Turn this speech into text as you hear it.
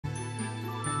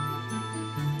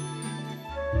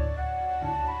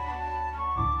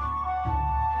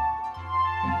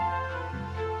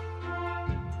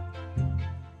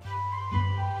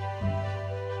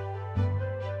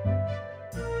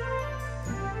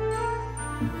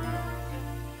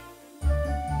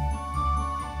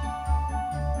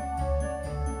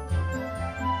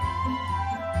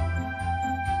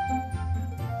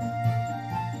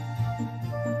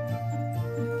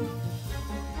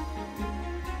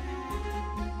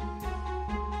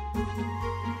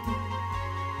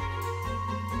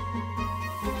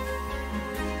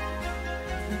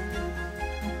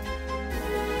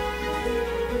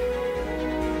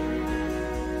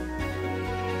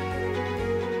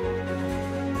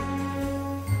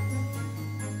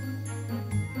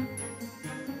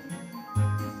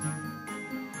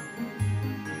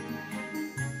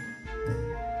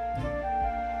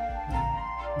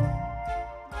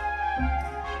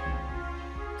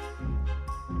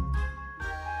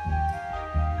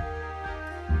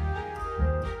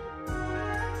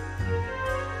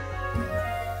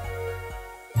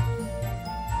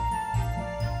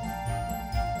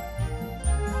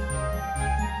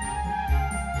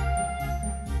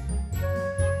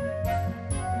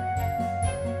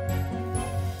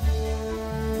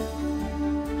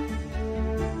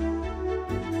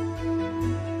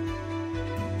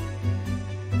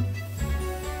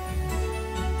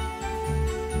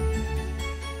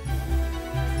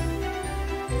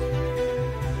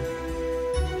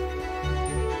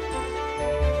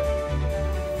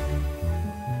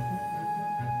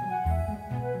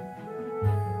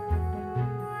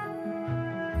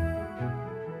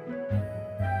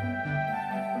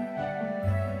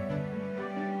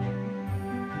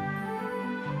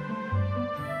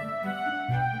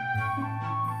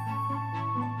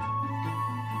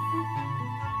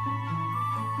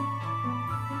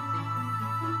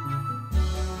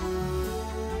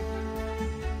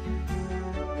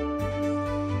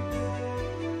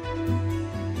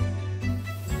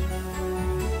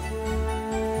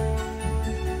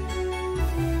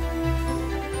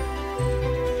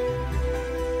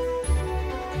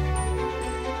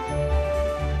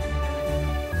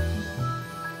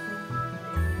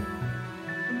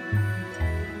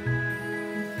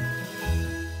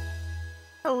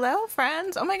Hello,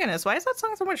 friends. Oh my goodness, why is that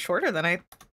song so much shorter than I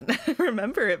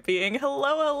remember it being?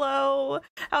 Hello, hello.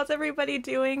 How's everybody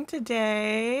doing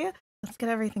today? Let's get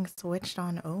everything switched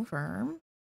on over.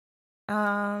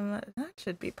 That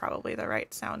should be probably the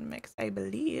right sound mix, I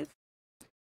believe.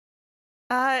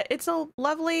 It's a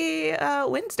lovely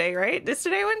Wednesday, right? Is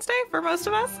today Wednesday for most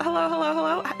of us? Hello, hello,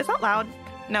 hello. Is that loud?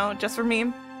 No, just for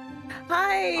me.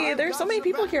 Hi, there's so many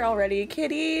people here already.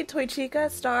 Kitty, Toy Chica,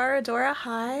 Star, Adora,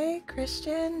 hi.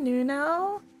 Christian,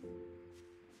 Nuno,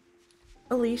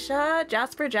 Alicia,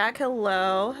 Jasper, Jack,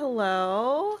 hello,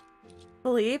 hello.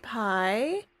 Philippe,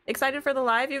 hi. Excited for the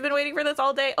live? You've been waiting for this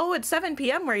all day. Oh, it's 7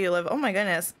 p.m. where you live. Oh my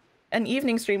goodness. An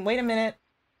evening stream. Wait a minute.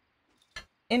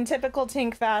 In typical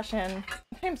Tink fashion.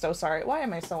 I'm so sorry. Why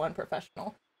am I so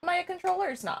unprofessional? My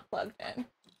controller's not plugged in.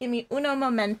 Give me uno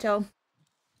momento.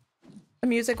 The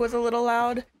music was a little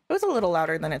loud. It was a little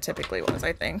louder than it typically was,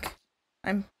 I think.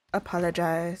 I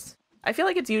apologize. I feel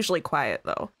like it's usually quiet,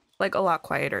 though. Like, a lot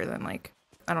quieter than, like,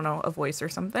 I don't know, a voice or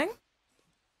something.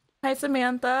 Hi,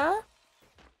 Samantha.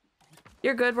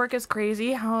 Your good work is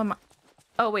crazy. How am I?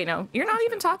 Oh, wait, no. You're not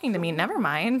even talking to me. Never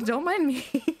mind. Don't mind me.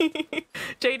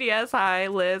 JDS, hi.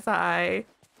 Liz, hi.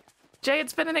 Jay,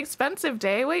 it's been an expensive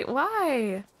day. Wait,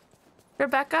 why?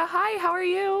 Rebecca, hi. How are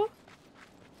you?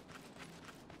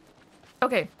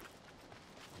 Okay.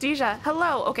 Deja,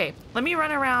 hello. Okay, let me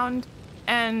run around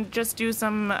and just do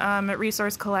some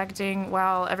resource collecting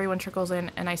while everyone trickles in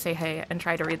and I say hey and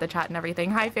try to read the chat and everything.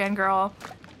 Hi, fangirl.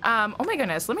 Oh my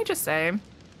goodness, let me just say,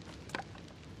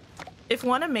 if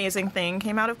one amazing thing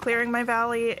came out of clearing my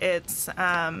valley, it's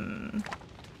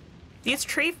these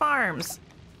tree farms.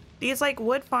 These like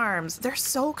wood farms. They're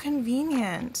so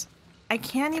convenient. I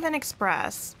can't even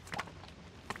express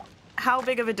how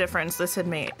big of a difference this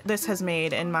has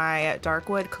made in my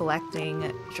Darkwood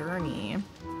collecting journey.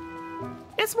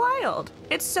 It's wild.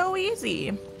 It's so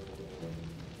easy.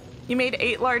 You made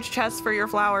 8 large chests for your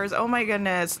flowers. Oh my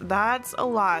goodness, that's a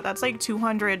lot. That's like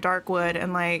 200 Darkwood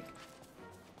and like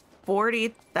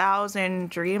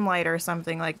 40,000 Dreamlight or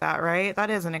something like that, right?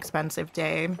 That is an expensive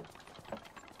day.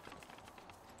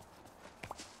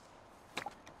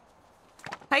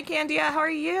 Hi, Candia, how are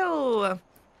you?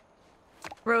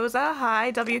 Rosa, hi.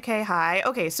 WK, hi.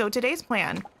 Okay, so today's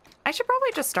plan. I should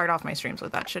probably just start off my streams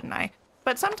with that, shouldn't I?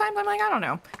 But sometimes I'm like, I don't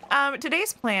know.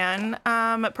 Today's plan,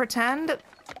 pretend,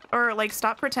 or like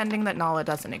stop pretending that Nala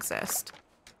doesn't exist.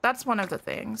 That's one of the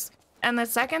things. And the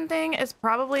second thing is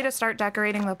probably to start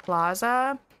decorating the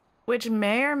plaza, which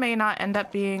may or may not end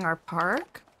up being our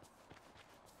park.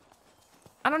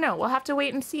 I don't know. We'll have to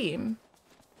wait and see.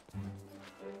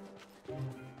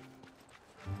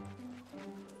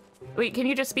 Wait, can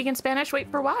you just speak in Spanish? Wait,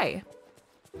 for why?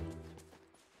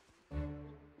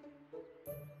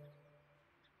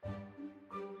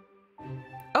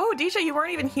 Oh, Deja, you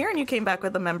weren't even here and you came back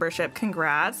with a membership.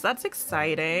 Congrats. That's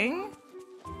exciting.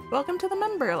 Welcome to the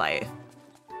member life.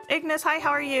 Ignis, hi, how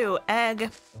are you? Egg.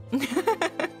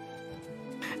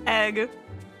 Egg.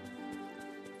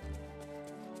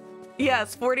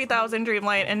 Yes, 40,000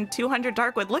 Dreamlight and 200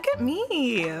 Darkwood. Look at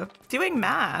me doing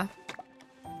math.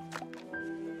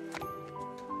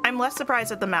 I'm less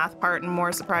surprised at the math part and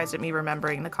more surprised at me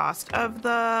remembering the cost of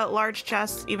the large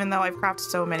chests, even though I've crafted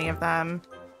so many of them.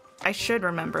 I should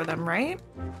remember them, right?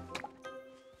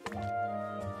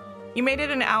 You made it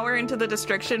an hour into the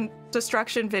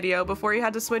destruction video before you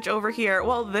had to switch over here.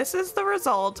 Well, this is the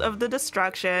result of the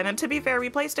destruction. And to be fair,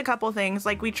 we placed a couple things.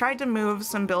 Like, we tried to move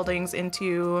some buildings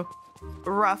into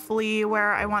roughly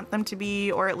where I want them to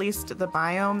be, or at least the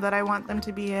biome that I want them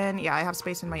to be in. Yeah, I have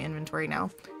space in my inventory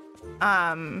now.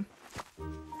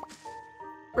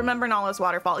 Remember Nala's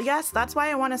waterfall. Yes, that's why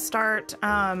I want to start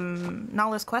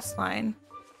Nala's questline.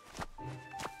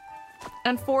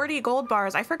 And 40 gold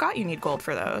bars. I forgot you need gold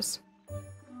for those.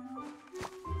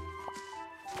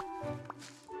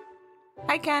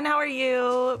 Hi Ken, how are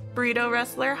you? Burrito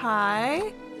Wrestler,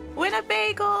 hi.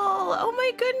 Winnebagel, oh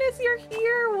my goodness, you're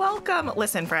here. Welcome.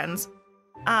 Listen, friends.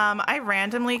 I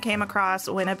randomly came across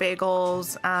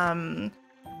Winnebagel's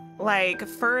like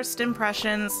first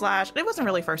impressions slash, it wasn't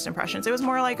really first impressions, it was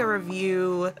more like a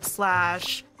review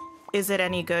slash is it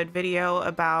any good video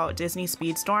about Disney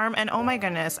Speedstorm, and oh my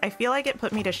goodness, I feel like it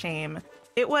put me to shame.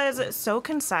 It was so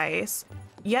concise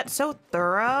yet so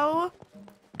thorough,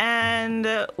 and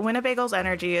Winnebagel's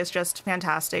energy is just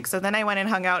fantastic. So then I went and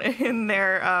hung out in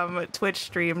their Twitch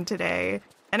stream today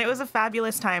and it was a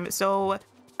fabulous time. So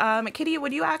Kitty,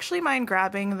 would you actually mind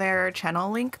grabbing their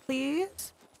channel link,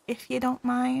 please? If you don't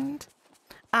mind,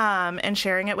 and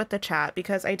sharing it with the chat,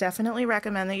 because I definitely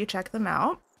recommend that you check them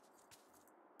out.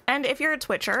 And if you're a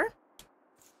Twitcher,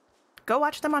 go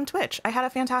watch them on Twitch. I had a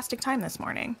fantastic time this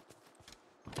morning.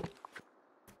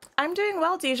 I'm doing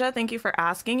well, Deja. Thank you for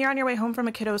asking. You're on your way home from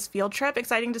a kiddo's field trip.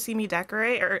 Excited to see me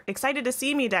decorate.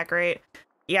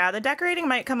 Yeah, the decorating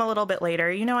might come a little bit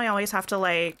later. You know, I always have to,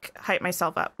 like, hype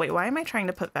myself up. Wait, why am I trying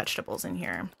to put vegetables in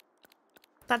here?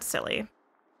 That's silly.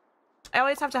 I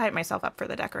always have to hype myself up for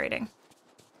the decorating.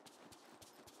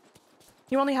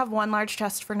 You only have one large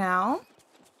chest for now.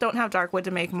 Don't have dark wood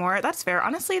to make more. That's fair.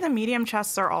 Honestly, the medium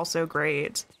chests are also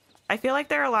great. I feel like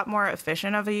they're a lot more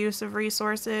efficient of a use of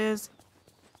resources.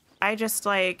 I just,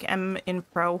 like, am in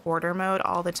pro hoarder mode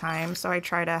all the time, so I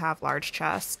try to have large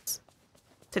chests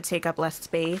to take up less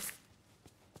space.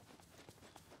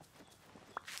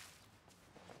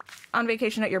 On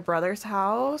vacation at your brother's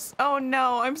house? Oh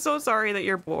no, I'm so sorry that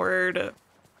you're bored.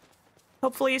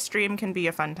 Hopefully stream can be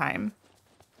a fun time.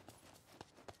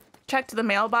 Checked the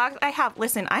mailbox. I have.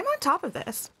 Listen, I'm on top of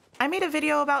this. I made a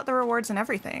video about the rewards and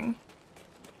everything.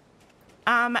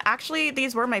 Actually,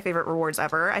 these were my favorite rewards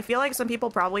ever. I feel like some people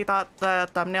probably thought the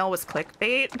thumbnail was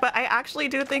clickbait, but I actually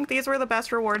do think these were the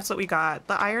best rewards that we got.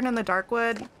 The iron and the dark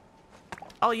wood,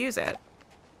 I'll use it.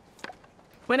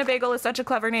 Winnebago is such a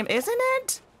clever name, isn't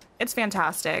it? It's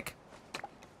fantastic.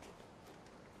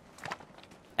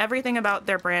 Everything about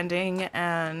their branding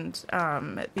and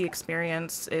the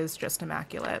experience is just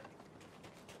immaculate.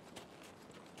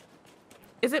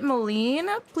 Is it Malene?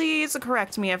 Please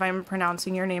correct me if I'm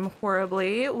pronouncing your name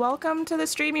horribly. Welcome to the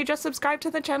stream. You just subscribed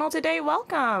to the channel today.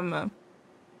 Welcome.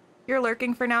 You're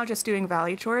lurking for now, just doing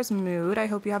valley chores. Mood. I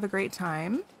hope you have a great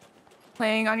time.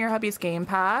 Playing on your hubby's Game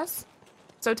Pass.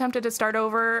 So tempted to start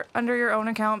over under your own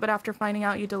account, but after finding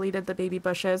out you deleted the baby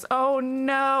bushes. Oh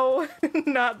no,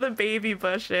 not the baby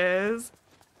bushes.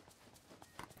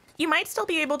 You might still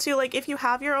be able to, like, if you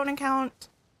have your own account,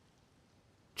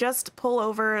 just pull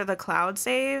over the cloud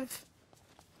save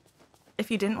if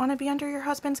you didn't want to be under your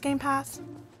husband's Game Pass.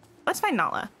 Let's find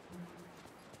Nala.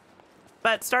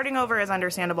 But starting over is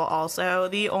understandable also.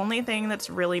 The only thing that's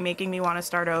really making me want to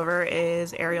start over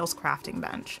is Ariel's crafting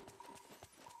bench.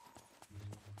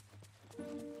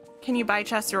 Can you buy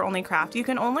chests or only craft? You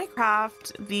can only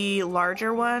craft the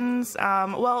larger ones.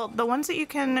 Well, the ones that you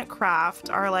can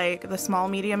craft are like the small,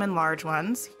 medium, and large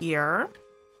ones here.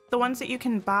 The ones that you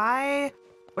can buy...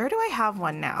 Where do I have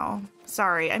one now?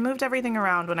 Sorry, I moved everything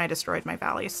around when I destroyed my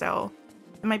valley, so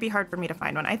it might be hard for me to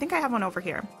find one. I think I have one over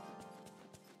here.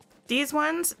 These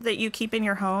ones that you keep in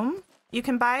your home, you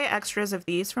can buy extras of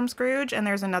these from Scrooge, and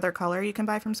there's another color you can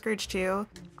buy from Scrooge too.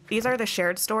 These are the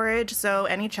shared storage, so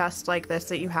any chest like this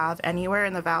that you have anywhere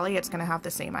in the valley, it's going to have the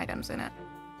same items in it.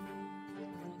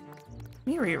 Let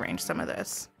me rearrange some of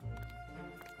this.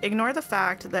 Ignore the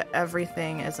fact that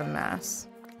everything is a mess.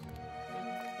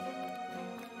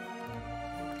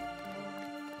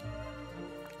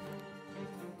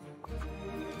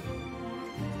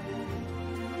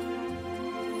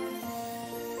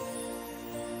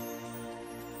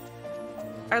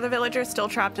 Are the villagers still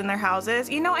trapped in their houses?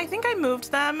 You know, I think I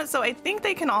moved them, so I think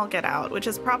they can all get out, which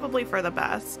is probably for the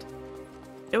best.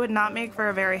 It would not make for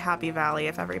a very happy valley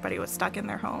if everybody was stuck in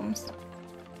their homes.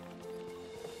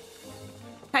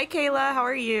 Hi, Kayla. How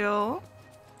are you?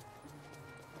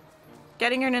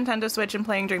 Getting your Nintendo Switch and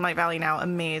playing Dreamlight Valley now.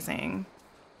 Amazing.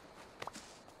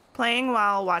 Playing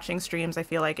while watching streams, I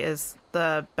feel like, is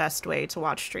the best way to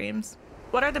watch streams.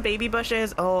 What are the baby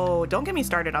bushes? Oh, don't get me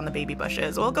started on the baby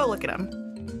bushes. We'll go look at them.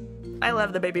 I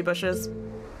love the baby bushes.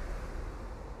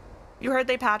 You heard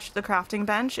they patched the crafting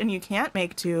bench and you can't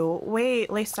make two. Wait,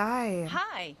 Lesai.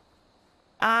 Hi.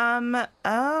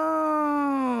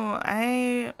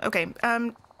 Okay.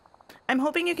 I'm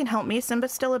hoping you can help me.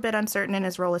 Simba's still a bit uncertain in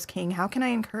his role as king. How can I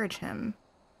encourage him?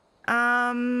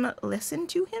 Listen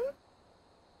to him?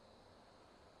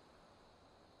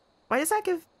 Why does that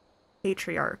give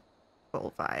patriarchal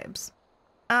vibes?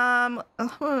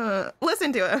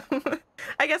 Listen to him.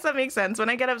 I guess that makes sense. When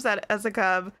I get upset as a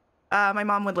cub, my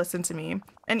mom would listen to me.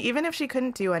 And even if she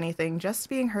couldn't do anything, just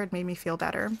being heard made me feel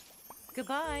better.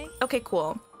 Goodbye. Okay,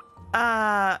 cool.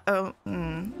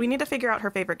 We need to figure out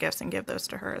her favorite gifts and give those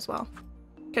to her as well.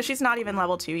 Because she's not even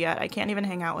level 2 yet. I can't even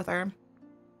hang out with her.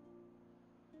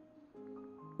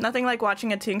 Nothing like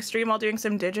watching a Tink stream while doing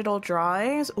some digital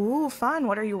drawings. Ooh, fun.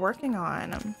 What are you working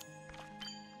on?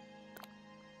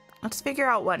 Let's figure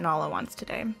out what Nala wants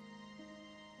today.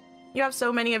 You have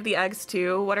so many of the eggs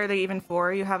too. What are they even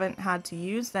for? You haven't had to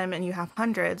use them and you have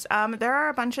hundreds. There are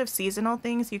a bunch of seasonal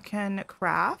things you can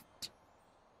craft.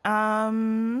 Let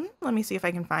me see if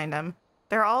I can find them.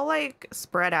 They're all like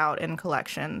spread out in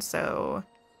collections, so...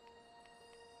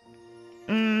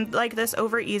 like this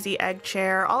over easy egg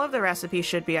chair. All of the recipes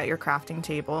should be at your crafting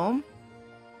table.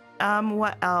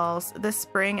 What else? This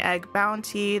spring egg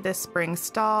bounty, this spring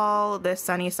stall, this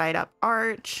sunny side up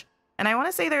arch. And I want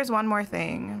to say there's one more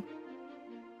thing,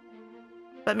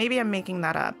 but maybe I'm making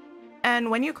that up.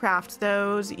 And when you craft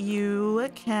those, you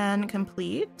can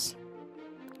complete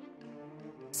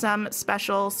some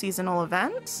special seasonal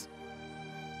events.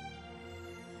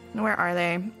 Where are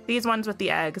they? These ones with the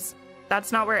eggs.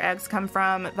 That's not where eggs come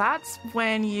from. That's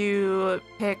when you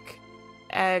pick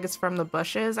eggs from the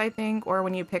bushes, I think, or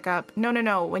when you pick up...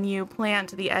 No. When you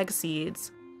plant the egg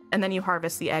seeds and then you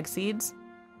harvest the egg seeds.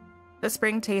 The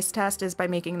spring taste test is by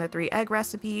making the 3 egg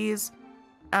recipes.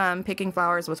 Picking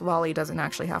flowers with Wally doesn't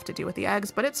actually have to do with the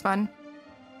eggs, but it's fun.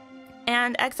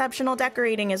 And exceptional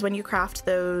decorating is when you craft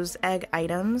those egg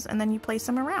items and then you place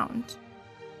them around.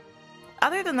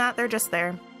 Other than that, they're just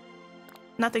there.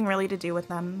 Nothing really to do with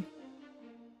them.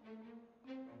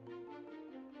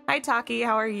 Hi, Taki.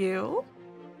 How are you?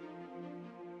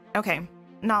 Okay,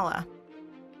 Nala.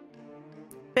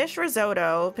 Fish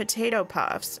risotto, potato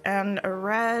puffs, and a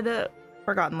red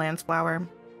Forgotten Lands flower.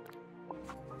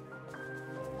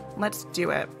 Let's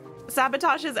do it.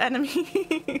 Sabotage his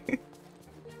enemy.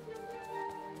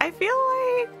 I feel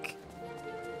like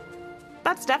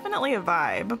that's definitely a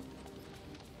vibe.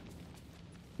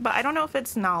 But I don't know if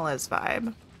it's Nala's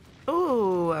vibe.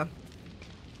 Ooh.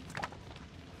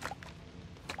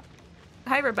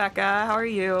 Hi, Rebecca. How are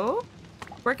you?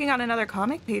 Working on another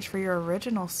comic page for your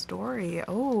original story.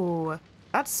 Oh,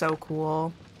 that's so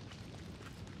cool.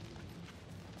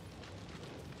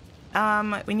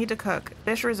 We need to cook.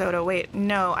 Fish risotto. Wait,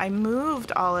 no, I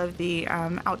moved all of the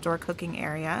outdoor cooking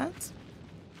areas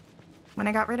when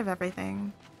I got rid of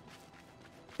everything.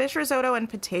 Fish risotto and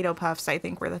potato puffs, I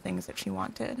think, were the things that she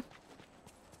wanted.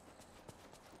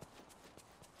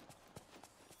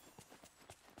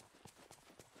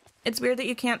 It's weird that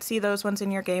you can't see those ones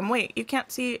in your game. Wait, you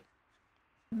can't see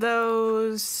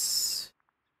those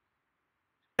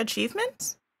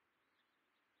achievements?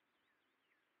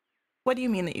 What do you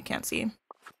mean that you can't see?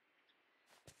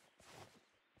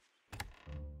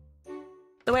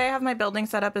 The way I have my building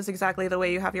set up is exactly the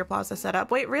way you have your plaza set up.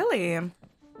 Wait, really?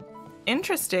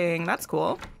 Interesting. That's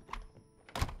cool.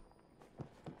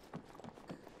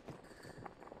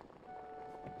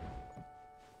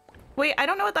 Wait, I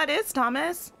don't know what that is,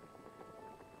 Thomas.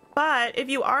 But if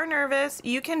you are nervous,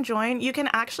 you can join. You can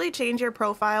actually change your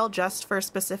profile just for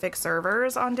specific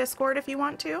servers on Discord if you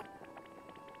want to.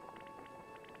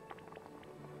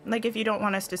 Like if you don't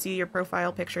want us to see your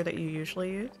profile picture that you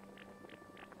usually use.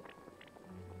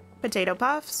 Potato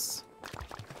puffs.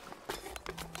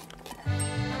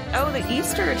 Oh, the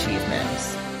Easter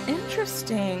achievements.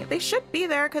 Interesting. They should be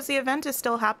there because the event is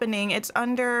still happening. It's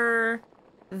under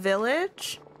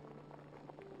Village.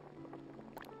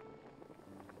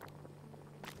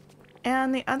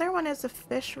 And the other one is a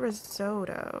fish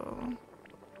risotto.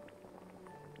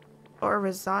 Or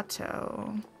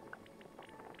risotto.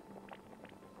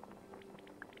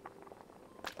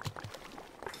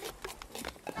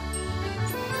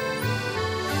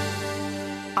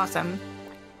 Awesome.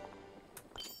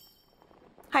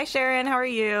 Hi Sharon, how are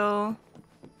you?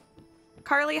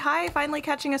 Carly, hi, finally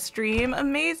catching a stream.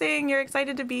 Amazing, you're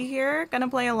excited to be here. Gonna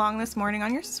play along this morning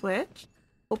on your Switch.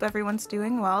 Hope everyone's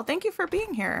doing well. Thank you for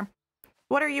being here.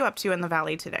 What are you up to in the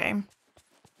valley today?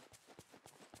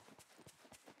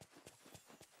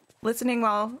 Listening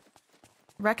while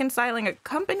reconciling a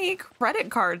company credit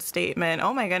card statement.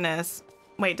 Oh my goodness.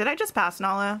 Wait, did I just pass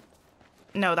Nala?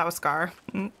 No, that was Scar.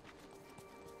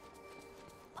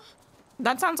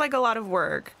 That sounds like a lot of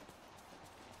work.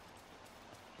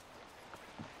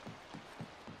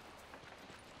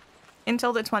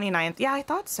 Until the 29th. Yeah, I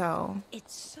thought so.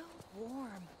 It's so warm.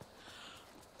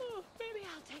 Oh, maybe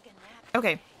I'll take a nap.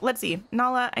 Okay, let's see.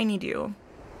 Nala, I need you.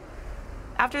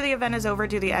 After the event is over,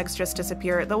 do the eggs just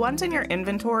disappear? The ones in your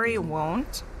inventory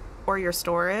won't, or your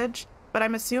storage. But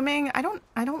I'm assuming I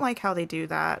don't like how they do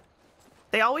that.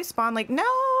 They always spawn like no.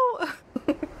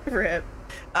 Rip.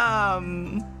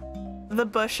 The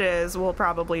bushes will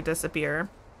probably disappear.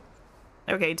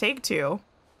 Okay, take 2.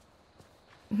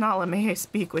 Nala, may I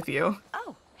speak with you?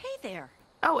 Oh, hey there.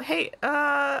 Oh, hey,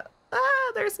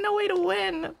 there's no way to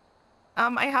win.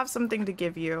 I have something to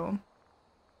give you.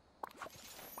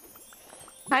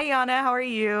 Hi, Yana, how are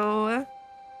you?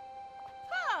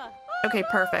 Okay,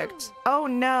 perfect. Oh,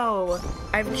 no.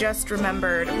 I've just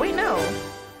remembered. Wait, no.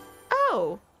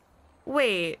 Oh,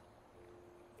 wait.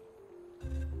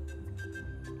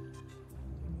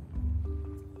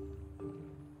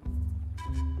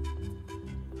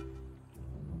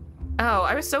 Oh,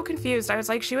 I was so confused. I was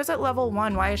like, she was at level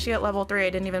 1. Why is she at level 3? I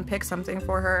didn't even pick something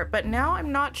for her. But now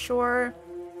I'm not sure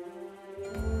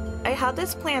I had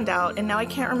this planned out, and now I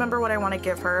can't remember what I want to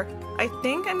give her. I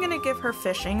think I'm gonna give her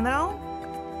fishing, though.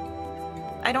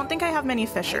 I don't think I have many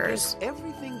fishers.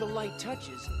 Everything the light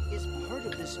touches is part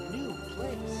of this new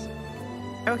place.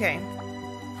 Okay.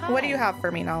 Hi. What do you have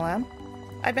for me, Nala?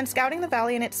 I've been scouting the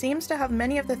valley, and it seems to have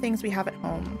many of the things we have at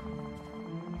home.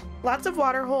 Lots of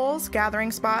water holes,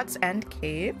 gathering spots, and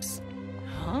caves.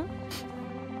 Huh?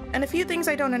 And a few things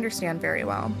I don't understand very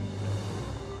well.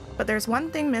 But there's one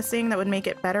thing missing that would make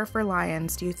it better for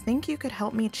lions. Do you think you could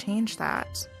help me change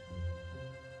that?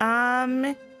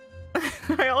 I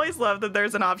always love that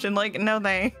there's an option like, no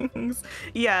thanks.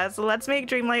 Yes, let's make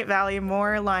Dreamlight Valley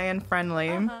more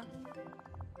lion-friendly.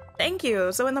 Thank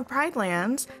you. So in the Pride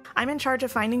Lands, I'm in charge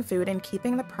of finding food and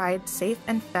keeping the Pride safe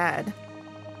and fed.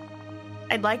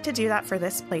 I'd like to do that for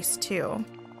this place too.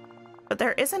 But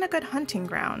there isn't a good hunting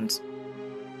ground.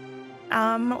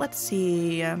 Let's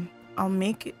see. I'll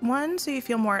make one so you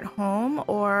feel more at home,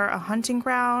 or a hunting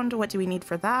ground. What do we need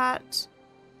for that?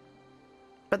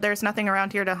 But there's nothing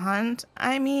around here to hunt.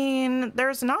 I mean,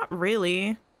 there's not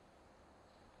really.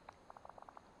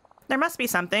 There must be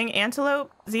something.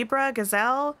 Antelope, zebra,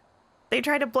 gazelle. They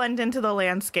try to blend into the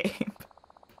landscape.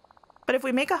 But if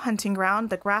we make a hunting ground,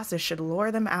 the grasses should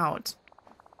lure them out.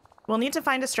 We'll need to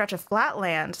find a stretch of flat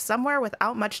land, somewhere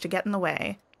without much to get in the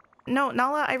way. No,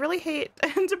 Nala, I really hate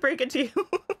to break it to you.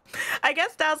 I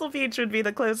guess Dazzle Beach would be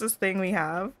the closest thing we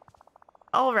have.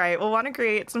 All right, we'll want to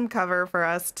create some cover for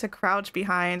us to crouch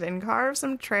behind and carve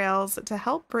some trails to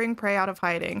help bring prey out of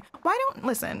hiding. Why don't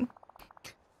listen?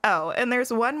 Oh, and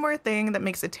there's one more thing that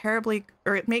makes it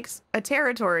makes a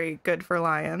territory good for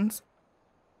lions.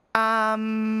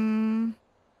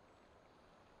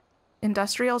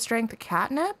 Industrial strength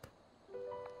catnip?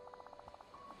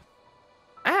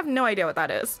 I have no idea what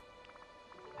that is.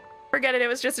 Forget it, it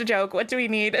was just a joke. What do we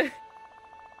need?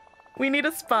 We need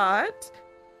a spot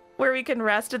where we can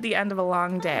rest at the end of a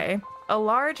long day. A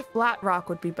large flat rock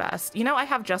would be best. You know, I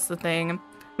have just the thing.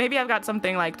 Maybe I've got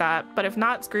something like that, but if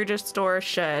not, Scrooge's store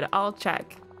should. I'll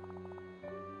check.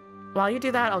 While you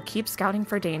do that, I'll keep scouting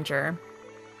for danger.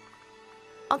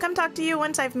 I'll come talk to you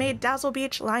once I've made Dazzle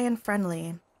Beach lion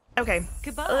friendly. Okay,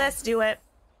 Goodbye. let's do it.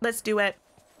 Let's do it.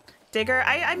 Digger,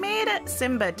 I made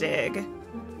Simba dig.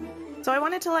 So I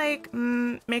wanted to like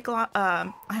make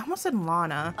I almost said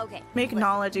Lana. Okay. Make listen,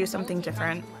 Nala do won't something take on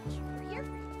different. too much. We're here.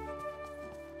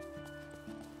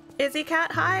 Izzy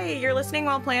Cat, hi. You're listening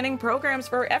while planning programs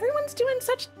for everyone's doing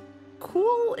such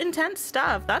cool, intense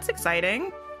stuff. That's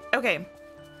exciting. Okay.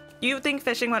 You think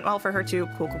fishing went well for her too?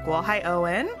 Cool, cool, cool. Hi,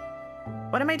 Owen.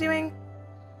 What am I doing?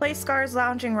 Place Scar's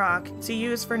lounging rock to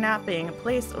use for napping.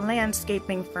 Place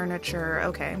landscaping furniture.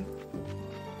 Okay.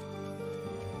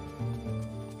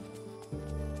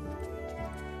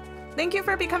 Thank you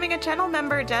for becoming a channel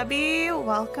member, Debbie.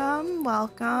 Welcome,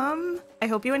 welcome. I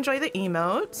hope you enjoy the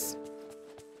emotes.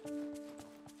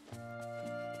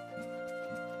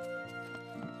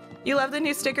 You love the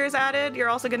new stickers added? You're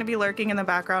also going to be lurking in the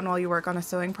background while you work on a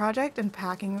sewing project and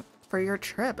packing for your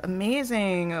trip.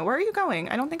 Amazing. Where are you going?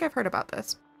 I don't think I've heard about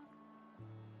this.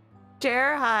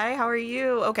 Jer, hi, how are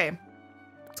you? Okay.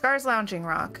 Scar's Lounging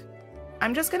Rock.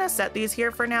 I'm just gonna set these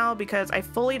here for now because I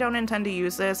fully don't intend to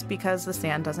use this because the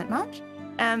sand doesn't match.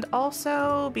 And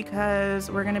also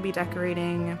because we're gonna be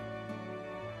decorating...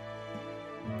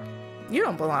 You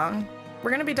don't belong. We're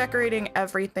gonna be decorating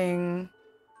everything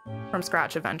from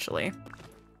scratch eventually.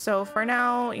 So for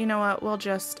now, you know what? We'll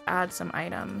just add some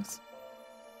items.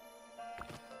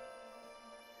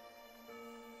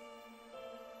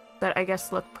 That I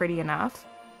guess look pretty enough.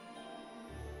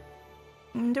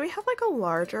 Do we have like a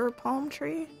larger palm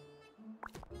tree?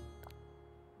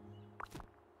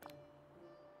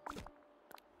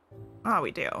 Ah,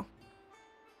 we do.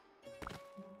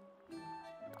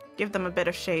 Give them a bit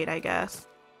of shade, I guess.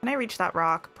 Can I reach that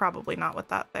rock? Probably not with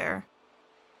that there.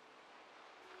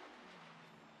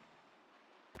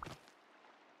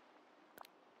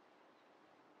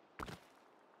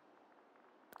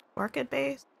 Orchid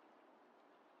base?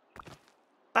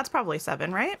 That's probably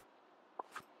 7, right?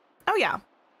 Oh yeah.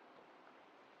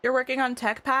 You're working on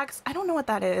tech packs? I don't know what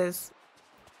that is,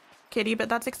 Kitty, but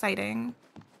that's exciting.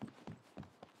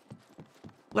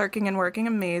 Lurking and working,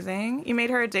 amazing. You made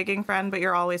her a digging friend, but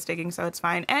you're always digging, so it's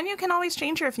fine. And you can always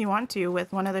change her if you want to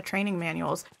with one of the training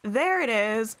manuals. There it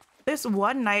is. This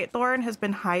one Nightthorn has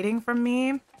been hiding from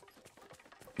me.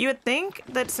 You would think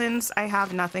that since I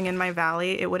have nothing in my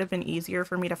valley, it would have been easier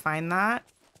for me to find that.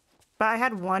 But I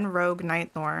had one rogue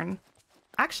Nightthorn.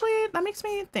 Actually, that makes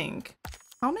me think.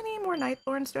 How many more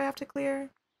Nightthorns do I have to clear?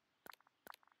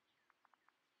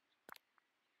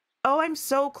 Oh, I'm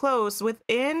so close.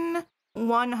 Within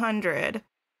 100.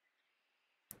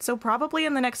 So probably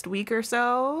in the next week or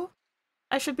so,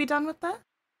 I should be done with that.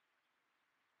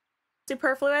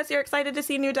 Superfluous, you're excited to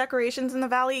see new decorations in the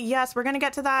valley? Yes, we're going to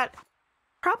get to that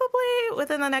probably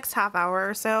within the next half hour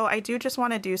or so. I do just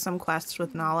want to do some quests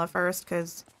with Nala first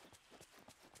because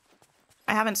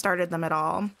I haven't started them at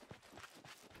all.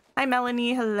 Hi,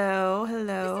 Melanie. Hello.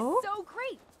 Hello. This is so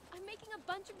great. I'm making a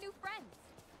bunch of new friends.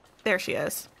 There she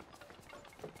is.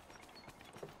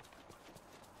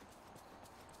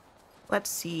 Let's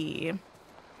see.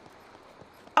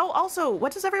 Oh, also,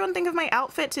 what does everyone think of my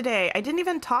outfit today? I didn't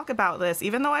even talk about this,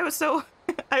 even though I was so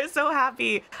I was so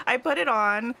happy. I put it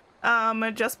on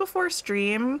just before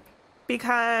stream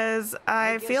because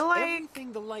I feel like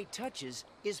everything the light touches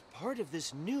is part of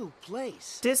this new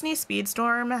place. Disney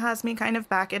Speedstorm has me kind of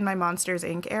back in my Monsters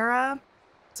Inc. era.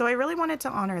 So I really wanted to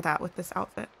honor that with this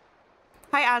outfit.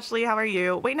 Hi, Ashley. How are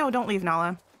you? Wait, no, don't leave,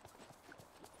 Nala.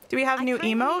 Do we have new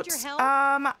emotes?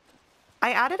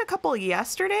 I added a couple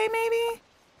yesterday, maybe?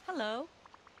 Hello.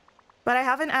 But I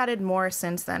haven't added more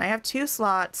since then. I have 2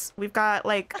 slots. We've got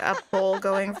like a poll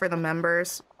going for the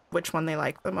members, which one they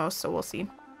like the most, so we'll see.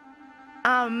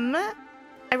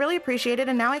 I really appreciate it,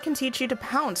 and now I can teach you to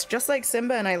pounce, just like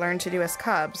Simba and I learned to do as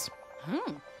cubs.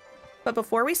 But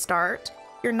before we start,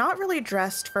 you're not really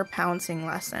dressed for pouncing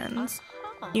lessons.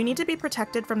 You need to be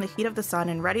protected from the heat of the sun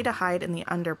and ready to hide in the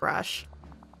underbrush.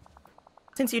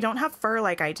 Since you don't have fur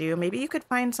like I do, maybe you could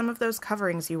find some of those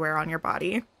coverings you wear on your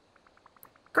body.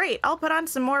 Great, I'll put on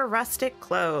some more rustic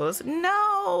clothes.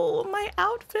 No, my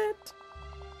outfit.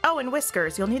 Oh, and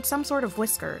whiskers. You'll need some sort of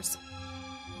whiskers.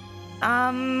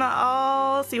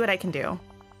 I'll see what I can do.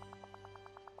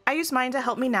 I use mine to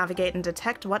help me navigate and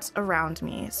detect what's around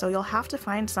me, so you'll have to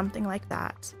find something like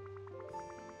that.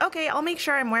 Okay, I'll make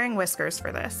sure I'm wearing whiskers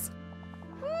for this.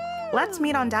 Let's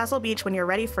meet on Dazzle Beach when you're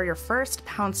ready for your first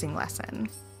pouncing lesson.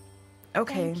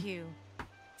 Okay. Thank you.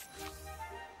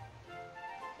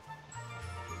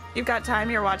 You've got time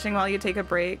you're watching while you take a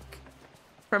break.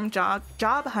 From job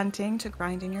hunting to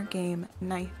grinding your game.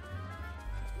 Nice.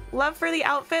 Love for the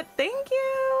outfit. Thank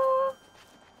you.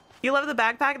 You love the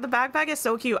backpack? The backpack is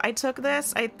so cute. I took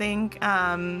this, I think,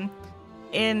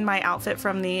 in my outfit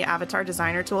from the avatar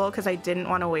designer tool because I didn't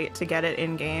want to wait to get it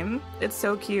in game. It's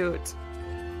so cute.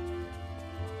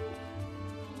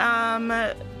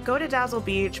 Go to Dazzle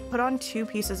Beach, put on 2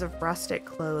 pieces of rustic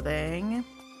clothing,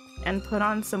 and put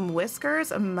on some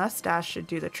whiskers. A mustache should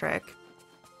do the trick.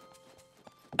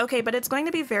 Okay, but it's going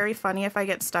to be very funny if I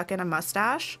get stuck in a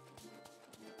mustache.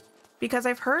 Because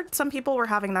I've heard some people were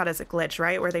having that as a glitch,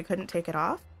 right? Where they couldn't take it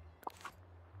off.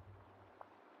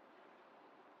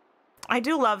 I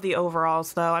do love the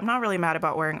overalls, though. I'm not really mad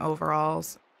about wearing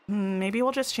overalls. Maybe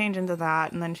we'll just change into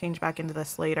that and then change back into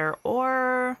this later.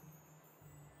 Or...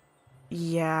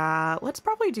 yeah, let's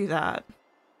probably do that.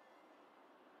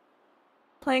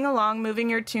 Playing along, moving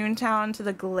your Toontown to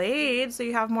the Glade so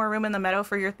you have more room in the meadow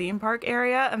for your theme park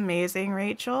area. Amazing,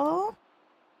 Rachel.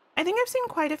 I think I've seen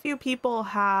quite a few people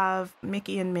have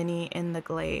Mickey and Minnie in the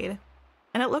Glade,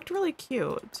 and it looked really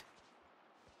cute.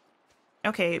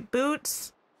 Okay,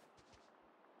 boots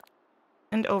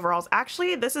and overalls.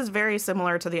 Actually, this is very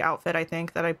similar to the outfit, I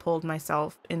think, that I pulled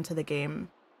myself into the game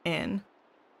in.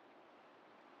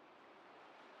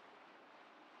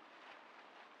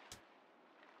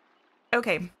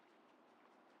 Okay.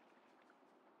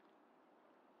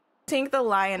 Tink the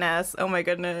Lioness. Oh my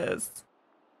goodness.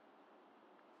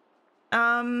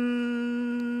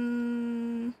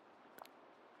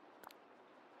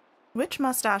 Which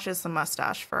mustache is the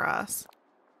mustache for us?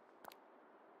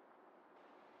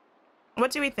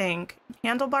 What do we think?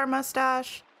 Handlebar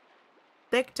mustache?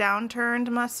 Thick downturned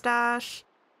mustache?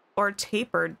 Or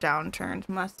tapered downturned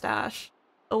mustache?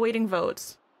 Awaiting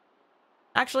votes.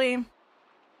 Actually...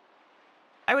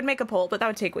 I would make a poll, but that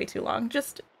would take way too long.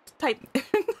 Just type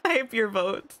your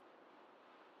votes.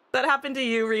 That happened to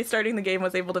you. Restarting the game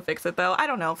was able to fix it, though. I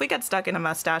don't know. If we get stuck in a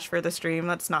mustache for the stream,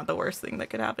 that's not the worst thing that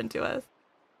could happen to us.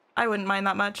 I wouldn't mind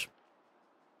that much.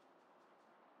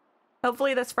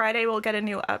 Hopefully this Friday we'll get a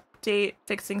new update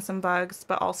fixing some bugs,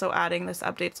 but also adding this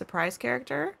update surprise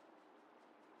character.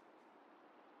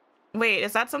 Wait,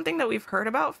 is that something that we've heard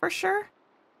about for sure?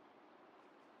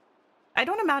 I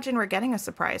don't imagine we're getting a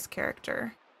surprise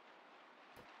character.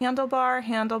 Handlebar,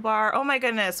 handlebar. Oh my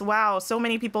goodness. Wow. So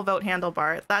many people vote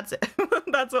handlebar. That's it.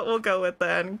 That's what we'll go with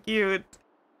then. Cute.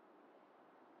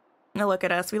 Now look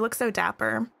at us. We look so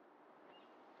dapper.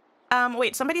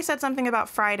 Wait, somebody said something about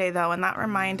Friday though, and that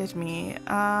reminded me.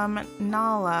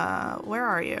 Nala, where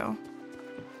are you?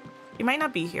 You might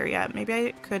not be here yet. Maybe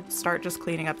I could start just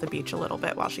cleaning up the beach a little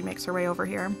bit while she makes her way over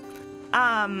here.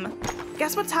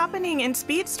 Guess what's happening in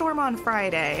Speedstorm on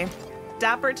Friday?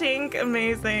 Dapper Tink,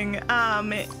 amazing.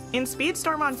 In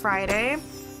Speedstorm on Friday,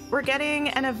 we're getting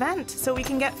an event so we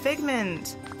can get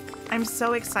Figment. I'm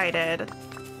so excited.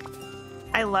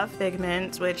 I love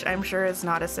Figment, which I'm sure is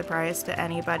not a surprise to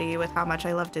anybody with how much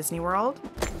I love Disney World.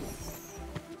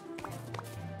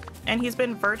 And he's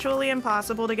been virtually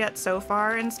impossible to get so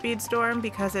far in Speedstorm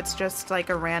because it's just like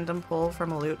a random pull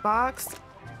from a loot box.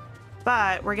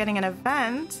 But we're getting an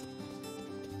event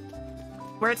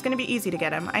where it's going to be easy to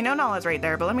get him. I know Nala's right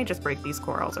there, but let me just break these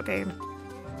corals, okay?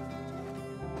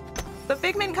 The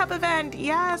Figment Cup event!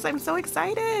 Yes, I'm so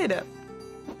excited!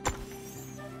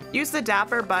 Use the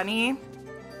Dapper Bunny.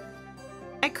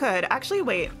 I could. Actually,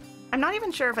 wait. I'm not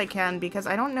even sure if I can because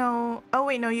I don't know. Oh,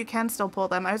 wait, no, you can still pull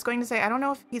them. I was going to say, I don't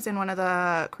know if he's in one of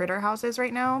the critter houses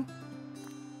right now,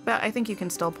 but I think you can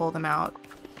still pull them out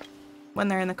when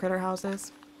they're in the critter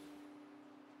houses.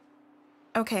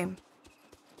 Okay.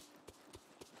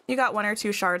 You got 1 or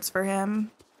 2 shards for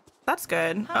him. That's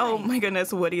good. Hi. Oh my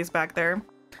goodness, Woody's back there.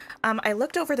 I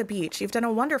looked over the beach. You've done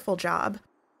a wonderful job.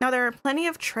 Now there are plenty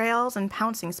of trails and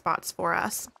pouncing spots for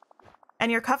us.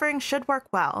 And your covering should work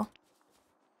well.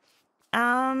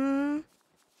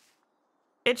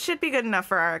 It should be good enough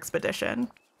for our expedition.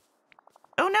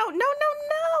 Oh no, no, no,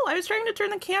 no! I was trying to turn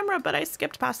the camera, but I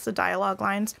skipped past the dialogue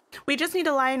lines. We just need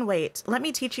to lie in wait. Let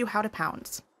me teach you how to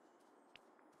pounce.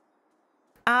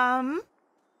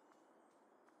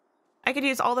 I could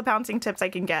use all the pouncing tips I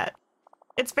can get.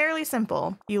 It's fairly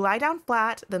simple. You lie down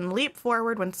flat, then leap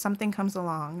forward when something comes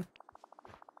along.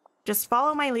 Just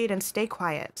follow my lead and stay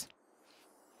quiet.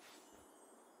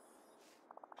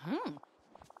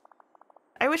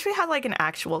 I wish we had like an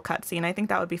actual cutscene. I think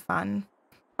that would be fun.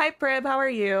 Hi Prib, how are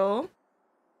you?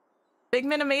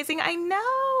 Figment amazing, I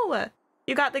know!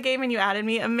 You got the game and you added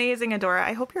me. Amazing, Adora.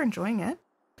 I hope you're enjoying it.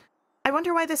 I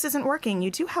wonder why this isn't working. You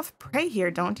do have prey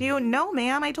here, don't you? No,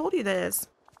 ma'am, I told you this.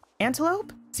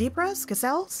 Antelope? Zebras?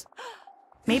 Gazelles?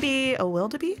 Maybe a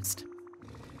wildebeest?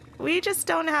 We just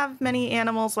don't have many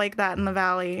animals like that in the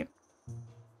valley.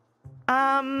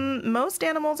 Most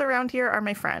animals around here are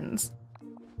my friends.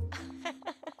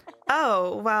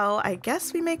 Oh, well, I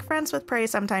guess we make friends with prey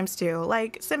sometimes too,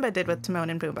 like Simba did with Timon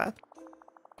and Pumbaa.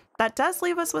 That does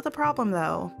leave us with a problem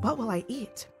though. What will I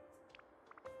eat?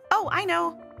 Oh, I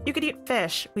know! You could eat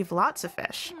fish. We've lots of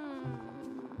fish.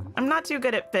 I'm not too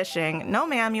good at fishing. No,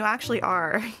 ma'am, you actually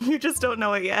are. You just don't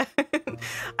know it yet.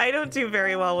 I don't do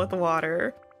very well with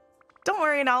water. Don't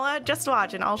worry, Nala. Just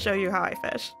watch and I'll show you how I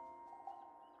fish.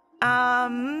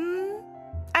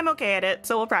 I'm okay at it,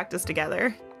 so we'll practice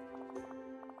together.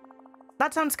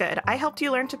 That sounds good. I helped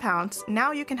you learn to pounce.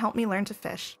 Now you can help me learn to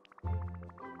fish.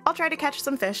 I'll try to catch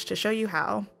some fish to show you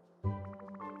how.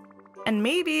 And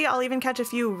maybe I'll even catch a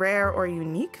few rare or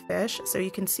unique fish so you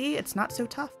can see it's not so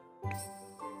tough.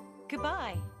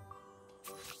 Goodbye.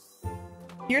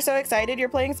 You're so excited you're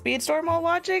playing Speedstorm while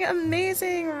watching?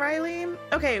 Amazing, Riley.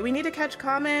 Okay, we need to catch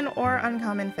common or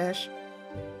uncommon fish.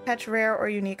 Catch rare or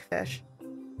unique fish.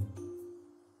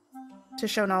 To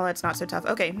show Nala it's not so tough.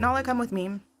 Okay, Nala, come with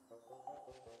me.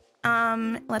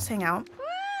 Let's hang out.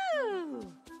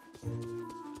 Woo!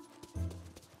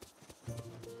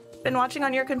 Been watching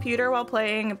on your computer while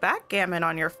playing backgammon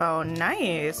on your phone.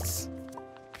 Nice.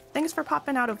 Thanks for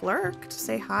popping out of lurk to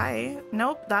say hi.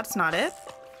 Nope, that's not it.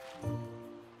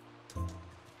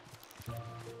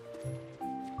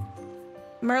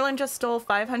 Merlin just stole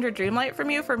 500 Dreamlight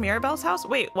from you for Mirabelle's house?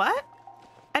 Wait, what?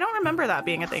 I don't remember that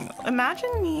being a thing.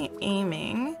 Imagine me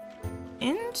aiming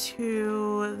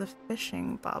into the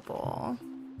fishing bubble.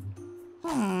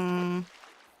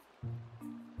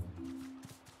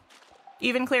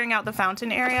 Even clearing out the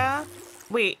fountain area?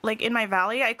 Wait, like in my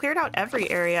valley, I cleared out every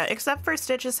area except for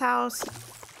Stitch's house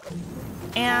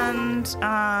and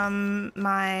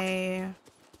my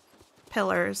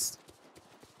pillars.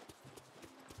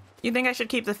 You think I should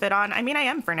keep the fit on? I mean, I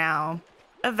am for now.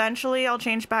 Eventually, I'll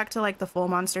change back to like the full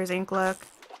Monsters Inc. look.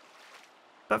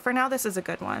 But for now, this is a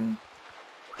good one.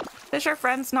 Fish are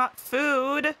friends, not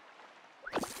food.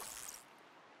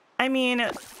 I mean...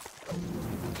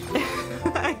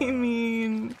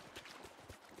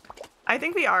 I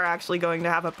think we are actually going to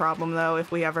have a problem, though, if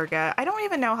we ever get... I don't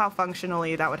even know how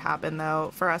functionally that would happen,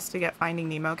 though, for us to get Finding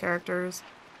Nemo characters.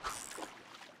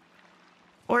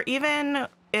 Or even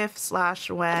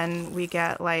if/when we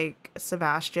get, like,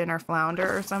 Sebastian or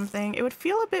Flounder or something, it would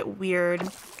feel a bit weird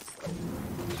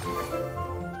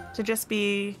to just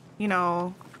be, you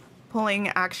know, pulling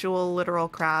actual literal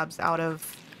crabs out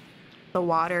of the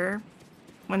water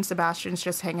when Sebastian's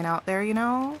just hanging out there, you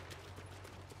know?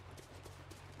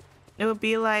 It would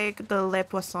be like the Les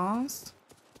Poissons,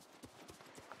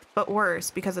 but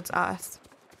worse because it's us.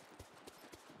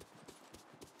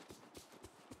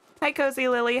 Hi, Cozy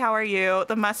Lily. How are you?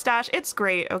 The mustache, it's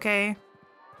great, okay?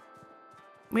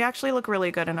 We actually look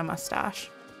really good in a mustache.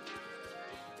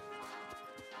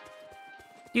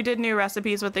 You did new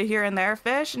recipes with the here and there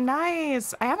fish?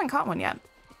 Nice! I haven't caught one yet.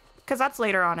 Because that's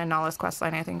later on in Nala's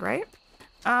questline, I think, right?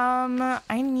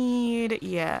 I need,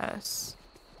 yes,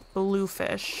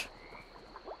 bluefish.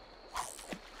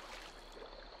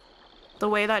 The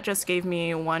way that just gave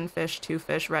me 1 fish, 2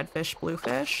 fish, red fish, blue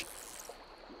fish.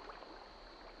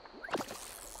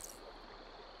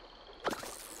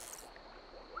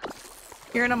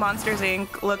 You're in a Monsters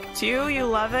Inc. look too. You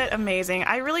love it. Amazing.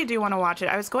 I really do want to watch it.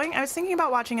 I was thinking about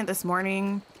watching it this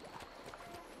morning,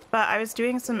 but I was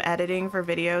doing some editing for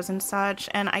videos and such,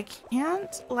 and I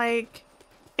can't, like,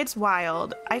 it's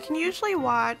wild. I can usually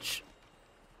watch,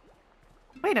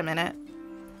 wait a minute.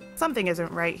 Something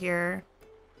isn't right here.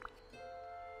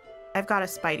 I've got a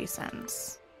spidey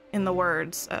sense, in the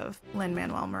words of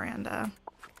Lin-Manuel Miranda.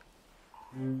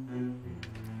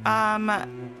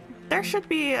 There should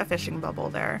be a fishing bubble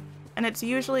there, and it's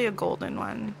usually a golden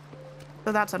one,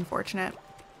 so that's unfortunate.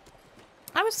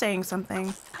 I was saying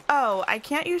something. Oh, I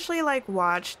can't usually, like,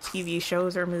 watch TV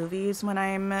shows or movies when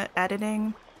I'm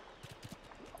editing.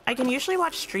 I can usually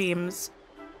watch streams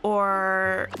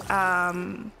or,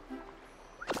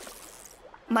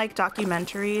 like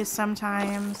documentaries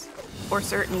sometimes, or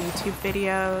certain YouTube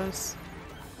videos.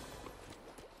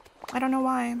 I don't know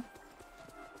why.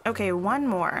 Okay, one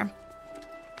more.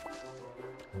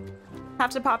 Have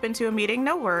to pop into a meeting.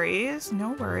 No worries.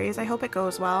 No worries. I hope it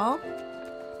goes well.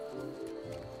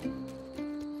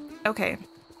 Okay.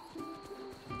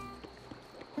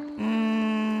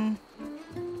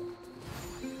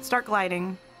 Start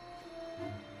gliding.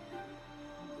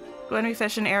 When we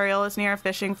fish in Ariel is near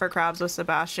fishing for crabs with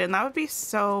Sebastian. That would be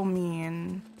so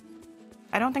mean.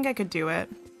 I don't think I could do it.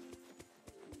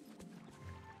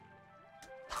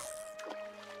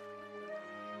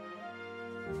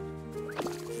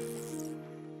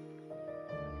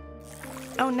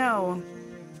 Oh no.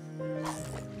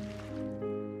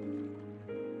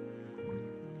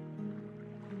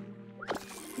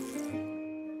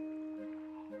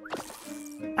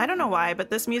 I don't know why, but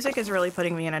this music is really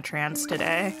putting me in a trance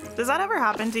today. Does that ever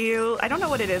happen to you? I don't know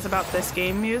what it is about this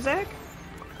game music.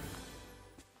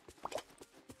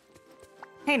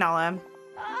 Hey, Nala.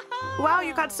 Wow,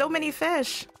 you got so many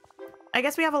fish. I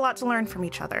guess we have a lot to learn from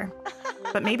each other.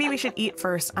 But maybe we should eat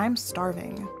first. I'm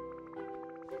starving.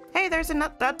 Hey, there's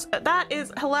another, that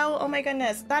is, hello, oh my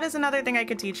goodness. That is another thing I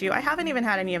could teach you. I haven't even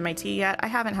had any of my tea yet. I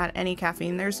haven't had any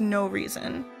caffeine. There's no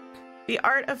reason. The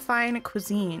art of fine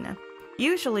cuisine.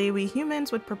 Usually, we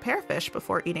humans would prepare fish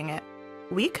before eating it.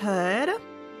 We could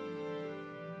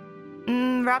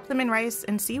wrap them in rice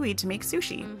and seaweed to make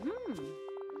sushi.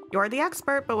 You're the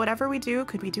expert, but whatever we do,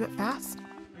 could we do it fast?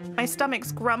 My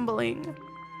stomach's grumbling.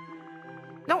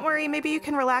 Don't worry, maybe you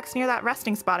can relax near that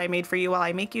resting spot I made for you while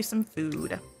I make you some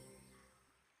food.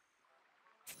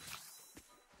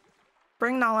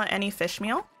 Bring Nala any fish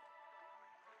meal.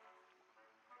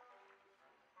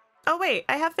 Oh wait,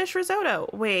 I have fish risotto.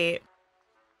 Wait.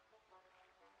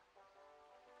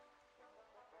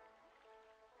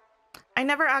 I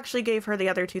never actually gave her the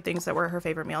other 2 things that were her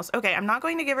favorite meals. Okay, I'm not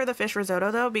going to give her the fish risotto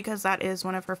though, because that is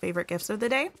one of her favorite gifts of the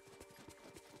day.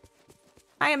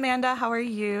 Hi Amanda, how are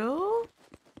you?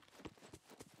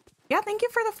 Yeah, thank you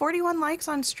for the 41 likes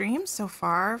on stream so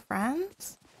far,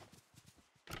 friends.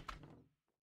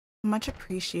 Much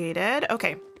appreciated.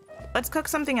 Okay, let's cook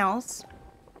something else.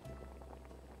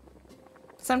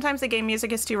 Sometimes the game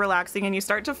music is too relaxing and you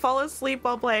start to fall asleep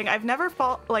while playing. I've never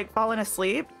fallen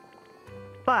asleep,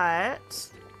 but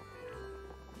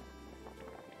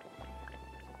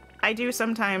I do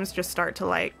sometimes just start to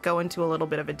like go into a little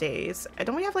bit of a daze.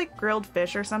 Don't we have like grilled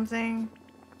fish or something?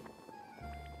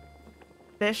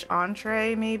 Fish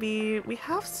entree, maybe? We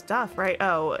have stuff, right?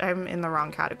 Oh, I'm in the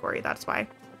wrong category, that's why.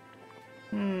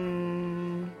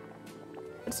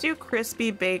 Let's do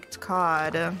crispy baked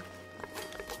cod.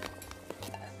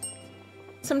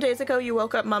 Some days ago, you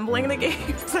woke up mumbling the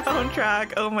game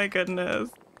soundtrack. Oh my goodness.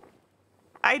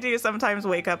 I do sometimes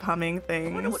wake up humming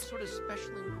things. I wonder what sort of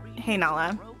special ingredient. Hey,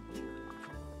 Nala.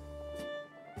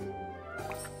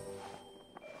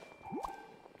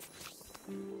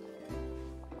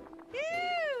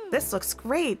 This looks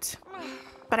great.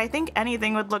 But I think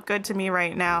anything would look good to me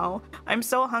right now. I'm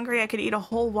so hungry I could eat a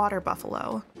whole water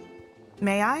buffalo.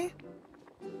 May I?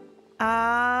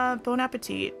 Bon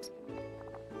appetit.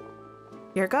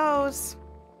 Here goes.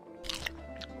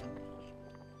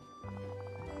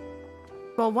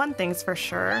 Well, one thing's for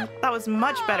sure. That was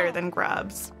much better than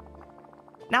grubs.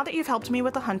 Now that you've helped me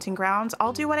with the hunting grounds,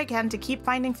 I'll do what I can to keep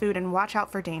finding food and watch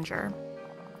out for danger.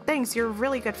 Thanks, you're a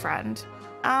really good friend.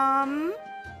 Oh,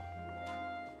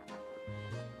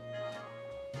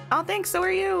 thanks, so are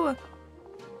you.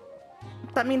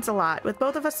 That means a lot. With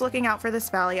both of us looking out for this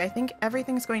valley, I think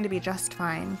everything's going to be just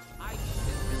fine.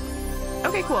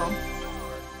 Okay, cool.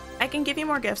 I can give you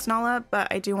more gifts, Nala, but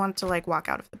I do want to, like, walk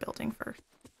out of the building first.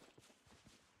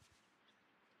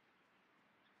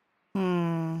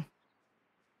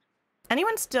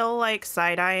 Anyone still, like,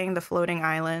 side-eyeing the floating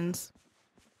islands?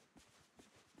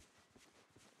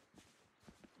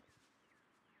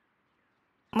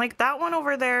 Like, that one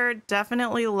over there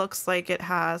definitely looks like it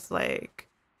has, like,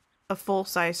 a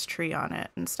full-size tree on it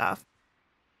and stuff.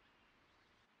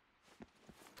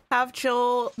 Have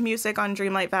chill music on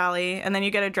Dreamlight Valley, and then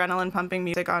you get adrenaline pumping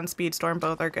music on Speedstorm.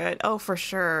 Both are good. Oh, for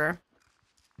sure.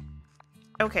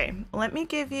 Okay, let me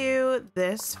give you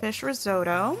this fish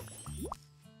risotto.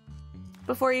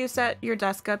 Before you set your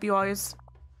desk up, you always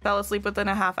fell asleep within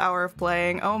a half hour of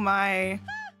playing. Oh my.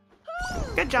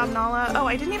 Good job, Nala. Oh,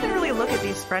 I didn't even really look at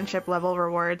these friendship level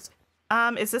rewards.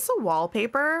 Is this a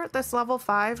wallpaper, this level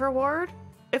 5 reward?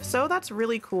 If so, that's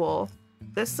really cool.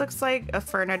 This looks like a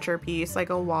furniture piece, like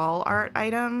a wall art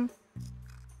item.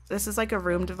 This is like a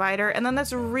room divider. And then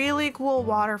this really cool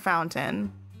water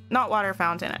fountain. Not water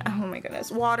fountain. Oh my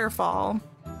goodness. Waterfall.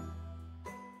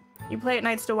 You play at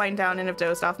nights to wind down and have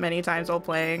dozed off many times while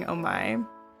playing. Oh my.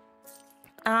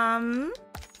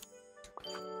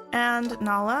 And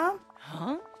Nala?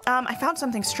 Huh? I found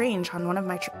something strange on one of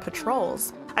my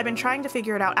patrols. I've been trying to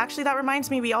figure it out. Actually, that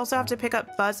reminds me, we also have to pick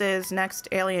up Buzz's next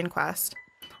alien quest.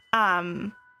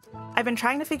 I've been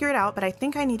trying to figure it out, but I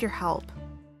think I need your help.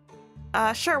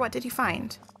 Sure, what did you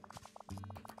find?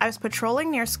 I was patrolling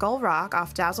near Skull Rock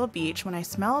off Dazzle Beach when I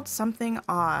smelled something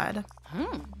odd.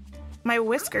 My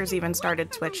whiskers even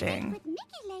started twitching.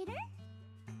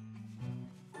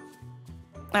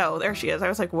 Oh, there she is. I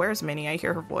was like, where's Minnie? I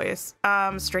hear her voice.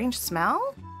 Strange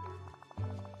smell?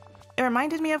 It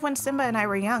reminded me of when Simba and I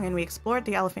were young and we explored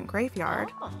the elephant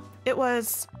graveyard. It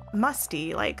was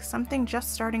musty, like something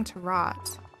just starting to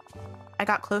rot. I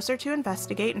got closer to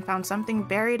investigate and found something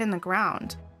buried in the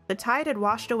ground. The tide had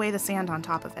washed away the sand on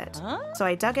top of it. So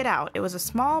I dug it out. It was a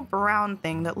small brown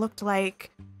thing that looked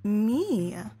like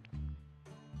me.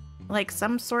 Like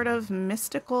some sort of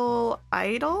mystical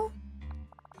idol?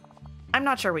 I'm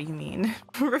not sure what you mean.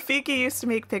 Rafiki used to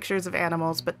make pictures of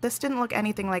animals, but this didn't look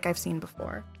anything like I've seen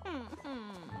before.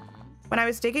 When I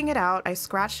was digging it out, I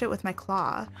scratched it with my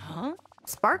claw.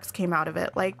 Sparks came out of it,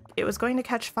 like it was going to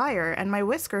catch fire, and my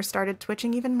whiskers started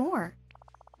twitching even more.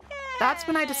 That's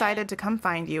when I decided to come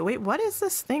find you. Wait, what is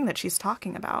this thing that she's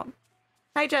talking about?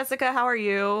 Hi, Jessica, how are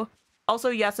you? Also,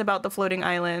 yes, about the floating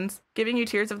islands. Giving you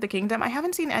Tears of the Kingdom. I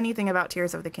haven't seen anything about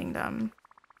Tears of the Kingdom.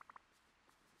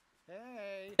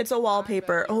 It's a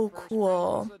wallpaper. Oh,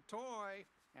 cool.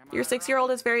 Your 6-year-old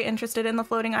is very interested in the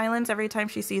floating islands. Every time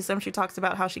she sees them, she talks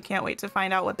about how she can't wait to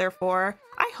find out what they're for.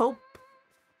 I hope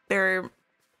they're,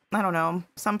 I don't know,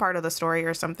 some part of the story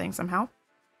or something somehow.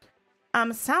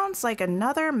 Sounds like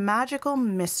another magical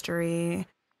mystery.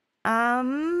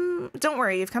 Don't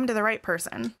worry, you've come to the right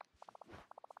person.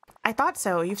 I thought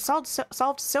so. You've solved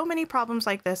so many problems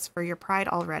like this for your pride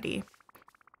already.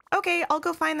 Okay, I'll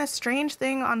go find this strange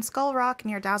thing on Skull Rock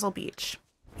near Dazzle Beach.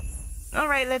 All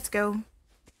right, let's go.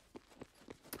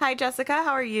 Hi, Jessica.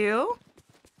 How are you?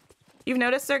 You've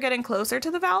noticed they're getting closer to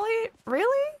the valley?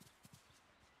 Really?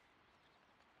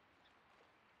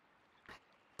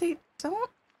 They don't?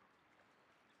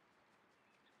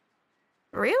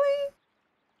 Really?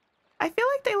 I feel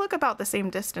like they look about the same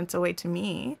distance away to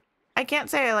me. I can't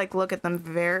say I like look at them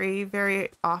very,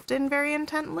 very often, very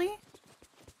intently.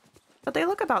 But they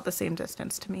look about the same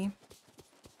distance to me.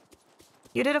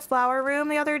 You did a flower room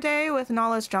the other day with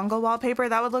Nala's jungle wallpaper.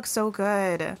 That would look so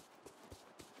good.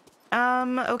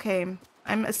 Okay.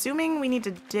 I'm assuming we need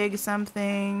to dig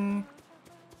something.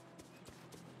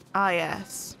 Ah,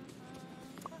 yes.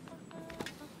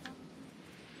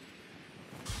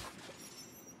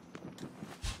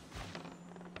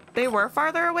 They were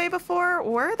farther away before,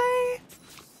 were they?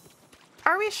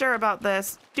 Are we sure about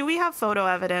this? Do we have photo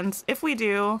evidence? If we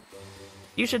do,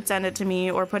 you should send it to me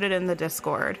or put it in the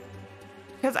Discord.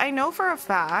 Because I know for a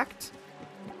fact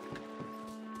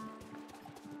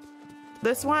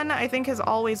this one, I think, has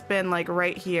always been like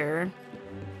right here.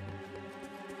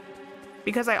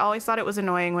 Because I always thought it was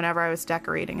annoying whenever I was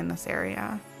decorating in this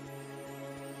area.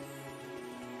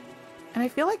 And I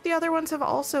feel like the other ones have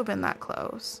also been that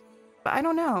close. But I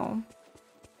don't know.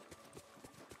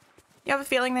 You have a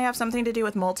feeling they have something to do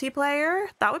with multiplayer?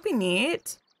 That would be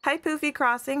neat. Hi, Poofy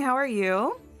Crossing. How are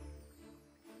you?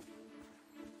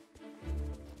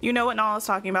 You know what Nala's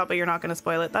talking about, but you're not going to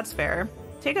spoil it. That's fair.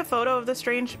 Take a photo of the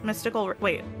strange mystical...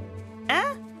 Wait.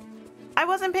 Eh? I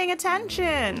wasn't paying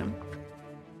attention.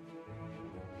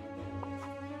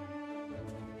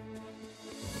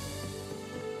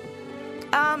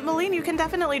 Malene, you can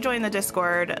definitely join the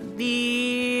Discord.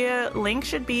 The link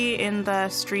should be in the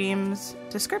stream's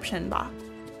description box.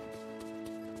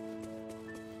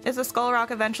 Is the Skull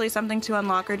Rock eventually something to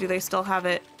unlock, or do they still have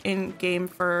it in game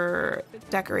for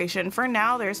decoration? For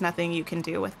now, there's nothing you can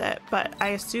do with it, but I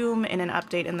assume in an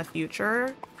update in the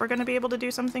future, we're going to be able to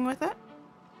do something with it.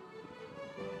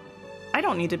 I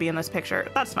don't need to be in this picture.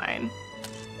 That's fine.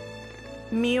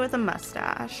 Me with a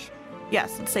mustache.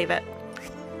 Yes, let's save it.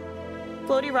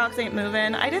 Floaty rocks ain't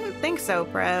moving. I didn't think so,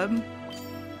 Preb.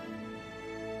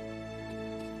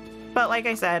 But like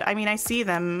I said, I mean, I see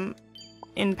them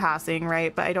in passing,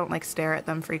 right? But I don't like stare at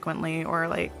them frequently or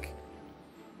like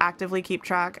actively keep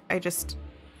track.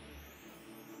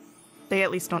 They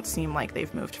at least don't seem like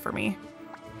they've moved for me.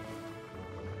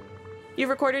 You've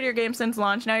recorded your game since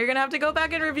launch. Now you're gonna have to go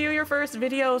back and review your first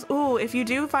videos. Ooh, if you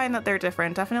do find that they're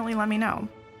different, definitely let me know.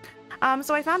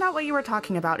 So I found out what you were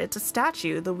talking about. It's a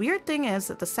statue. The weird thing is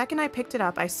that the second I picked it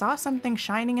up, I saw something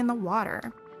shining in the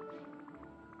water.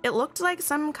 It looked like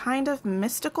some kind of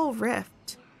mystical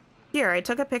rift. Here, I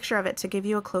took a picture of it to give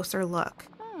you a closer look.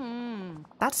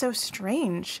 That's so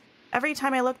strange. Every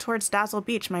time I look towards Dazzle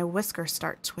Beach, my whiskers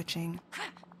start twitching.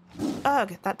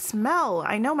 Ugh, that smell.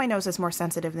 I know my nose is more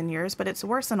sensitive than yours, but it's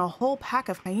worse than a whole pack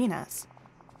of hyenas.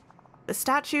 The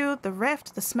statue, the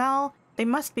rift, the smell, they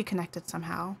must be connected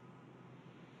somehow.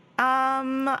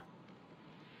 I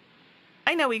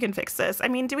know we can fix this. I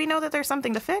mean, do we know that there's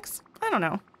something to fix? I don't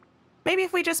know. Maybe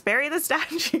if we just bury the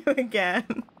statue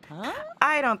again. Huh?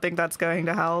 I don't think that's going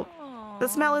to help. The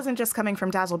smell isn't just coming from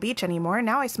Dazzle Beach anymore.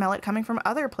 Now I smell it coming from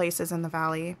other places in the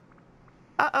valley.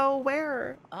 Uh-oh,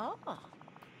 where? Oh.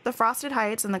 The Frosted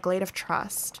Heights and the Glade of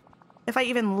Trust. If I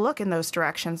even look in those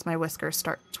directions, my whiskers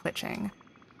start twitching.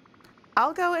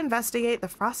 I'll go investigate the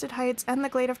Frosted Heights and the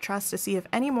Glade of Trust to see if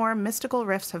any more mystical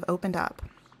rifts have opened up.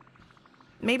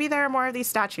 Maybe there are more of these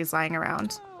statues lying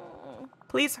around.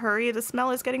 Please hurry, the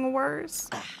smell is getting worse.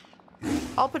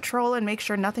 I'll patrol and make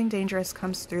sure nothing dangerous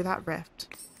comes through that rift.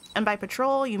 And by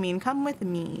patrol, you mean come with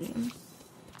me.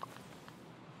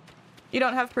 You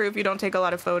don't have proof, you don't take a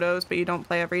lot of photos, but you don't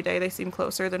play every day. They seem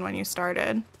closer than when you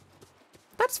started.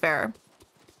 That's fair.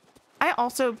 I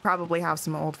also probably have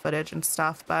some old footage and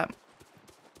stuff, but...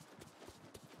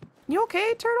 You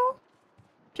okay, Turtle?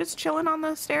 Just chilling on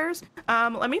the stairs?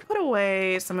 Let me put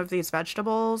away some of these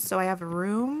vegetables so I have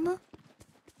room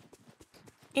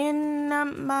in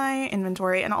my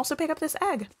inventory, and also pick up this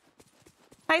egg.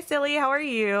 Hi, Silly, how are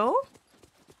you?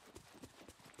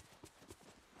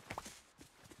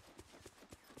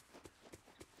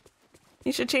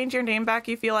 You should change your name back.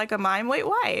 You feel like a mime. Wait,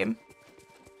 why?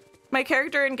 My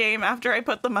character in game after I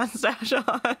put the mustache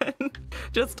on.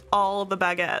 Just all the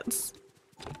baguettes.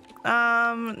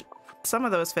 Some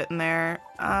of those fit in there.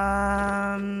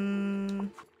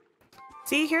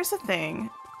 See, here's the thing.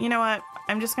 You know what?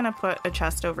 I'm just gonna put a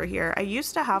chest over here. I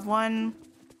used to have one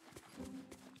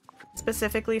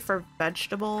specifically for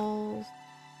vegetables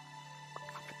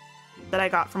that I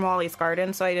got from Wally's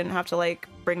Garden, so I didn't have to like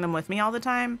bring them with me all the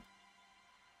time.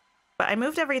 But I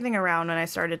moved everything around when I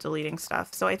started deleting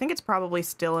stuff, so I think it's probably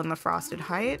still in the Frosted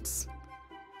Heights.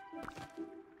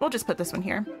 We'll just put this one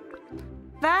here.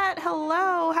 Vat,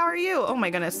 hello, how are you? Oh my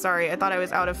goodness, sorry, I thought I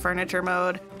was out of furniture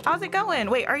mode. How's it going?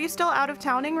 Wait, are you still out of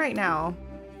towning right now?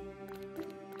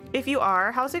 If you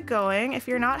are, how's it going? If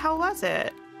you're not, how was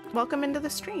it? Welcome into the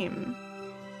stream.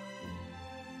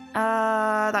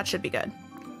 That should be good.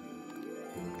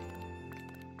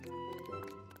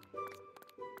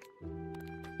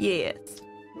 Yes.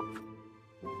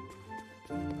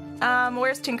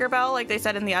 Where's Tinkerbell, like they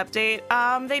said in the update?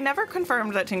 They never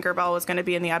confirmed that Tinkerbell was going to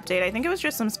be in the update. I think it was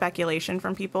just some speculation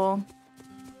from people.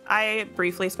 I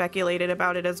briefly speculated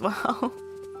about it as well.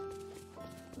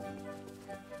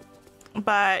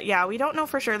 But yeah, we don't know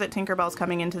for sure that Tinkerbell's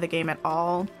coming into the game at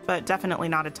all, but definitely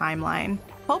not a timeline.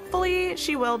 Hopefully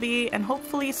she will be, and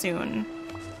hopefully soon.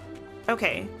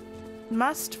 Okay,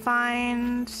 must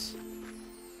find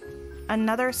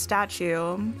another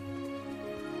statue.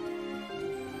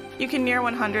 You can near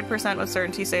 100% with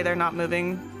certainty say they're not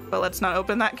moving, but let's not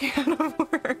open that can of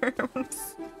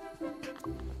worms.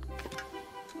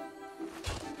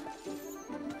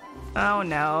 Oh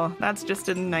no, that's just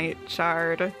a night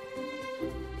shard.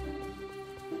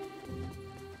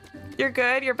 You're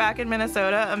good? You're back in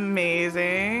Minnesota?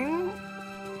 Amazing.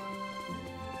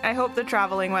 I hope the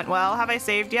traveling went well. Have I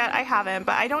saved yet? I haven't,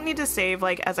 but I don't need to save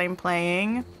like as I'm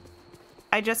playing.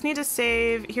 I just need to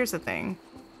save. Here's the thing.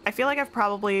 I feel like I've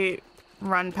probably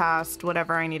run past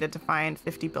whatever I needed to find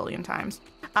 50 billion times.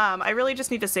 I really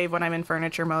just need to save when I'm in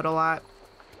furniture mode a lot.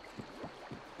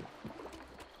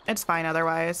 It's fine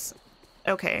otherwise.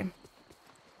 Okay.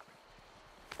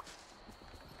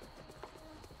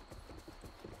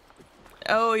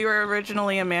 Oh, you were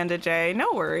originally Amanda J.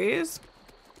 No worries.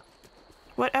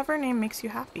 Whatever name makes you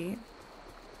happy.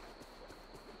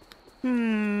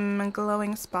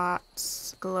 Glowing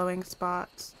spots. Glowing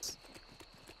spots.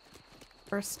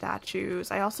 For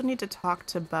statues. I also need to talk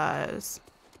to Buzz.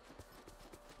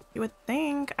 You would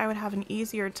think I would have an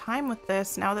easier time with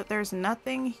this now that there's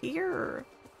nothing here.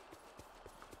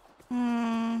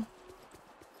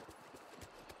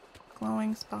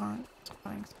 Glowing spots.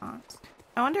 Glowing spots.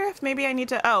 I wonder if maybe I need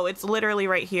to... Oh, it's literally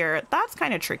right here. That's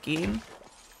kind of tricky.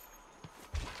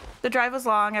 The drive was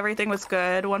long. Everything was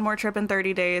good. One more trip in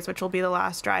 30 days, which will be the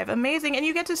last drive. Amazing. And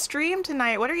you get to stream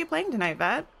tonight. What are you playing tonight,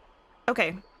 Vet?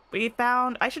 Okay. We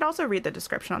found... I should also read the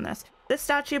description on this. This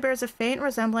statue bears a faint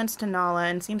resemblance to Nala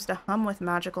and seems to hum with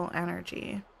magical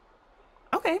energy.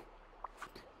 Okay.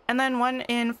 And then one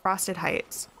in Frosted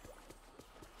Heights.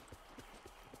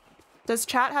 Does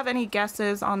chat have any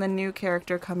guesses on the new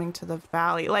character coming to the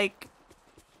valley? Like,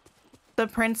 the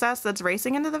princess that's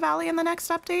racing into the valley in the next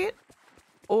update?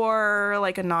 Or,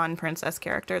 like, a non-princess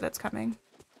character that's coming?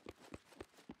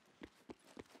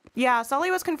 Yeah,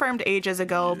 Sully was confirmed ages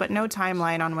ago, but no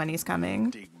timeline on when he's coming.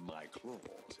 Dig my claws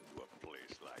into a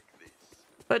place like this.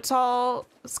 But tall,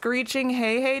 screeching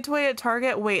hey hey toy at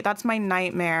Target? Wait, that's my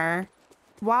nightmare.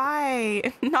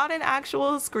 Why? Not an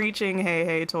actual screeching hey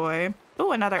hey toy.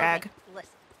 Oh, another egg. Listen,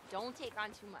 don't take on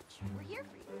too much. We're here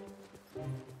for you.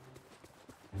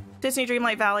 Disney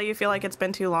Dreamlight Valley, you feel like it's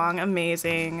been too long.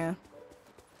 Amazing.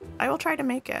 I will try to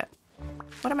make it.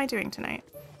 What am I doing tonight?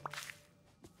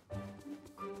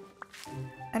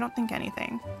 I don't think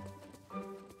anything.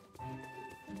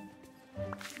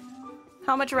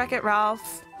 How much Wreck-It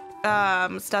Ralph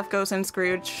stuff goes in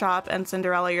Scrooge shop and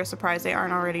Cinderella? You're surprised they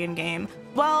aren't already in game.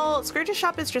 Well, Scrooge's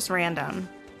shop is just random.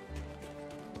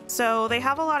 So they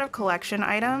have a lot of collection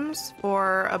items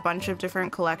for a bunch of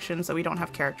different collections that we don't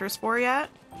have characters for yet.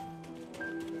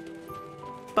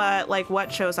 But like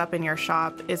what shows up in your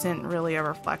shop isn't really a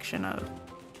reflection of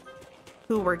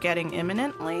who we're getting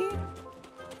imminently.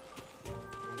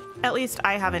 At least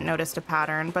I haven't noticed a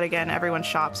pattern, but again, everyone's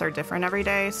shops are different every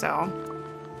day, so.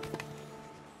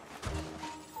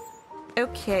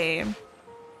 Okay.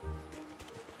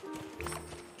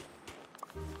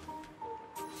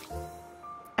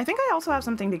 I think I also have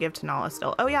something to give to Nala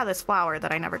still. Oh yeah, this flower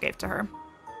that I never gave to her.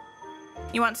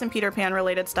 You want some Peter Pan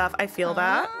related stuff? I feel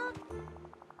that.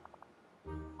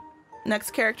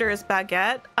 Next character is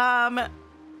Baguette.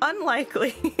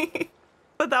 Unlikely,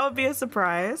 but that would be a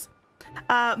surprise.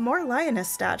 More lioness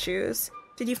statues.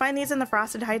 Did you find these in the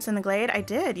Frosted Heights in the Glade? I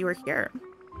did. You were here.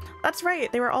 That's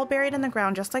right. They were all buried in the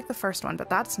ground just like the first one, but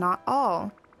that's not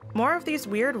all. More of these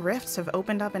weird rifts have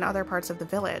opened up in other parts of the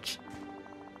village.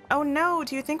 Oh no,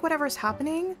 do you think whatever's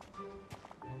happening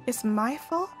is my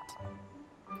fault?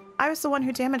 I was the one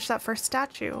who damaged that first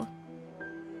statue.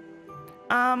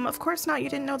 Of course not. You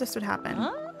didn't know this would happen.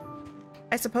 Huh?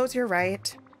 I suppose you're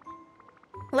right.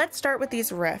 Let's start with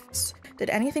these rifts. Did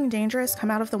anything dangerous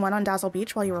come out of the one on Dazzle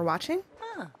Beach while you were watching?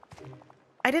 Huh.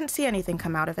 I didn't see anything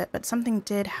come out of it, but something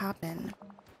did happen.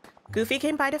 Goofy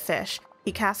came by to fish.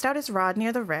 He cast out his rod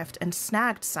near the rift and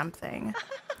snagged something.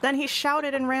 Then he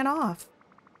shouted and ran off.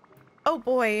 Oh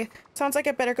boy, sounds like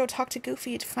I better go talk to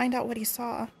Goofy to find out what he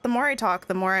saw. The more I talk,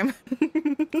 the more I'm...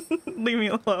 Leave me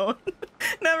alone.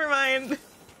 Never mind.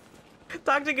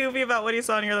 Talk to Goofy about what he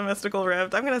saw near the mystical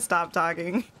rift. I'm gonna stop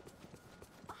talking.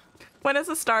 When is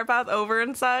the star path over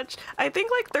and such? I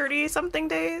think like 30 something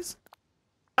days.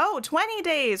 Oh, 20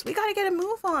 days. We gotta get a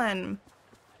move on.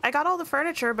 I got all the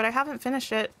furniture, but I haven't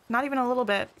finished it. Not even a little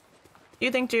bit. You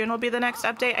think June will be the next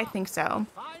update? I think so.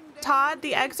 Todd,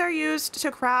 the eggs are used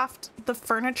to craft the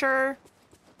furniture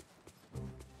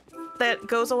that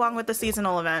goes along with the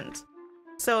seasonal event.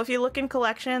 So if you look in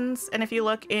collections and if you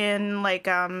look in like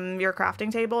your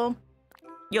crafting table,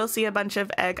 you'll see a bunch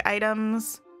of egg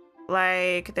items.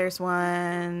 Like there's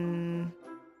one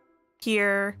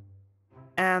here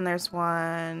and there's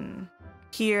one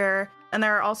here. And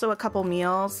there are also a couple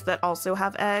meals that also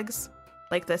have eggs,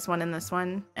 like this one and this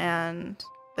one and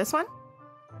this one.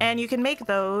 And you can make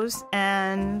those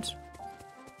and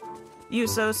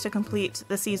use those to complete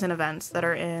the season events that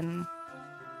are in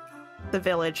the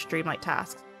village Dreamlight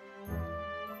tasks.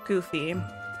 Goofy.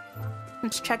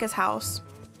 Let's check his house.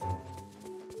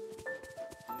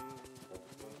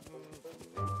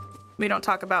 We don't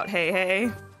talk about hey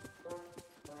hey.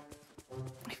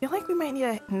 I feel like we might need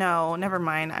a... No, never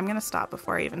mind. I'm gonna stop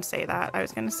before I even say that. I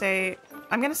was gonna say...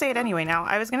 I'm gonna say it anyway now.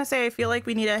 I was gonna say I feel like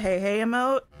we need a hey hey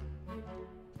emote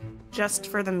just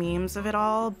for the memes of it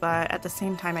all, but at the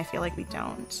same time I feel like we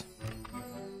don't.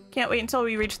 Can't wait until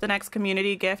we reach the next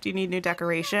community gift. You need new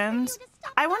decorations.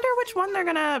 I wonder which one they're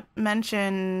gonna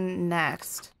mention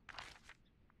next.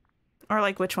 Or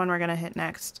like which one we're gonna hit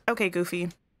next. Okay, Goofy.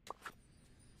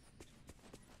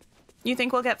 You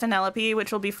think we'll get Vanellope,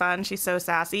 which will be fun. She's so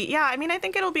sassy. Yeah, I mean, I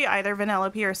think it'll be either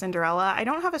Vanellope or Cinderella. I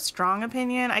don't have a strong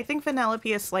opinion. I think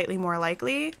Vanellope is slightly more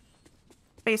likely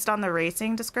based on the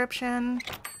racing description.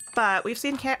 But we've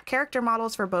seen character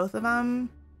models for both of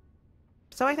them.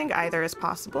 So I think either is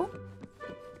possible.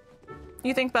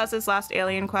 You think Buzz's last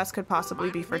alien quest could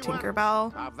possibly be for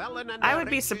Tinkerbell? I would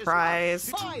be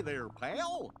surprised. Hi there,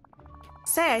 pal.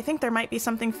 Say, I think there might be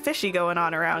something fishy going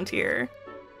on around here.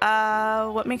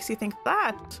 What makes you think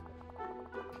that?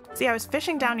 See, I was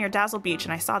fishing down near Dazzle Beach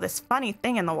and I saw this funny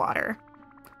thing in the water.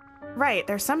 Right,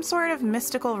 there's some sort of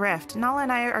mystical rift. Nala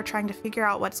and I are trying to figure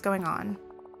out what's going on.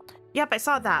 Yep, I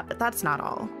saw that, but that's not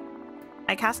all.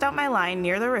 I cast out my line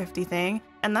near the rifty thing,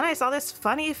 and then I saw this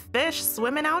funny fish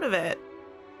swimming out of it.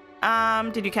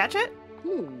 Did you catch it?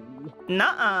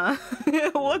 Nuh-uh.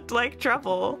 It looked like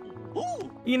trouble.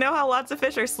 You know how lots of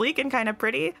fish are sleek and kind of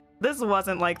pretty? This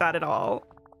wasn't like that at all.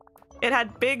 It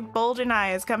had big bulging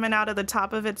eyes coming out of the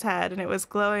top of its head, and it was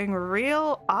glowing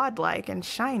real odd-like and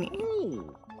shiny.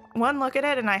 One look at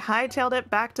it, and I hightailed it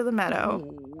back to the meadow.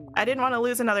 I didn't want to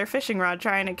lose another fishing rod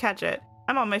trying to catch it.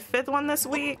 I'm on my 5th one this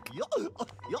week.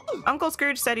 Uncle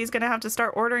Scrooge said he's gonna have to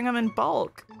start ordering them in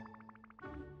bulk.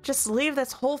 Just leave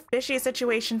this whole fishy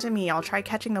situation to me. I'll try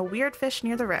catching the weird fish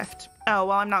near the rift. Oh,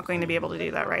 well, I'm not going to be able to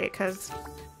do that, right? Because,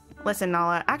 listen,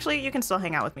 Nala. Actually, you can still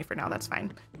hang out with me for now. That's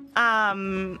fine.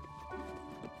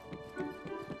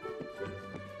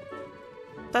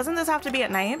 Doesn't this have to be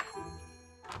at night?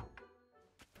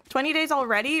 20 days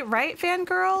already? Right,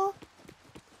 fangirl?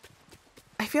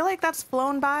 I feel like that's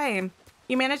flown by.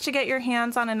 You managed to get your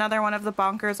hands on another one of the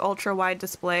bonkers ultra-wide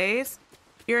displays.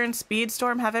 You're in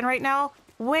Speedstorm heaven right now?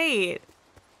 Wait.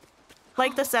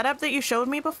 Like the setup that you showed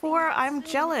me before? I'm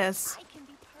jealous. I can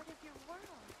be part of your world.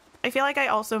 I feel like I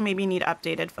also maybe need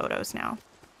updated photos now.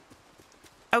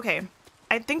 Okay.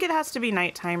 I think it has to be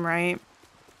nighttime, right?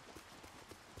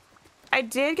 I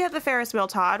did get the Ferris wheel,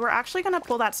 Todd. We're actually going to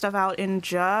pull that stuff out in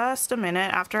just a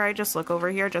minute after I just look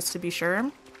over here just to be sure.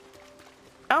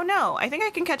 Oh no, I think I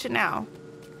can catch it now.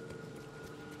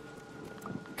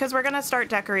 Because we're going to start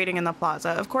decorating in the plaza.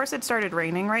 Of course, it started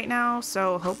raining right now,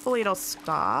 so hopefully it'll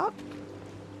stop.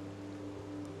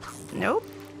 Nope.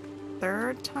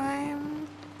 3rd time?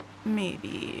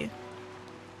 Maybe.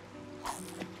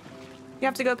 You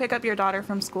have to go pick up your daughter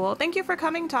from school. Thank you for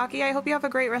coming, Taki. I hope you have a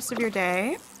great rest of your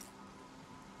day.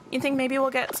 You think maybe we'll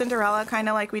get Cinderella kind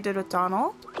of like we did with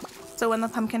Donald? So when the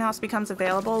pumpkin house becomes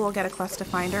available, we'll get a quest to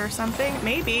find her or something?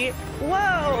 Maybe.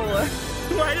 Whoa!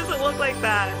 Why does it look like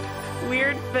that?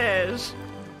 Weird fish.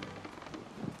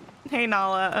 Hey,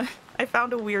 Nala. I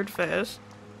found a weird fish.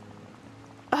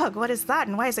 Ugh, what is that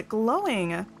and why is it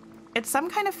glowing? It's some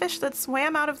kind of fish that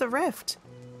swam out of the rift.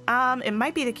 It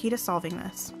might be the key to solving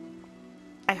this.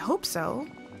 I hope so.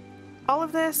 All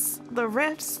of this, the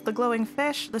rifts, the glowing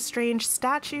fish, the strange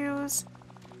statues,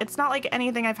 it's not like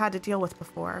anything I've had to deal with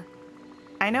before.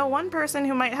 I know one person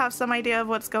who might have some idea of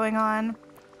what's going on.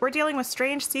 We're dealing with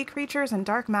strange sea creatures and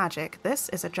dark magic. This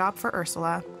is a job for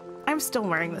Ursula. I'm still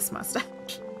wearing this mustache.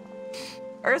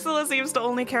 Ursula seems to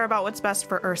only care about what's best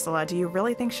for Ursula. Do you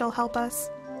really think she'll help us?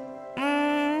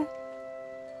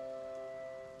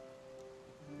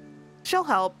 She'll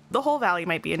help. The whole valley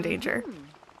might be in danger.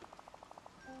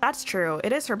 That's true.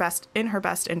 It is in her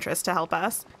best interest to help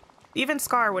us. Even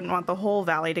Scar wouldn't want the whole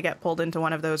valley to get pulled into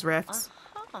one of those rifts.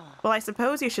 Well, I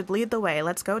suppose you should lead the way.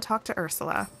 Let's go talk to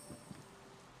Ursula.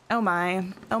 Oh my.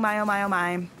 Oh my, oh my, oh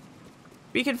my.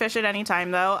 We can fish at any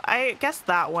time, though. I guess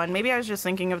that one. Maybe I was just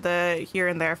thinking of the here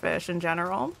and there fish in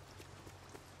general.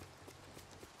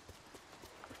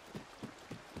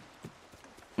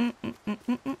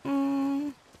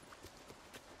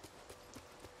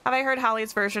 Have I heard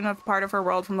Hallie's version of part of her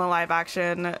world from the live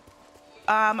action?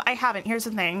 I haven't. Here's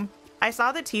the thing. I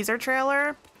saw the teaser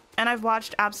trailer and I've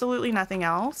watched absolutely nothing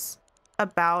else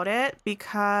about it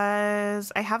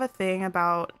because I have a thing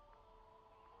about,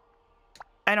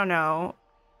 I don't know,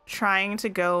 trying to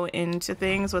go into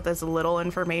things with as little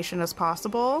information as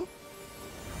possible.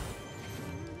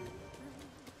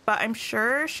 But I'm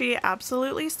sure she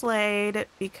absolutely slayed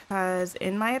because,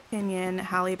 in my opinion,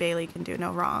 Halle Bailey can do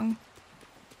no wrong.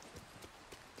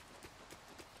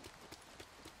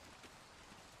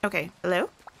 Okay, hello?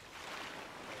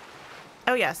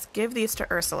 Oh yes, give these to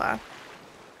Ursula.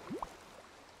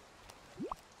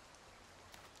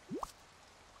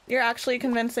 You're actually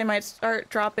convinced they might start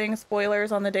dropping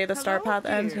spoilers on the day the star path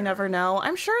ends? You never know.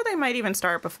 I'm sure they might even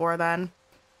start before then.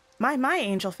 My,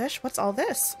 angelfish, what's all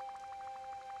this?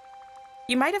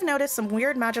 You might have noticed some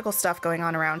weird magical stuff going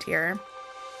on around here.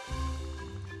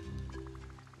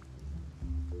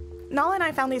 Nala and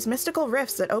I found these mystical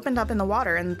rifts that opened up in the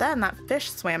water, and then that fish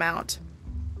swam out.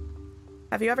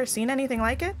 Have you ever seen anything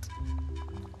like it?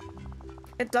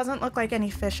 It doesn't look like any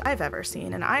fish I've ever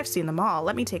seen, and I've seen them all.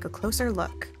 Let me take a closer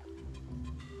look.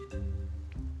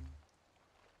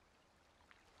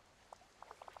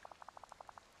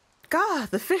 God,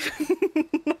 the fish...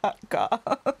 Not God.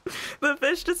 The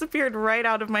fish disappeared right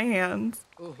out of my hands.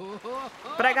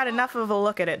 But I got enough of a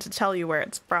look at it to tell you where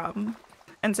it's from.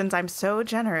 And since I'm so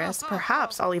generous,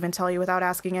 perhaps I'll even tell you without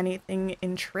asking anything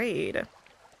in trade.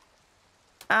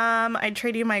 I'd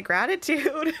trade you my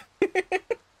gratitude.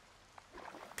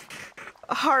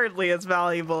 Hardly as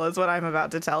valuable as what I'm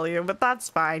about to tell you, but that's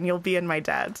fine. You'll be in my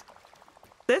debt.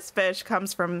 This fish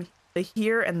comes from the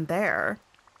here and there.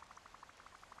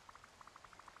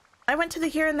 I went to the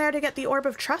here and there to get the Orb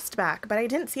of Trust back, but I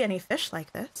didn't see any fish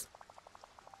like this.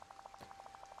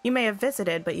 You may have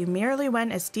visited, but you merely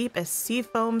went as deep as sea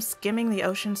foam skimming the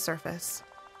ocean's surface.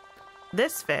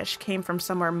 This fish came from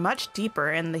somewhere much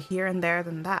deeper in the here and there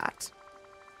than that.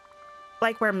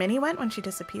 Like where Minnie went when she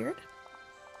disappeared?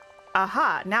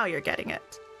 Aha, now you're getting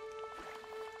it.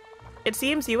 It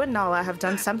seems you and Nala have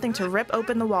done something to rip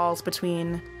open the walls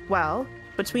between, well,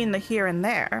 between the here and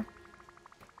there.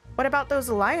 What about those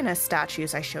lioness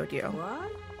statues I showed you?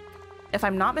 What? If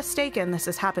I'm not mistaken, this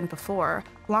has happened before,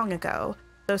 long ago.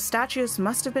 Those statues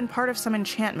must have been part of some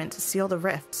enchantment to seal the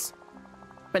rifts.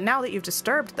 But now that you've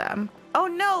disturbed them... Oh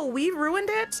no, we ruined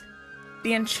it?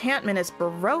 The enchantment is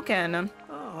broken.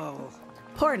 Oh.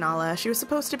 Poor Nala. She was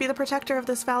supposed to be the protector of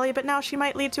this valley, but now she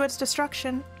might lead to its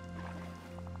destruction.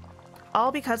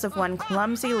 All because of one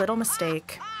clumsy little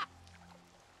mistake.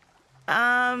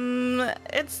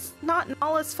 It's not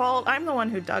Nala's fault. I'm the one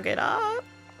who dug it up.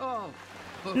 Oh.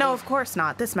 No, of course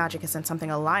not. This magic isn't something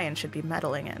a lion should be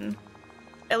meddling in.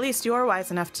 At least you're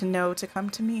wise enough to know to come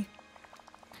to me.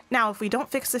 Now, if we don't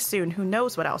fix this soon, who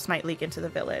knows what else might leak into the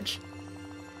village.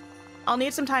 I'll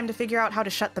need some time to figure out how to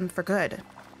shut them for good.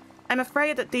 I'm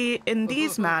afraid that in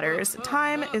these matters,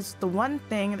 time is the one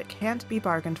thing that can't be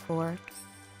bargained for.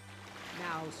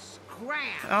 Now scram.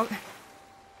 Oh,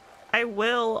 I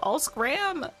will. I'll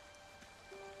scram.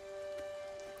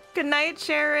 Good night,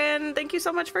 Sharon. Thank you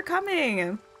so much for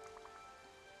coming.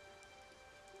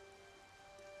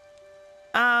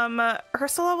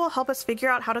 Ursula will help us figure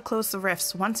out how to close the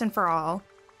rifts once and for all.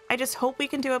 I just hope we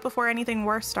can do it before anything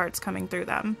worse starts coming through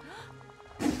them.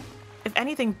 If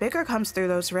anything bigger comes through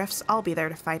those rifts, I'll be there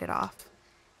to fight it off.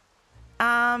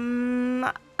 I'm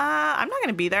not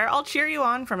gonna be there. I'll cheer you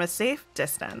on from a safe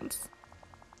distance.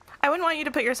 I wouldn't want you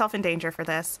to put yourself in danger for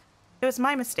this. It was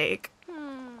my mistake.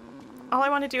 All I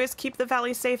want to do is keep the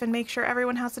valley safe and make sure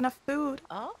everyone has enough food.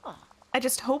 Oh. I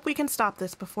just hope we can stop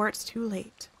this before it's too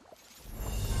late.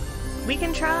 We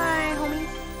can try, homie.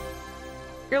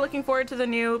 You're looking forward to the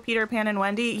new Peter Pan and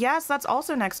Wendy? Yes, that's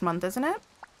also next month, isn't it?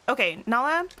 Okay,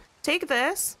 Nala, take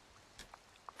this.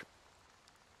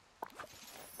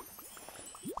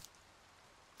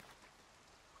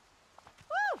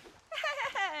 Woo!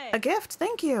 Hey! A gift,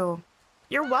 thank you.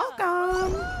 You're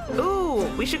welcome. Ooh,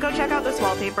 we should go check out this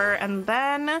wallpaper and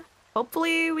then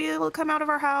hopefully we'll come out of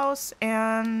our house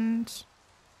and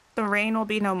the rain will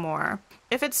be no more.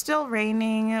 If it's still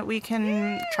raining, we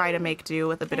can try to make do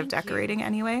with a bit of decorating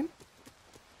anyway.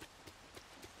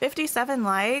 57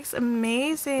 likes,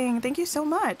 amazing. Thank you so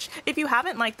much. If you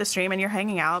haven't liked the stream and you're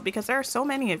hanging out, because there are so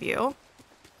many of you,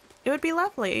 it would be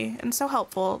lovely and so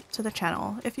helpful to the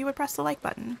channel if you would press the like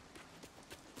button.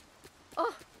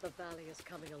 Oh, the valley is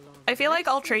coming along. I feel like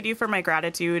I'll trade you for my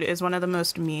gratitude is one of the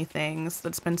most me things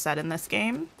that's been said in this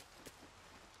game.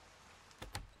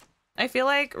 I feel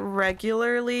like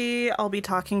regularly I'll be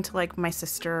talking to like my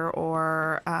sister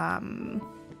or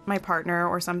my partner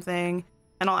or something,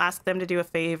 and I'll ask them to do a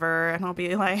favor and I'll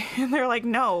be like, and they're like,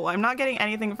 no, I'm not getting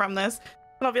anything from this.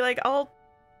 And I'll be like, I'll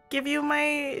give you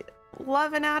my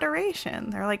love and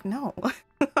adoration. They're like, no,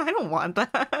 I don't want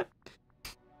that.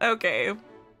 Okay.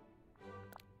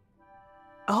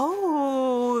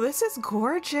 Oh, this is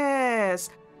gorgeous.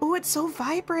 Oh, it's so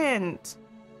vibrant.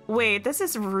 Wait, this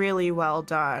is really well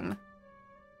done.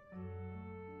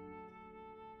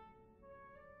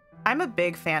 I'm a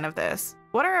big fan of this.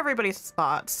 What are everybody's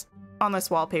thoughts on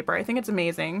this wallpaper? I think it's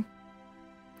amazing.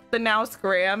 The now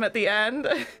scram at the end.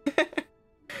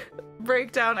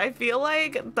 breakdown. I feel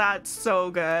like that's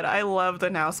so good. I love the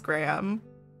now scram.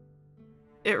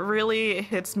 It really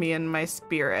hits me in my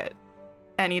spirit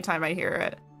anytime I hear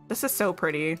it. This is so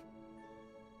pretty.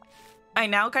 I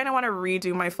now kind of want to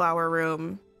redo my flower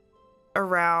room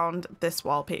around this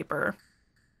wallpaper,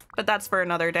 but that's for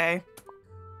another day.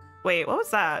 Wait, what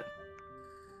was that?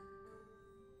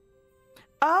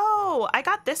 Oh, I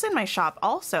got this in my shop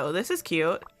also. This is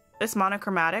cute. This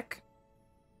monochromatic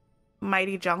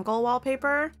Mighty Jungle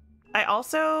wallpaper. I've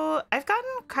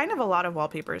gotten kind of a lot of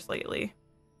wallpapers lately.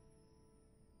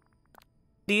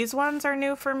 These ones are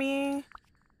new for me.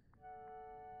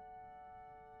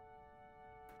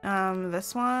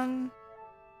 This one.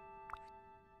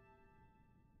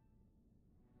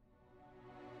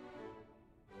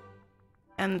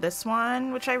 And this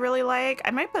one, which I really like.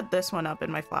 I might put this one up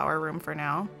in my flower room for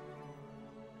now.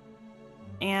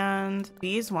 And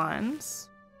these ones.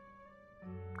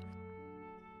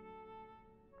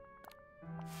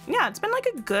 Yeah, it's been like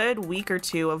a good week or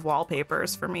two of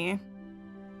wallpapers for me.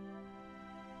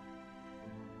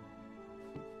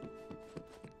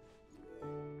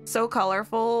 So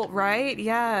colorful, right?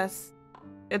 Yes.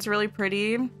 It's really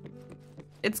pretty.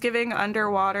 It's giving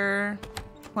underwater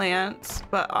plants,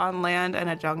 but on land and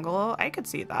a jungle. I could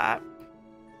see that.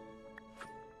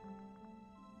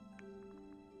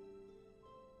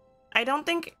 I don't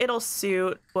think it'll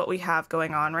suit what we have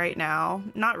going on right now.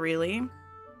 Not really.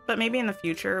 But maybe in the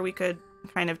future we could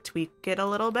kind of tweak it a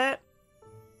little bit.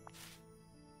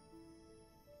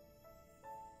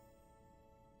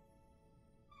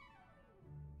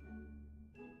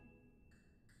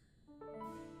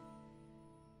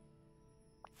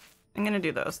 I'm gonna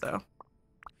do those though.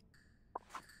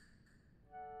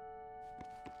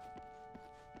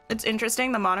 It's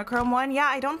interesting, the monochrome one. Yeah,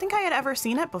 I don't think I had ever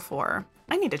seen it before.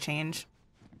 I need to change.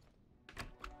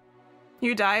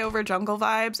 You die over jungle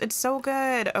vibes. It's so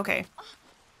good. Okay.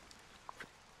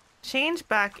 Change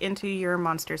back into your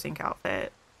Monsters Inc.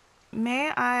 outfit.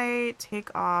 May I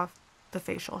take off the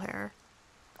facial hair?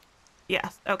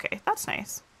 Yes. Okay, that's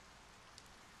nice.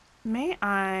 May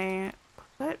I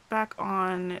put back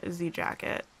on the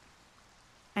jacket?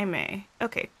 I may.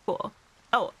 Okay, cool.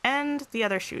 Oh, and the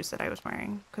other shoes that I was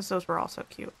wearing, because those were also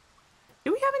cute.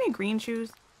 Do we have any green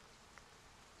shoes?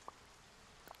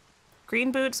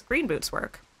 Green boots? Green boots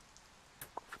work.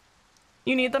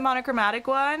 You need the monochromatic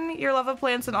one? Your love of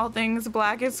plants and all things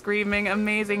black is screaming.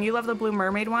 Amazing. You love the blue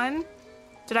mermaid one?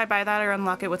 Did I buy that or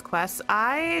unlock it with quests?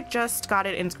 I just got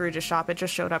it in Scrooge's shop. It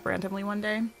just showed up randomly one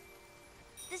day.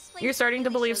 You're starting to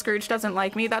believe Scrooge doesn't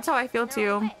like me? That's how I feel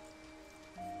too.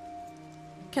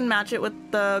 Can match it with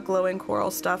the glowing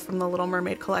coral stuff from the Little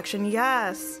Mermaid collection.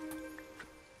 Yes.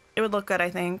 It would look good, I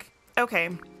think. Okay.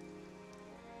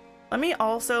 Let me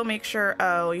also make sure...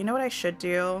 Oh, you know what I should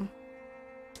do?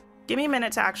 Give me a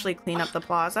minute to actually clean up the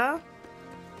plaza.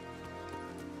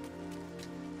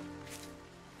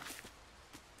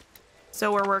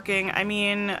 So we're working... I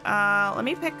mean, let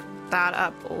me pick that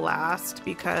up last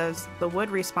because the wood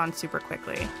respawns super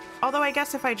quickly. Although I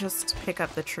guess if I just pick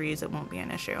up the trees, it won't be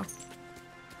an issue.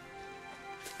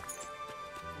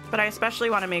 But I especially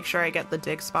want to make sure I get the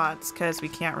dig spots because we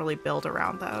can't really build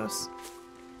around those.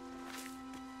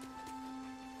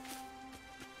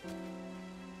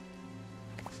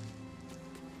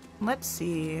 Let's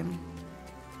see.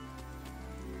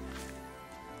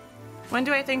 When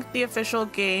do I think the official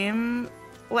game,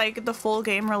 like the full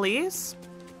game release,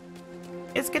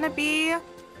 is gonna be?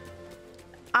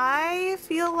 I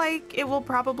feel like it will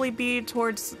probably be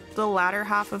towards the latter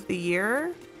half of the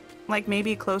year. Like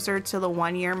maybe closer to the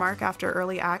 1 year mark after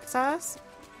early access.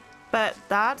 But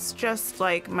that's just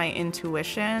like my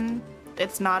intuition.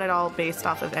 It's not at all based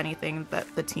off of anything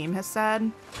that the team has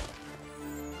said.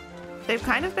 They've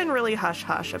kind of been really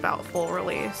hush-hush about full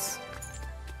release.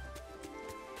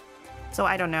 So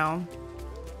I don't know.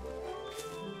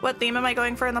 What theme am I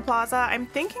going for in the plaza? I'm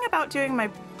thinking about doing my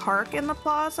park in the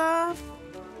plaza,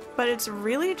 but it's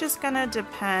really just gonna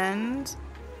depend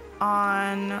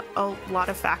on a lot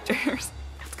of factors.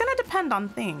 It's gonna depend on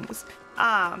things.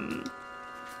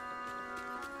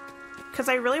 Because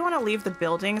I really want to leave the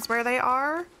buildings where they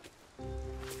are.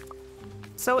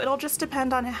 So it'll just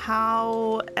depend on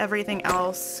how everything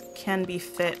else can be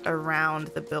fit around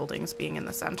the buildings being in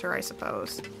the center, I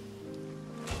suppose.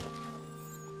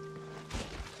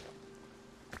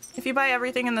 If you buy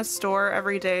everything in the store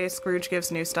every day, Scrooge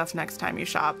gives new stuff next time you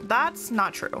shop. That's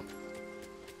not true.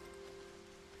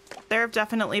 There have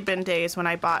definitely been days when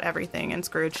I bought everything and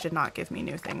Scrooge did not give me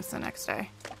new things the next day.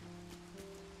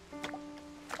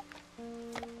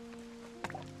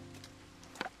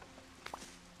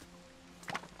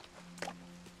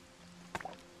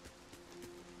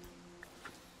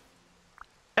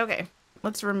 Okay,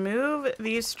 let's remove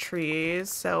these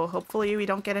trees. So hopefully we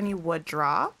don't get any wood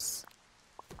drops.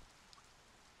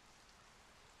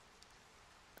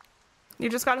 You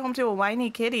just got home to a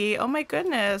whiny kitty. Oh my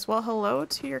goodness. Well, hello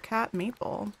to your cat,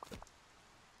 Maple.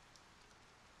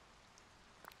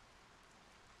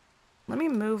 Let me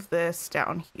move this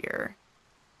down here.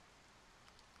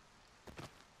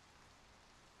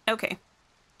 Okay.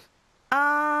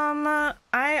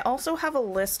 I also have a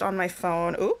list on my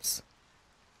phone, oops,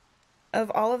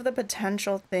 of all of the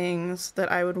potential things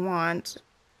that I would want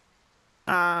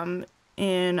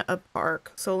in a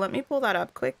park. So let me pull that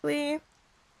up quickly.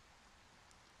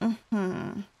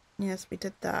 Yes, we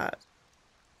did that.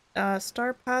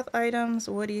 Star Path items,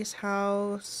 Woody's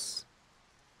house,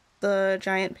 the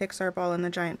giant Pixar ball and the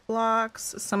giant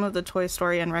blocks, some of the Toy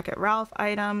Story and Wreck-It Ralph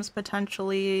items,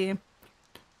 potentially.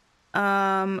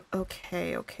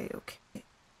 Okay.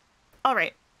 All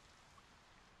right.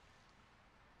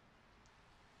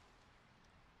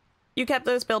 You kept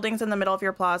those buildings in the middle of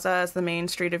your plaza as the main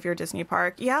street of your Disney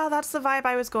park. Yeah, that's the vibe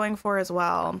I was going for as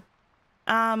well.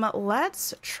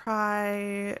 Let's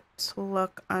try to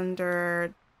look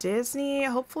under Disney.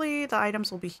 Hopefully the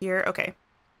items will be here. Okay.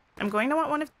 I'm going to want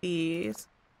one of these.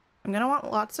 I'm going to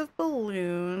want lots of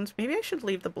balloons. Maybe I should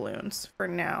leave the balloons for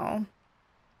now.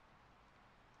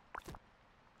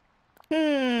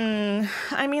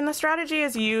 I mean, the strategy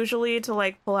is usually to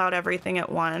like pull out everything at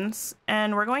once,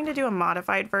 and we're going to do a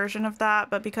modified version of that,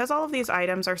 but because all of these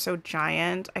items are so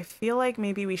giant, I feel like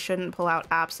maybe we shouldn't pull out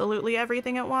absolutely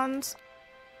everything at once,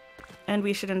 and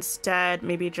we should instead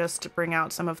maybe just bring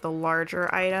out some of the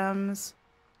larger items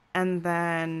and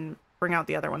then bring out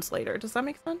the other ones later. Does that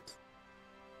make sense?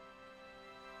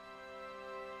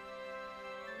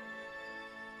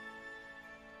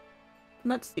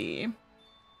 Let's see.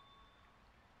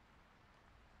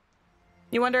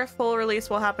 You wonder if full release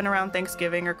will happen around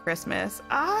Thanksgiving or Christmas.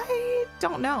 I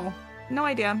don't know. No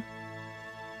idea.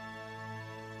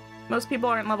 Most people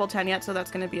aren't level 10 yet, so that's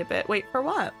going to be a bit... Wait, for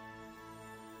what?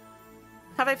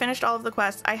 Have I finished all of the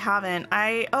quests? I haven't.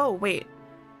 Oh, wait.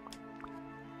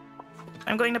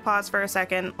 I'm going to pause for a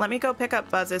second. Let me go pick up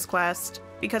Buzz's quest,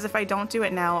 because if I don't do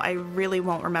it now, I really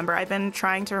won't remember. I've been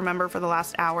trying to remember for the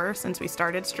last hour since we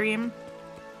started stream.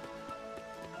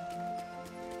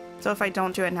 So if I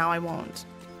don't do it now, I won't.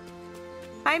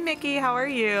 Hi, Mickey. How are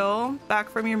you? Back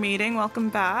from your meeting. Welcome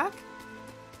back.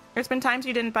 There's been times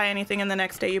you didn't buy anything and the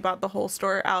next day you bought the whole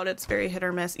store out. It's very hit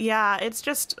or miss. Yeah, it's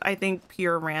just, I think,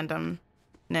 pure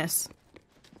randomness.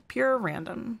 Pure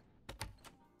random.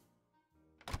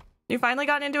 You finally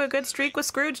got into a good streak with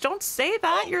Scrooge. Don't say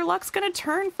that. Your luck's gonna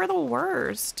turn for the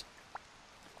worst.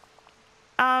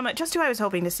 Just who I was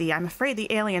hoping to see. I'm afraid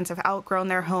the aliens have outgrown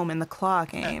their home in the claw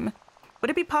game. Would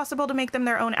it be possible to make them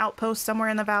their own outpost somewhere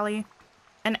in the valley?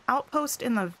 An outpost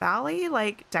in the valley?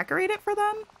 Like, decorate it for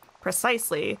them?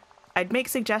 Precisely. I'd make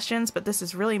suggestions, but this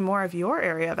is really more of your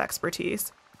area of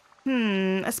expertise.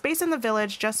 A space in the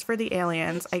village just for the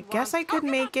aliens. I guess I could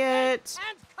make it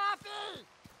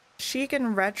chic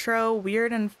and retro,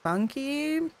 weird and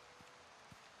funky.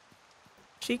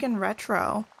 Chic and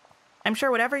retro. I'm sure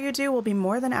whatever you do will be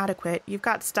more than adequate. You've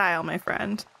got style, my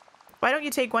friend. Why don't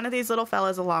you take one of these little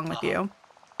fellas along with you?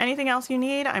 Anything else you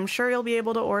need? I'm sure you'll be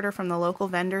able to order from the local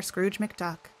vendor, Scrooge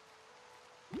McDuck.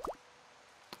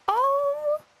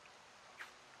 Oh!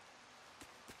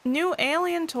 New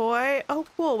alien toy. Oh,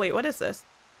 cool. Wait, what is this?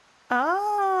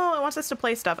 Oh, it wants us to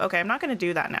play stuff. Okay, I'm not going to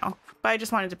do that now. But I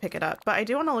just wanted to pick it up. But I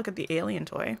do want to look at the alien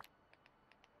toy.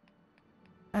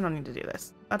 I don't need to do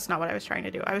this. That's not what I was trying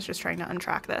to do. I was just trying to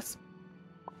untrack this.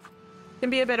 It can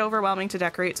be a bit overwhelming to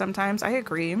decorate sometimes. I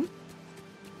agree.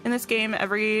 In this game,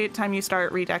 every time you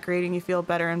start redecorating, you feel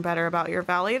better and better about your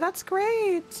valley. That's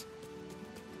great.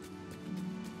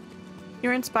 You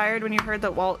were inspired when you heard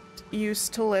that Walt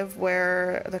used to live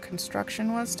where the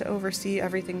construction was to oversee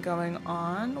everything going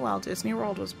on while Disney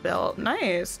World was built.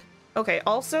 Nice. Okay,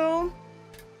 also,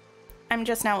 I'm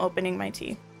just now opening my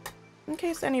tea, in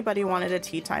case anybody wanted a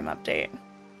tea time update.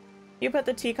 You put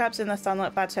the teacups in the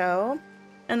Sunlit Plateau,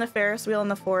 and the Ferris wheel in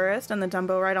the forest, and the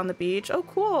Dumbo ride on the beach. Oh,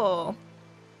 cool.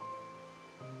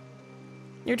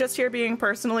 You're just here being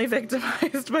personally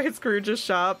victimized by Scrooge's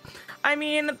shop. I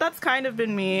mean, that's kind of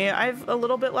been me. I've a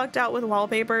little bit lucked out with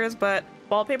wallpapers, but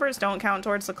wallpapers don't count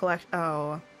towards the collection.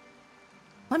 Oh.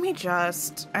 Let me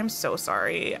just... I'm so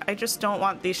sorry. I just don't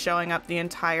want these showing up the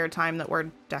entire time that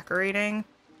we're decorating.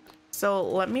 So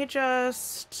let me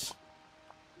just...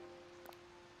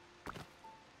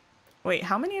 Wait,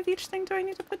 how many of each thing do I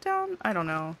need to put down? I don't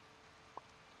know.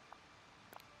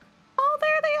 Oh,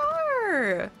 there they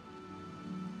are!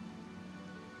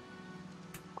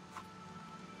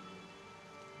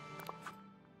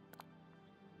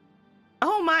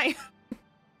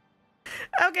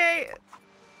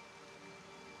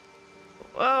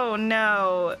 Oh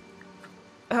no.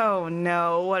 Oh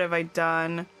no, what have I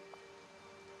done?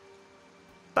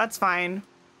 That's fine.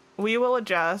 We will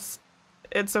adjust.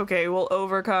 It's okay, we'll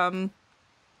overcome.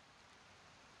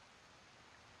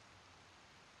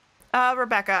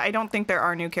 Rebecca, I don't think there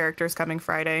are new characters coming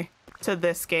Friday to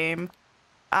this game.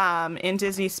 In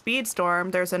Disney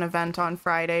Speedstorm, there's an event on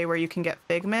Friday where you can get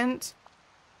Figment,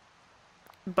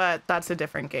 but that's a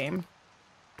different game.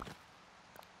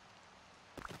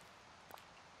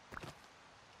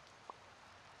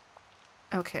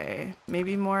 Okay,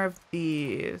 maybe more of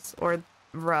these, or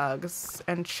rugs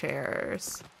and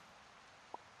chairs.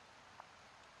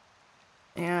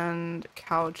 And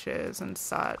couches and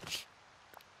such.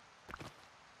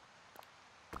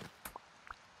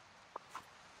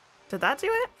 Did that do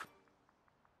it?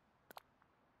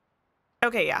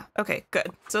 Okay, yeah. Okay, good.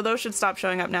 So those should stop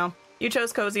showing up now. You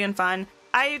chose cozy and fun.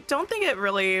 I don't think it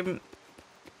really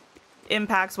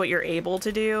impacts what you're able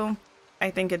to do.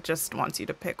 I think it just wants you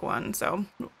to pick one. So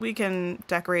we can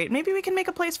decorate. Maybe we can make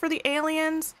a place for the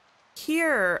aliens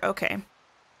here. Okay.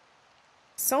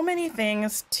 So many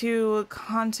things to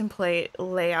contemplate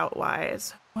layout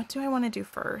wise. What do I want to do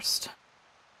first?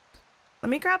 Let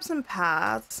me grab some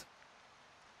paths.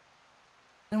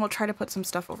 And we'll try to put some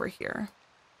stuff over here.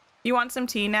 You want some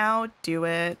tea now? Do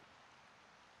it.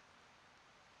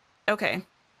 Okay.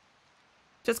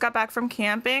 Just got back from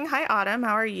camping. Hi, Autumn.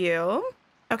 How are you?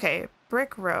 Okay,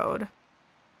 brick road.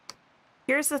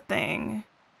 Here's the thing.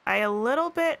 I a little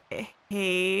bit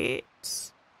hate...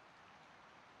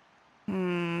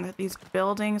 these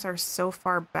buildings are so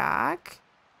far back.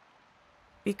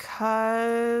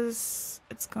 Because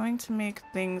it's going to make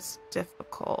things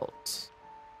difficult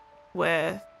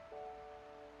with...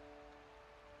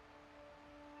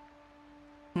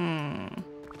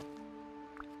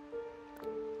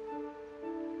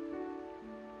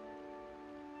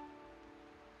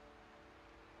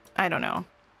 I don't know.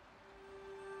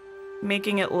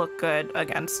 Making it look good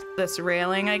against this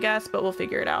railing, I guess, but we'll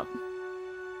figure it out.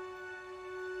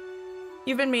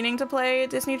 You've been meaning to play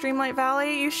Disney Dreamlight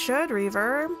Valley? You should,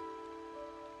 Reaver.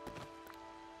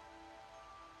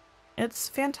 It's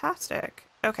fantastic.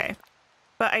 Okay.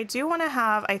 But I do want to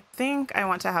have, I think I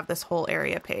want to have this whole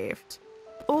area paved.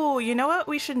 Oh, you know what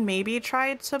we should maybe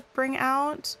try to bring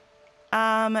out?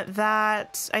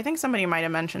 That, I think somebody might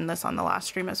have mentioned this on the last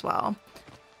stream as well.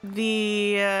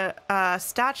 The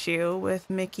statue with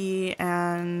Mickey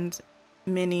and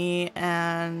Minnie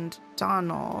and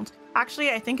Donald. Actually,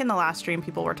 I think in the last stream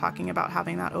people were talking about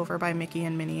having that over by Mickey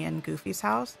and Minnie and Goofy's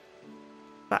house.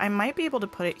 But I might be able to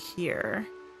put it here.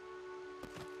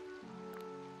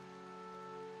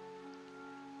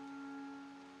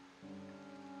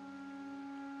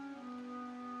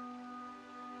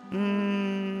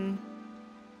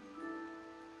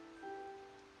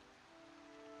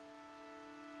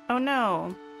 Oh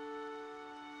no.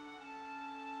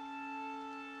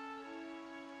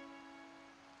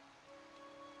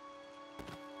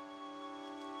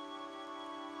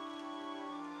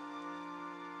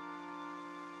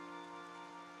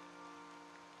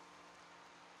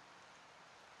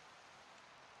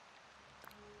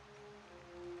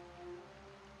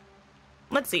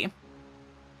 Let's see.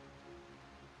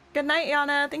 Good night,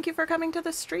 Yana. Thank you for coming to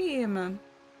the stream.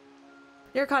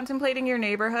 You're contemplating your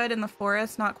neighborhood in the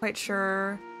forest, not quite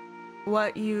sure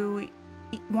what you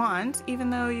want, even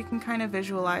though you can kind of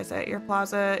visualize it. Your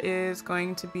plaza is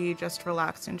going to be just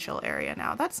relaxed and chill area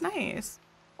now. That's nice.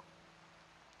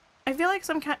 I feel like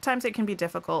sometimes it can be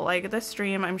difficult. Like this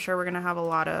stream, I'm sure we're going to have a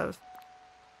lot of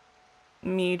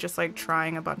me just like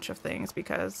trying a bunch of things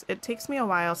because it takes me a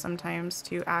while sometimes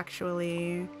to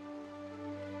actually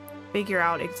figure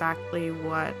out exactly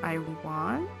what I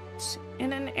want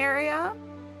in an area.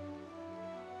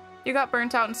 You got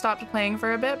burnt out and stopped playing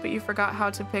for a bit, but you forgot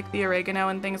how to pick the oregano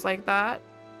and things like that.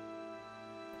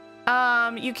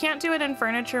 You can't do it in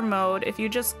furniture mode. If you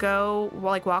just go,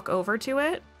 like, walk over to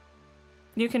it,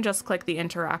 you can just click the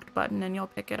interact button and you'll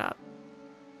pick it up.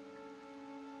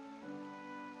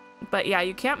 But yeah,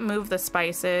 you can't move the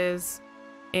spices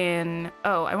in...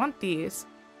 Oh, I want these,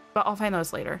 but I'll find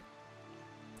those later.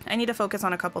 I need to focus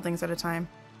on a couple things at a time.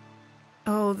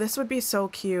 Oh, this would be so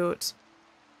cute.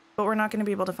 But we're not going to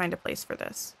be able to find a place for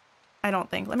this. I don't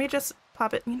think. Let me just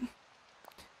pop it.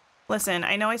 Listen,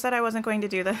 I know I said I wasn't going to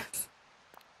do this.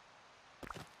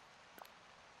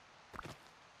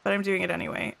 But I'm doing it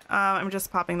anyway. I'm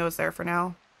just popping those there for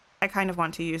now. I kind of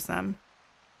want to use them.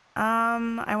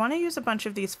 I want to use a bunch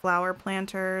of these flower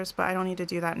planters, but I don't need to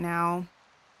do that now.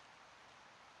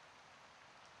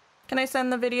 Can I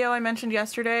send the video I mentioned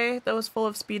yesterday that was full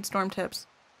of Speedstorm tips?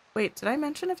 Wait, did I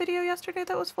mention a video yesterday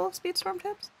that was full of Speedstorm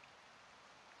tips?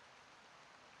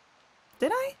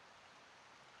 Did I?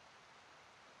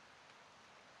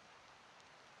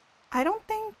 I don't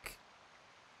think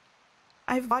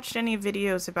I've watched any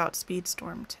videos about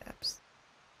Speedstorm tips.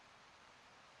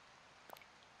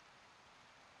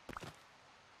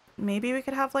 Maybe we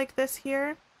could have like this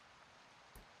here.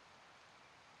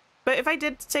 But if I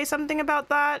did say something about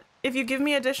that, if you give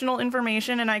me additional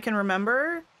information and I can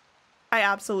remember, I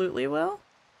absolutely will.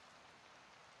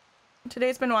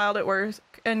 Today's been wild at work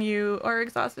and you are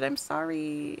exhausted. I'm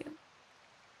sorry.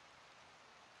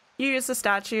 You use the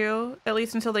statue, at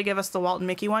least until they give us the Walt and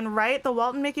Mickey one, right? The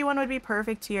Walt and Mickey one would be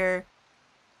perfect here.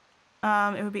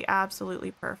 It would be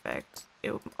absolutely perfect.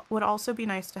 It would also be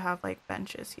nice to have like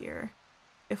benches here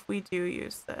if we do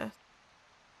use this.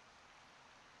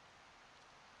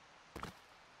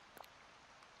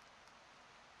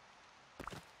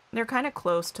 They're kind of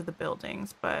close to the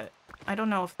buildings, but I don't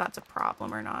know if that's a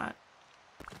problem or not.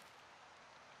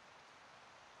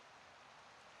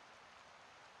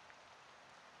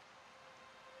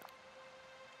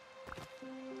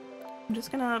 I'm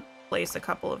just gonna place a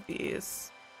couple of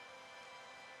these.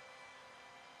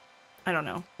 I don't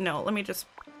know. No, let me just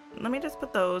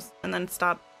put those and then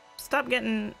stop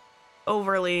getting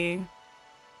overly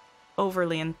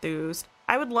enthused.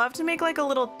 I would love to make like a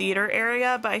little theater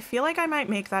area, but I feel like I might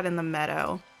make that in the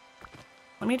meadow.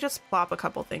 Let me just plop a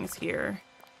couple things here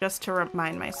just to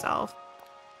remind myself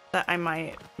that I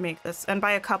might make this. And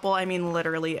by a couple, I mean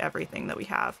literally everything that we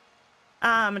have.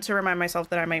 To remind myself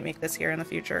that I might make this here in the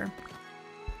future.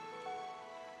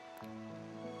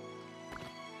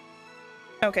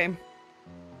 Okay.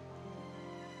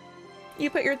 You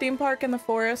put your theme park in the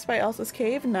forest by Elsa's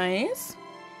Cave. Nice.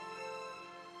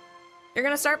 You're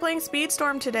gonna start playing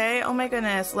Speedstorm today. Oh my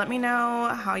goodness. Let me know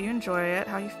how you enjoy it,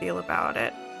 how you feel about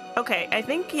it. Okay, I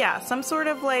think, yeah, some sort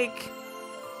of like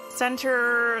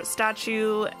center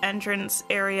statue entrance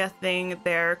area thing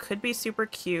there could be super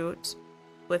cute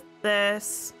with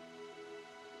this.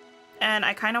 And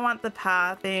I kind of want the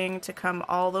pathing to come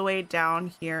all the way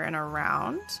down here and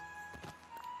around.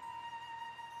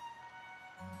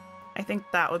 I think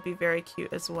that would be very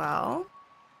cute as well.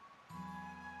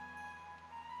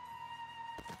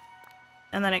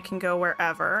 And then it can go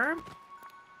wherever.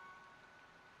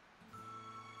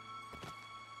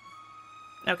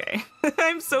 Okay.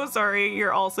 I'm so sorry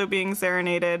you're also being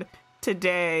serenaded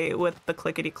today with the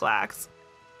clickety-clacks.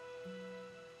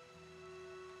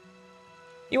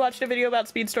 You watched a video about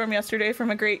Speedstorm yesterday from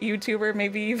a great YouTuber.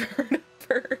 Maybe you've heard of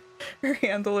her. Her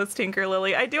handle is Tinker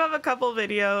Lily. I do have a couple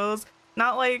videos.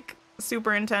 Not like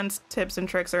super intense tips and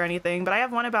tricks or anything, but I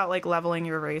have one about like leveling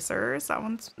your racers. That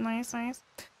one's nice.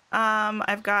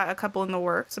 I've got a couple in the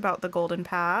works about the Golden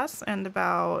Pass and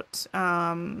about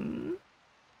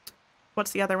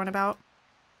what's the other one about?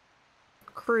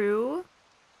 The crew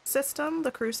system.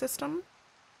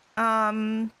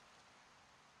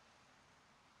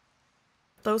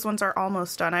 Those ones are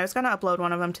almost done. I was gonna upload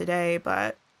one of them today,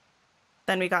 but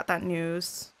then we got that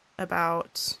news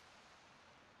about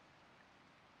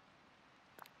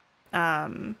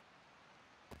the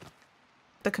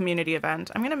community event.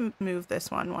 I'm gonna move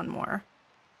this one more.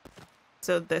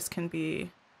 So this can be...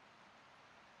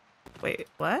 Wait,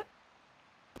 what?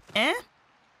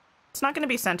 It's not gonna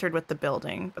be centered with the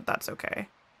building, but that's okay.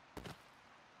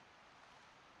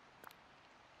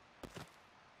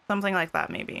 Something like that,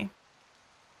 maybe.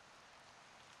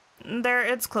 There,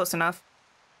 it's close enough.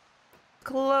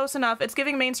 Close enough. It's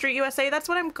giving Main Street USA. That's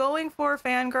what I'm going for,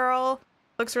 fangirl.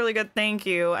 Looks really good, thank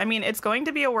you. I mean, it's going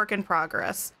to be a work in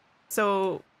progress.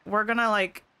 So we're gonna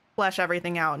like flesh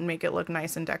everything out and make it look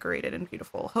nice and decorated and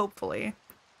beautiful, hopefully.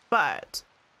 But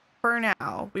for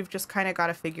now, we've just kind of got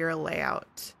to figure a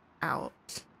layout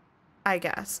out, I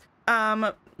guess.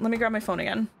 Let me grab my phone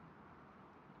again.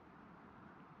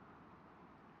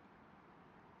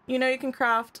 You know you can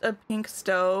craft a pink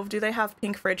stove. Do they have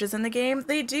pink fridges in the game?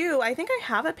 They do. I think I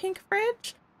have a pink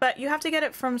fridge, but you have to get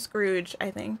it from Scrooge,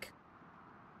 I think.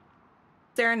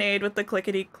 Serenade with the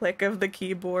clickety-click of the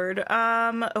keyboard.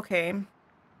 Okay.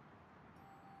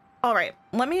 All right,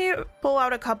 let me pull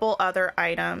out a couple other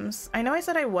items. I know I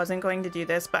said I wasn't going to do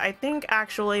this, but I think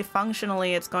actually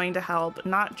functionally it's going to help,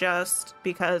 not just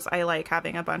because I like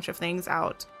having a bunch of things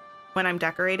out when I'm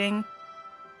decorating.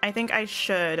 I think I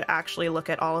should actually look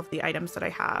at all of the items that I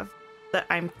have that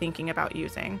I'm thinking about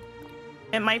using.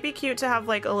 It might be cute to have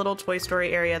like a little Toy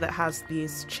Story area that has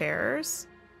these chairs.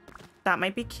 That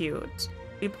might be cute.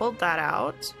 We pulled that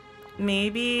out.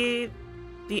 Maybe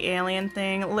the alien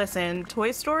thing. Listen,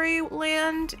 Toy Story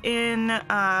Land in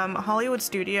Hollywood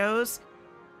Studios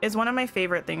is one of my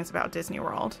favorite things about Disney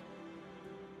World.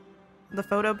 The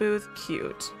photo booth,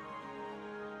 cute.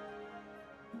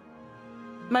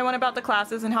 My one about the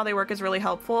classes and how they work is really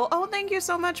helpful. Oh, thank you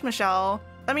so much, Michelle.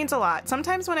 That means a lot.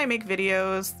 Sometimes when I make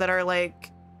videos that are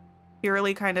like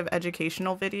purely kind of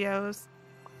educational videos,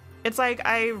 it's like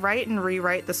I write and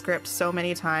rewrite the script so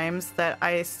many times that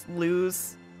I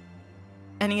lose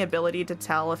any ability to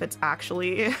tell if it's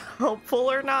actually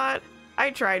helpful or not.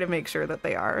 I try to make sure that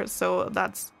they are. So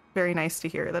that's very nice to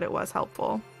hear that it was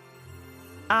helpful.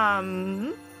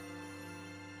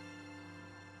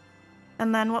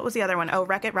 And then what was the other one? Oh,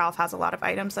 Wreck-It Ralph has a lot of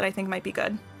items that I think might be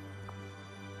good.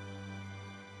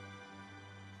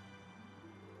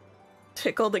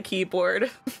 Tickle the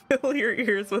keyboard. Fill your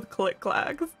ears with click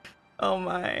clacks. Oh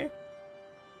my.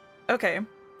 Okay.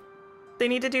 They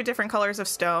need to do different colors of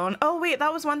stone. Oh wait,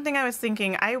 that was one thing I was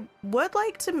thinking. I would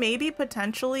like to maybe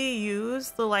potentially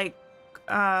use the like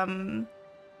the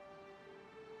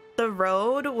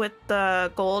road with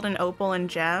the gold and opal and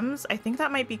gems. I think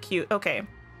that might be cute. Okay.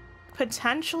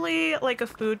 Potentially like a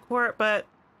food court, but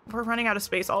we're running out of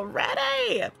space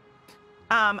already.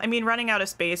 I mean, running out of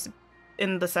space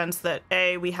in the sense that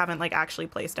A, we haven't like actually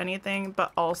placed anything,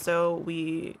 but also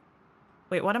wait,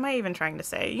 what am I even trying to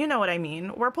say? You know what I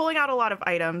mean. We're pulling out a lot of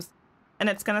items and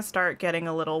it's gonna start getting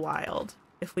a little wild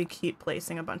if we keep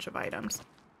placing a bunch of items.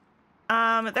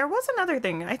 There was another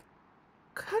thing. I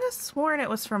could have sworn it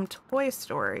was from Toy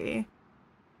Story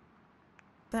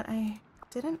that I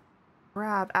didn't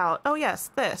grab out. Oh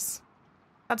yes, this.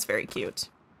 That's very cute.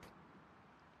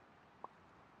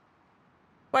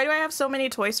 Why do I have so many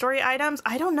Toy Story items?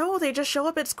 I don't know. They just show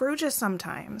up at Scrooge's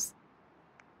sometimes.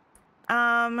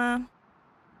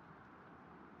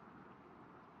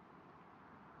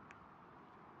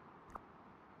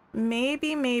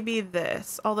 Maybe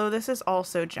this. Although this is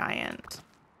also giant.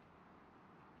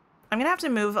 I'm gonna have to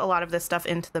move a lot of this stuff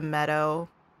into the meadow.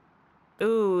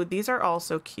 Ooh, these are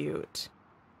also cute.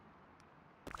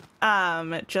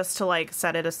 Just to like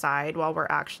set it aside while we're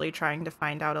actually trying to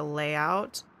find out a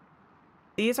layout.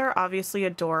 These are obviously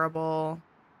adorable.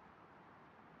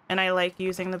 And I like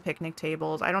using the picnic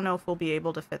tables. I don't know if we'll be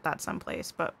able to fit that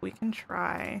someplace, but we can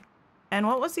try. And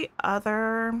what was the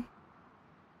other?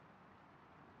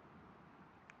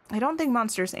 I don't think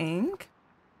Monsters, Inc.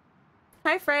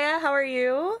 Hi, Freya. How are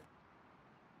you?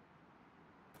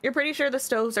 You're pretty sure the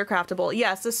stoves are craftable.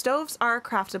 Yes, the stoves are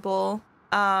craftable.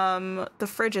 The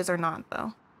fridges are not,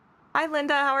 though. Hi,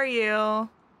 Linda. How are you?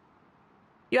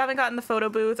 You haven't gotten the photo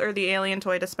booth or the alien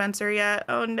toy dispenser yet?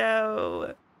 Oh,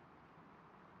 no.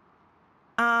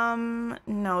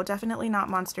 No, definitely not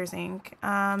Monsters, Inc.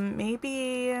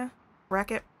 Maybe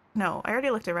Wreck-It... No, I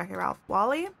already looked at Wreck-It Ralph.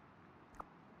 Wally?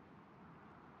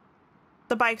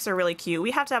 The bikes are really cute.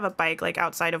 We have to have a bike, like,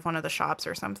 outside of one of the shops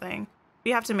or something.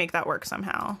 We have to make that work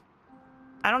somehow.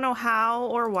 I don't know how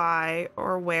or why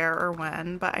or where or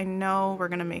when, but I know we're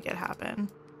gonna make it happen.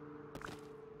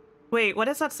 Wait, what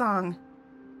is that song?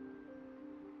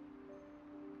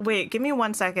 Wait, give me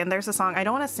 1 second. There's a song. I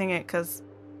don't want to sing it because...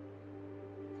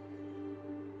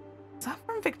 Is that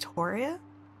from Victoria?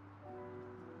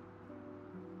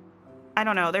 I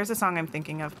don't know. There's a song I'm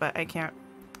thinking of, but I can't.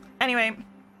 Anyway.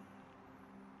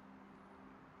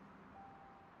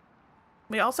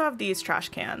 We also have these trash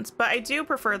cans, but I do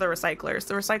prefer the recyclers.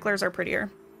 The recyclers are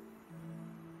prettier.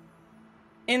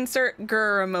 Insert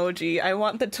grr emoji. I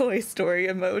want the Toy Story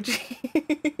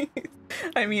emoji.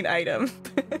 I mean item.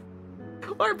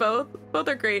 Or both. Both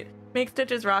are great. Make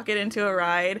Stitch's rocket into a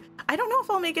ride. I don't know if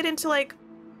I'll make it into like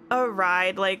a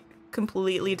ride, like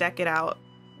completely deck it out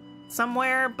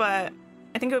somewhere, but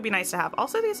I think it would be nice to have.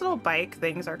 Also, these little bike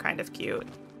things are kind of cute.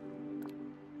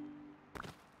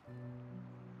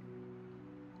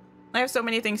 I have so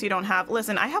many things you don't have.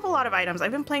 Listen, I have a lot of items.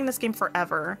 I've been playing this game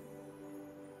forever.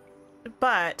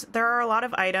 But there are a lot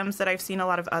of items that I've seen a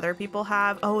lot of other people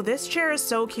have. Oh, this chair is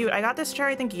so cute. I got this chair,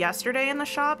 I think, yesterday in the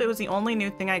shop. It was the only new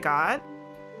thing I got.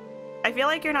 I feel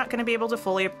like you're not going to be able to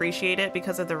fully appreciate it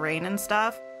because of the rain and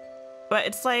stuff. But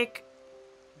it's like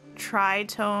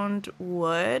tri-toned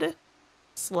wood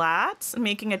slats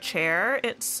making a chair.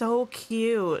 It's so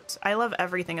cute. I love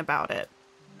everything about it.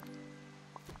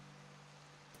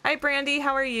 Hi, Brandy.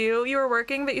 How are you? You were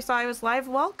working, but you saw I was live.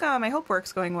 Welcome. I hope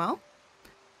work's going well.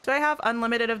 Do I have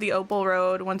unlimited of the Opal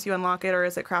Road once you unlock it, or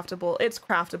is it craftable? It's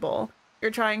craftable.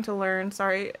 You're trying to learn.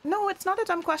 Sorry. No, it's not a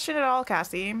dumb question at all,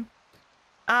 Cassie.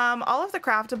 All of the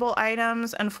craftable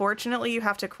items, unfortunately, you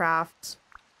have to craft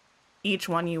each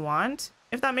one you want,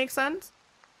 if that makes sense.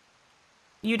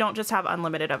 You don't just have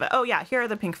unlimited of it. Oh, yeah. Here are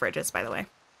the pink fridges, by the way.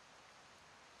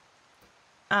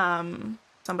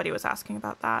 Somebody was asking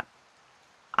about that.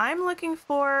 I'm looking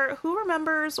for... Who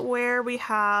remembers where we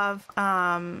have...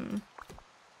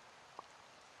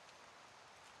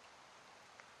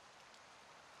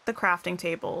 the crafting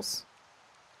tables?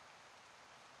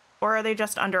 Or are they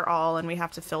just under all and we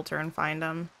have to filter and find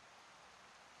them?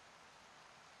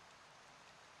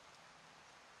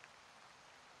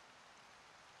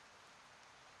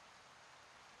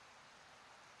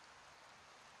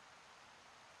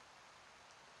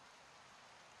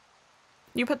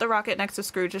 You put the rocket next to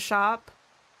Scrooge's shop?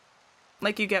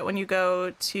 Like you get when you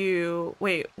go to...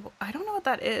 Wait, I don't know what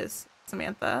that is,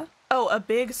 Samantha. Oh, a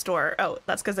big store. Oh,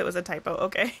 that's because it was a typo.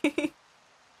 Okay.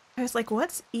 I was like,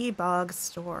 what's E-Bog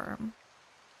Storm?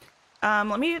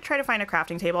 Let me try to find a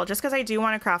crafting table, just because I do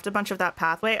want to craft a bunch of that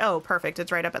pathway. Oh, perfect.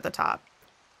 It's right up at the top.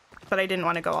 But I didn't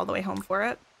want to go all the way home for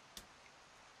it.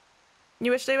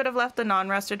 You wish they would have left the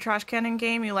non-rusted trash can in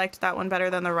game? You liked that one better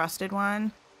than the rusted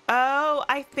one? Oh,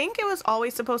 I think it was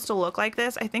always supposed to look like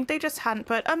this. I think they just hadn't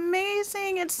put...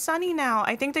 Amazing! It's sunny now.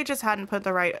 I think they just hadn't put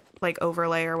the right, like,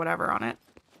 overlay or whatever on it.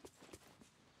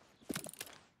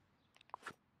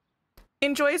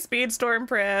 Enjoy Speedstorm,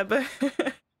 Prib.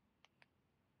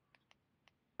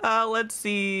 Let's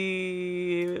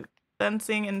see.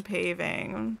 Fencing and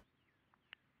paving.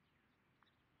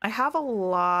 I have a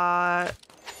lot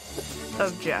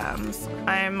of gems.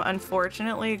 I'm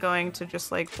unfortunately going to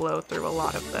just like blow through a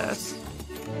lot of this.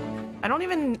 I don't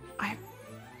even...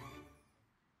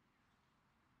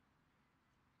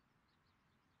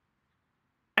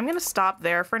 I'm gonna stop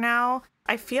there for now.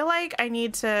 I feel like I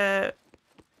need to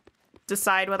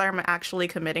decide whether I'm actually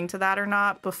committing to that or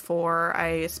not before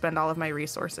I spend all of my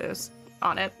resources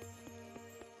on it.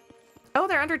 Oh,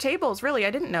 they're under tables. Really?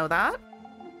 I didn't know that.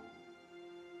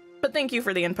 But thank you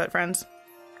for the input, friends.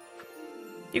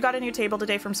 You got a new table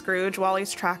today from Scrooge,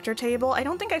 Wally's tractor table. I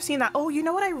don't think I've seen that. Oh, you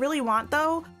know what I really want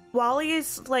though?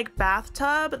 Wally's like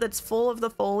bathtub that's full of the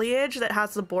foliage that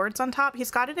has the boards on top.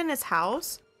 He's got it in his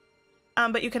house.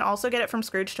 But you can also get it from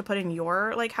Scrooge to put in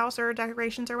your like house or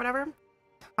decorations or whatever.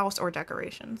 House or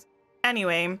decorations.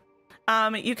 Anyway,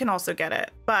 you can also get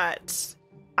it, but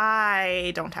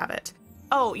I don't have it.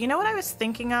 Oh, you know what I was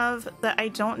thinking of that I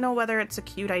don't know whether it's a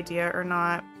cute idea or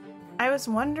not? I was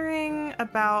wondering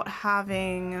about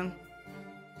having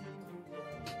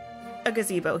a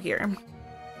gazebo here.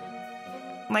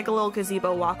 Like a little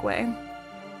gazebo walkway.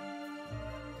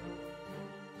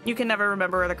 You can never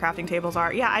remember where the crafting tables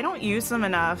are. Yeah, I don't use them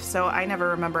enough, so I never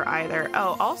remember either.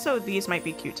 Oh, also these might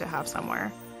be cute to have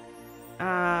somewhere.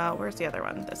 Where's the other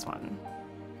one? This one.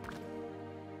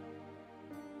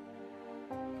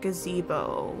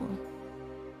 Gazebo.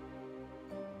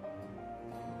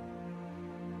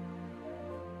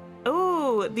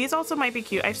 Ooh, these also might be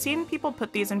cute. I've seen people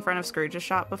put these in front of Scrooge's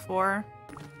shop before.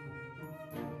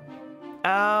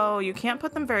 Oh, you can't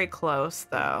put them very close,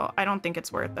 though. I don't think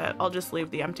it's worth it. I'll just leave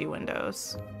the empty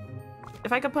windows.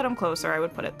 If I could put them closer, I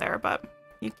would put it there, but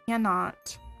you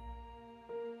cannot.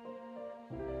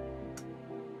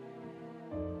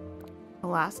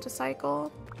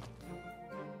 Elasticycle?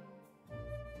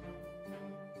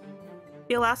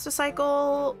 The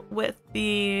Elasticycle with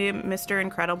the Mr.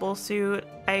 Incredible suit,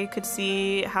 I could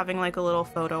see having like a little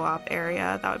photo op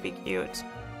area. That would be cute.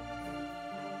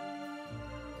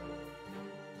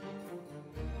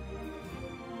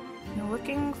 You're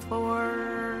looking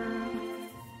for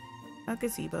a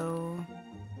gazebo.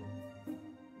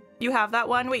 You have that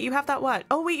one? Wait, you have that what?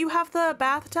 Oh wait, you have the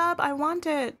bathtub? I want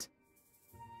it.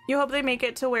 You hope they make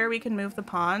it to where we can move the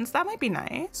ponds? That might be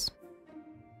nice.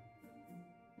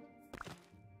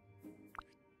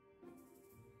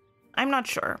 I'm not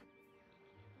sure.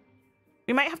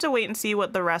 We might have to wait and see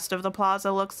what the rest of the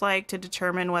plaza looks like to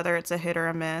determine whether it's a hit or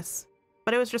a miss.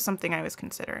 But it was just something I was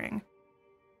considering.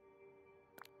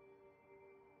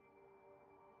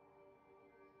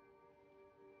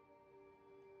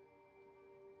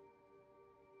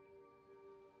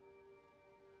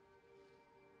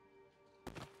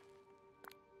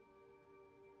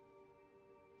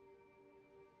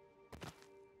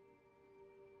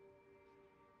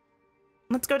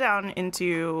 Let's go down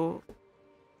into...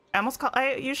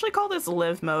 I usually call this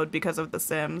live mode because of The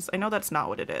Sims. I know that's not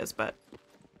what it is, but...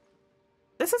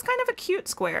 This is kind of a cute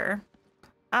square.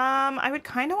 I would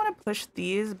kind of want to push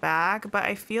these back, but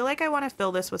I feel like I want to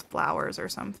fill this with flowers or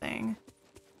something.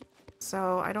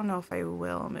 So I don't know if I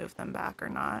will move them back or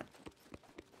not.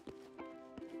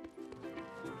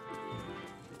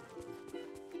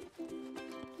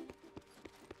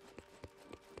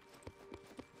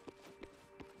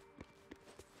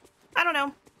 I don't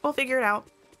know. We'll figure it out.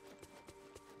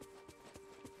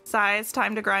 Size,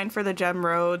 time to grind for the gem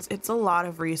roads. It's a lot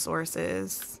of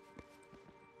resources.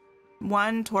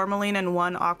 1 tourmaline and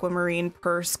 1 aquamarine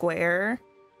per square.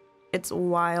 It's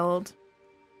wild.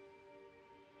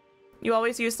 You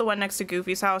always use the one next to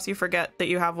Goofy's house. You forget that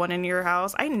you have one in your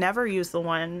house. I never use the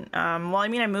one. Well, I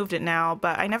mean, I moved it now,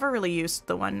 but I never really used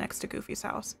the one next to Goofy's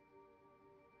house.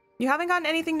 You haven't gotten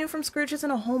anything new from Scrooge's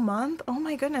in a whole month? Oh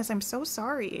my goodness, I'm so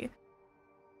sorry.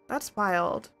 That's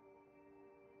wild.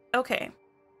 Okay.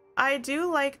 I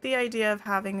do like the idea of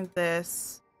having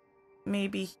this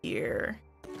maybe here.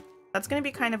 That's going to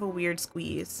be kind of a weird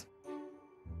squeeze.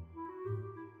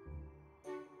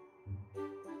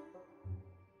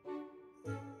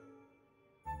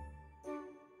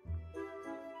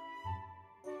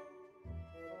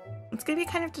 It's gonna be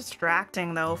kind of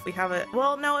distracting though if we have it.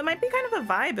 Well, no, it might be kind of a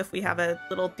vibe if we have a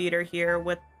little theater here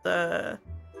with the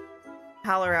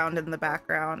pal around in the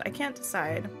background. I can't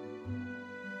decide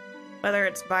whether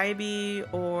it's vibey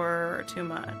or too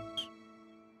much.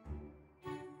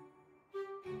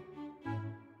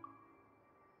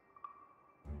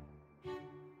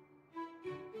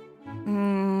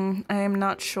 I am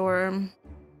not sure.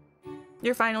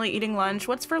 You're finally eating lunch.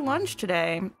 What's for lunch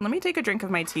today? Let me take a drink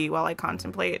of my tea while I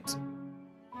contemplate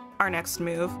our next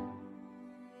move.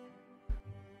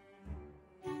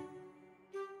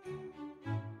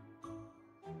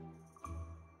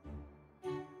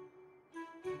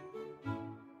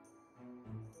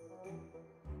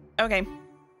 Okay.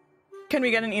 Can we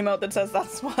get an emote that says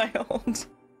that's wild?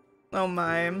 Oh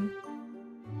my.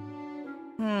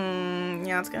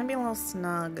 Yeah, it's gonna be a little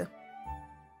snug.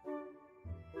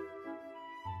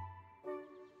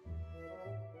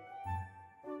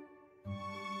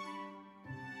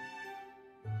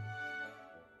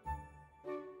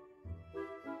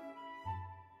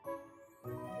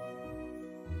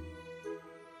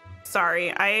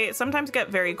 Sorry, I sometimes get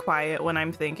very quiet when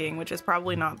I'm thinking, which is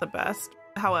probably not the best.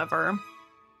 However.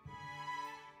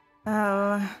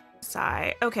 Oh,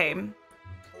 sigh. Okay.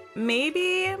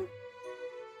 Maybe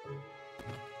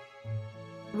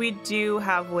we do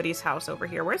have Woody's house over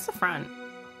here. Where's the front?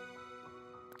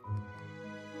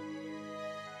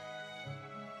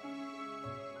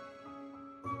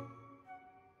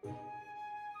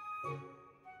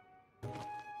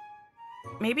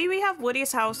 Maybe we have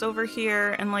Woody's house over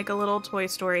here and like a little Toy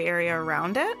Story area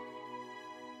around it.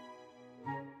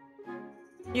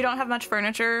 You don't have much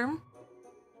furniture,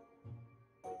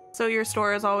 so your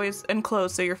store is always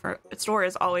enclosed, so your store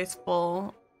is always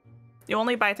full. You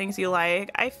only buy things you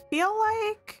like. I feel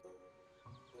like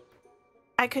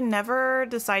I could never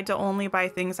decide to only buy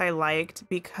things I liked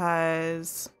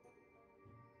because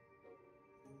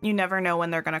you never know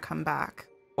when they're gonna come back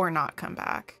or not come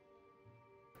back.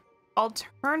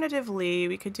 Alternatively,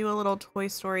 we could do a little Toy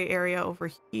Story area over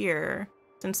here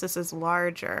since this is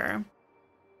larger.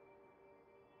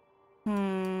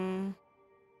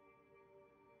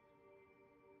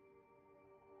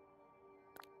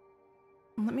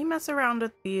 Let me mess around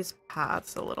with these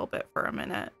paths a little bit for a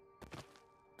minute.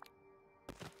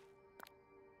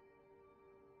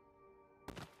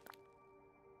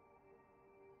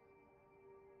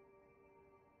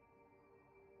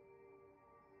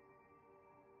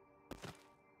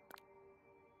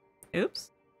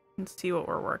 Oops. Let's see what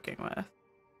we're working with.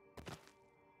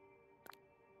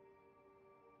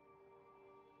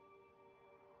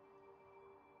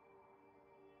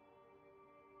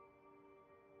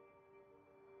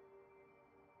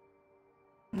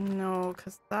 No,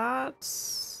 because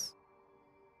that's...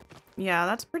 yeah,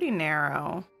 that's pretty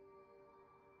narrow.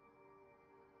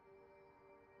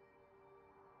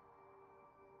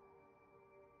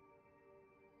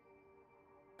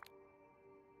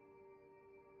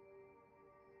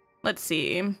 Let's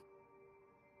see.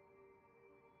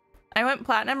 I went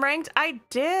platinum ranked. I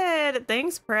did.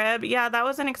 Thanks, Prib. Yeah, that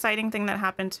was an exciting thing that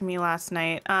happened to me last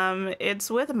night. It's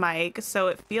with Mike, so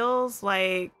it feels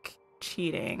like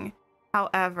cheating.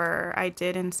 However, I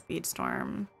did in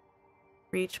Speedstorm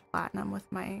reach platinum with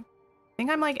Mike. I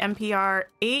think I'm like NPR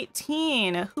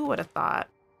 18. Who would have thought?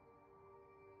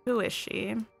 Who is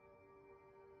she?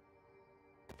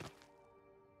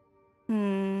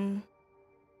 I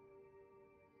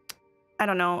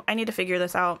don't know. I need to figure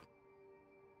this out.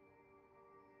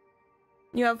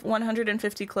 You have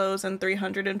 150 clothes and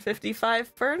 355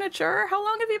 furniture? How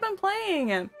long have you been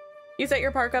playing? You set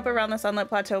your park up around the Sunlit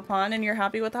Plateau Pond and you're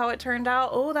happy with how it turned out?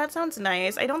 Oh, that sounds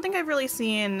nice. I don't think I've really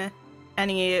seen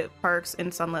any parks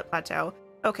in Sunlit Plateau.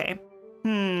 Okay.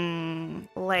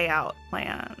 Layout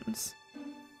plans.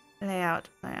 Layout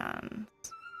plans.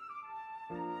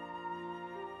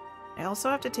 I also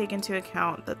have to take into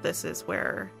account that this is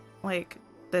where, like,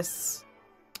 this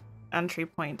entry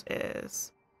point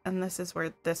is. And this is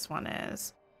where this one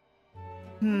is.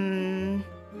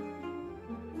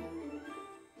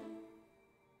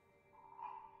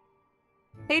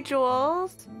 Hey,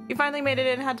 Jules. You finally made it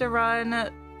in, had to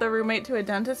run the roommate to a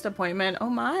dentist appointment. Oh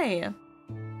my.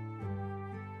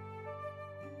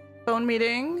 Phone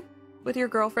meeting with your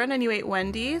girlfriend and you ate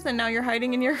Wendy's and now you're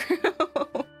hiding in your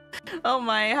room. Oh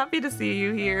my, happy to see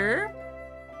you here.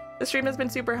 The stream has been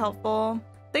super helpful.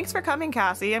 Thanks for coming,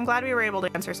 Cassie. I'm glad we were able to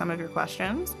answer some of your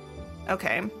questions.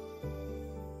 Okay.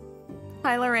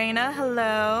 Hi, Lorena.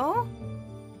 Hello.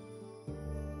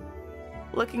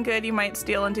 Looking good. You might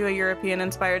steal into a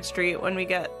European-inspired street when we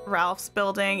get Ralph's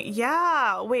building.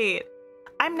 Yeah, wait.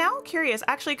 I'm now curious,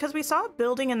 actually, because we saw a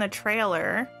building in the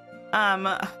trailer.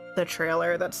 The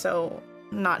trailer, that's so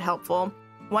not helpful.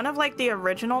 One of, like, the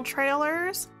original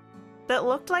trailers that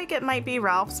looked like it might be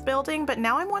Ralph's building, but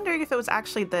now I'm wondering if it was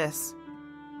actually this.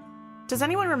 Does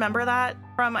anyone remember that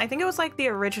from, I think it was, like, the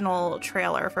original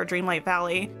trailer for Dreamlight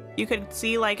Valley. You could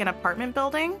see, like, an apartment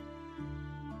building.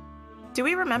 Do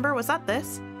we remember? Was that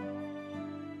this?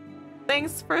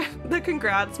 Thanks for the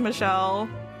congrats, Michelle.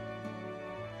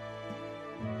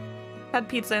 Had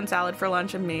pizza and salad for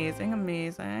lunch. Amazing,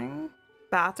 amazing.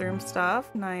 Bathroom stuff.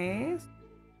 Nice.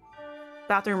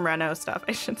 Bathroom reno stuff,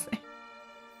 I should say.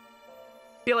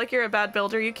 Feel like you're a bad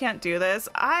builder? You can't do this.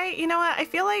 You know what? I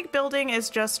feel like building is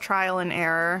just trial and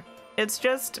error. It's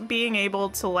just being able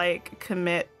to, like,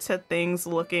 commit to things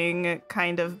looking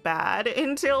kind of bad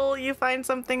until you find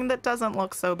something that doesn't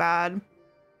look so bad.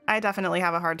 I definitely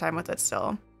have a hard time with it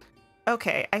still.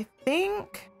 Okay, I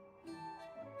think...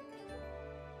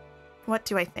 What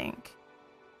do I think?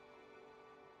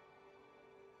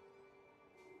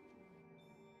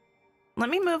 Let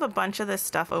me move a bunch of this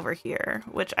stuff over here,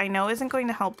 which I know isn't going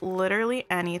to help literally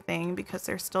anything because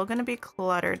there's still going to be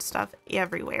cluttered stuff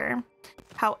everywhere.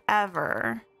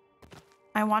 However,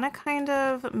 I want to kind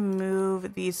of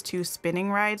move these two spinning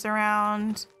rides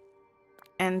around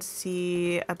and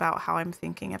see about how I'm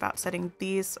thinking about setting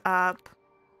these up.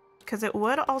 Because it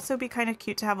would also be kind of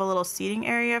cute to have a little seating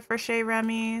area for Chez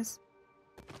Remy's.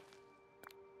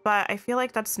 But I feel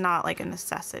like that's not like a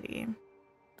necessity.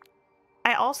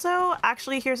 I also,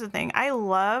 actually, here's the thing. I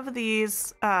love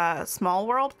these small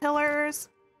world pillars,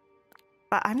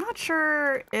 but I'm not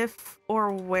sure if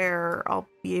or where I'll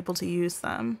be able to use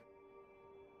them.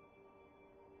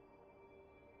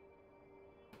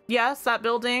 Yes, that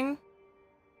building.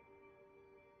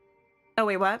 Oh,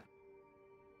 wait, what?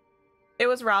 It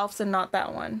was Ralph's and not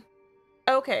that one.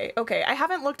 Okay, okay. I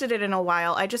haven't looked at it in a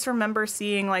while. I just remember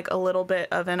seeing like a little bit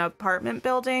of an apartment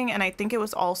building, and I think it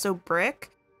was also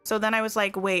brick. So then I was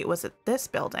like, wait, was it this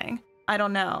building? I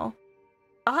don't know.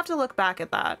 I'll have to look back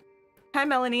at that. Hi,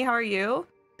 Melanie. How are you?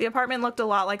 The apartment looked a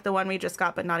lot like the one we just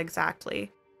got, but not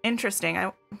exactly. Interesting.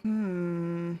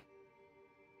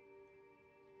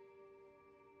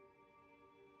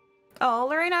 Oh,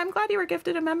 Lorena, I'm glad you were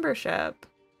gifted a membership.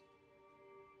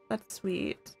 That's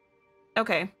sweet.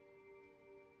 Okay.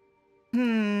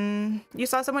 You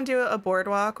saw someone do a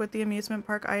boardwalk with the amusement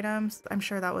park items? I'm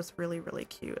sure that was really, really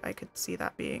cute. I could see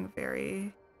that being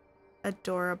very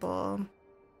adorable.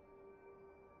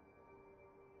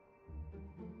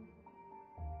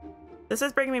 This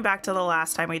is bringing me back to the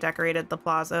last time we decorated the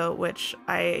plaza, which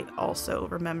I also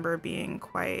remember being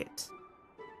quite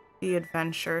the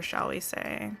adventure, shall we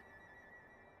say.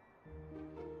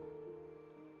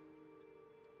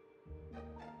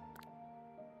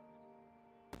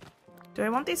 Do I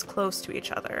want these close to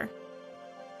each other?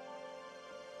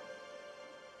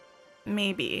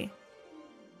 Maybe.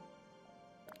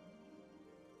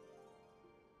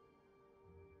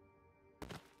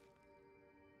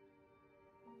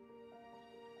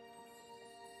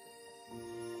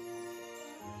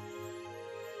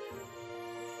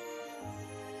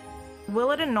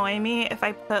 Will it annoy me if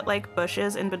I put like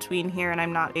bushes in between here and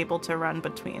I'm not able to run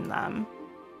between them?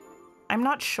 I'm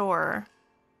not sure.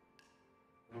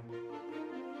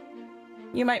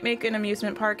 You might make an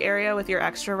amusement park area with your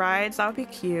extra rides. That would be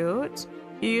cute.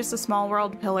 You use the small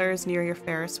world pillars near your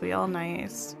Ferris wheel.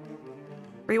 Nice.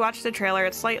 Rewatch the trailer.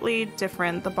 It's slightly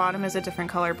different. The bottom is a different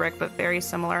color brick, but very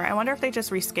similar. I wonder if they just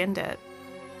reskinned it.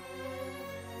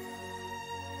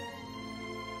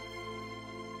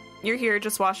 You're here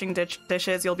just washing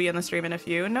dishes. You'll be in the stream in a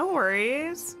few. No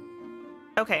worries.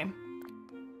 Okay.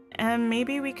 And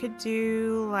maybe we could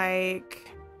do like...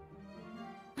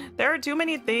 There are too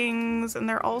many things, and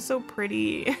they're all so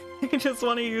pretty. I just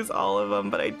want to use all of them,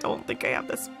 but I don't think I have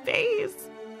the space.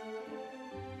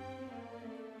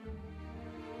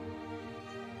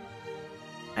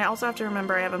 I also have to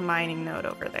remember I have a mining node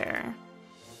over there.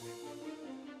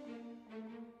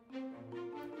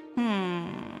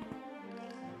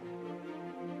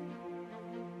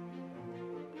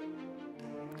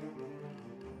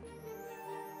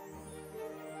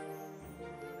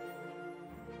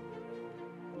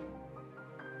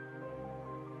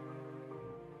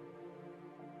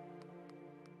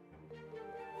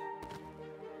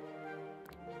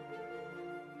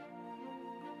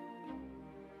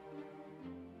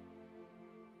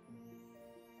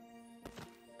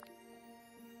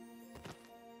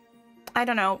 I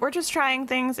don't know. We're just trying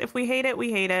things. If we hate it,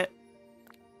 we hate it.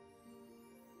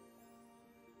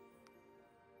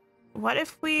 What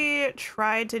if we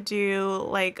tried to do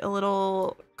like a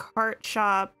little cart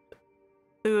shop,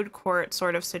 food court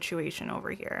sort of situation over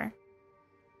here?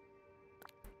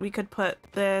 We could put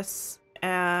this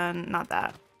and not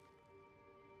that.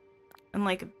 And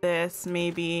like this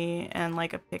maybe, and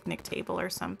like a picnic table or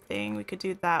something. We could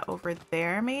do that over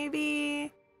there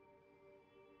maybe.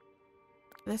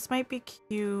 This might be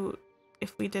cute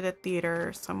if we did a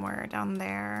theater somewhere down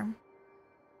there.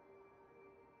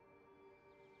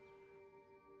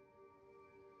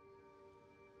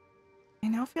 I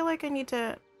now feel like I need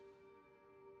to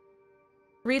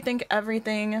rethink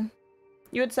everything.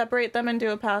 You would separate them and do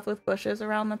a path with bushes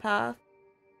around the path.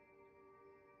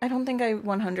 I don't think I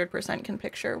 100% can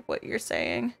picture what you're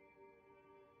saying.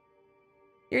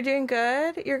 You're doing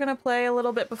good? You're gonna play a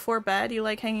little bit before bed? You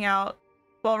like hanging out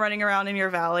while running around in your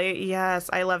valley? Yes,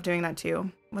 I love doing that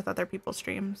too with other people's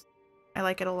streams. I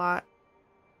like it a lot.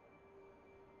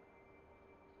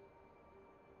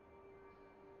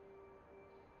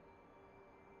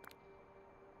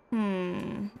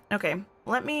 Okay,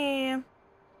 let me...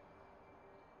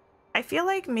 I feel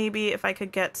like maybe if I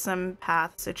could get some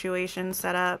path situation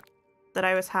set up that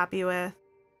I was happy with,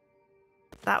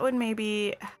 that would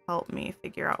maybe help me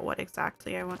figure out what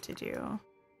exactly I want to do.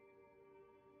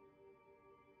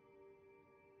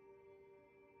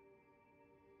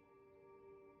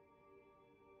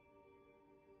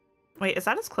 Wait, is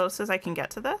that as close as I can get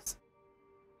to this?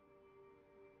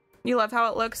 You love how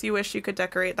it looks? You wish you could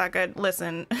decorate that good?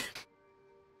 Listen.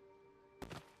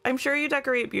 I'm sure you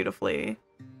decorate beautifully.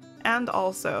 And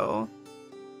also,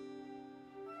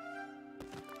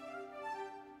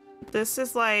 this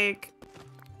is like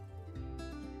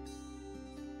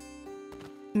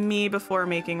me before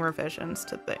making revisions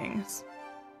to things.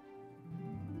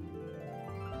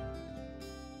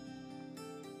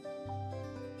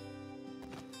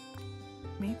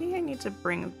 Maybe I need to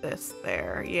bring this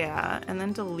there, yeah, and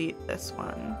then delete this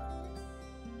one.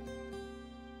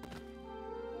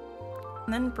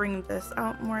 And then bring this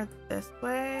out more this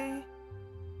way.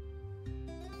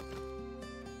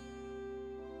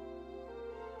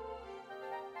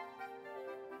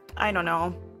 I don't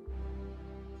know.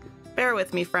 Bear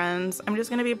with me, friends. I'm just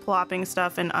gonna be plopping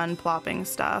stuff and unplopping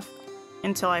stuff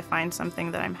until I find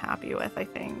something that I'm happy with, I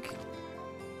think.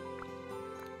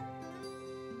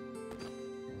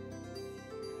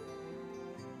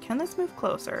 Can this move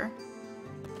closer?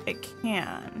 It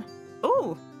can.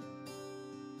 Ooh!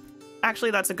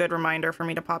 Actually, that's a good reminder for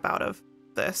me to pop out of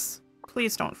this.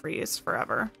 Please don't freeze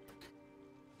forever.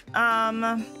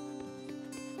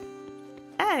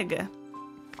 Egg.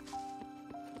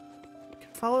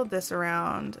 Follow this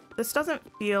around. This doesn't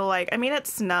feel like... I mean,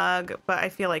 it's snug, but I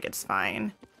feel like it's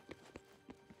fine.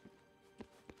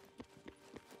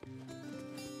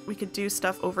 We could do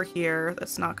stuff over here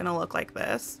that's not gonna look like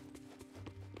this.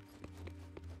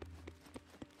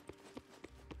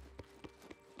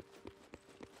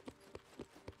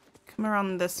 Come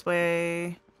around this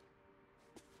way.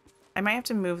 I might have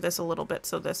to move this a little bit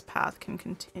so this path can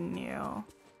continue.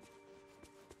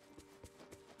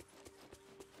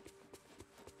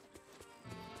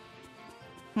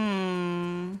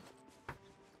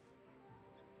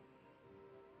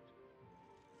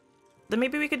 Then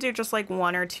maybe we could do just like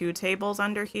 1 or 2 tables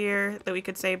under here that we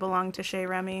could say belong to Chez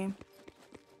Remy.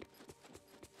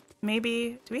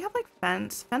 Maybe. Do we have like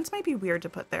fence? Fence might be weird to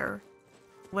put there,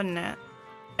 wouldn't it?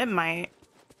 It might.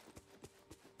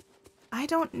 I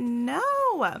don't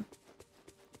know.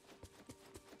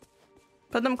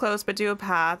 Put them close, but do a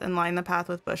path and line the path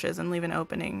with bushes and leave an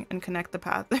opening and connect the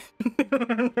path.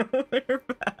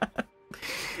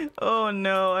 Oh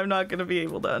no, I'm not gonna be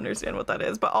able to understand what that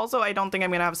is. But also, I don't think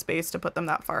I'm gonna have space to put them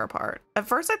that far apart. At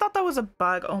first, I thought that was a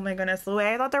bug. Oh my goodness, the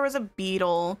way I thought there was a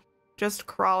beetle just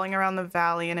crawling around the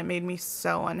valley, and it made me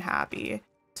so unhappy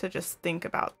to just think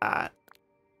about that.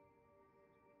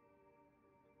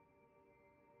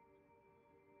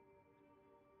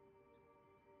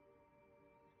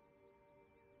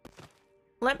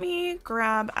 Let me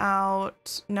grab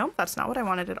out... Nope, that's not what I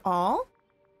wanted at all.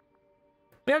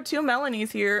 We have 2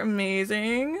 Melanies here.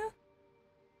 Amazing.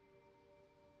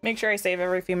 Make sure I save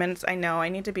every few minutes. I know, I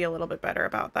need to be a little bit better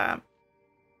about that.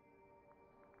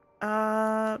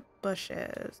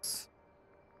 Bushes.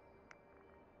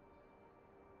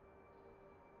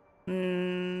 It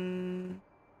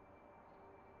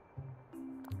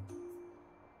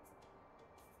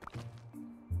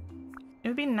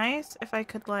would be nice if I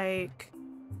could, like...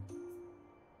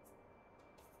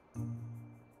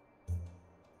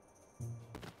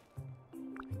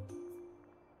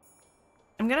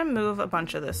 I'm gonna move a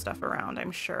bunch of this stuff around,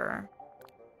 I'm sure.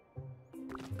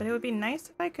 But it would be nice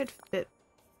if I could fit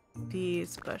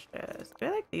these bushes. Do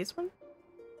I like these ones?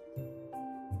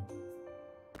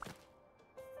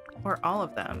 Or all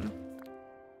of them?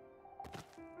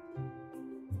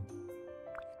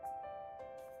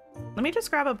 Let me just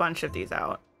grab a bunch of these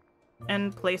out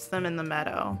and place them in the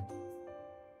meadow.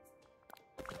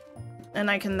 And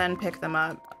I can then pick them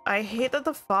up. I hate that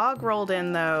the fog rolled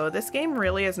in though. This game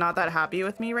really is not that happy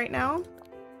with me right now.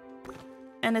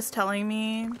 And is telling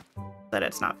me that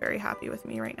it's not very happy with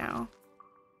me right now.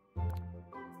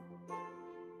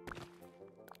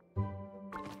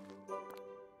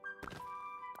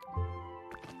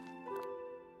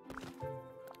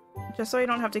 Just so I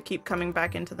don't have to keep coming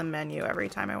back into the menu every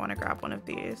time I want to grab one of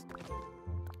these.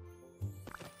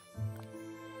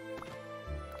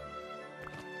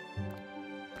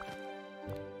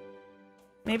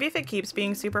 Maybe if it keeps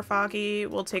being super foggy,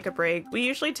 we'll take a break. We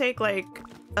usually take like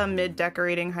a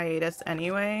mid-decorating hiatus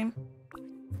anyway,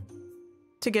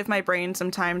 to give my brain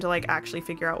some time to like actually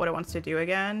figure out what it wants to do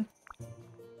again.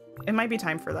 It might be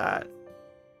time for that.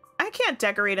 I can't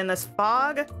decorate in this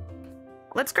fog.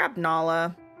 Let's grab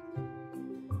Nala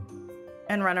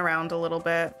and run around a little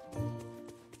bit.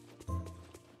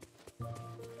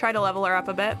 Try to level her up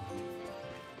a bit.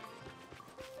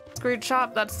 Screwed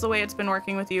shop, that's the way it's been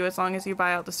working with you. As long as you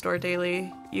buy out the store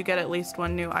daily, you get at least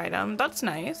one new item. That's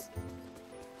nice.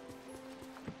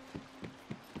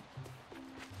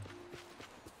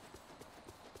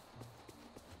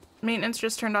 Maintenance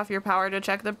just turned off your power to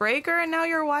check the breaker and now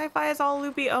your Wi-Fi is all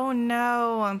loopy. Oh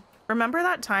no. Remember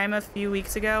that time a few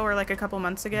weeks ago or like a couple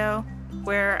months ago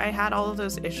where I had all of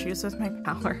those issues with my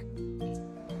power?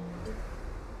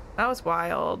 That was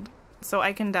wild. So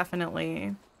I can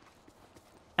definitely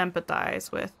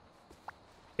empathize with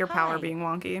your power being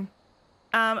wonky.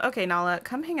 Okay, Nala,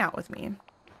 come hang out with me.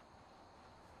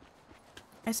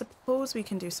 I suppose we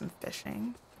can do some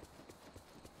fishing.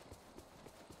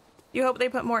 You hope they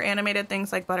put more animated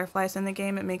things like butterflies in the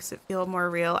game. It makes it feel more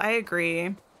real. I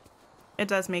agree. It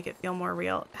does make it feel more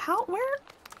real. Where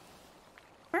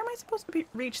am I supposed to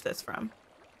reach this from?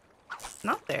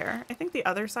 Not there. I think the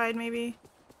other side maybe.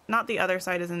 Not the other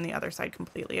side is in the other side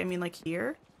completely. I mean like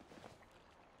here?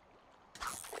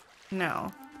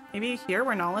 No. Maybe here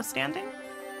where Nala's standing?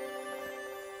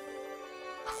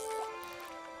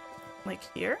 Like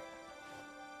here?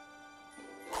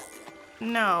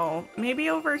 No. Maybe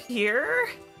over here?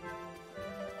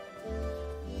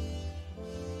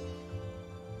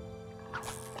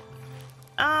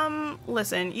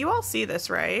 Listen, you all see this,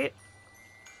 right?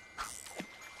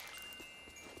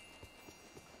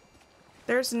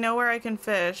 There's nowhere I can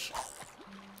fish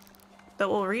that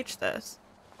will reach this.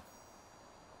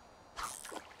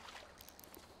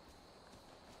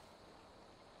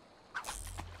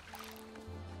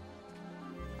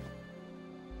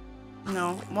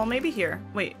 No. Well, maybe here.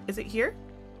 Wait, is it here?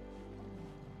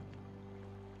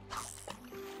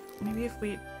 Maybe if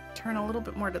we turn a little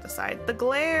bit more to the side. The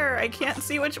glare! I can't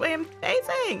see which way I'm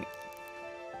facing!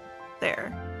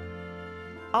 There.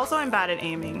 Also, I'm bad at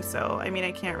aiming, so, I mean,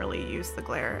 I can't really use the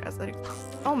glare as a...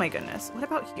 Oh my goodness. What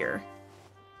about here?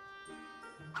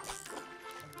 I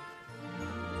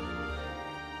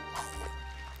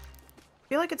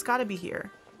feel like it's gotta be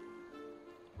here.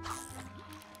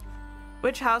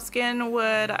 Which house skin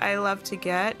would I love to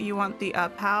get? You want the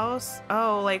up house?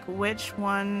 Oh, like which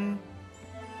one?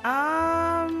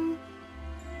 I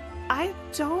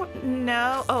don't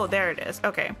know. Oh, there it is.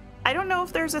 Okay. I don't know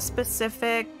if there's a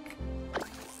specific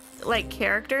like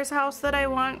character's house that I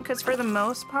want, because for the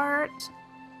most part,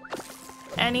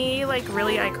 any like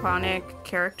really iconic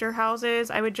character houses,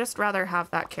 I would just rather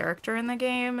have that character in the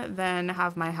game than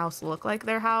have my house look like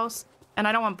their house. And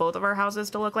I don't want both of our houses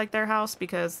to look like their house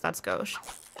because that's gauche.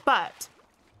 But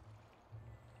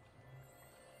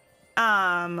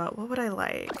what would I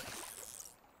like?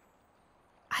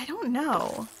 I don't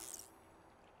know.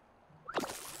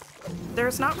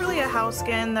 There's not really a house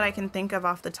skin that I can think of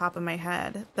off the top of my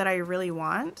head that I really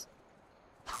want.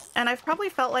 And I've probably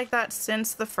felt like that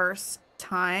since the first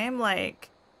time. Like,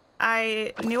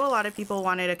 I knew a lot of people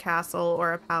wanted a castle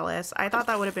or a palace. I thought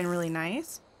that would have been really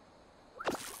nice.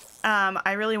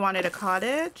 I really wanted a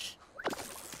cottage.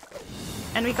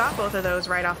 And we got both of those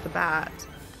right off the bat.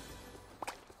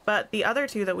 But the other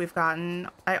two that we've gotten,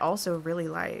 I also really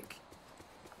like.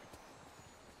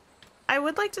 I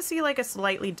would like to see like a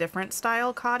slightly different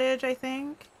style cottage, I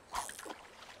think.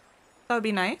 That would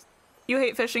be nice. You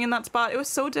hate fishing in that spot. It was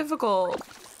so difficult.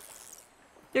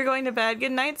 You're going to bed.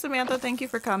 Good night, Samantha. Thank you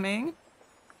for coming.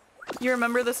 You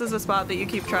remember this is a spot that you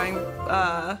keep trying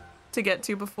to get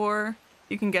to before.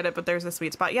 You can get it, but there's a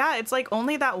sweet spot. Yeah, it's like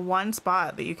only that one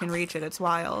spot that you can reach it. It's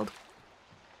wild.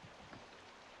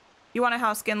 You want a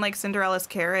house skin like Cinderella's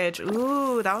carriage?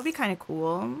 Ooh, that would be kind of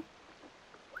cool.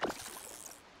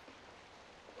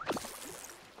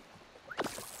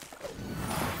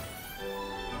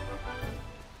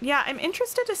 Yeah, I'm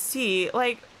interested to see,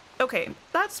 like, okay,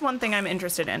 that's one thing I'm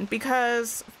interested in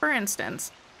because, for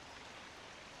instance,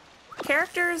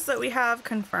 characters that we have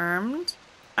confirmed,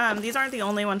 these aren't the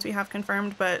only ones we have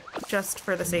confirmed, but just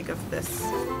for the sake of this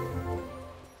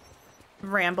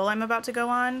ramble I'm about to go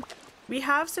on, we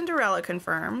have Cinderella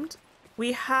confirmed,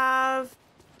 we have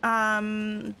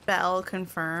Belle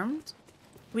confirmed,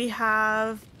 we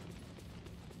have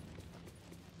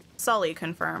Sully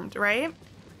confirmed, right?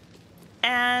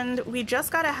 And we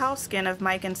just got a house skin of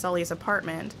Mike and Sully's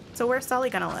apartment. So where's Sully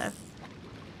gonna live?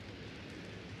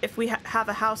 If we have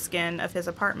a house skin of his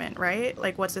apartment, right?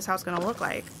 Like, what's his house gonna look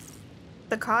like?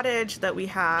 The cottage that we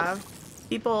have,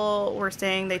 people were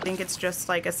saying they think it's just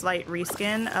like a slight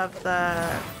reskin of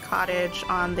the cottage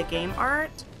on the game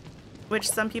art, which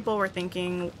some people were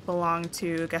thinking belonged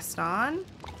to Gaston.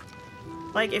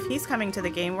 Like, if he's coming to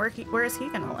the game, where is he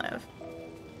gonna live?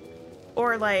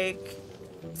 Or like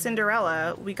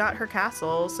Cinderella, we got her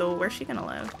castle, so where's she gonna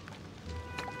live?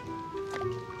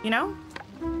 You know?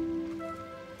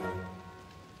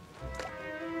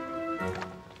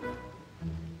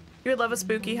 You would love a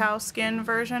spooky house skin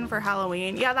version for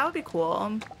Halloween. Yeah, that would be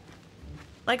cool.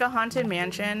 Like a haunted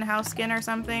mansion house skin or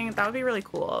something. That would be really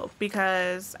cool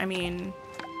because, I mean,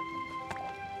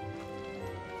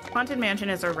 Haunted Mansion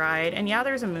is a ride, and yeah,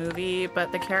 there's a movie,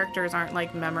 but the characters aren't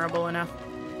like memorable enough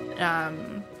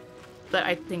that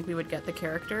I think we would get the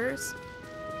characters.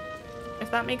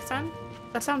 If that makes sense.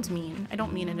 That sounds mean. I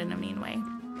don't mean it in a mean way.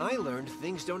 I learned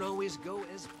things don't always go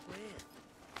as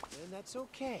planned, and that's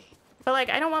okay. But like,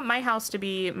 I don't want my house to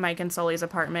be Mike and Sully's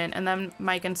apartment, and then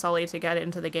Mike and Sully to get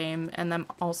into the game, and then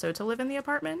also to live in the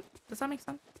apartment. Does that make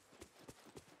sense?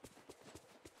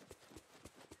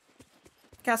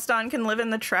 Gaston can live in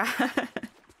the trash.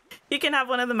 He can have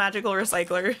one of the magical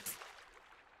recyclers.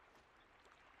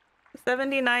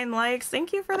 79 likes.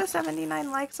 Thank you for the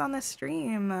 79 likes on the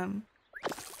stream.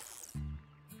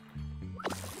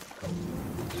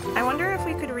 I wonder if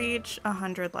we could reach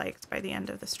 100 likes by the end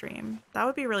of the stream. That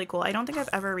would be really cool. I don't think I've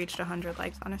ever reached 100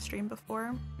 likes on a stream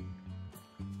before.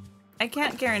 I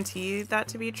can't guarantee that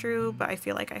to be true, but I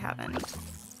feel like I haven't.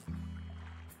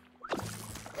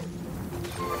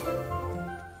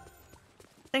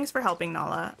 Thanks for helping,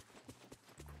 Nala.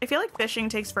 I feel like fishing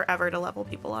takes forever to level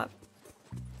people up.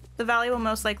 The valley will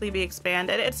most likely be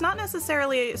expanded. It's not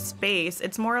necessarily space,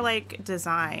 it's more like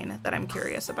design that I'm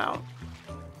curious about.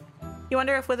 You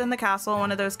wonder if within the castle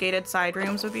one of those gated side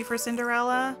rooms would be for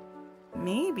Cinderella?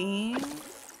 Maybe.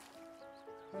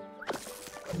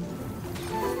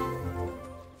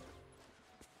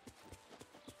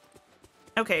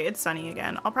 Okay, it's sunny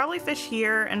again. I'll probably fish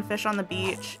here and fish on the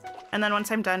beach, and then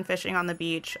once I'm done fishing on the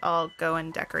beach, I'll go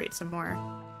and decorate some more.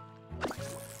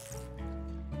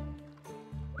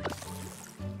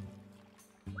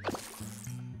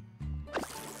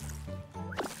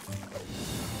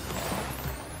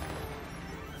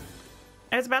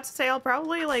 I was about to say I'll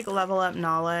probably like level up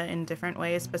Nala in different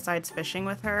ways besides fishing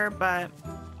with her, but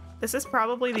this is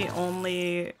probably the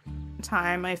only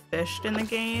time I fished in the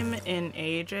game in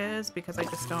ages because I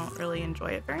just don't really enjoy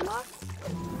it very much.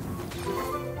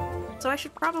 So I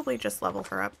should probably just level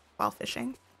her up while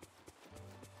fishing.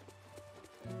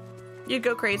 You'd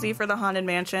go crazy for the Haunted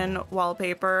Mansion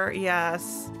wallpaper,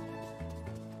 yes.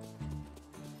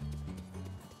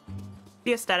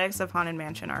 The aesthetics of Haunted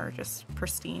Mansion are just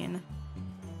pristine.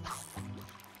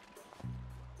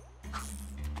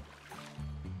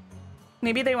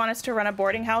 Maybe they want us to run a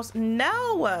boarding house?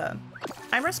 No!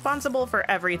 I'm responsible for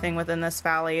everything within this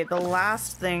valley. The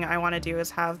last thing I want to do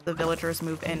is have the villagers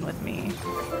move in with me.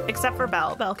 Except for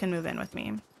Belle. Belle can move in with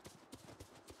me.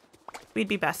 We'd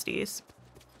be besties.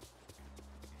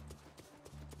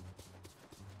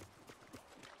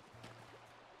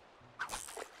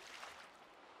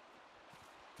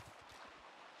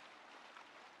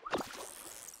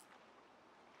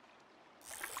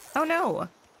 Oh no!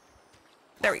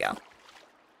 There we go.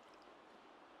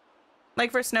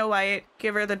 Like for Snow White,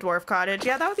 give her the dwarf cottage.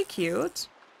 Yeah, that would be cute.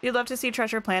 You'd love to see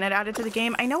Treasure Planet added to the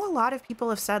game. I know a lot of people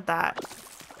have said that.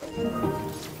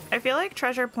 I feel like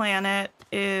Treasure Planet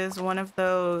is one of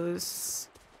those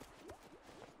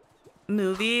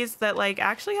movies that like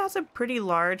actually has a pretty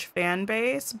large fan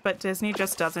base, but Disney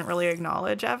just doesn't really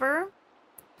acknowledge ever.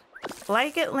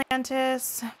 Like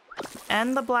Atlantis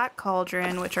and The Black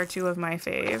Cauldron, which are two of my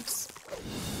faves.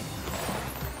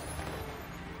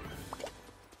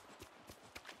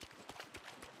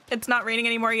 It's not raining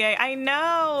anymore, yay. I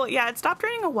know. Yeah, it stopped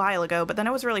raining a while ago, but then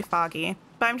it was really foggy.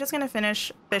 But I'm just going to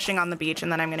finish fishing on the beach,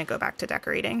 and then I'm going to go back to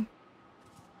decorating.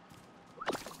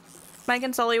 Mike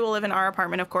and Sully will live in our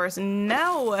apartment, of course.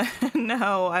 No,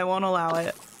 no, I won't allow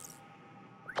it.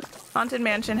 Haunted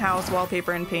mansion, house,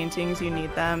 wallpaper, and paintings. You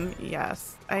need them.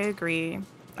 Yes, I agree.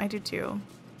 I do too.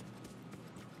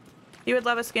 You would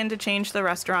love a skin to change the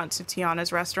restaurant to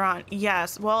Tiana's restaurant.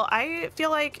 Yes. Well, I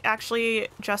feel like actually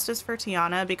justice for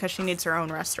Tiana because she needs her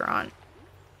own restaurant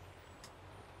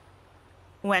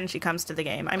when she comes to the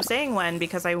game. I'm saying when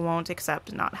because I won't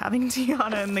accept not having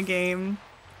Tiana in the game.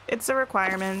 It's a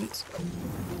requirement.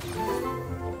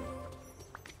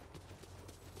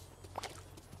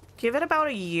 Give it about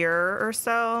a year or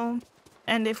so.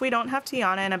 And if we don't have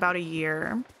Tiana in about a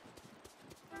year,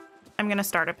 I'm going to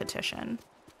start a petition.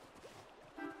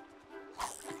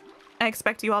 I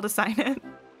expect you all to sign it.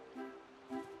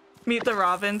 Meet the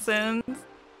Robinsons.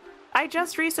 I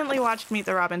just recently watched Meet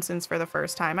the Robinsons for the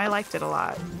first time. I liked it a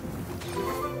lot.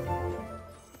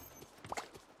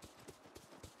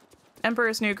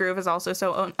 Emperor's New Groove is also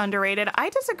so underrated. I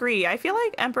disagree. I feel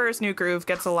like Emperor's New Groove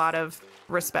gets a lot of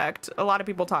respect. A lot of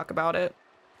people talk about it.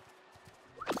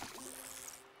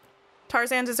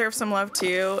 Tarzan deserves some love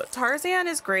too. Tarzan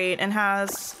is great and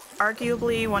has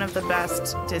arguably one of the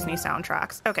best Disney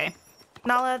soundtracks. Okay.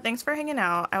 Nala, thanks for hanging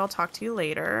out. I will talk to you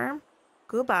later.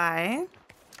 Goodbye.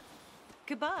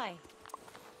 Goodbye.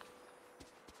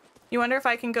 You wonder if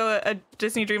I can go a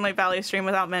Disney Dreamlight Valley stream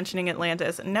without mentioning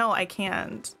Atlantis. No, I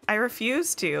can't. I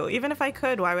refuse to. Even if I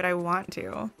could, why would I want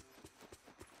to?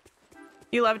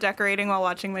 You love decorating while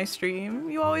watching my stream.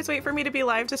 You always wait for me to be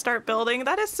live to start building.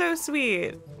 That is so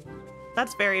sweet.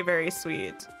 That's very, very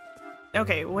sweet.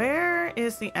 Okay, where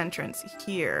is the entrance?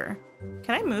 Here.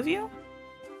 Can I move you?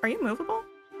 Are you movable?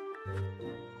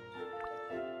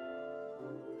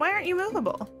 Why aren't you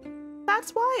movable?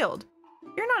 That's wild.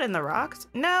 You're not in the rocks.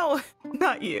 No,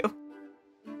 not you.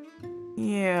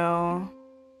 You.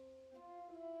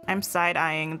 I'm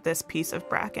side-eyeing this piece of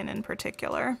bracken in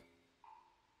particular.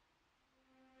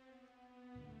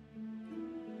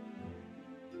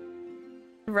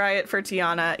 Riot for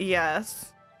Tiana, yes.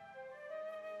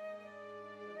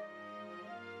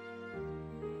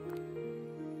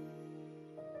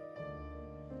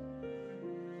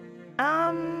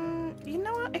 You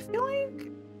know what? I feel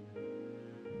like...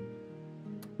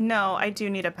 No, I do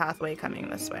need a pathway coming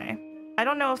this way. I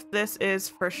don't know if this is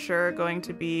for sure going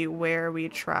to be where we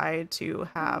try to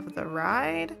have the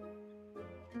ride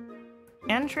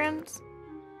entrance.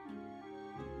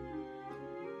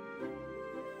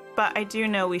 But I do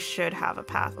know we should have a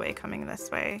pathway coming this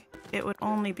way. It would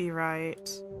only be right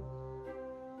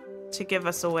to give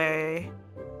us a way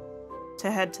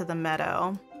to head to the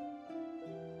meadow.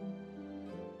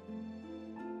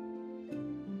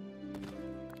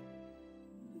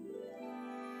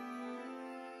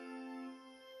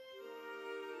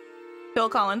 Phil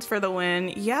Collins for the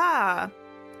win. Yeah.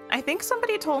 I think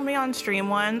somebody told me on stream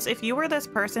once, if you were this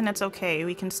person, it's okay.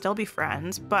 We can still be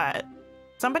friends. But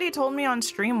somebody told me on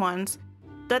stream once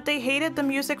that they hated the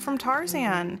music from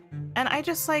Tarzan. And I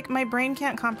just like, my brain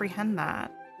can't comprehend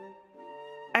that.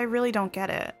 I really don't get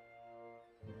it.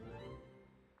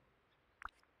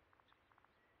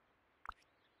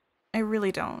 I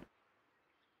really don't.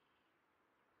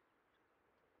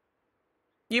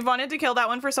 You've wanted to kill that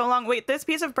one for so long. Wait, this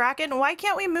piece of bracken? Why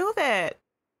can't we move it?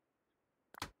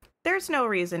 There's no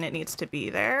reason it needs to be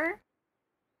there.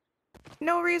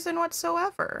 No reason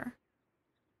whatsoever.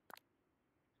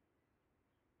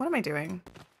 What am I doing?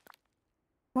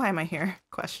 Why am I here?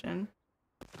 Question.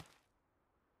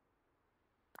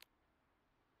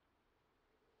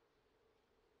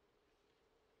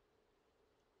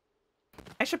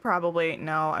 I should probably...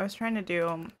 No, I was trying to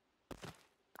do...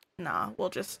 Nah, we'll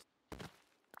just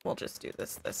do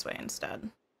this way instead.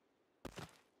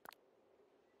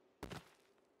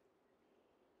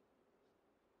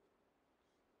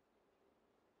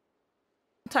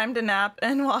 Time to nap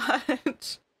and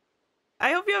watch.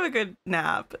 I hope you have a good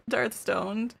nap, Darth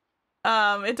Stoned.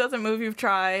 It doesn't move, you've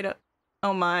tried.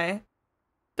 Oh my.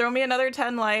 Throw me another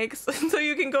 10 likes so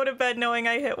you can go to bed knowing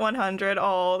I hit 100.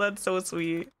 Oh, that's so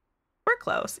sweet. We're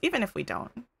close, even if we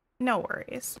don't. No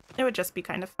worries. It would just be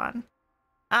kind of fun.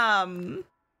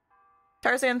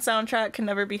 Tarzan soundtrack can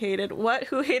never be hated. What?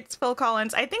 Who hates Phil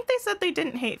Collins? I think they said they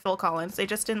didn't hate Phil Collins. They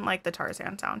just didn't like the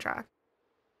Tarzan soundtrack.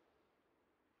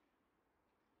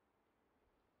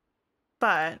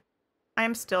 But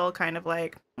I'm still kind of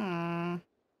like, Oh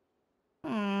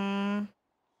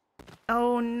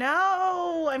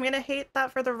no! I'm gonna hate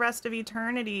that for the rest of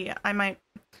eternity. I might...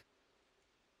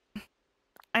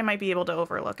 I might be able to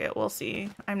overlook it. We'll see.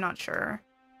 I'm not sure.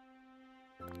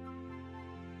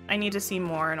 I need to see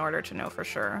more in order to know for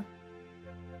sure.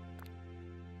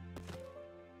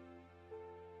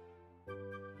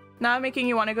 Now I'm making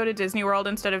you want to go to Disney World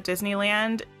instead of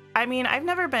Disneyland. I mean, I've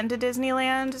never been to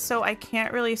Disneyland, so I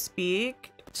can't really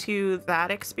speak to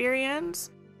that experience,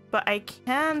 but I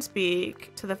can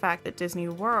speak to the fact that Disney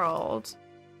World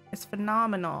is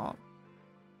phenomenal.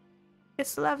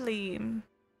 It's lovely.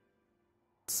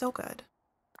 It's so good.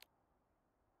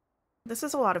 This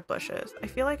is a lot of bushes. I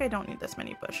feel like I don't need this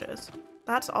many bushes.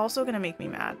 That's also gonna make me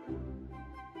mad.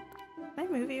 Did I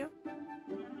move you?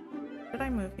 Did I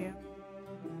move you?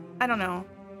 I don't know.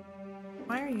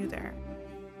 Why are you there?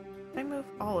 Did I move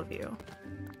all of you?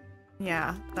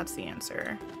 Yeah, that's the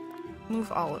answer.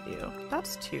 Move all of you.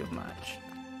 That's too much.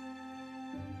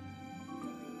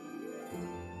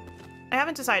 I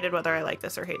haven't decided whether I like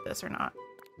this or hate this or not.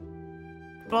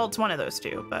 Well, it's one of those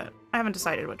two, but I haven't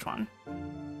decided which one.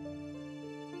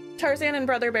 Tarzan and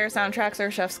Brother Bear soundtracks are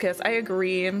chef's kiss. I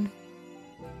agree.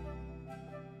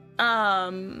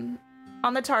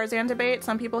 On the Tarzan debate,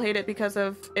 some people hate it because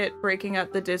of it breaking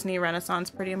up the Disney Renaissance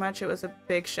pretty much. It was a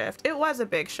big shift. It was a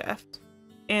big shift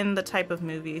in the type of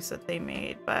movies that they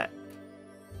made, but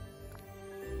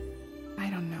I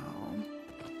don't know.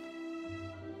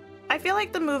 I feel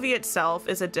like the movie itself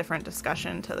is a different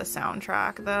discussion to the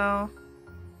soundtrack, though.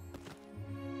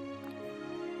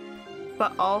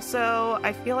 But also,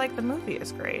 I feel like the movie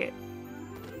is great.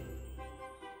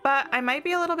 But I might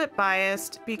be a little bit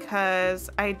biased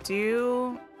because I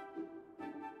think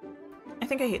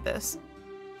I hate this.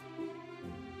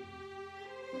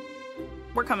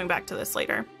 We're coming back to this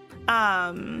later.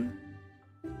 I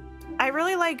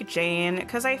really like Jane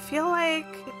because I feel like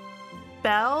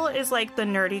Belle is like the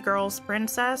nerdy girl's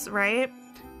princess, right?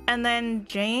 And then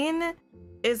Jane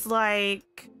is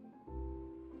like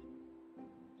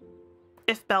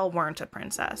if Belle weren't a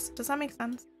princess. Does that make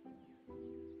sense?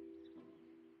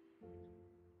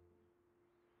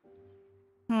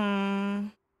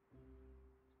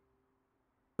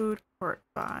 Food court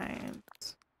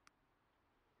vibes.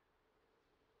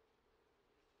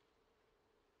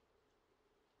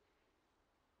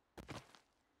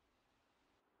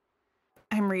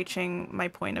 I'm reaching my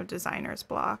point of designer's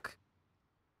block.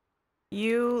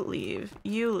 You leave.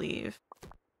 You leave.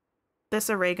 This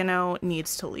oregano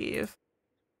needs to leave.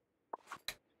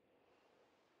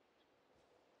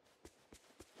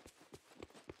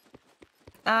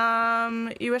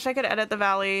 You wish I could edit the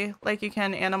valley like you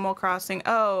can Animal Crossing.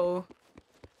 Oh,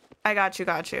 I got you,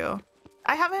 got you.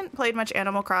 I haven't played much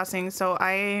Animal Crossing, so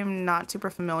I'm not super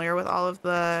familiar with all of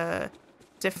the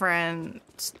different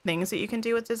things that you can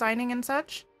do with designing and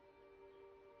such.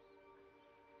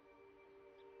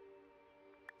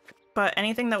 But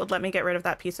anything that would let me get rid of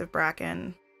that piece of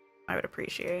bracken, I would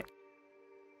appreciate.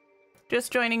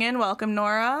 Just joining in, welcome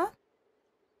Nora.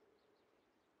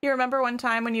 You remember one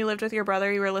time when you lived with your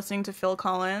brother, you were listening to Phil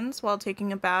Collins while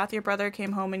taking a bath? Your brother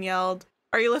came home and yelled,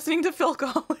 "Are you listening to Phil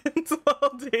Collins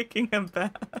while taking a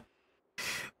bath?"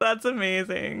 That's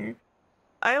amazing.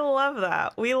 I love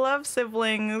that. We love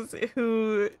siblings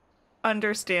who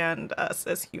understand us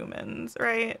as humans,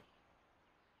 right?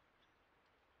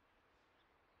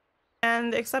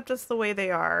 And accept us the way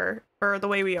they are, or the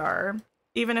way we are,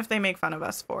 even if they make fun of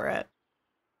us for it.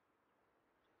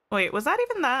 Wait, was that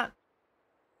even that?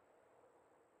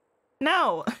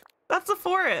 No, that's the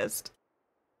forest.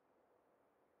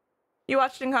 You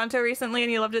watched Encanto recently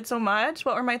and you loved it so much.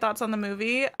 What were my thoughts on the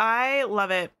movie? I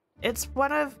love it. It's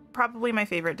one of probably my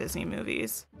favorite Disney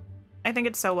movies. I think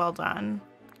it's so well done.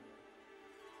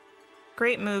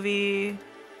 Great movie,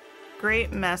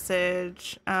 great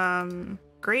message,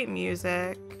 great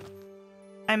music.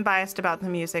 I'm biased about the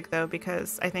music though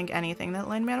because I think anything that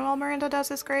Lin-Manuel Miranda does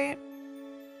is great.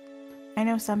 I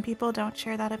know some people don't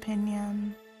share that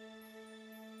opinion,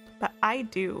 but I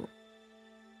do.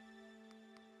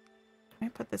 Let me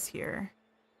put this here.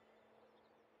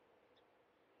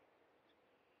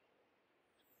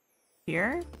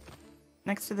 Here?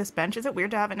 Next to this bench? Is it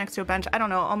weird to have it next to a bench? I don't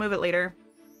know. I'll move it later.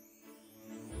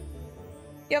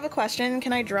 You have a question?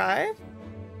 Can I drive?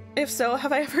 If so,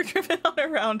 have I ever driven on a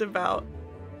roundabout?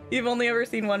 You've only ever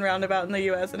seen one roundabout in the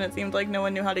US and it seemed like no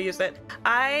one knew how to use it.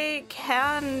 I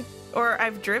can, or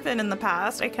I've driven in the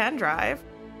past. I can drive.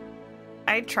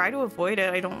 I try to avoid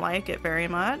it. I don't like it very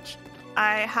much.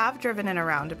 I have driven in a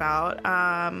roundabout.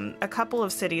 A couple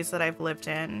of cities that I've lived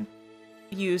in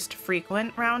used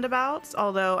frequent roundabouts,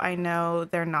 although I know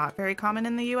they're not very common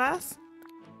in the US.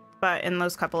 But in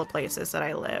those couple of places that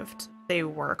I lived, they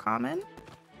were common.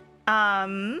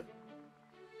 Yeah,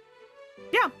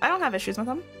 I don't have issues with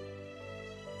them.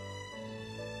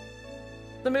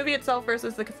 The movie itself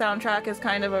versus the soundtrack is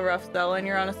kind of a rough sell, in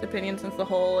your honest opinion, since the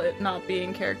whole it not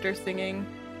being characters singing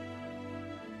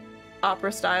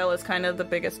opera style is kind of the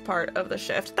biggest part of the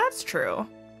shift. That's true.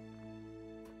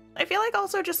 I feel like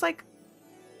also just like,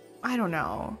 I don't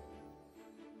know,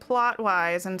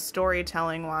 plot-wise and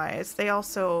storytelling-wise, they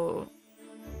also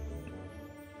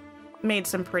made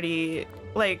some pretty,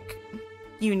 like,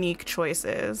 unique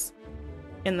choices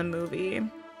in the movie.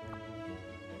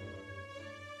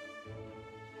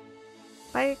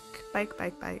 Bike, bike,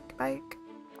 bike, bike, bike.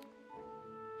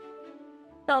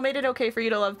 No, it made it okay for you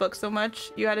to love books so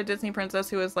much. You had a Disney princess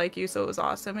who was like you, so it was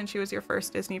awesome, and she was your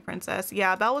first Disney princess.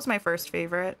 Yeah, Belle was my first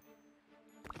favorite.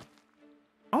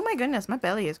 Oh my goodness, my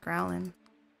belly is growling.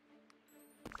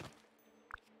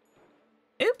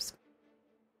 Oops.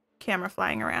 Camera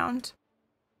flying around.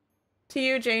 To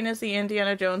you, Jane is the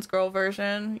Indiana Jones girl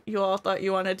version. You all thought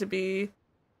you wanted to be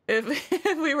if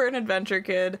we were an adventure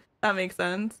kid. That makes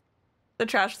sense. The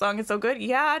trash song is so good.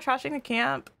 Yeah, Trashing the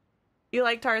Camp. You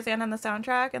like Tarzan and the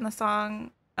soundtrack, and the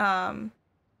song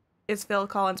is Phil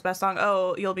Collins' best song.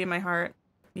 Oh, You'll Be My Heart.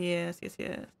 Yes, yes,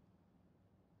 yes.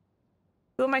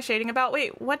 Who am I shading about?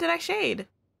 Wait, what did I shade?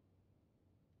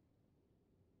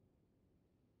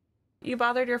 You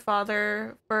bothered your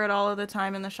father for it all of the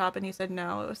time in the shop, and he said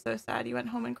no. It was so sad. You went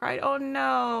home and cried. Oh,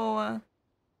 no.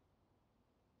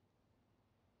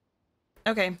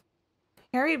 Okay.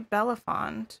 Harry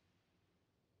Belafonte.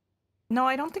 No,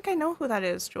 I don't think I know who that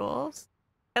is, Jules.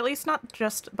 At least not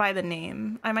just by the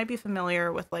name. I might be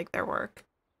familiar with, like, their work.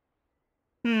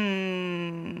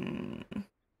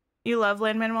 You love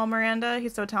Lin-Manuel Miranda?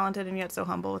 He's so talented and yet so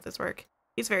humble with his work.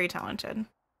 He's very talented.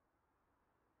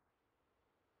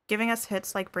 Giving us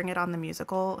hits like Bring It On the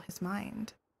Musical, his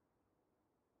mind.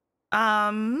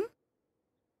 I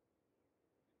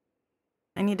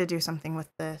need to do something with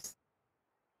this.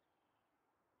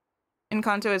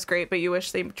 Encanto is great, but you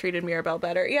wish they treated Mirabelle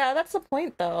better. Yeah, that's the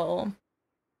point, though.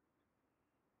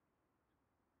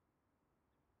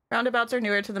 Roundabouts are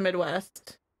newer to the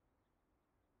Midwest.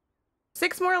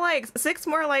 6 more likes. 6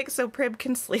 more likes so Prib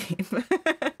can sleep.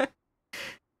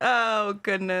 Oh,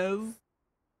 goodness.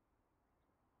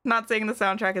 Not saying the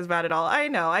soundtrack is bad at all. I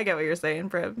know. I get what you're saying,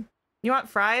 Prib. You want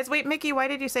fries? Wait, Mickey, why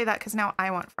did you say that? Because now I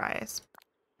want fries.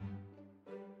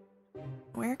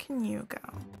 Where can you go?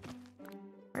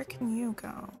 Where can you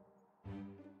go?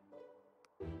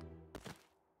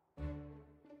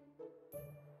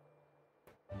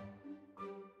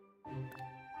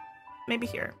 Maybe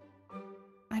here.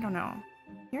 I don't know.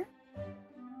 Here?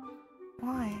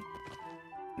 Why?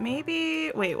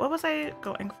 Maybe... Wait, what was I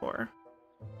going for?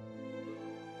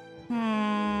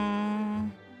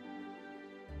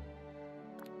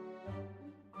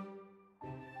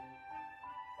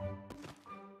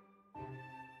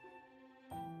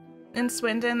 In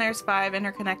Swindon, there's 5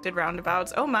 interconnected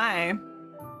roundabouts. Oh my.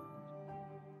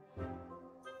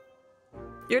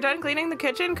 You're done cleaning the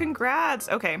kitchen? Congrats!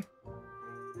 Okay.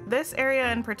 This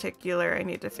area in particular, I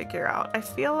need to figure out. I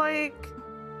feel like...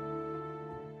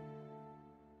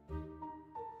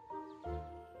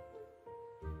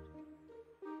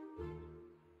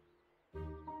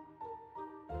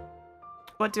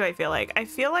 What do I feel like? I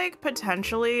feel like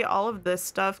potentially all of this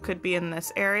stuff could be in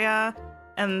this area,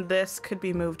 and this could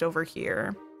be moved over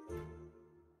here.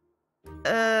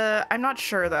 I'm not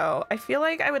sure though. I feel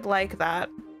like I would like that.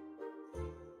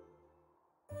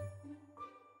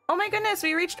 Oh my goodness,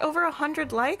 we reached over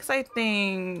 100 likes, I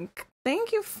think.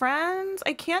 Thank you, friends.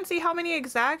 I can't see how many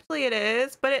exactly it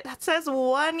is, but it says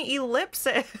 1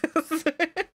 ellipsis.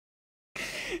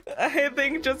 I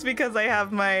think just because I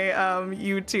have my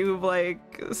YouTube like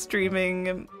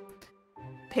streaming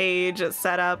page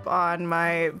set up on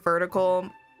my vertical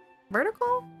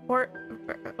or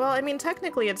well, I mean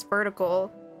technically it's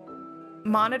vertical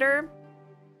monitor,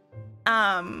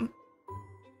 so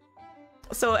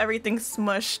everything's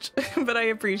smushed. But I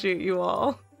appreciate you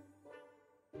all.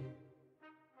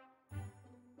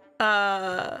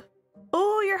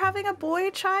 Oh, you're having a boy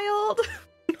child?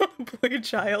 Boy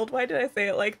child, why did I say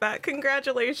it like that?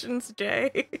 Congratulations,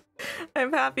 Jay.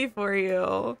 I'm happy for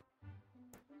you.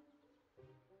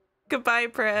 Goodbye,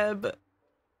 Preb.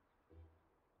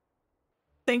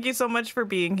 Thank you so much for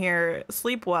being here.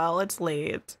 Sleep well, it's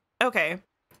late. Okay.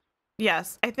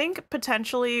 Yes, I think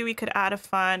potentially we could add a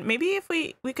fun, maybe if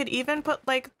we could even put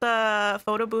like the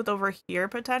photo booth over here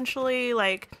potentially.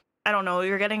 Like, I don't know,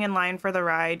 you're getting in line for the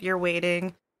ride, you're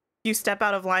waiting. You step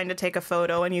out of line to take a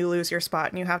photo and you lose your spot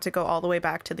and you have to go all the way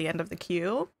back to the end of the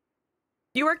queue.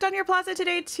 You worked on your plaza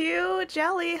today too?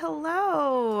 Jelly,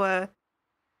 hello.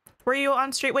 Were you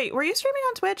on stream? Wait, were you streaming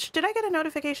on Twitch? Did I get a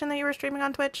notification that you were streaming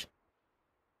on Twitch?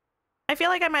 I feel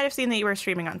like I might have seen that you were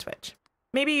streaming on Twitch.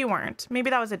 Maybe you weren't. Maybe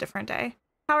that was a different day.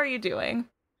 How are you doing?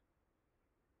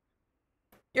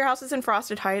 Your house is in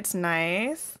Frosted Heights.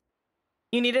 Nice.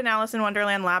 You need an Alice in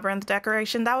Wonderland labyrinth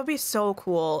decoration. That would be so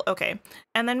cool. Okay.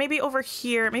 And then maybe over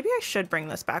here, maybe I should bring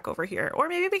this back over here. Or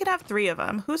maybe we could have 3 of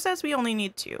them. Who says we only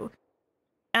need 2?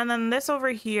 And then this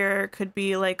over here could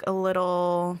be like a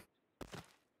little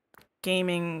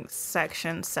gaming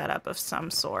section setup of some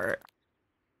sort.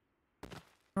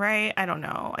 Right? I don't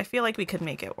know. I feel like we could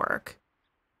make it work.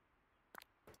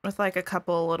 With like a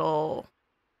couple little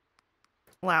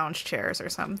lounge chairs or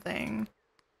something.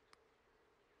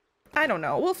 I don't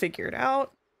know. We'll figure it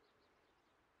out.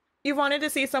 You wanted to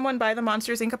see someone buy the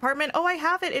Monsters Inc. apartment? Oh, I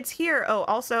have it. It's here. Oh,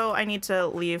 also, I need to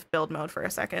leave build mode for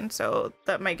a second so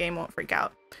that my game won't freak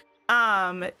out.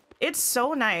 It's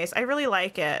so nice. I really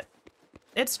like it.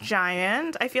 It's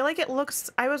giant. I feel like it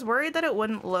looks... I was worried that it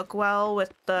wouldn't look well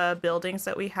with the buildings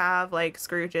that we have, like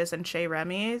Scrooge's and Chez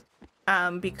Remy's,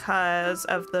 because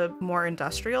of the more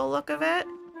industrial look of it.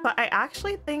 But I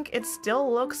actually think it still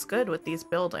looks good with these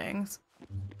buildings.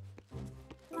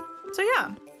 So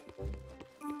yeah,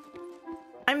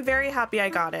 I'm very happy I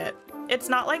got it. It's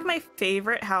not like my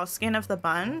favorite house skin of the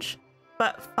bunch,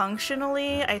 but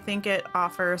functionally, I think it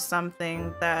offers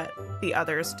something that the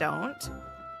others don't,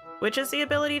 which is the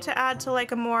ability to add to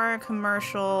like a more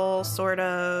commercial sort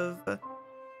of,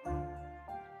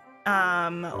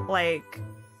 like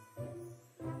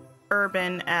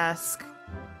urban-esque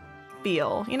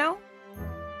feel, you know?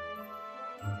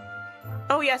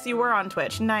 Oh yes, you were on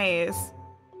Twitch. Nice.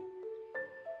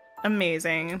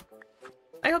 Amazing.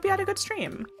 I hope you had a good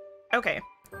stream. Okay.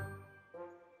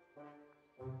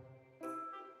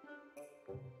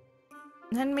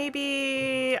 Then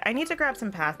maybe I need to grab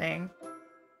some pathing.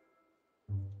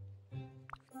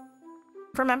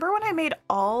 Remember when I made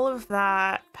all of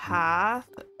that path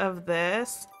of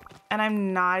this and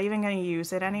I'm not even going to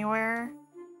use it anywhere?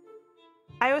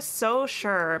 I was so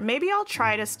sure. Maybe I'll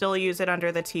try to still use it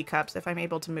under the teacups if I'm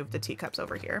able to move the teacups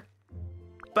over here.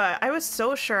 But I was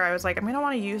so sure. I was like, I'm going to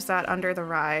want to use that under the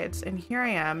rides. And here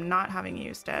I am, not having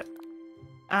used it.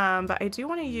 But I do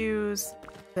want to use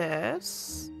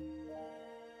this.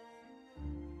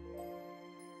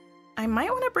 I might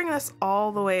want to bring this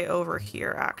all the way over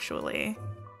here, actually.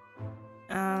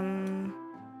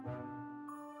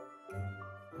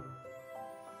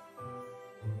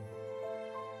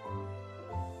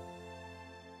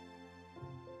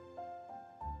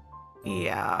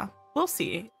 Yeah. We'll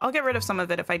see. I'll get rid of some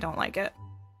of it if I don't like it.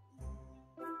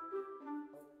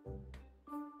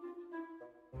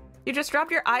 You just dropped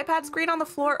your iPad screen on the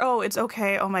floor? Oh, it's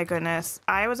okay. Oh my goodness.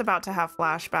 I was about to have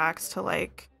flashbacks to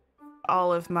like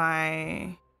all of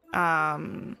my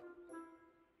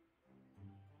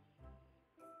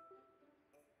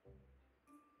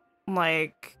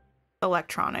like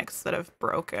electronics that have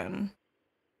broken.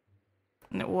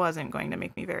 And it wasn't going to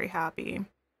make me very happy.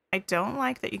 I don't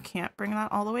like that you can't bring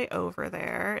that all the way over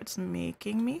there. It's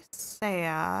making me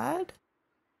sad.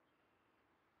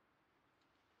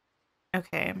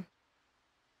 Okay.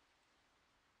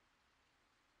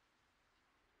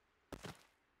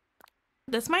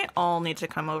 This might all need to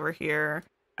come over here.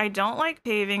 I don't like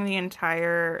paving the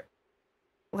entire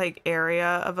like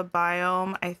area of a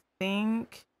biome. I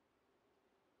think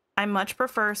I much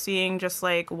prefer seeing just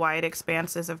like wide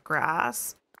expanses of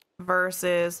grass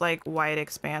versus like wide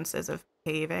expanses of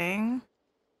paving.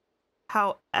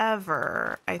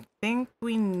 However, I think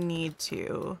we need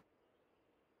to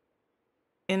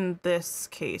in this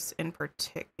case in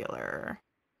particular.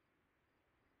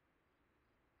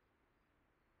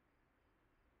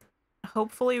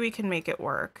 Hopefully we can make it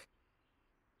work.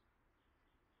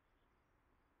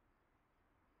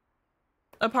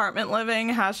 Apartment living,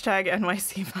 hashtag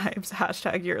NYC vibes,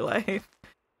 hashtag your life.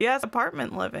 Yes,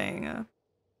 apartment living.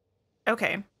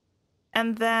 Okay.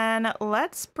 And then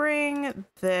let's bring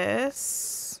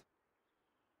this.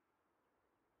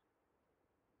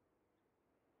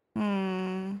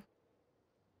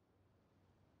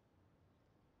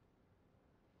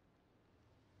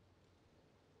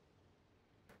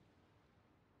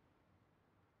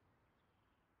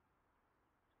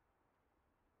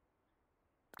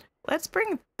 Let's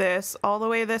bring this all the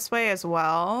way this way as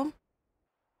well.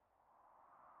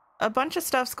 A bunch of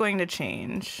stuff's going to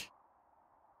change.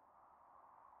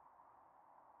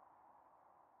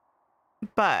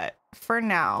 But for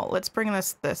now, let's bring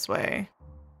this way.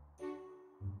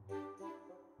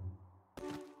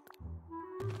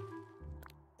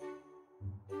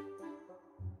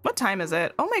 What time is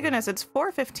it? Oh my goodness, it's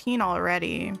 4:15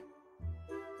 already.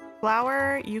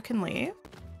 Flower, you can leave.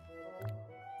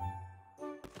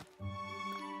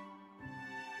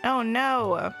 Oh Oh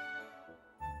no.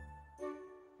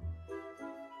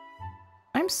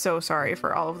 I'm so sorry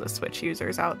for all of the Switch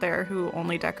users out there who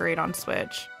only decorate on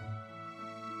Switch.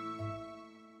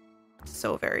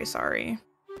 So very sorry.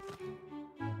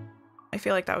 I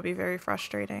feel like that would be very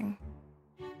frustrating.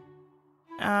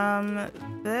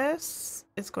 This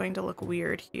is going to look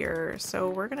weird here, so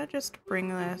we're gonna just bring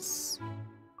this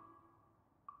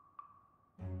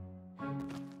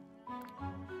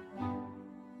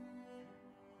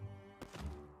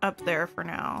up there for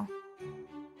now.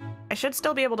 I should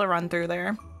still be able to run through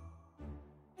there.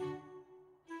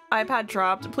 iPad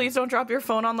dropped. Please don't drop your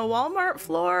phone on the Walmart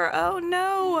floor. Oh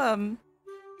no.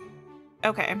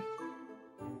 Okay.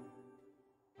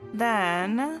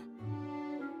 Then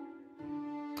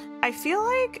I feel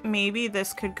like maybe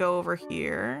this could go over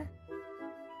here.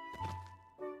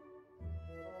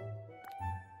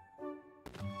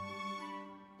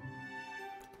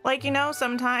 Like, you know,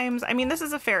 sometimes, I mean, this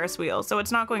is a Ferris wheel, so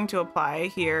it's not going to apply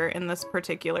here in this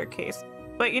particular case.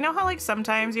 But you know how, like,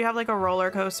 sometimes you have, like, a roller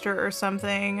coaster or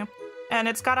something, and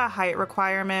it's got a height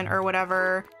requirement or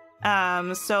whatever,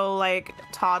 so, like,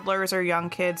 toddlers or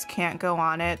young kids can't go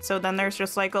on it. So then there's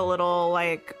just, like, a little,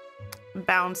 like,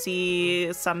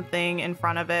 bouncy something in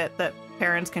front of it that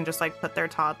parents can just, like, put their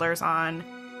toddlers on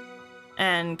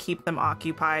and keep them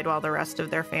occupied while the rest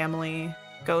of their family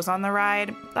goes on the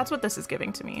ride. That's what this is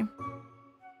giving to me.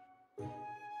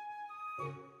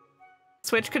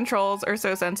 Switch controls are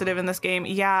so sensitive in this game.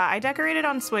 Yeah, I decorated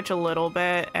on Switch a little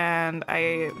bit and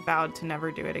I vowed to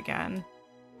never do it again.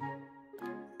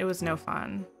 It was no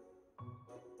fun.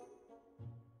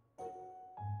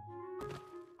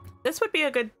 This would be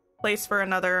a good place for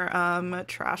another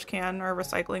trash can or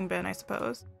recycling bin, I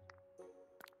suppose.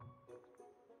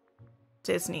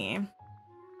 Disney.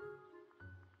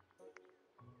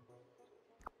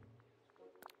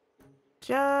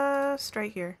 Just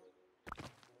right here.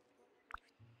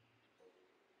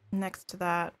 Next to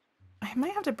that. I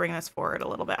might have to bring this forward a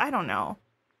little bit. I don't know.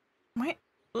 Might.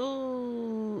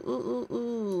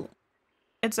 Ooh.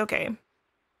 It's okay.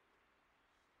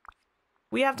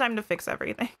 We have time to fix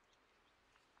everything.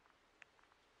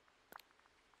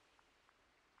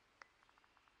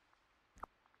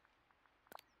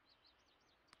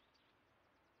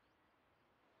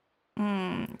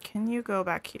 Can you go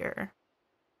back here?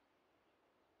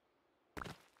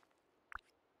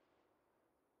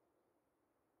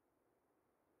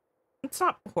 It's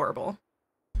not horrible.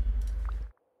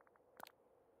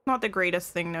 Not the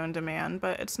greatest thing known to man,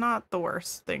 but it's not the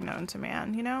worst thing known to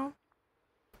man, you know?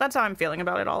 That's how I'm feeling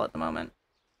about it all at the moment.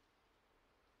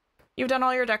 You've done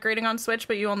all your decorating on Switch,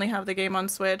 but you only have the game on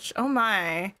Switch. Oh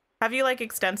my. Have you, like,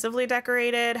 extensively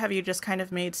decorated? Have you just kind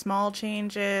of made small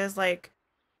changes? Like,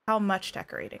 how much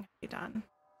decorating have you done?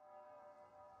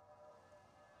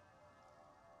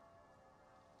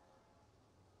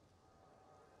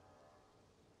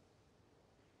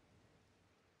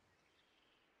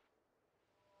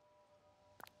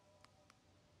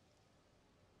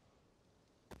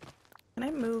 Can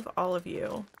I move all of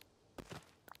you?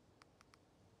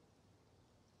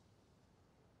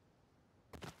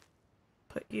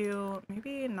 Put you,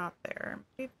 maybe not there,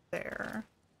 maybe there.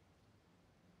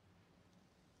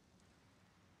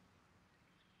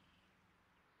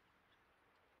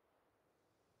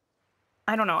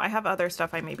 I don't know, I have other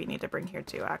stuff I maybe need to bring here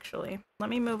too, actually.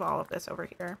 Let me move all of this over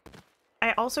here.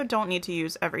 I also don't need to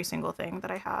use every single thing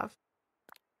that I have.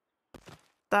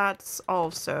 That's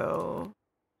also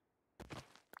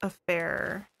a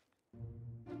fair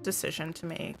decision to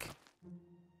make.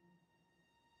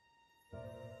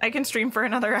 I can stream for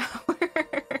another hour.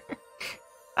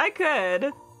 I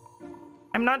could.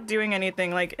 I'm not doing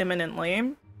anything like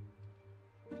imminently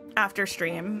after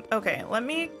stream. Okay, let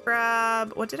me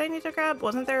grab, what did I need to grab?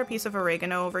 Wasn't there a piece of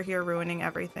oregano over here ruining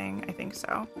everything? I think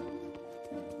so.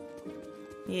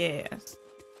 Yes.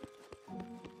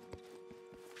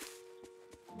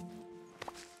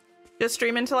 Just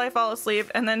stream until I fall asleep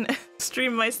and then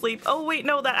stream my sleep. Oh wait,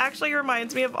 no, that actually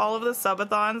reminds me of all of the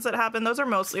subathons that happen. Those are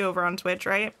mostly over on Twitch,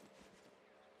 right?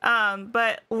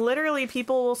 But literally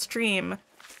people will stream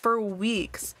for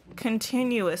weeks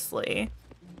continuously.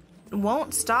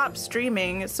 Won't stop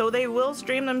streaming, so they will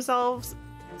stream themselves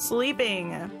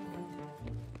sleeping.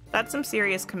 That's some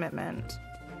serious commitment.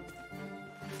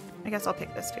 I guess I'll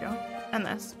pick this too. And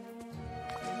this.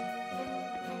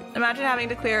 Imagine having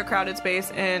to clear a crowded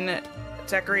space in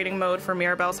decorating mode for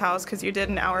Mirabelle's house because you did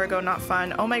an hour ago. Not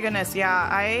fun. Oh my goodness, yeah.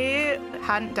 I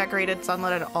hadn't decorated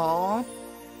Sunlit at all.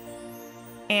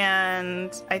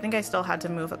 And I think I still had to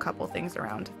move a couple things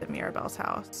around to fit Mirabelle's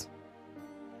house.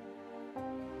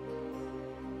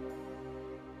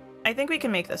 I think we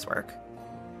can make this work.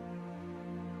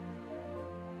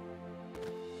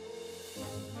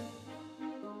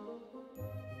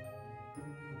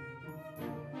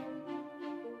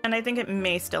 And I think it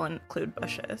may still include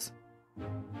bushes.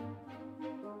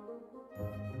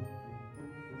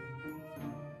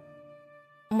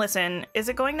 Listen, is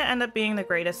it going to end up being the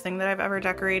greatest thing that I've ever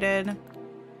decorated?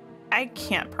 I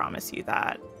can't promise you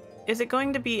that. Is it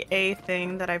going to be a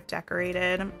thing that I've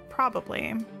decorated?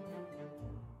 Probably.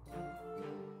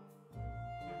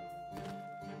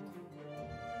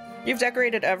 You've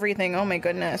decorated everything. Oh my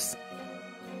goodness.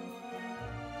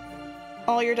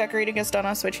 All your decorating is done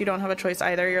on Switch. You don't have a choice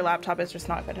either. Your laptop is just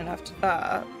not good enough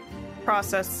to,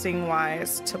 processing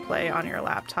wise to play on your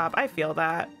laptop. I feel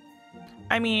that.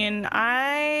 I mean,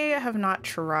 I have not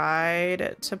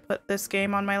tried to put this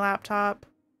game on my laptop,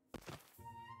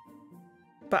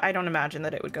 but I don't imagine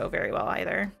that it would go very well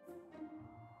either.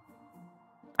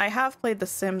 I have played The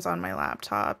Sims on my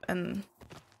laptop and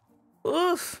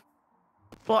oof.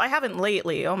 Well, I haven't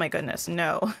lately. Oh my goodness,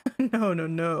 no.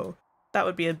 No. That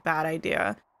would be a bad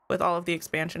idea with all of the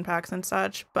expansion packs and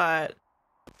such, but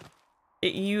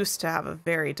it used to have a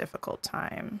very difficult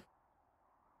time.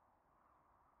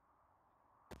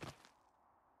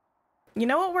 You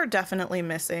know what we're definitely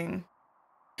missing?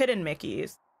 Hidden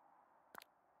Mickeys.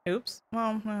 Oops.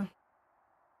 Well, I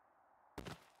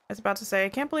was about to say, I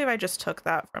can't believe I just took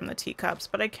that from the teacups,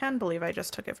 but I can believe I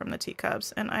just took it from the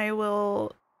teacups, and I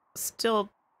will still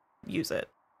use it.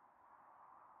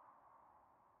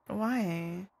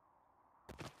 Why?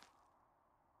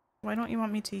 Why don't you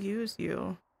want me to use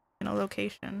you in a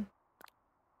location?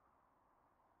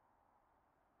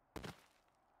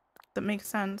 That makes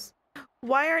sense.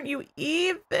 Why aren't you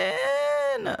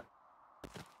even?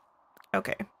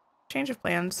 Okay. Change of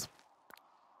plans.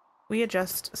 We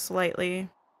adjust slightly.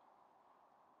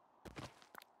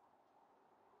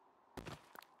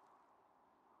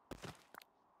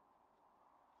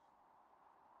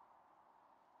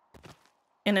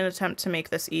 In an attempt to make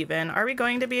this even. Are we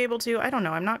going to be able to? I don't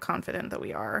know. I'm not confident that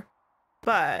we are.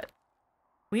 But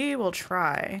we will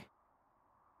try.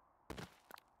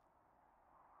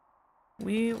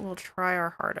 We will try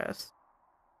our hardest.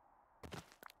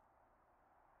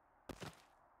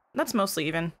 That's mostly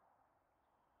even.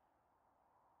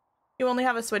 You only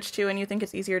have a Switch 2 and you think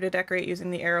it's easier to decorate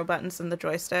using the arrow buttons than the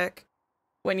joystick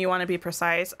when you want to be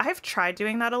precise. I've tried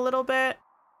doing that a little bit.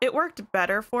 It worked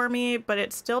better for me, but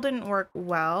it still didn't work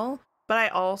well. But I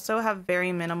also have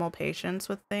very minimal patience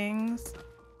with things.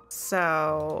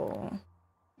 So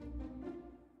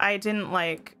I didn't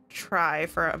like try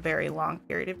for a very long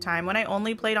period of time. When I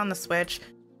only played on the Switch,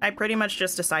 I pretty much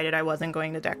just decided I wasn't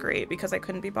going to decorate because I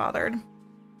couldn't be bothered.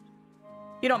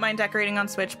 You don't mind decorating on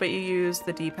Switch, but you use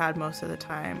the D-pad most of the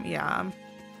time. Yeah.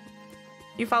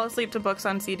 You fall asleep to books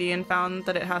on CD and found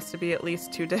that it has to be at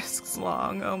least 2 discs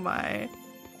long. Oh my.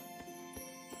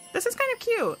 This is kind of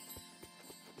cute.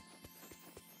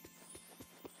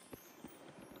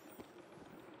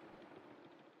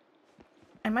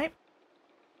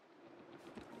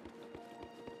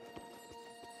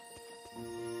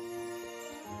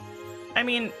 I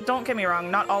mean, don't get me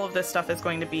wrong, not all of this stuff is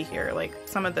going to be here. Like,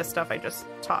 some of this stuff I just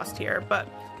tossed here, but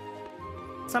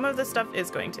some of this stuff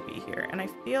is going to be here, and I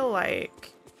feel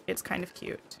like it's kind of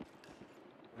cute.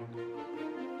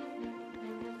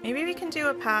 Maybe we can do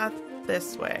a path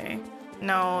this way.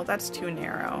 No, that's too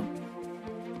narrow.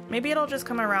 Maybe it'll just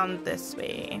come around this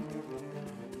way.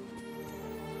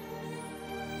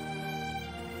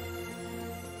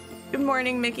 Good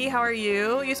morning, Mickey. How are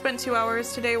you? You spent 2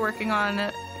 hours today working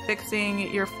on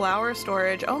fixing your flower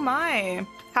storage. Oh my.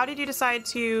 How did you decide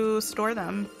to store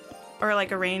them? Or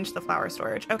like arrange the flower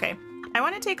storage? Okay. I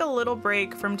want to take a little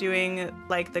break from doing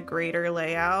like the greater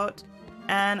layout.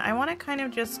 And I want to kind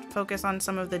of just focus on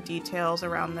some of the details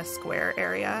around this square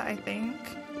area, I think.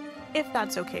 If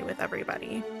that's okay with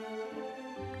everybody.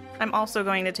 I'm also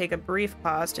going to take a brief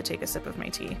pause to take a sip of my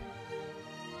tea.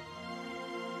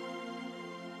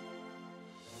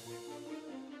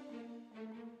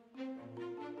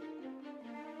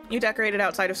 You decorated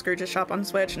outside of Scrooge's shop on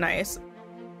Switch. Nice.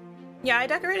 Yeah, I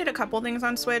decorated a couple things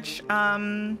on Switch.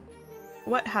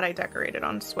 What had I decorated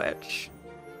on Switch?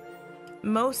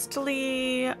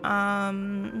 Mostly, you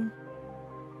know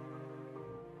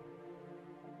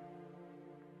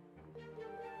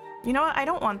what? I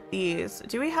don't want these.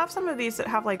 Do we have some of these that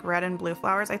have like red and blue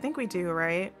flowers? I think we do,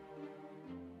 right?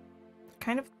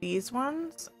 Kind of these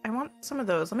ones. I want some of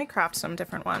those. Let me craft some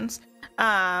different ones.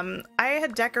 I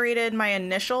had decorated my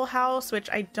initial house, which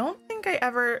I don't think I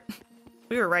ever,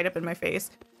 we were right up in my face,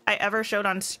 I ever showed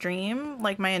on stream,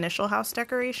 like my initial house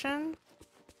decoration.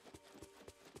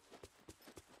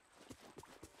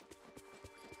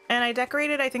 And I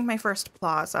decorated, I think, my first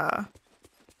plaza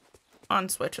on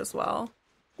Switch as well.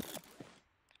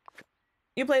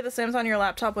 You play The Sims on your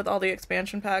laptop with all the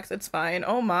expansion packs, it's fine.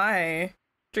 Oh my.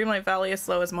 Dreamlight Valley is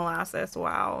slow as molasses.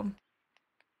 Wow.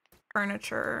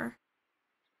 Furniture.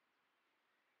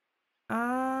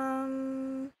 I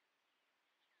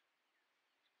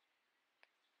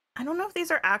don't know if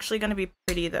these are actually going to be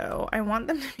pretty though. I want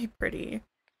them to be pretty.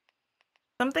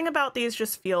 Something about these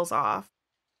just feels off.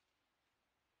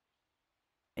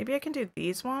 Maybe I can do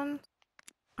these ones?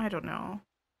 I don't know.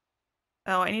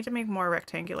 Oh, I need to make more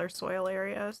rectangular soil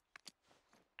areas.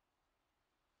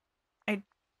 I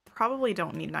probably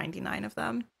don't need 99 of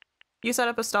them. You set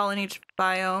up a stall in each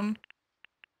biome.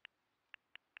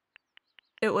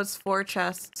 It was 4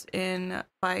 chests in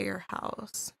by your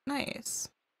house. Nice.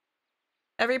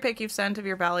 Every pick you've sent of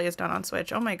your valley is done on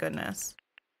Switch. Oh my goodness.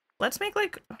 Let's make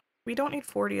like... We don't need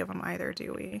 40 of them either,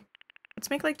 do we? Let's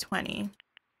make like 20.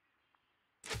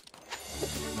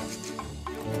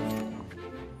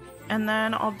 And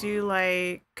then I'll do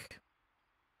like...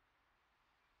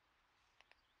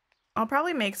 I'll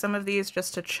probably make some of these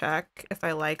just to check if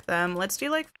I like them. Let's do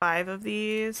like 5 of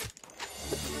these.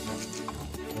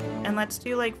 And let's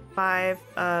do like 5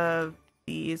 of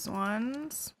these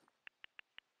ones.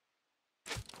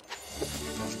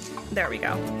 There we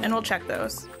go. And we'll check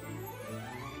those.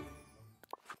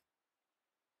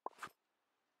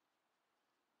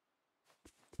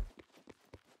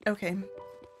 Okay.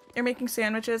 You're making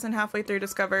sandwiches and halfway through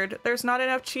discovered there's not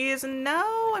enough cheese.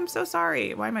 No, I'm so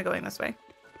sorry. Why am I going this way?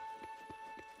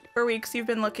 For weeks you've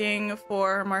been looking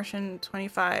for Martian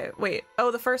 25. Wait, oh,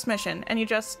 the first mission. And you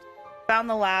just found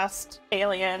the last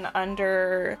alien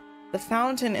under the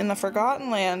fountain in the Forgotten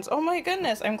Lands. Oh my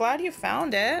goodness, I'm glad you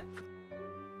found it.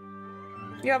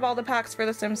 You have all the packs for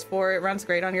The Sims 4. It runs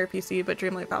great on your PC, but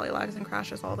Dreamlight Valley lags and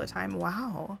crashes all the time.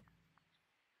 Wow.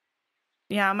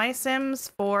 Yeah, my Sims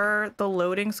 4, the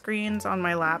loading screens on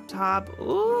my laptop,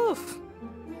 oof.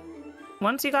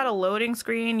 Once you got a loading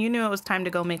screen, you knew it was time to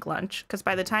go make lunch, because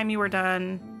by the time you were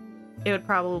done, it would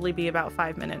probably be about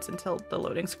 5 minutes until the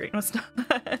loading screen was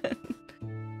done.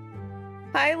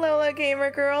 Hi, Lola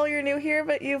Gamer Girl. You're new here,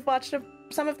 but you've watched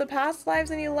some of the past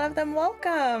lives and you love them.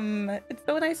 Welcome. It's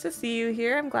so nice to see you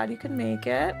here. I'm glad you could make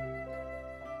it.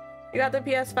 You got the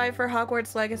PS5 for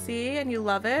Hogwarts Legacy and you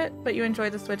love it, but you enjoy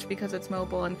the Switch because it's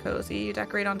mobile and cozy. You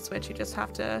decorate on Switch. You just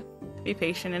have to be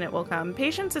patient and it will come.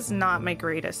 Patience is not my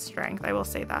greatest strength. I will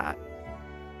say that.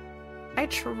 I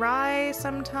try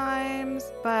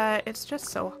sometimes, but it's just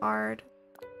so hard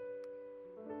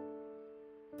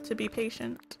to be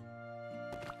patient.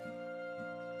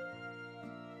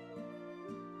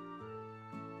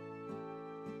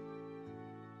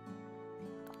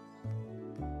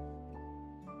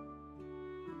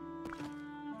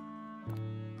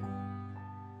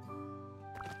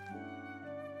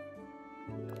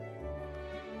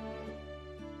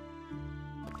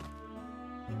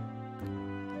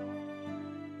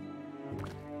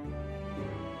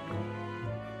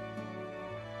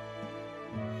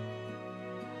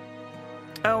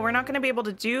 Oh, we're not going to be able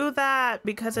to do that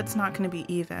because it's not going to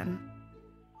be even.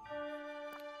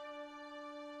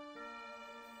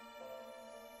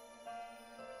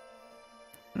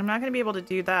 I'm not going to be able to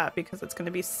do that because it's going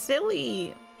to be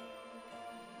silly.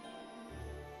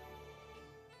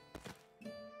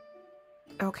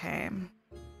 Okay.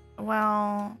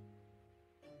 Well...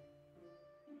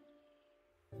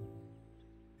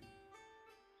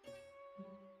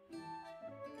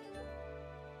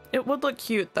 It would look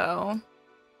cute, though.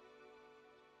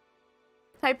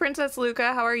 Hi, Princess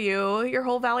Luca. How are you? Your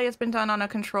whole valley has been done on a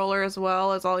controller as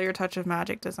well as all your Touch of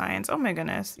Magic designs. Oh my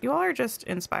goodness. You all are just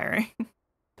inspiring.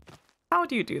 How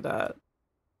do you do that?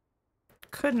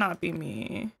 Could not be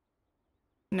me.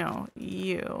 No,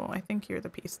 you. I think you're the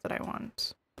piece that I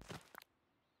want.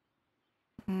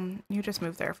 You just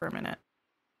move there for a minute.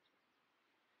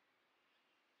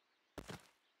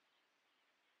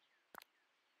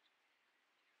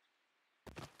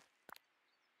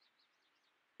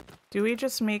 Do we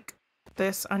just make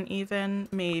this uneven?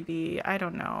 Maybe. I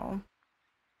don't know.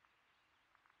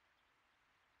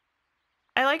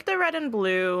 I like the red and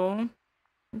blue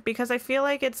because I feel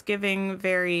like it's giving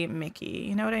very Mickey.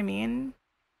 You know what I mean?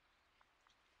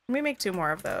 Let me make 2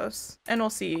 more of those and we'll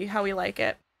see how we like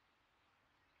it.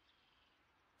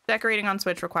 Decorating on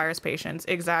Switch requires patience.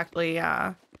 Exactly,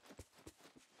 yeah.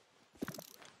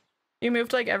 You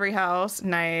moved like every house.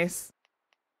 Nice.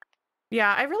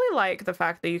 Yeah, I really like the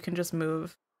fact that you can just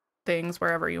move things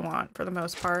wherever you want for the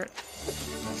most part.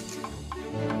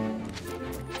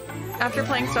 After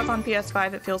playing stuff on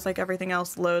PS5, it feels like everything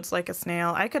else loads like a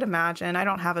snail. I could imagine. I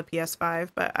don't have a PS5,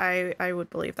 but I would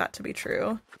believe that to be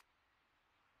true.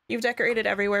 You've decorated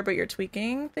everywhere, but you're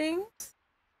tweaking things?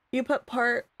 You put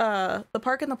the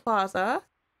park in the plaza,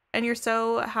 and you're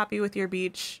so happy with your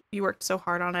beach. You worked so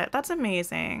hard on it. That's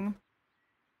amazing.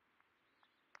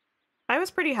 I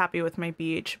was pretty happy with my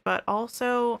beach, but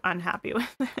also unhappy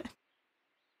with it.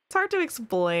 It's hard to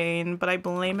explain, but I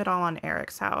blame it all on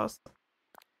Eric's house.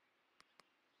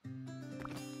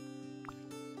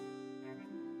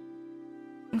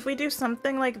 If we do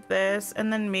something like this,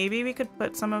 and then maybe we could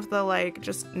put some of the like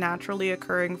just naturally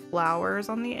occurring flowers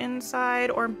on the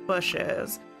inside, or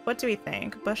bushes. What do we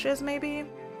think? Bushes maybe?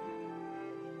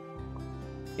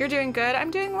 You're doing good?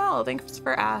 I'm doing well. Thanks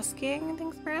for asking.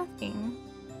 Thanks for asking.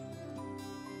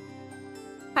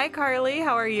 Hi Carly,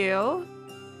 how are you?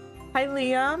 Hi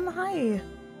Liam, hi.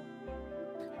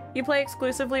 You play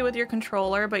exclusively with your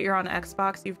controller, but you're on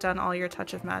Xbox. You've done all your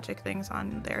Touch of Magic things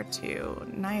on there too.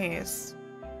 Nice.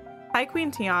 Hi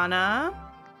Queen Tiana.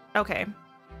 Okay,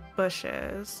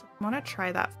 bushes. I want to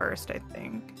try that first, I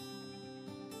think.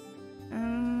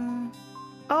 Oh,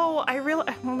 oh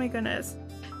my goodness.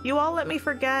 You all let me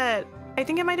forget. I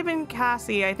think it might have been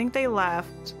Cassie. I think they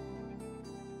left.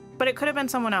 But it could have been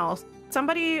someone else.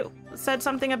 Somebody said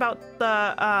something about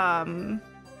the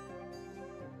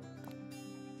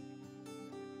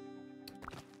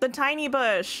tiny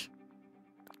bush.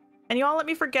 And you all let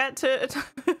me forget to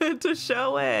to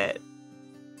show it.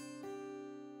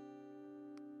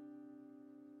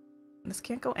 This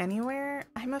can't go anywhere?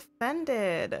 I'm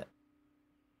offended.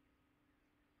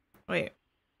 Wait,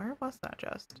 where was that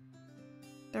just?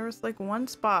 There was like one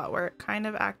spot where it kind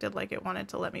of acted like it wanted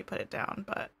to let me put it down,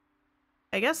 but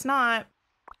I guess not.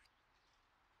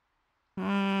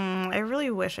 I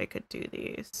really wish I could do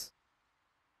these.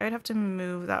 I would have to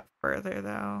move that further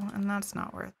though, and that's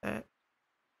not worth it.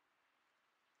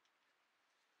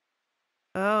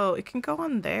 Oh, it can go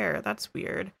on there. That's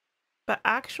weird. But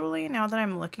actually, now that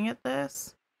I'm looking at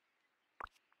this,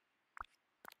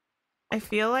 I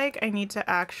feel like I need to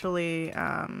actually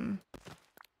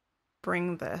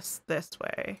bring this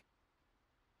way.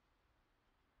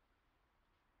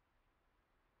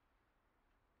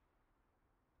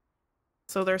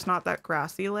 So there's not that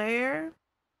grassy layer.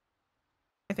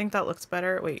 I think that looks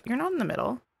better. Wait, you're not in the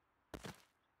middle.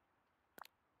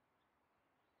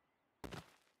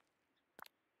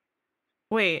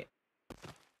 Wait.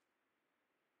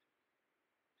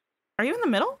 Are you in the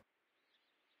middle?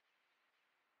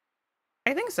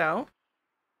 I think so.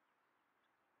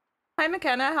 Hi,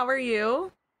 McKenna. How are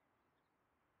you?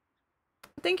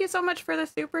 Thank you so much for the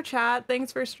super chat.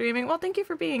 Thanks for streaming. Well, thank you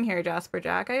for being here, Jasper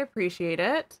Jack. I appreciate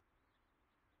it.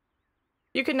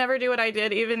 You could never do what I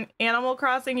did. Even Animal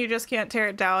Crossing, you just can't tear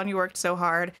it down. You worked so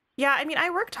hard. Yeah, I mean, I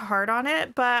worked hard on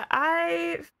it, but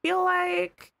I feel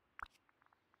like,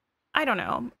 I don't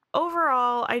know.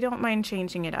 Overall, I don't mind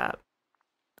changing it up.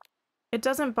 It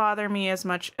doesn't bother me as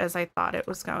much as I thought it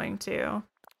was going to.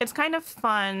 It's kind of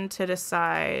fun to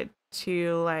decide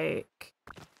to, like,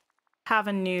 have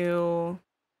a new,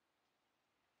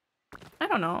 I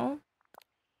don't know.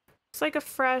 It's like a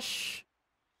fresh,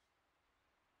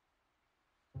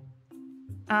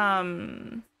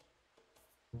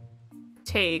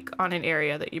 take on an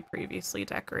area that you previously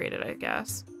decorated, I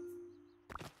guess.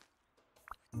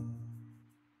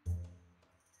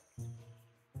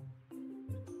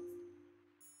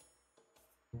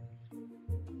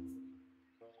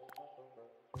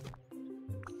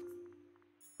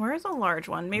 Where's a large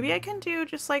one? Maybe I can do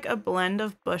just like a blend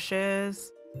of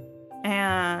bushes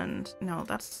and no,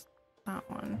 that's that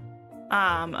one.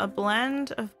 A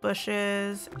blend of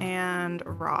bushes and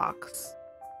rocks.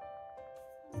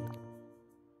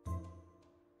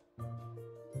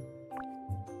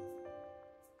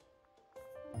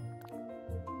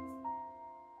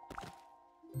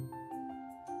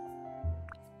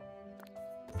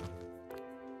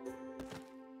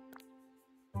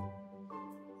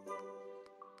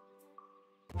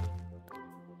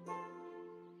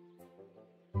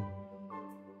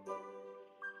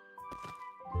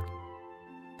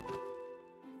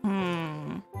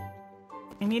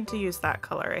 I need to use that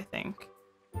color, I think.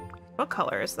 What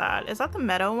color is that? Is that the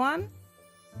meadow one?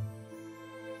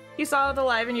 You saw the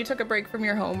live and you took a break from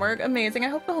your homework. Amazing. I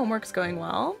hope the homework's going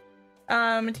well.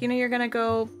 Tina, you're gonna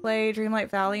go play Dreamlight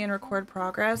Valley and record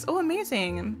progress. Oh,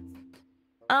 amazing.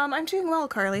 I'm doing well,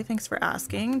 Carly. Thanks for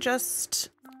asking. Just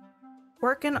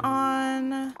working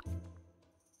on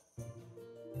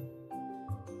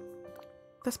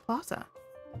this plaza.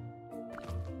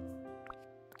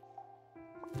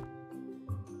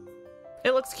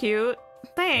 It looks cute.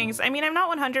 Thanks. I mean, I'm not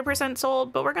 100%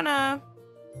 sold, but we're gonna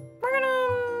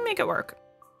make it work.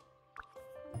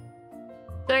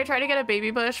 Did I try to get a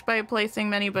baby bush by placing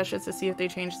many bushes to see if they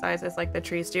change sizes like the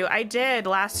trees do? I did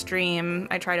last stream.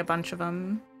 I tried a bunch of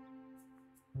them.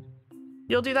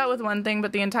 You'll do that with one thing,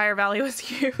 but the entire valley was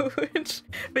huge.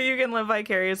 But you can live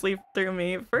vicariously through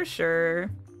me, for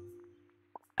sure.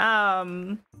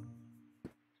 That,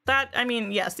 I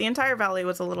mean, yes, the entire valley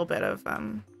was a little bit of,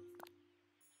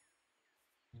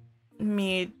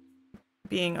 me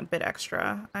being a bit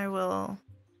extra. I will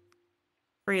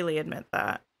freely admit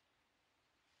that.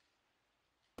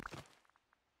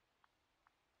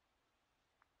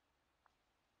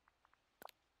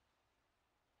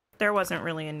 There wasn't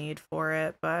really a need for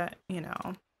it, but, you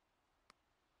know.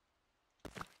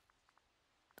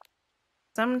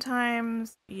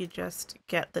 Sometimes you just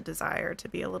get the desire to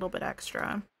be a little bit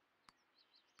extra.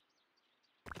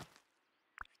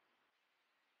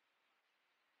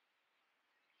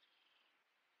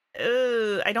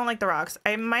 Ugh, I don't like the rocks.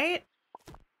 I might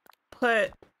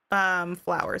put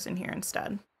flowers in here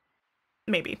instead.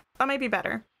 Maybe. That might be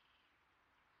better.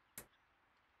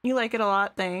 You like it a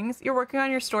lot, thanks. You're working on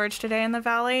your storage today in the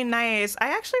valley? Nice. I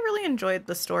actually really enjoyed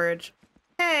the storage.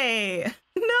 Hey!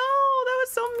 No, that was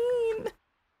so mean.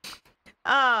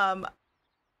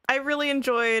 I really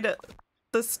enjoyed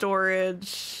the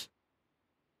storage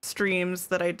streams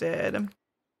that I did.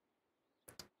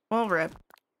 Well, rip.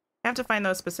 I have to find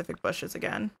those specific bushes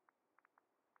again.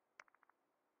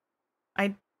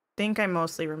 I think I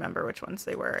mostly remember which ones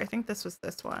they were. I think this was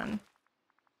this one.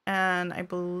 And I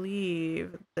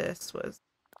believe this was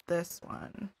this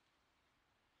one.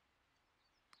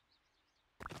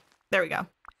 There we go.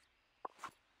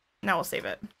 Now we'll save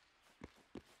it.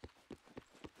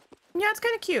 Yeah, it's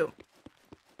kind of cute.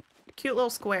 Cute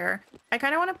little square. I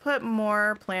kind of want to put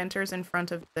more planters in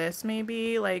front of this,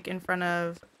 maybe, like in front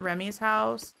of Remy's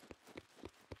house.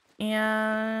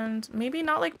 And maybe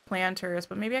not like planters,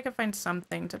 but maybe I could find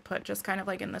something to put just kind of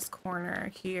like in this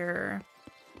corner here.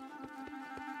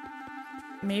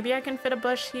 Maybe I can fit a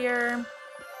bush here.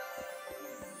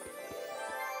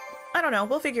 I don't know.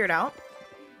 We'll figure it out.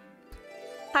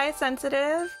 Hi,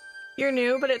 Sensitive. You're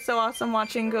new, but it's so awesome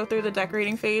watching go through the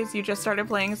decorating phase. You just started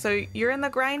playing, so you're in the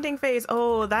grinding phase.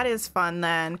 Oh, that is fun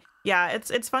then. Yeah,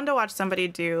 it's fun to watch somebody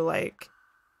do like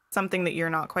something that you're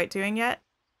not quite doing yet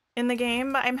in the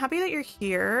game. But I'm happy that you're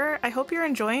here. I hope you're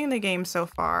enjoying the game so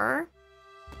far.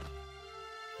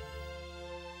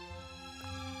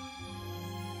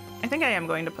 I think I am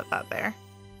going to put that there.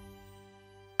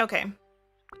 Okay.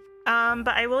 But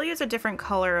I will use a different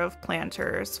color of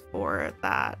planters for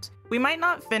that. We might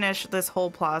not finish this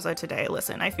whole plaza today.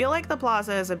 Listen, I feel like the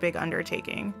plaza is a big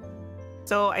undertaking.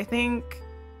 So I think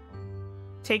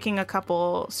taking a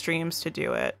couple streams to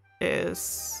do it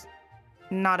is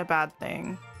not a bad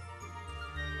thing.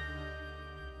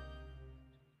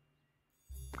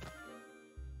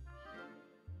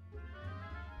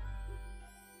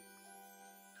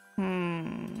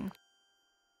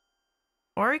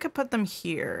 Or we could put them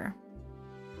here.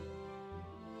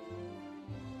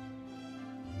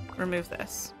 Remove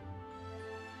this.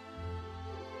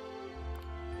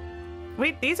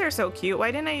 Wait, these are so cute. Why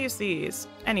didn't I use these?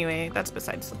 Anyway, that's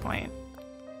besides the point.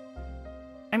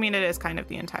 I mean, it is kind of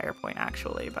the entire point,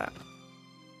 actually, but...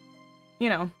 You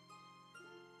know.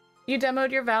 You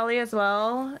demoed your valley as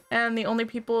well, and the only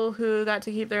people who got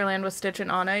to keep their land was Stitch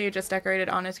and Anna. You just decorated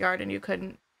Anna's yard and you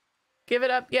couldn't give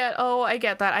it up yet. Oh, I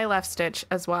get that. I left Stitch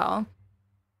as well.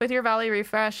 With your valley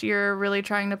refresh, you're really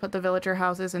trying to put the villager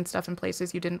houses and stuff in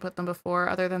places you didn't put them before,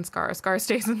 other than Scar. Scar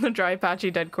stays in the dry, patchy,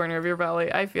 dead corner of your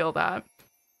valley. I feel that.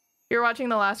 You're watching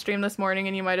the last stream this morning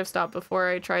and you might have stopped before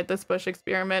I tried this bush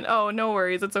experiment. Oh, no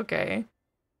worries. It's okay.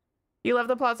 You love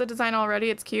the plaza design already?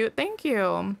 It's cute. Thank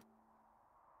you.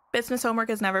 Business homework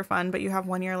is never fun, but you have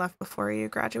 1 year left before you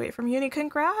graduate from uni.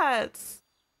 Congrats.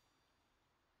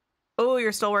 Oh,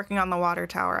 you're still working on the water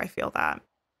tower. I feel that.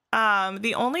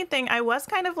 The only thing, I was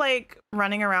kind of like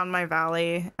running around my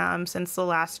valley since the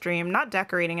last stream, not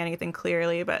decorating anything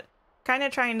clearly, but kind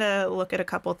of trying to look at a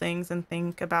couple things and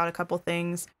think about a couple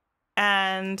things.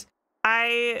 And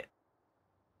I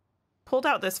pulled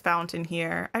out this fountain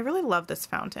here. I really love this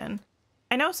fountain.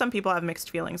 I know some people have mixed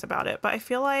feelings about it, but I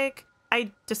feel like I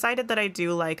decided that I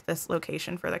do like this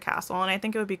location for the castle. And I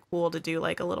think it would be cool to do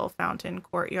like a little fountain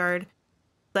courtyard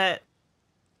that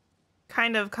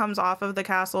kind of comes off of the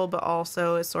castle, but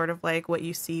also is sort of like what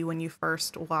you see when you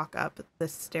first walk up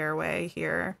this stairway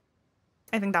here.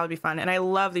 I think that would be fun. And I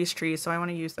love these trees, so I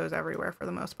want to use those everywhere for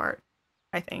the most part,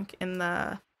 I think, in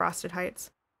the Frosted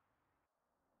Heights.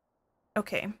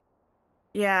 Okay.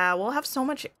 Yeah, we'll have so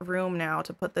much room now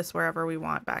to put this wherever we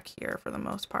want back here for the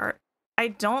most part. I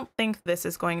don't think this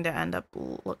is going to end up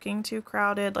looking too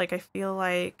crowded. Like, I feel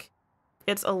like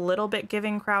It's a little bit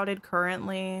giving crowded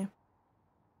currently,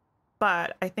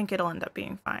 but I think it'll end up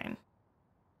being fine.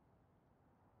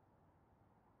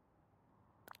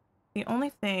 The only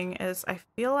thing is I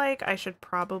feel like I should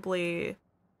probably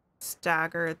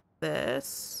stagger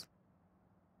this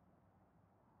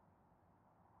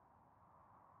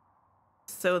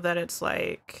so that it's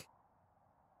like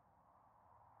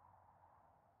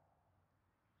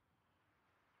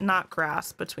not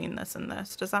grass between this and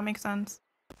this. Does that make sense?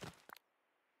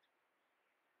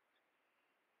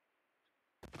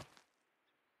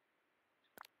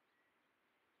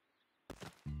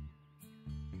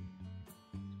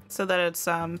 So that it's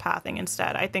pathing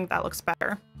instead. I think that looks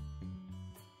better.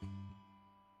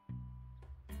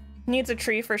 Needs a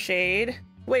tree for shade.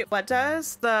 Wait, what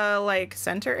does? The like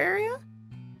center area?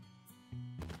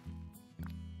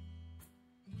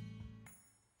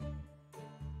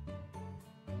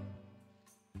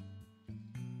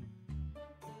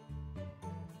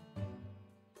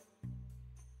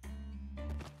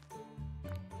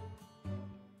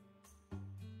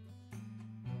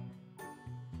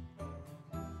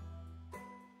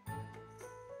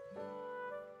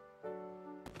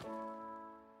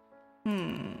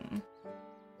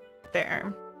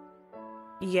 There.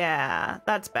 Yeah,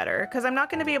 that's better. Because I'm not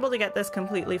going to be able to get this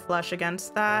completely flush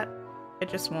against that. It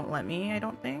just won't let me, I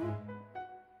don't think.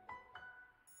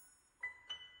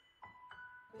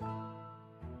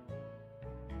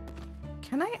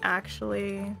 Can I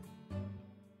actually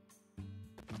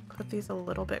put these a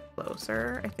little bit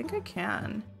closer? I think I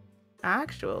can.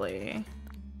 Actually.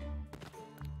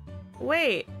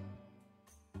 Wait.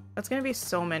 That's going to be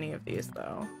so many of these,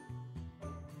 though.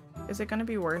 Is it going to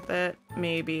be worth it?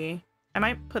 Maybe. I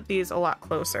might put these a lot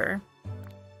closer.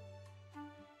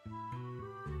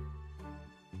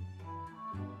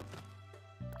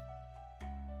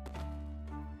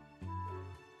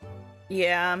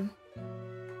 Yeah.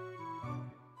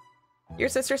 Your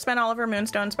sister spent all of her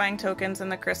moonstones buying tokens in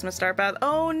the Christmas Star Path.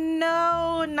 Oh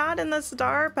no, not in the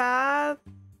Star Path.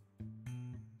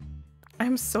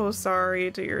 I'm so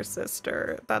sorry to your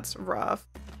sister. That's rough.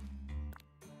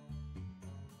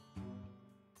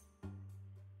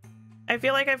 I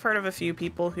feel like I've heard of a few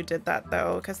people who did that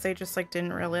though, because they just like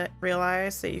didn't really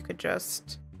realize that you could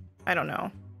just, I don't know,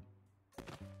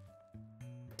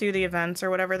 do the events or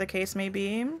whatever the case may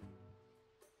be.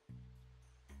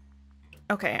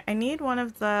 Okay, I need one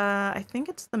of the, I think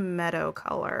it's the meadow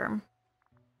color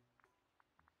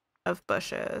of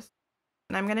bushes.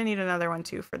 And I'm gonna need another one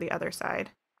too for the other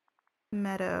side.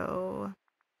 Meadow.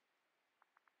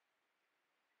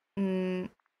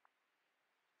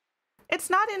 It's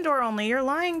not indoor only. You're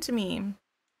lying to me.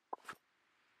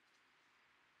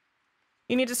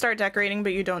 You need to start decorating,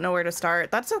 but you don't know where to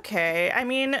start. That's okay. I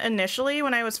mean, initially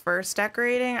when I was first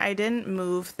decorating, I didn't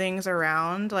move things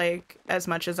around like as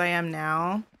much as I am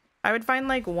now. I would find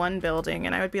like one building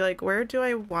and I would be like, where do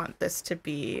I want this to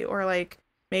be? Or like,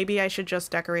 maybe I should just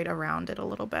decorate around it a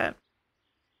little bit.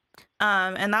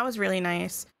 And that was really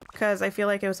nice because I feel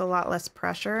like it was a lot less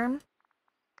pressure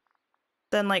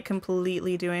than like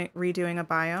completely redoing a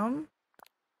biome.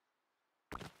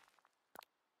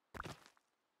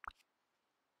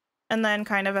 And then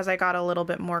kind of as I got a little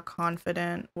bit more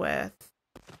confident with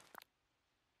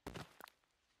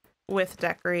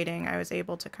decorating, I was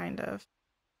able to kind of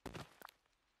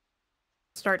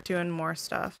start doing more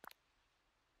stuff.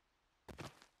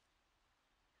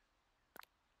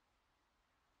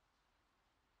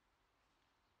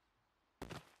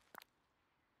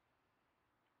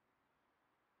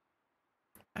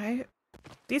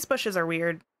 These bushes are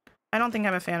weird. I don't think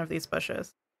I'm a fan of these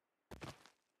bushes.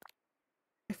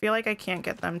 I feel like I can't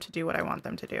get them to do what I want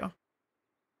them to do.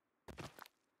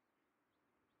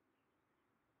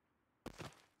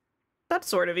 That's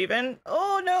sort of even.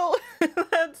 Oh no,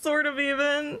 that's sort of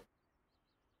even.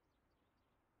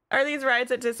 Are these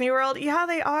rides at Disney World? Yeah,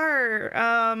 they are.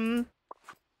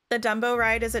 The Dumbo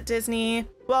ride is at Disney.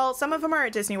 Well, some of them are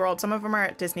at Disney World, some of them are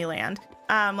at Disneyland.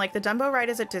 Like the Dumbo ride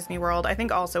is at Disney World, I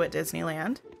think also at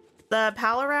Disneyland. The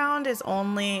Pal Around is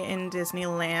only in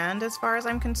Disneyland as far as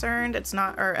I'm concerned. It's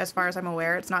not, or as far as I'm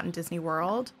aware, it's not in Disney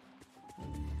World.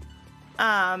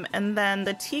 And then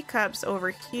the teacups over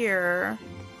here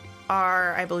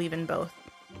are, I believe, in both.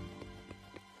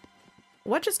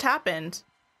 What just happened?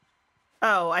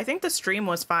 Oh, I think the stream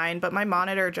was fine, but my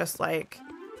monitor just like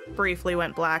briefly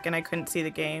went black and I couldn't see the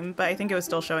game, but I think it was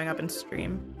still showing up in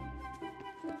stream.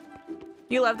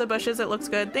 You love the bushes, it looks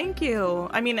good. Thank you.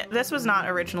 I mean, this was not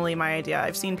originally my idea.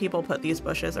 I've seen people put these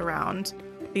bushes around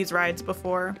these rides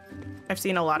before. I've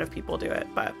seen a lot of people do it,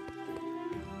 but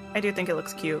I do think it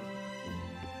looks cute.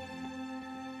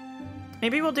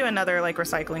 Maybe we'll do another like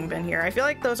recycling bin here. I feel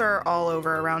like those are all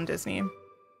over around Disney.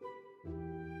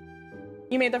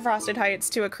 You made the Frosted Heights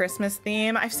to a Christmas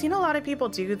theme. I've seen a lot of people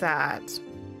do that.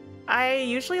 I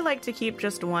usually like to keep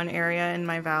just one area in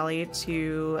my valley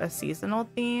to a seasonal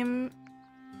theme,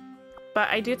 but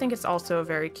I do think it's also a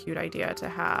very cute idea to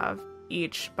have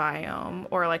each biome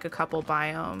or like a couple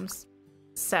biomes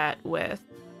set with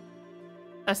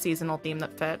a seasonal theme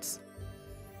that fits.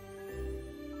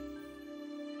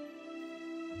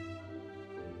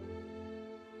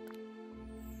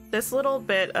 This little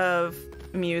bit of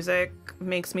music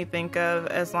makes me think of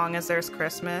As Long as There's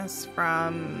Christmas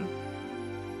from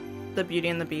the Beauty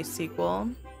and the Beast sequel.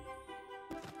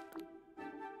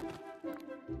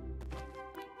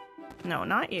 No,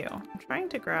 not you. I'm trying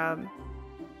to grab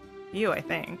you, I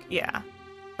think. Yeah,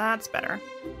 that's better.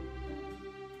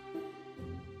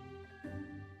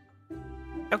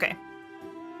 Okay.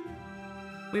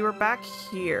 We were back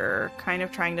here, kind of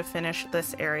trying to finish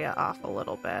this area off a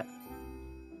little bit.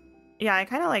 Yeah, I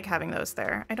kind of like having those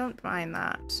there. I don't mind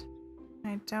that.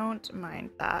 I don't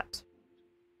mind that.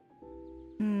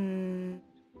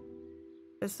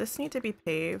 Does this need to be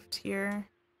paved here?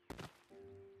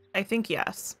 I think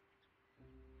yes.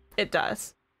 It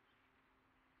does.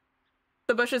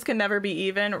 The bushes can never be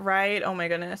even, right? Oh my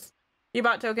goodness. You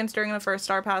bought tokens during the first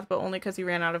star path, but only because you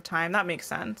ran out of time. That makes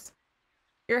sense.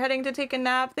 You're heading to take a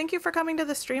nap. Thank you for coming to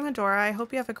the stream, Adora. I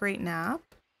hope you have a great nap.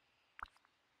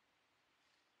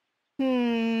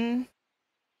 You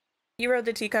rode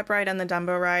the teacup ride and the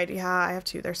Dumbo ride. Yeah, I have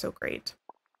too. They're so great.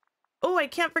 Oh, I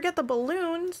can't forget the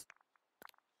balloons.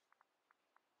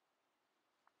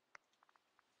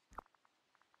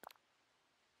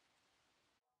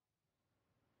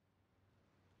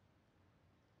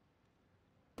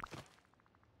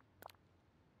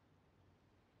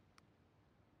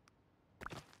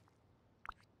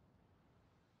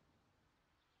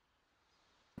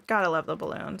 Gotta love the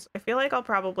balloons. I feel like I'll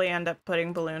probably end up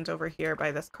putting balloons over here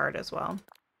by this card as well.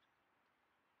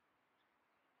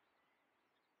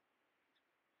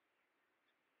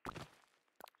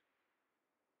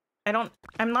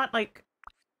 I'm not like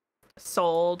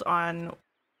sold on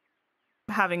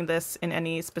having this in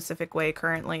any specific way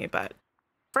currently, but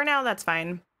for now that's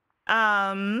fine.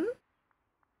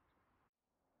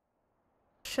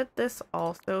 Should this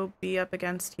also be up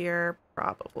against here?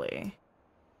 Probably.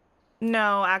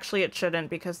 No, actually it shouldn't,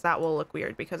 because that will look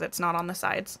weird because it's not on the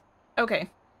sides. Okay.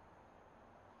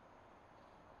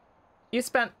 You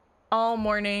spent all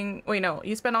morning... Wait, no.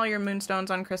 You spent all your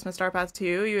moonstones on Christmas Star Path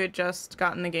 2. You had just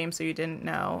gotten the game, so you didn't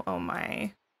know. Oh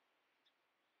my.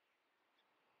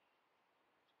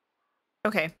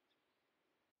 Okay.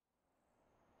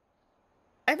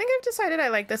 I think I've decided I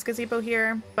like this gazebo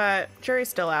here, but jury's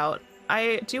still out.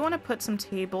 I do want to put some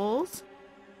tables.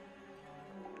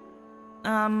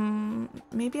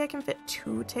 Maybe I can fit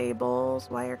 2 tables.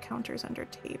 Why are counters under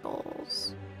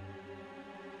tables?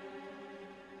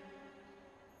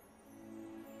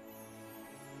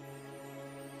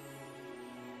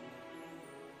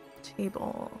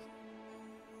 Table.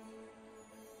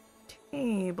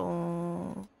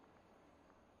 Table.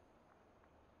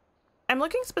 I'm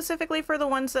looking specifically for the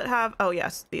ones that have... Oh,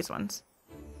 yes, these ones.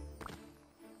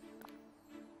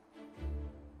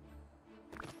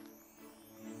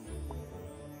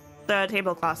 The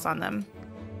tablecloths on them.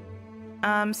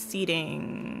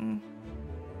 Seating.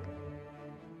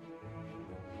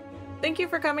 Thank you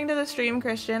for coming to the stream,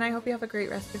 Christian. I hope you have a great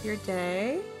rest of your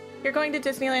day. You're going to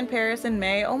Disneyland Paris in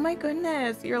May. Oh my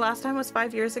goodness. Your last time was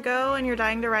 5 years ago and you're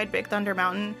dying to ride Big Thunder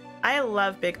Mountain. I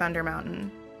love Big Thunder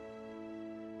Mountain.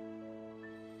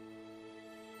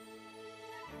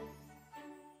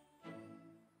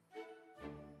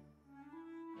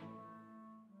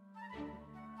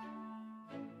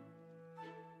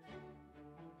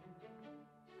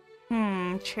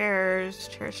 Chairs.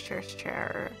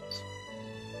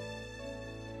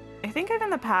 I think I've in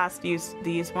the past used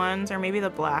these ones, or maybe the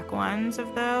black ones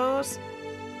of those.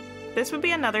 This would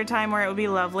be another time where it would be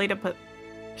lovely to put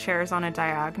chairs on a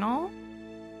diagonal.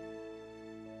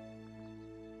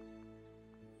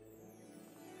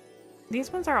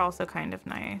 These ones are also kind of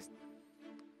nice.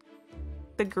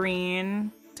 The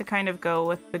green to kind of go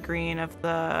with the green of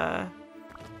the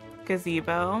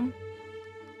gazebo.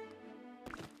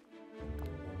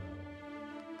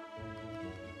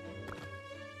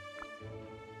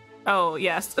 Oh,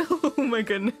 yes. Oh my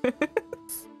goodness.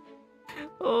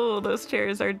 Oh, those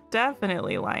chairs are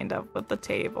definitely lined up with the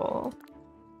table.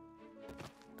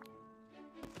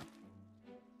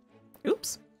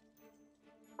 Oops.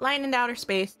 Lying in outer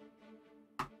space.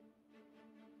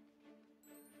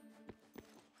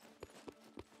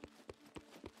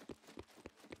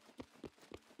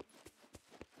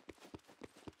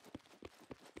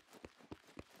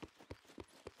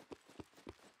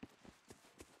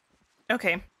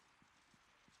 Okay.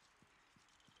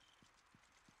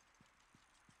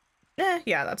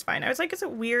 Yeah, that's fine. I was like, is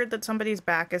it weird that somebody's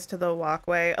back is to the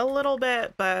walkway? A little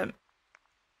bit, but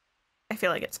I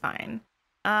feel like it's fine.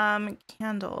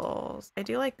 Candles. I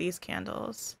do like these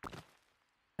candles.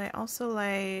 I also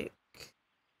like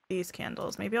these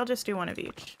candles. Maybe I'll just do one of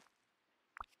each.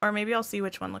 Or maybe I'll see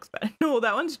which one looks better. No,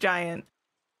 that one's giant.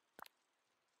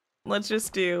 Let's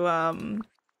just do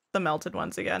the melted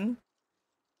ones again.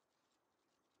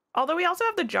 Although we also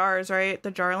have the jars, right?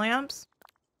 The jar lamps.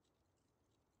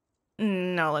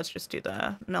 No, let's just do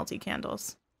the melty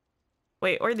candles.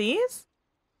 Wait, or these?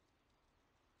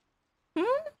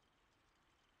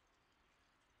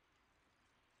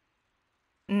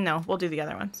 No, we'll do the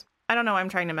other ones. I don't know. I'm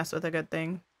trying to mess with a good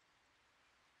thing.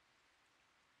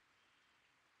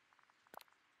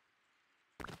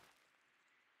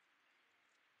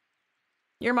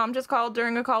 Your mom just called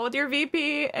during a call with your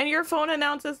VP and your phone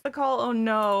announces the call. Oh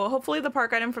no. Hopefully the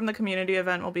park item from the community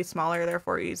event will be smaller,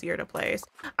 therefore easier to place.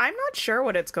 I'm not sure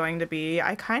what it's going to be.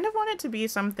 I kind of want it to be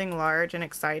something large and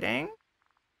exciting.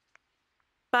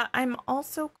 But I'm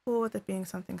also cool with it being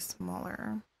something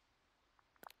smaller.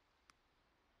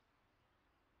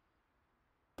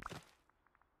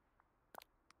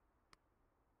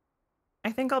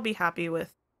 I think I'll be happy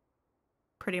with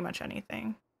pretty much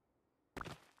anything.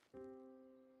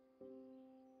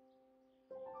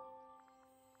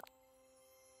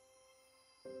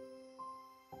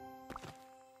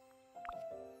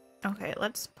 Okay,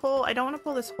 let's pull. I don't want to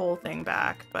pull this whole thing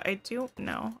back, but I do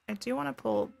want to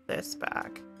pull this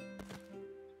back.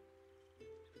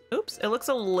 Oops, it looks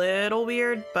a little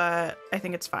weird, but I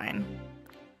think it's fine.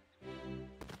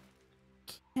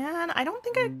 I don't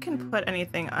think I can put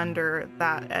anything under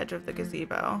that edge of the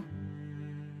gazebo.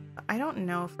 I don't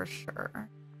know for sure.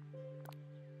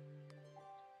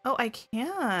 Oh, I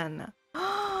can.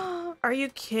 Are you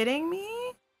kidding me?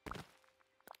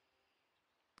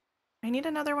 I need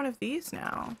another one of these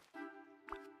now.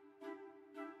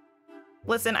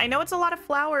 Listen, I know it's a lot of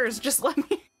flowers. Just let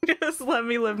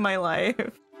me live my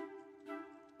life.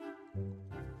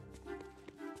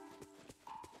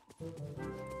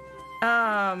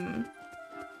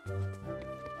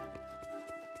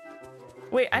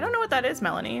 Wait, I don't know what that is,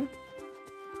 Melanie.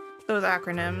 Those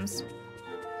acronyms.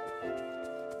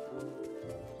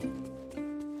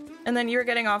 And then you were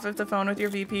getting off of the phone with your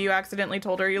VP. You accidentally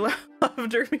told her you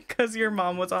loved her because your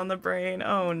mom was on the brain.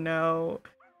 Oh no.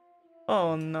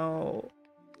 Oh no.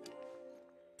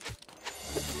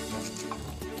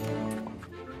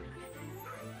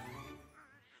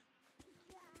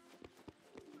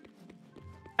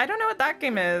 I don't know what that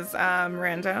game is.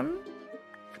 Random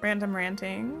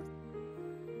ranting.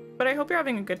 But I hope you're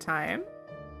having a good time.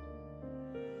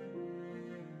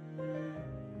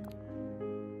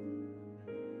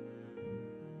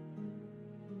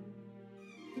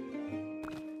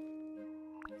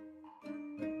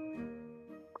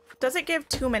 Does it give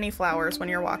too many flowers when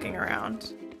you're walking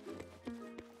around?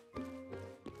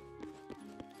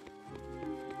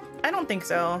 I don't think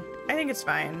so. I think it's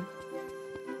fine.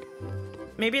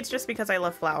 Maybe it's just because I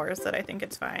love flowers that I think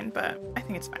it's fine, but I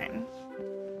think it's fine.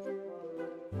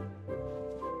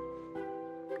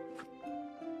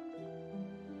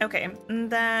 Okay, and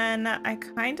then I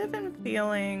kind of am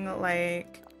feeling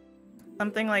like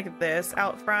something like this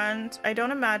out front. I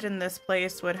don't imagine this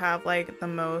place would have like the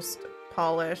most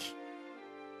polished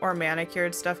or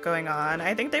manicured stuff going on.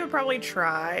 I think they would probably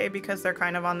try because they're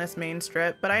kind of on this main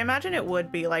strip, but I imagine it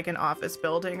would be like an office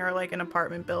building or like an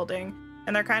apartment building.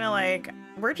 And they're kind of like,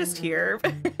 we're just here.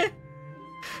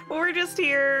 We're just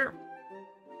here.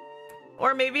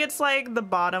 Or maybe it's like the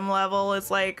bottom level is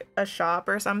like a shop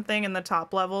or something and the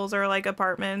top levels are like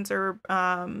apartments or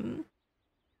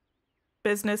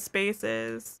business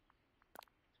spaces.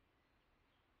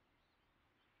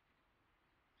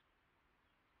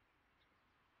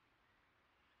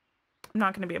 I'm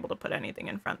not going to be able to put anything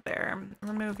in front there.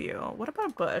 Remove you. What about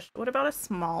a bush? What about a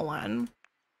small one?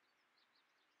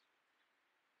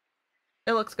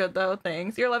 It looks good though,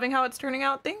 thanks. You're loving how it's turning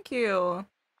out? Thank you.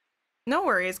 No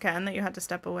worries, Ken, that you had to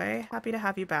step away. Happy to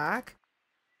have you back.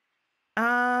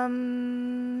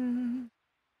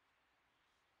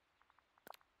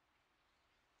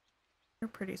 You're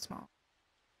pretty small.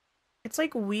 It's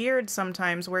like weird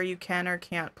sometimes where you can or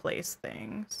can't place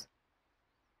things.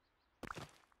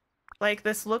 Like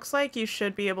this looks like you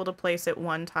should be able to place it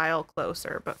one tile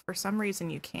closer, but for some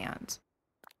reason you can't.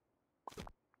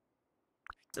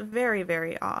 It's very,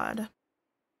 very odd.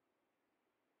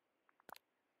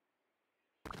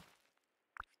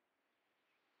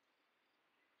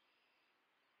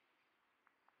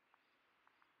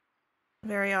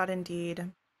 Very odd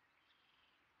indeed.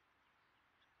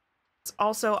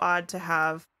 also odd to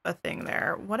have a thing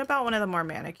there. What about one of the more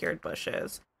manicured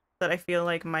bushes that I feel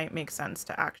like might make sense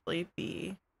to actually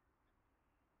be,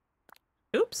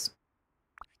 oops,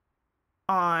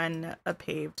 on a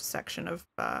paved section of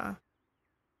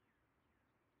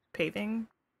paving?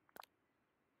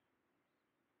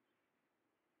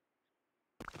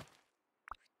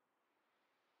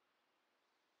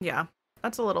 Yeah,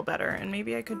 that's a little better. And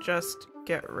maybe I could just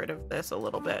get rid of this a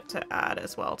little bit to add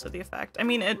as well to the effect. I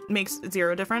mean, it makes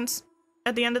zero difference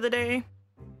at the end of the day,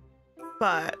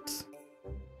 but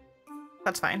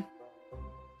that's fine.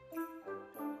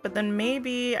 But then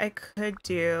maybe I could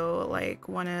do like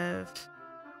one of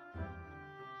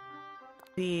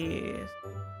these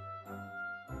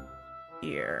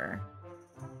here.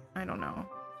 I don't know.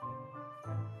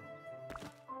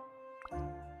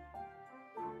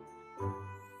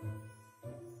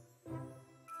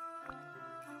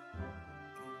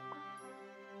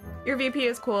 Your VP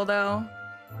is cool though.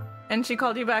 And she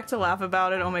called you back to laugh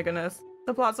about it. Oh my goodness.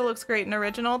 The plaza looks great and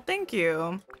original. Thank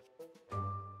you.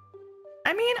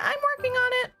 I mean, I'm working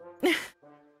on it.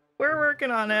 We're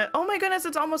working on it. Oh my goodness,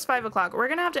 it's almost 5 o'clock. We're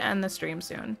gonna have to end the stream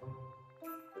soon.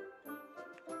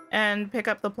 And pick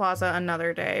up the plaza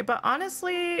another day. But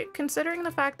honestly, considering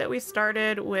the fact that we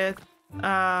started with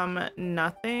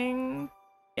nothing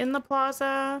in the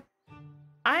plaza,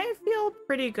 I feel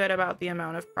pretty good about the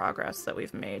amount of progress that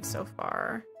we've made so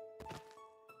far.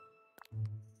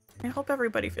 I hope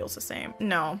everybody feels the same.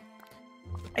 No,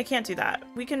 I can't do that.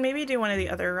 We can maybe do one of the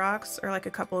other rocks or like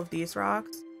a couple of these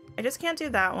rocks. I just can't do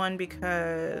that one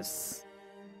because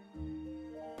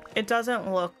it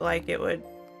doesn't look like it would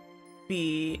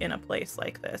be in a place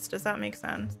like this. Does that make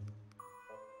sense?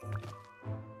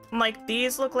 Like,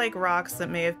 these look like rocks that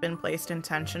may have been placed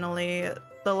intentionally.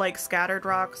 The like scattered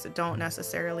rocks don't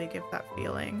necessarily give that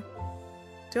feeling.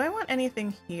 Do I want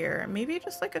anything here? Maybe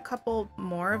just like a couple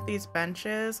more of these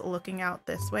benches looking out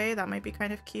this way. That might be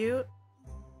kind of cute.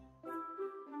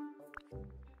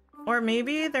 Or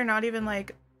maybe they're not even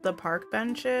like the park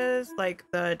benches, like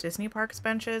the Disney Parks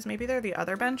benches. Maybe they're the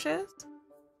other benches.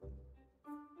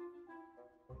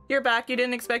 You're back. You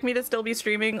didn't expect me to still be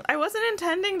streaming. I wasn't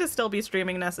intending to still be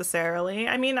streaming necessarily.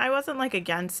 I mean, I wasn't like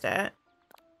against it.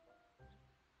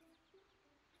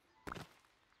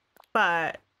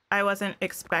 But I wasn't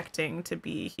expecting to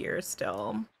be here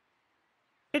still.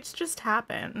 It's just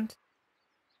happened.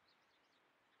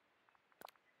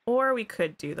 Or we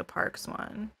could do the parks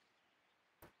one.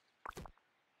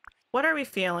 What are we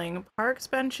feeling? Parks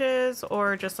benches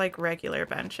or just like regular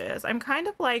benches? I'm kind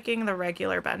of liking the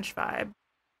regular bench vibe.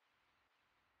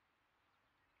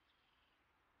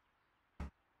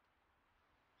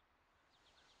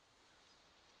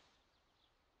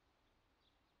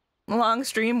 Long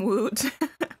stream woot.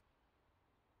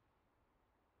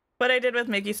 What I did with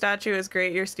Mickey statue is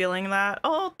great. You're stealing that.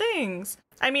 Oh, thanks.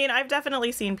 I mean, I've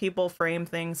definitely seen people frame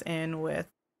things in with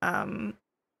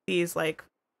these like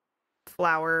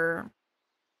flower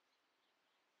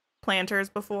planters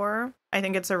before. I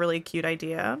think it's a really cute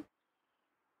idea.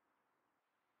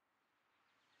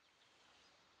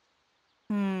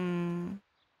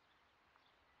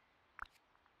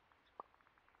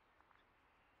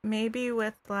 Maybe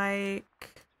with like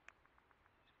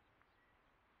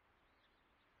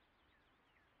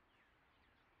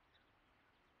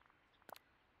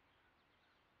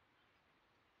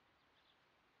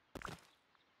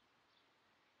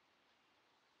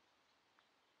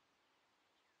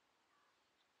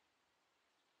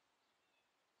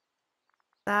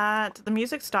that. The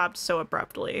music stopped so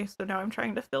abruptly, so now I'm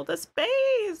trying to fill the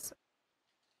space.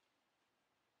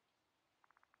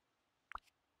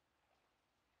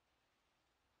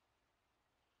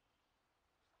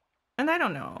 And I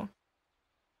don't know.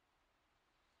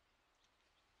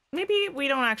 Maybe we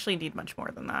don't actually need much more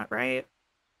than that, right?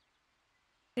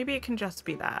 Maybe it can just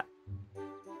be that.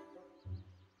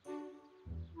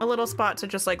 A little spot to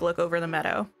just like look over the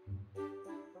meadow.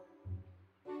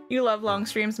 You love long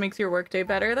streams, makes your workday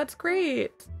better. That's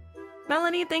great.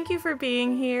 Melanie, thank you for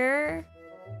being here.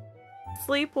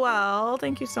 Sleep well.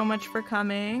 Thank you so much for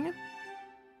coming.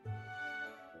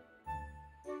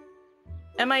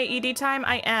 Am I ED time?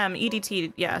 I am.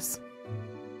 EDT, yes.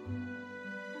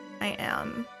 I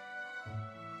am.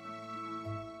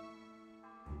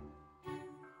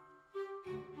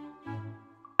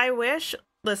 I wish,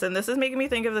 listen, this is making me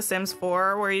think of The Sims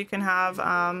 4 where you can have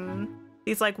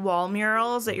these like wall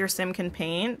murals that your sim can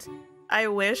paint. I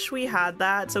wish we had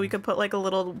that so we could put like a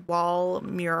little wall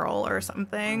mural or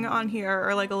something on here,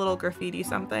 or like a little graffiti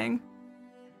something.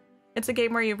 It's a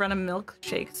game where you run a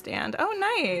milkshake stand.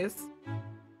 Oh, nice.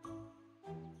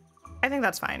 I think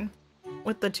that's fine.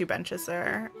 with the 2 benches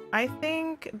there. I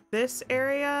think this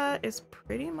area is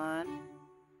pretty much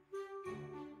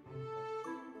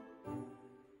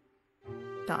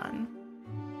done.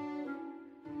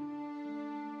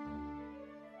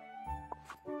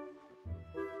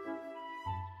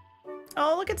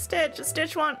 Oh, look at Stitch.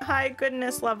 Stitch want high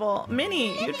goodness level.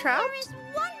 Minnie, you trapped?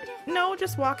 No,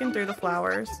 just walking through the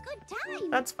flowers.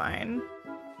 That's fine.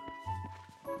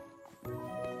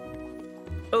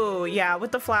 Oh, yeah,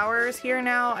 with the flowers here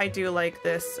now, I do like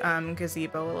this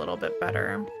gazebo a little bit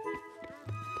better.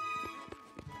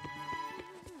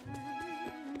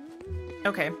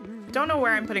 Okay, don't know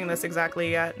where I'm putting this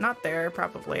exactly yet. Not there,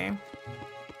 probably.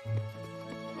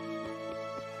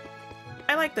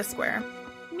 I like this square.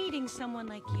 Meeting someone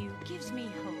like you gives me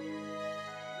hope.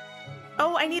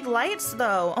 Oh, I need lights,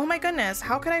 though. Oh my goodness,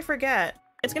 how could I forget?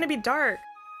 It's gonna be dark.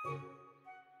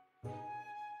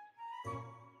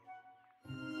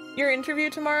 Your interview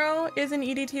tomorrow is in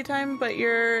EDT time, but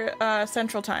your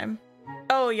Central time.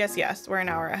 Oh, yes, yes. We're an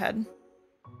hour ahead.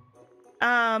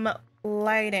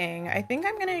 Lighting. I think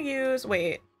I'm gonna use...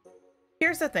 Wait.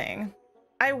 Here's the thing.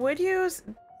 I would use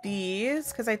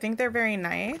these because I think they're very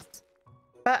nice.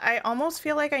 But I almost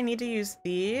feel like I need to use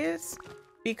these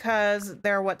because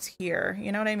they're what's here.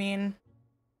 You know what I mean?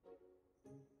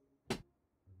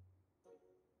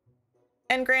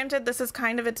 And granted, this is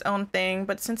kind of its own thing,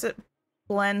 but since it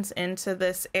blends into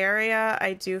this area,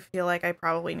 I do feel like I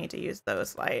probably need to use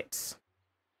those lights.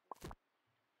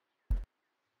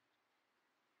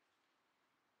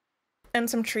 And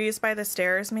some trees by the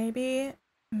stairs, maybe?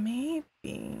 Maybe.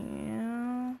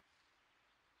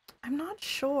 I'm not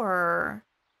sure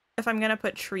if I'm gonna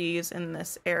put trees in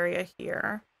this area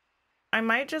here. I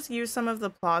might just use some of the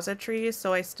plaza trees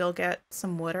so I still get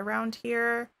some wood around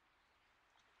here.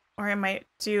 Or I might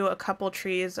do a couple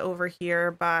trees over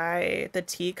here by the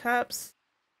teacups.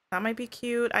 That might be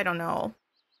cute. I don't know.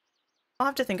 I'll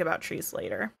have to think about trees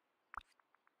later.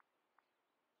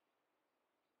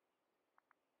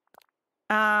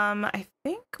 I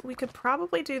think we could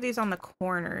probably do these on the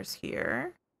corners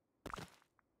here.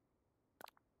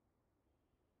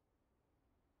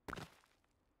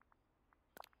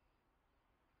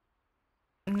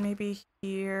 Maybe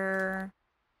here.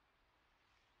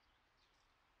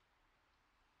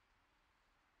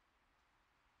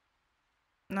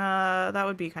 That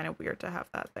would be kind of weird to have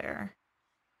that there.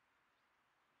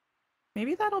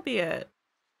 Maybe that'll be it.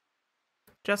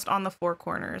 Just on the 4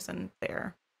 corners and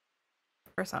there.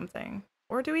 Or something.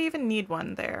 Or do we even need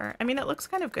one there? I mean, it looks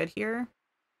kind of good here.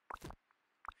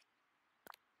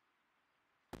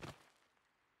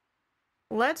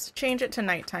 Let's change it to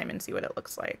nighttime and see what it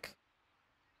looks like.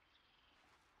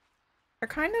 They're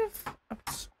kind of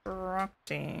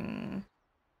obstructing.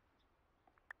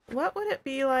 What would it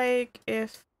be like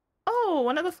if... Oh,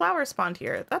 one of the flowers spawned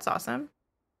here. That's awesome.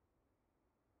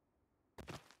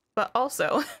 But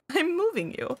also, I'm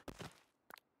moving you.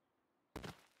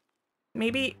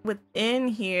 Maybe within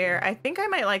here. I think I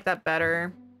might like that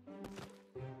better.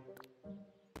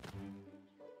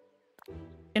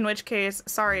 In which case,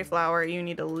 sorry, flower, you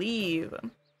need to leave.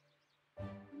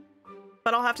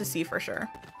 But I'll have to see for sure.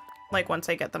 Like, once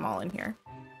I get them all in here.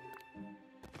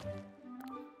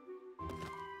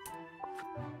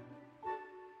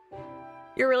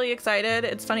 You're really excited.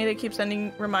 It's funny they keep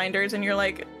sending reminders and you're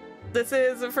like, this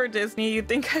is for Disney. You'd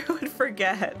think I would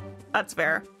forget. That's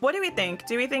fair. What do we think?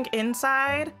 Do we think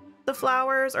inside the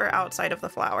flowers or outside of the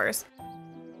flowers?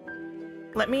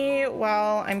 Let me,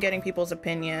 while I'm getting people's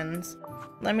opinions,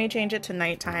 let me change it to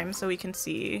nighttime so we can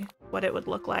see what it would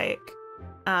look like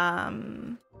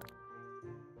when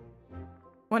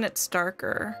it's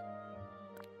darker.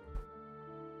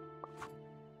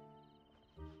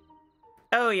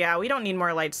 Oh yeah, we don't need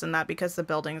more lights than that because the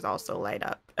buildings also light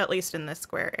up, at least in this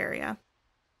square area.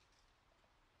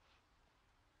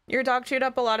 Your dog chewed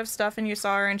up a lot of stuff and you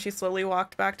saw her and she slowly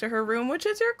walked back to her room, which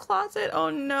is your closet. Oh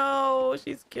no,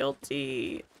 she's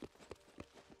guilty.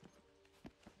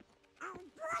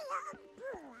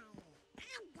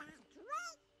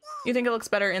 You think it looks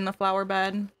better in the flower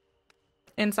bed?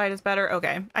 Inside is better?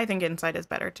 Okay, I think inside is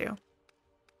better too.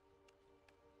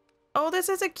 Oh, this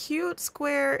is a cute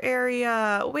square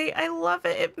area. Wait, I love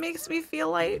it. It makes me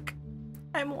feel like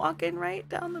I'm walking right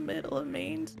down the middle of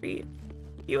Main Street,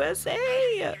 USA.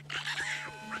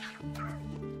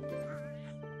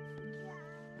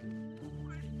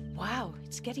 Wow,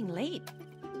 it's getting late.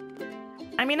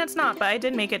 I mean, it's not, but I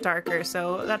did make it darker,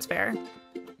 so that's fair.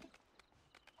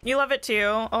 You love it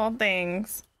too? Oh,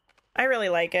 thanks. I really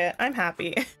like it. I'm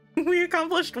happy. We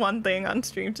accomplished one thing on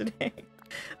stream today.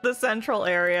 The central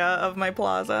area of my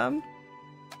plaza.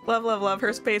 Love, love, love.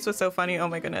 Her face was so funny. Oh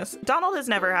my goodness. Donald is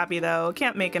never happy though.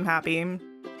 Can't make him happy.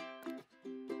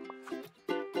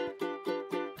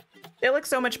 It looks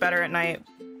so much better at night,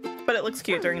 but it looks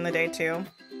cute during the day too.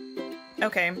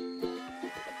 Okay.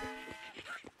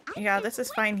 Yeah, this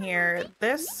is fine here.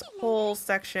 This whole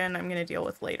section I'm gonna deal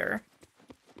with later.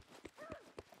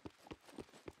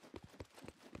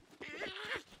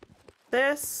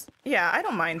 This, yeah, I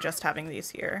don't mind just having these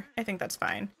here. I think that's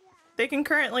fine. They can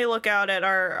currently look out at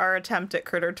our attempt at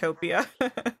Crittertopia.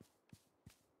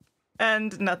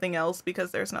 And nothing else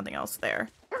because there's nothing else there.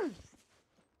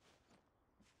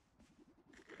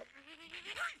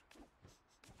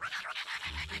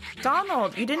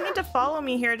 Donald, you didn't need to follow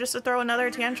me here just to throw another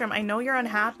tantrum. I know you're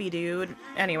unhappy, dude.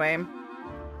 Anyway,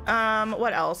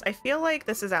 what else? I feel like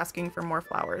this is asking for more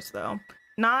flowers, though.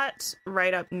 Not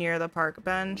right up near the park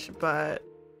bench, but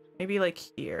maybe like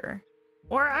here.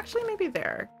 Or actually maybe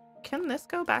there. Can this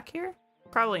go back here?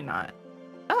 Probably not.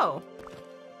 Oh.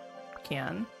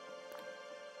 Can.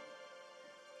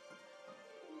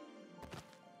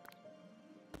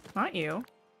 Not you.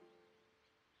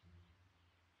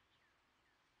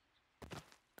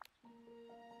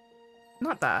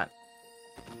 Not that.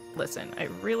 Listen, I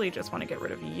really just want to get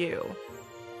rid of you.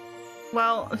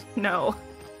 Well, no.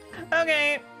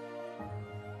 Okay.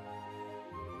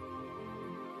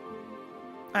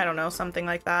 I don't know, something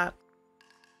like that.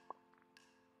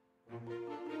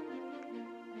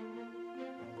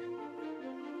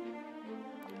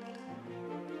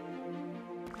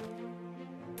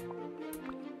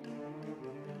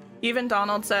 Even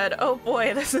Donald said, "Oh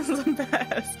boy, this is the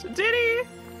best." Did he?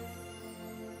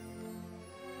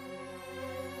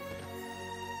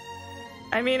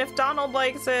 I mean, if Donald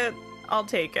likes it, I'll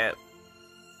take it.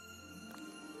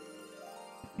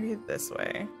 Maybe this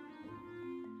way.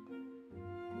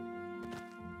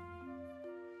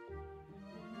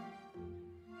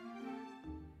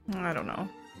 I don't know.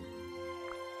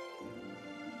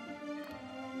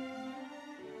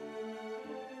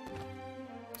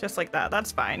 Just like that.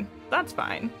 That's fine. That's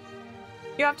fine.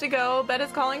 You have to go. Bed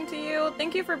is calling to you.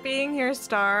 Thank you for being here,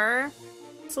 Star.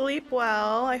 Sleep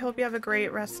well. I hope you have a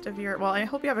great rest of your... Well, I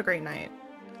hope you have a great night.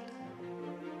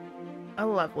 A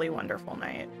lovely, wonderful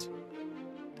night.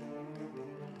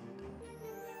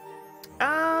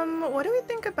 What do we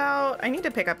think about... I need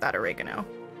to pick up that oregano.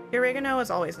 The oregano is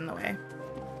always in the way.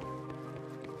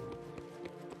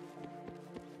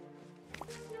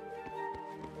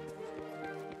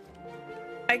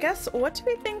 I guess, what do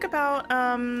we think about,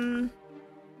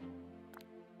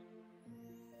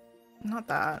 not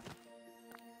that.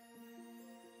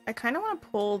 I kind of want to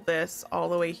pull this all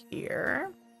the way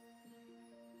here.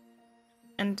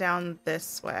 And down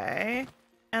this way.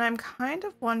 And I'm kind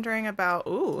of wondering about,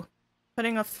 ooh,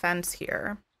 putting a fence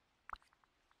here.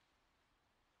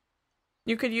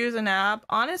 You could use a nap.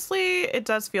 Honestly, it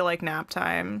does feel like nap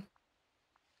time.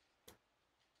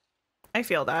 I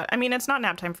feel that. I mean, it's not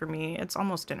nap time for me. It's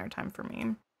almost dinner time for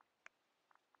me.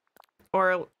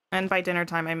 Or, and by dinner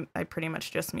time, I pretty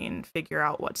much just mean figure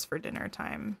out what's for dinner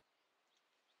time.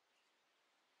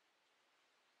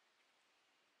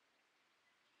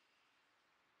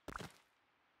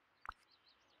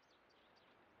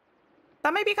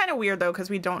 That might be kind of weird though,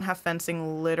 because we don't have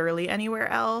fencing literally anywhere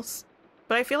else.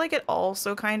 But I feel like it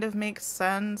also kind of makes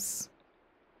sense.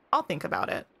 I'll think about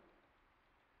it.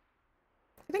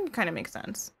 I think it kind of makes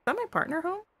sense. Is that my partner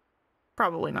home?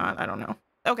 Probably not. I don't know.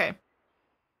 Okay.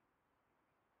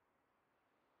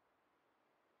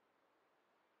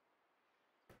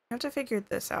 I have to figure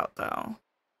this out though.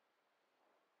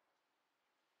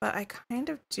 But I kind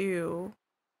of do.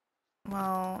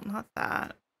 Well, not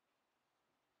that.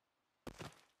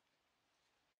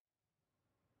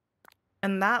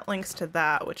 And that links to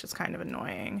that, which is kind of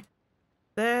annoying.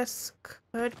 This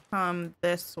could come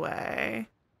this way.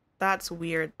 That's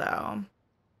weird, though.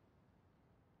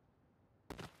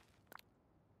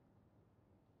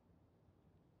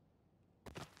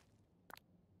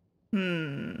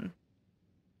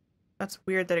 That's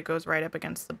weird that it goes right up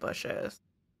against the bushes.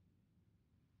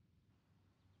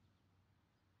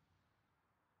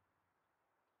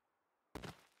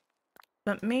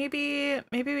 But maybe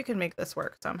we can make this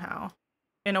work somehow.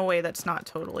 In a way that's not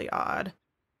totally odd.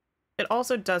 It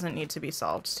also doesn't need to be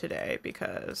solved today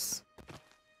because,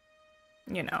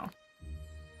 you know,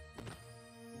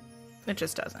 it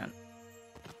just doesn't.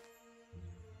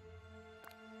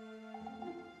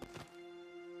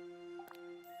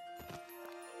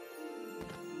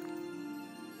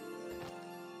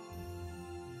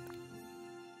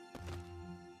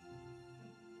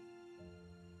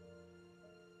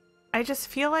 I just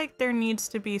feel like there needs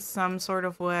to be some sort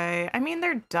of way. I mean,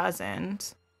 there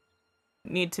doesn't.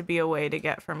 need to be a way to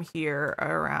get from here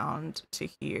around to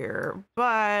here,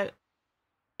 but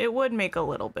it would make a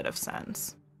little bit of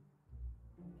sense.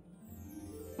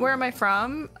 Where am I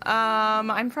from?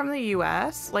 I'm from the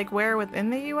US. Like, where within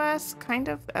the US? Kind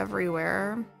of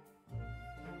everywhere.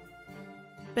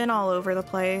 Been all over the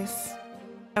place.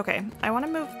 Okay, I want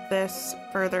to move this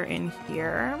further in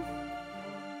here.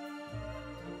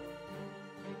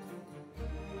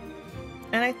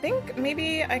 And I think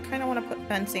maybe I kind of want to put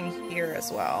fencing here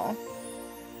as well.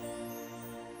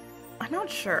 I'm not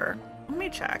sure. Let me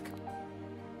check.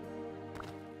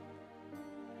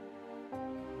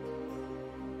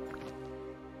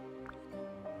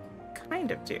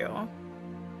 Kind of do.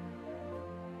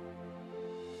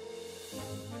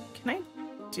 Can I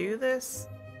do this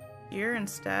here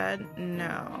instead?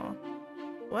 No.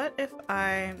 What if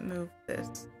I move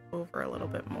this over a little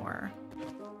bit more?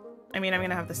 I mean, I'm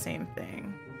gonna have the same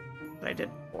thing that I did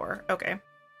before. Okay.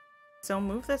 So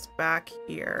move this back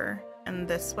here and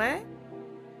this way.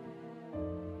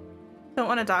 Don't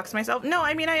want to dox myself. No,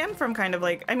 I mean, I am from kind of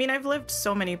like, I mean, I've lived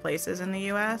so many places in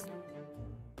the US.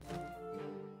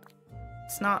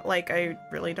 It's not like I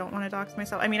really don't want to dox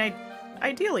myself. I mean, I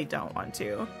ideally don't want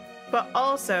to, but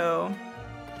also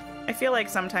I feel like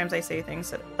sometimes I say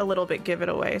things that a little bit give it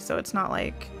away, so it's not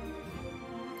like,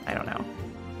 I don't know.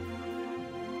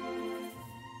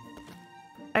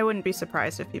 I wouldn't be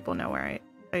surprised if people know where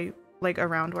I like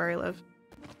around where I live.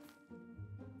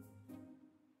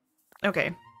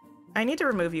 Okay, I need to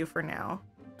remove you for now,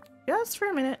 just for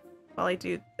a minute while I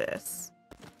do this,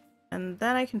 and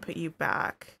then I can put you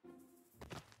back.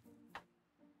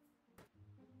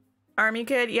 Army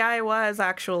kid? Yeah, I was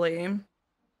actually.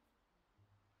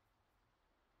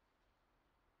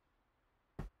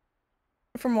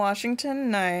 From Washington.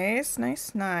 Nice,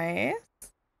 nice, nice.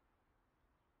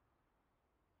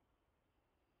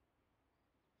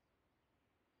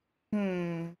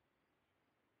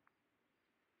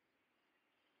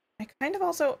 I kind of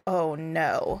also, oh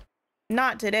no,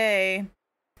 not today.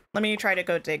 Let me try to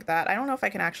go dig that. I don't know if I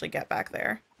can actually get back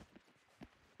there.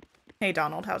 Hey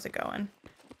Donald, how's it going?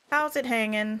 How's it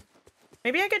hanging?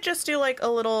 Maybe I could just do like a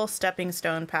little stepping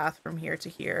stone path from here to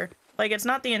here. Like, it's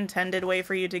not the intended way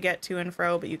for you to get to and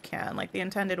fro, but you can. Like, the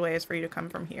intended way is for you to come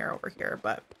from here over here,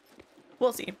 but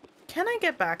we'll see. Can I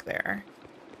get back there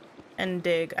and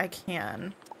dig? I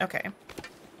can. Okay.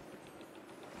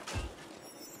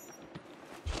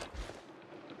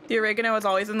 The oregano is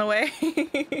always in the way.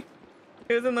 It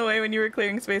was in the way when you were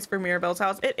clearing space for Mirabelle's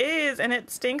house. It is, and it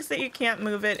stinks that you can't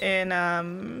move it in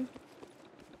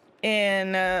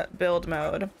build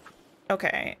mode.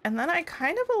 Okay, and then I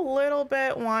kind of a little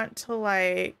bit want to,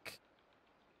 like,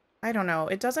 I don't know.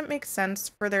 It doesn't make sense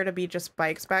for there to be just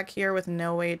bikes back here with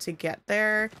no way to get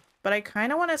there, but I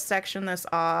kind of want to section this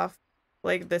off.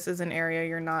 Like, this is an area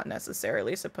you're not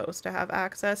necessarily supposed to have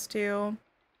access to.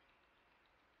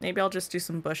 Maybe I'll just do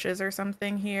some bushes or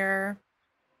something here.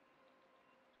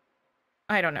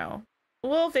 I don't know.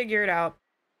 We'll figure it out.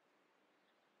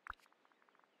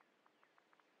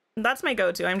 That's my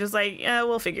go-to. I'm just like, yeah,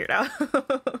 we'll figure it out.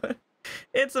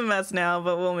 It's a mess now,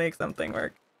 but we'll make something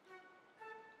work.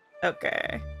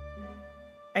 Okay.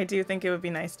 I do think it would be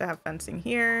nice to have fencing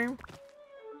here.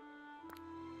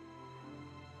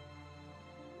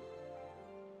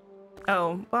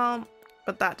 Oh, well,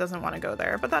 but that doesn't want to go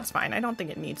there, but that's fine. I don't think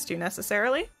it needs to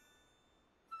necessarily.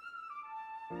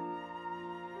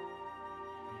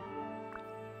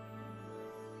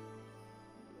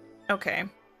 Okay.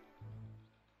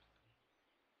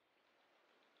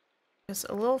 Just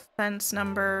a little fence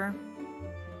number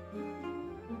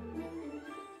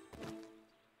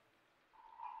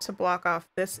to block off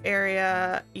this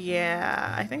area.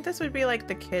 Yeah, I think this would be like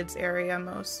the kids area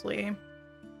mostly.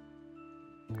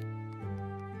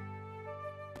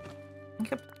 I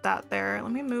could put that there.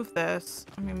 Let me move this.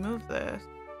 Let me move this.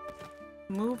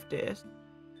 Move this.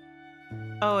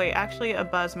 Oh wait, actually a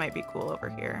buzz might be cool over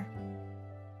here.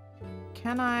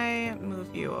 Can I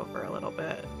move you over a little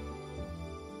bit?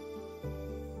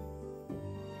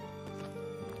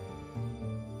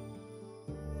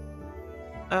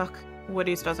 Ugh,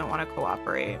 Woody's doesn't want to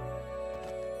cooperate.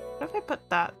 What if I put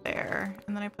that there,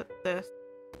 and then I put this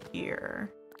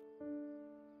here?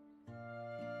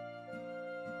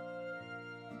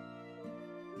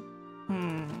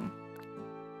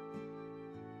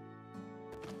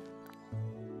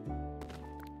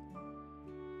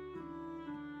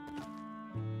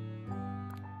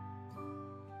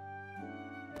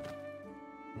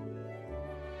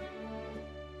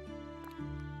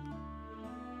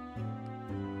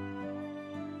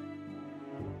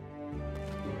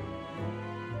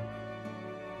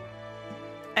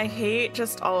 I hate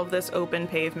just all of this open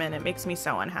pavement. It makes me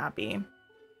so unhappy.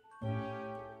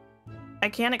 I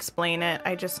can't explain it.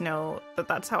 I just know that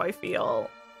that's how I feel.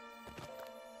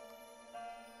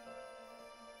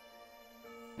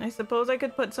 I suppose I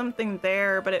could put something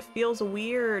there, but it feels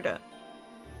weird.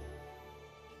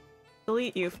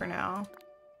 Delete you for now.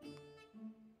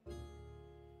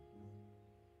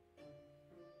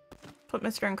 Put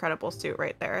Mr. Incredible suit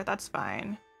right there. That's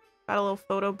fine. Got a little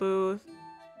photo booth.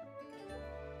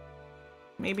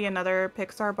 Maybe another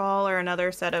Pixar ball or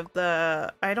another set of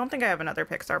the... I don't think I have another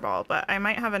Pixar ball, but I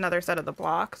might have another set of the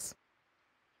blocks.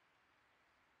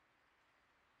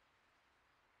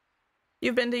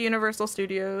 You've been to Universal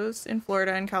Studios in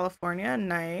Florida and California.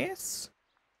 Nice.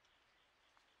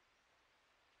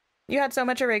 You had so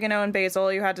much oregano and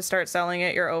basil, you had to start selling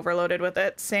it. You're overloaded with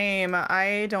it. Same.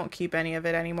 I don't keep any of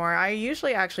it anymore. I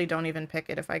usually actually don't even pick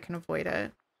it if I can avoid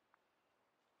it.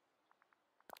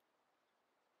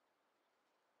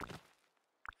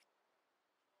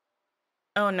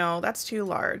 Oh no, that's too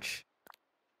large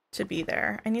to be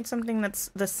there. I need something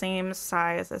that's the same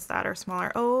size as that or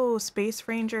smaller. Oh, Space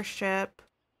Ranger ship.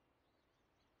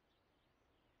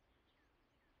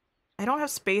 I don't have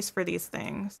space for these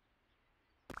things.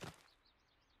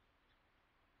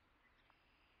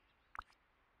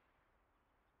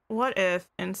 What if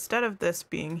instead of this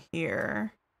being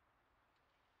here,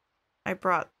 I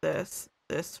brought this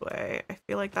way? I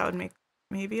feel like that would make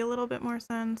maybe a little bit more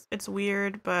sense. It's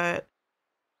weird, but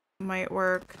might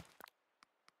work.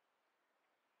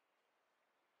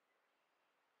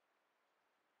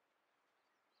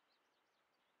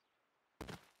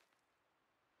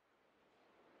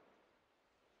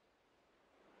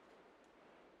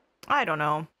 I don't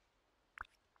know.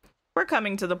 We're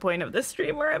coming to the point of this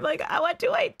stream where I'm like, what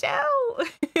do I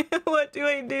do? What do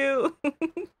I do?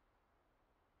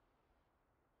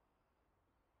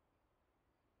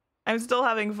 I'm still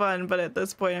having fun, but at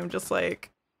this point I'm just like,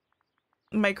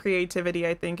 my creativity,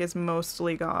 I think, is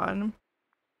mostly gone.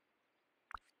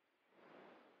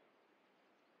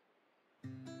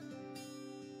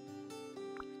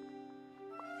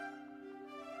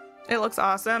 It looks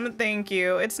awesome. Thank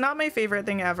you. It's not my favorite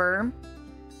thing ever.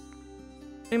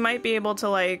 We might be able to,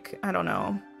 like, I don't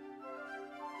know,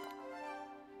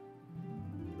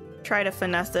 try to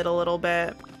finesse it a little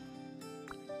bit.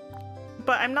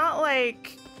 But I'm not,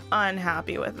 like,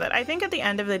 unhappy with it. I think at the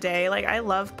end of the day, like, I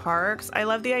love parks. I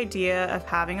love the idea of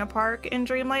having a park in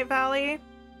Dreamlight Valley,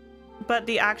 but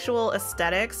the actual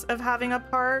aesthetics of having a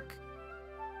park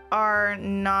are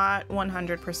not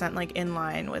 100% like in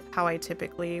line with how I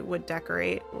typically would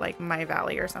decorate like my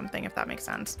valley or something, if that makes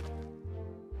sense.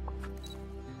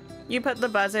 You put the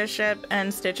Buzz's ship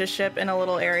and Stitch's ship in a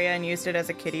little area and used it as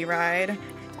a kiddie ride.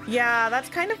 Yeah, that's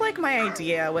kind of like my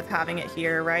idea with having it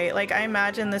here, right? Like, I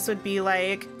imagine this would be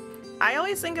like, I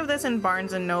always think of this in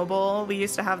Barnes and Noble. We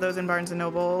used to have those in Barnes and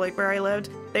Noble, like where I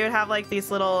lived. They would have like these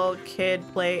little kid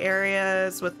play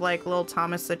areas with like little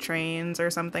Thomas the Trains or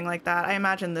something like that. I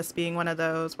imagine this being one of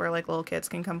those where like little kids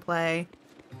can come play.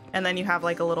 And then you have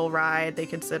like a little ride they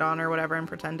could sit on or whatever and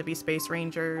pretend to be Space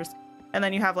Rangers. And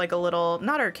then you have like a little,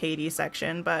 not arcadey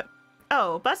section, but,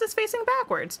 oh, Buzz is facing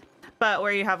backwards. But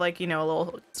where you have like, you know, a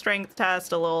little strength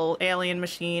test, a little alien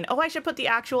machine. Oh, I should put the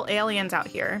actual aliens out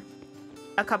here.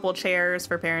 A couple chairs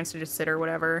for parents to just sit or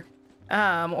whatever.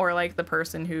 Or like the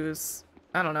person who's,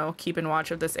 I don't know, keeping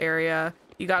watch of this area.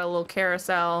 You got a little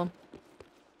carousel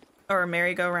or a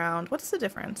merry-go-round. What's the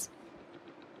difference?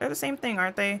 They're the same thing,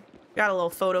 aren't they? You got a little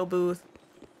photo booth.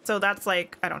 So that's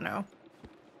like, I don't know,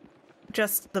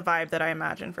 just the vibe that I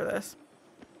imagine for this.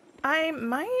 I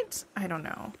might, I don't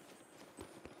know,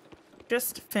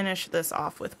 just finish this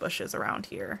off with bushes around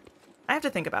here. I have to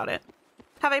think about it.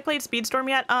 Have I played Speedstorm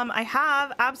yet? I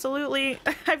have, absolutely.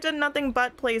 I've done nothing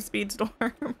but play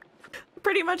Speedstorm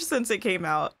pretty much since it came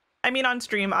out. I mean, on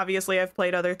stream, obviously, I've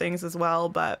played other things as well,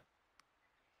 but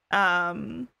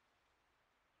I'm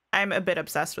a bit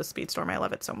obsessed with Speedstorm. I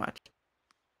love it so much.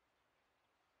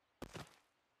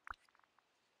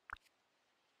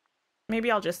 Maybe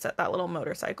I'll just set that little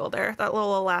motorcycle there, that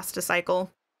little elasticycle.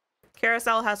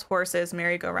 Carousel has horses,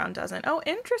 merry-go-round doesn't. Oh,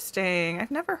 interesting. I've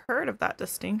never heard of that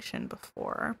distinction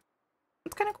before.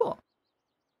 It's kind of cool.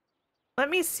 Let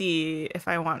me see if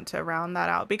I want to round that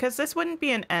out, because this wouldn't be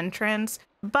an entrance,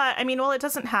 but I mean, well, it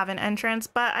doesn't have an entrance,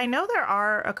 but I know there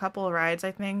are a couple of rides,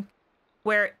 I think,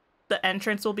 where the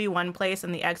entrance will be one place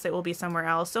and the exit will be somewhere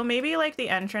else. So maybe like the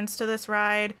entrance to this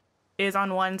ride is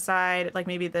on one side, like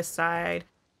maybe this side,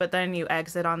 but then you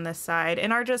exit on this side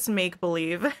in our just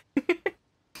make-believe.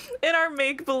 In our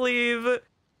make-believe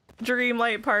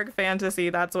Dreamlight Park fantasy,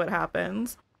 that's what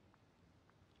happens.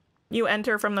 You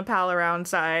enter from the pal around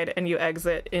side and you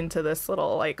exit into this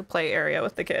little like play area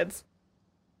with the kids.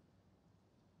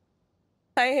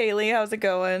 Hi Haley, how's it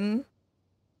going?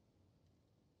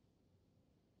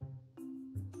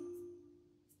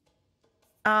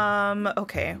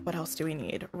 Okay, what else do we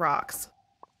need? Rocks.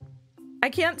 I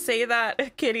can't say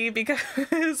that, Kitty,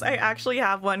 because I actually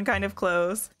have one kind of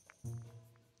close.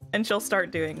 And she'll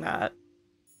start doing that.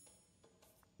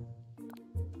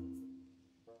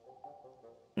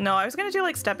 No, I was gonna do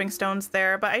like stepping stones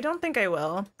there, but I don't think I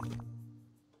will.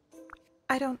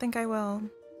 I don't think I will.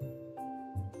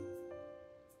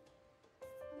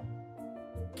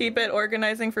 Keep it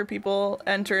organizing for people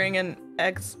entering and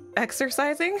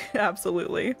exercising?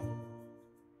 Absolutely.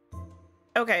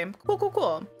 Okay,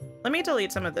 cool. Let me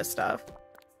delete some of this stuff.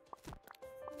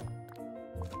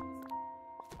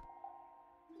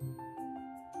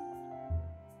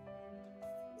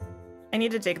 I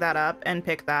need to dig that up and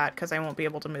pick that because I won't be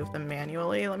able to move them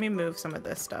manually. Let me move some of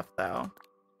this stuff though.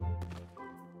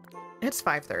 It's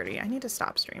 5:30. I need to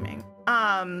stop streaming.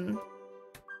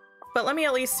 But let me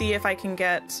at least see if I can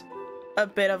get a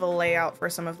bit of a layout for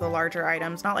some of the larger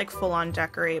items. Not like full on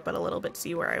decorate, but a little bit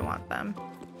see where I want them.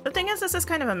 The thing is, this is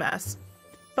kind of a mess.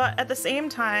 But at the same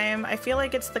time, I feel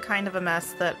like it's the kind of a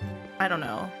mess that, I don't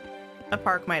know, a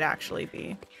park might actually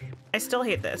be. I still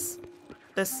hate this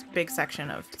big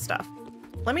section of stuff.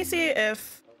 Let me see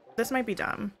if this might be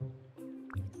dumb.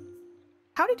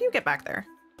 How did you get back there?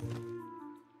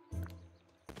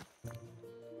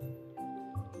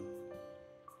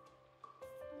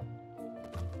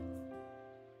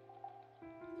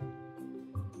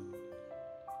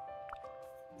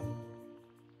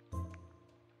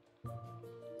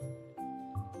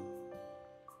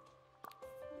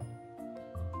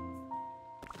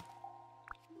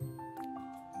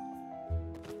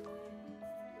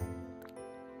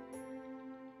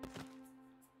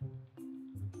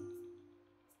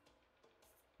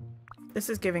 This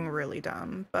is giving really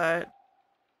dumb, but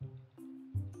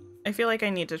I feel like I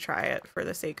need to try it for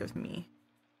the sake of me.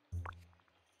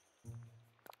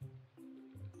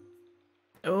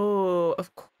 Oh,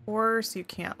 of course you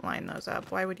can't line those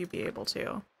up. Why would you be able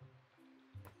to?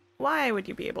 Why would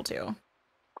you be able to?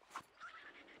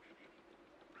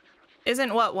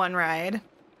 Isn't what one ride?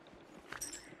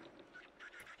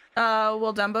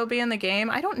 Will Dumbo be in the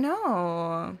game? I don't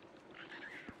know.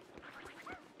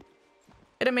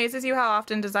 It amazes you how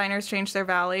often designers change their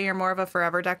valley. You're more of a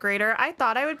forever decorator. I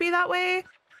thought I would be that way,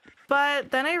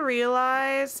 but then I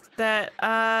realized that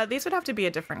these would have to be a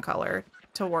different color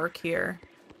to work here.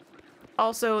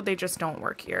 Also, they just don't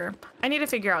work here. I need to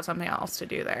figure out something else to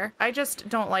do there. I just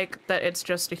don't like that it's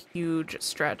just a huge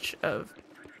stretch of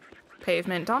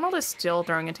pavement. Donald is still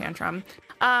throwing a tantrum.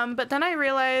 But then I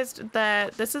realized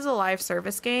that this is a live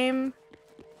service game.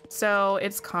 So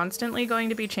it's constantly going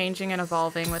to be changing and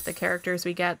evolving with the characters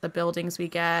we get, the buildings we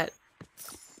get.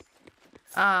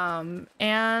 And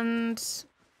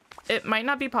it might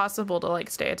not be possible to like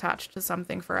stay attached to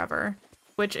something forever,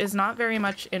 which is not very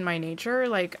much in my nature.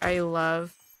 Like I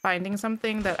love finding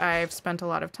something that I've spent a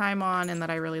lot of time on and that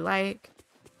I really like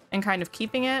and kind of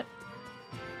keeping it.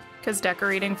 Because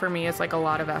decorating for me is like a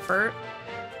lot of effort.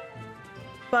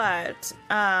 But,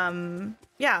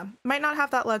 yeah, might not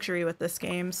have that luxury with this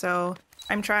game, so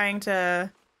I'm trying to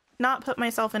not put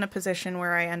myself in a position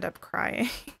where I end up crying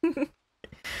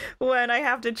when I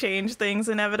have to change things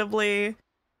inevitably,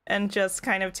 and just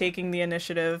kind of taking the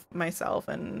initiative myself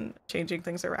and changing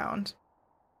things around.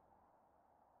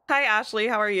 Hi, Ashley,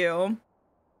 how are you?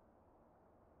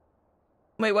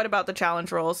 Wait, what about the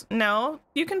challenge rules? No,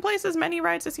 you can place as many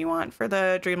rides as you want for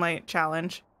the Dreamlight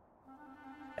challenge.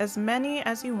 As many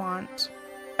as you want.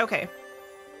 Okay.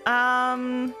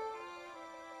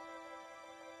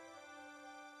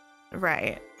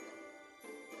 Right.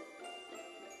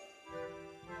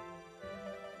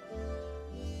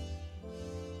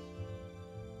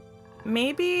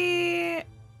 Maybe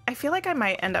I feel like I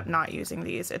might end up not using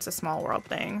these. It's a Small World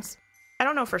things. I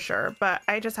don't know for sure, but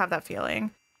I just have that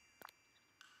feeling.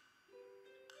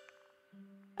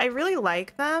 I really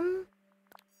like them.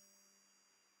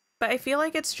 But I feel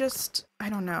like it's just,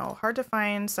 I don't know, hard to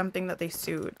find something that they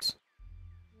suit.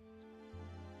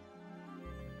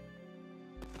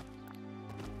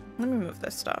 Let me move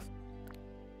this stuff.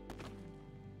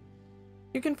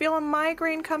 You can feel a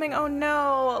migraine coming. Oh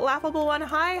no. Laughable one.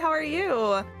 Hi, how are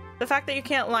you? The fact that you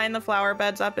can't line the flower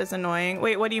beds up is annoying.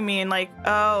 Wait, what do you mean? Like,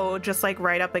 oh, just like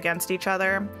right up against each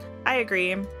other? I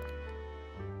agree.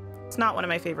 It's not one of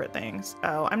my favorite things.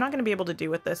 Oh, I'm not going to be able to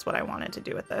do with this what I wanted to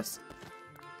do with this.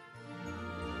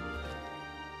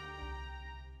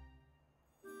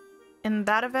 in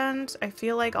that event, I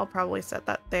feel like I'll probably set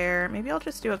that there. Maybe I'll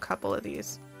just do a couple of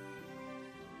these.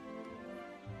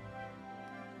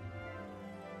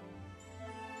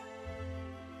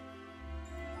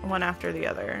 One after the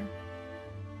other.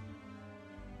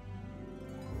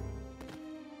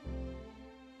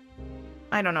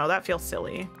 I don't know, that feels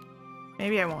silly.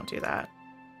 Maybe I won't do that.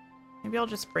 Maybe I'll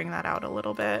just bring that out a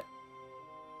little bit.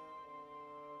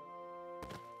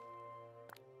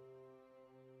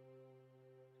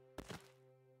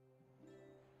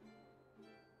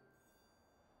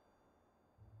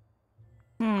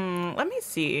 Let me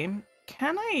see.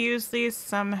 Can I use these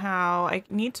somehow? I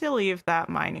need to leave that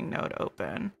mining node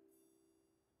open.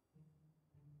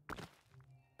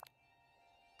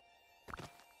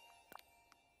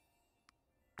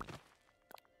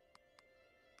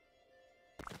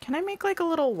 Can I make like a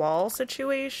little wall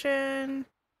situation?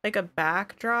 Like a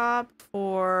backdrop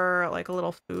for like a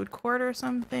little food court or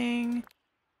something?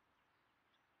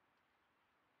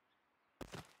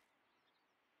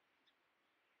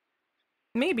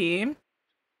 Maybe.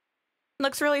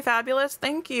 Looks really fabulous.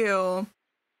 Thank you.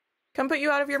 Come put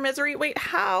you out of your misery. Wait,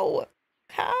 how?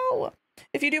 How?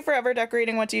 If you do forever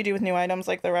decorating, what do you do with new items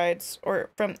like the rides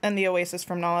or from and the oasis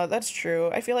from Nala? That's true.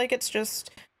 I feel like it's just,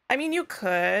 I mean, you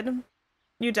could.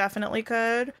 You definitely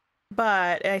could,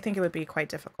 but I think it would be quite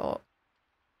difficult.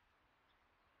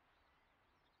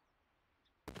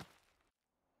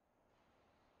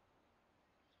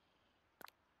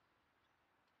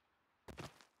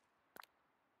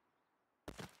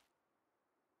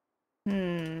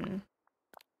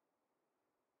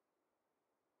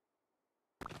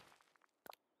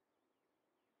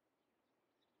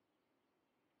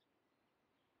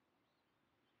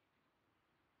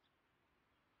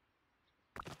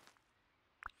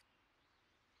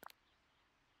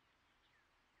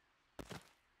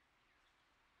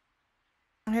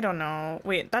 I don't know.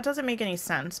 Wait, that doesn't make any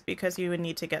sense because you would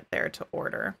need to get there to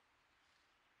order.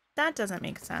 That doesn't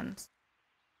make sense.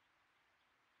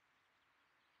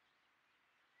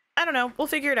 I don't know. We'll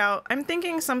figure it out. I'm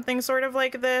thinking something sort of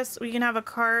like this. We can have a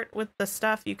cart with the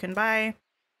stuff you can buy.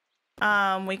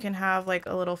 We can have like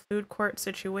a little food court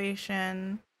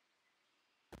situation.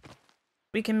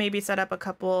 We can maybe set up a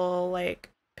couple like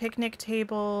picnic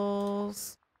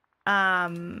tables.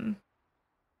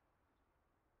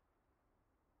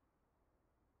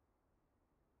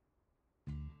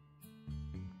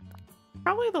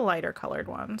 Probably the lighter colored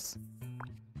ones.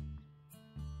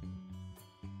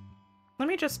 Let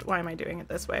me just, why am I doing it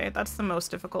this way? That's the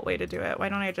most difficult way to do it. Why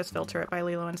don't I just filter it by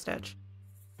Lilo and Stitch?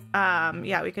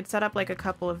 Yeah, we could set up like a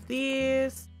couple of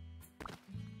these.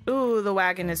 Ooh, the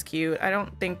wagon is cute. I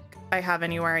don't think I have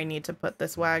anywhere I need to put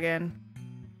this wagon.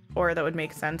 Or that would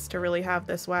make sense to really have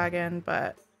this wagon,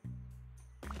 but...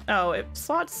 Oh, it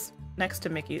slots next to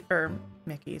Mickey's.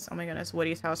 Oh my goodness,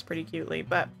 Woody's house pretty cutely,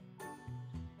 but...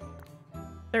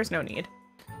 There's no need.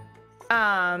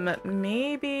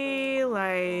 Maybe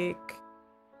like...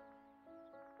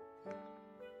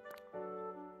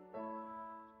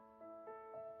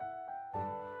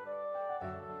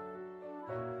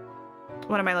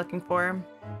 What am I looking for?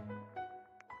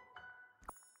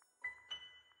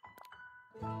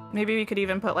 Maybe we could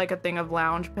even put like a thing of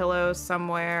lounge pillows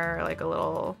somewhere, like a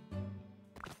little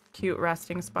cute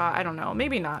resting spot. I don't know.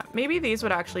 Maybe not. Maybe these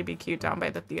would actually be cute down by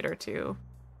the theater too.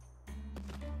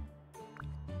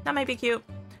 That might be cute.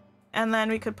 And then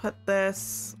we could put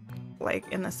this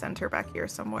like in the center back here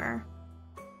somewhere.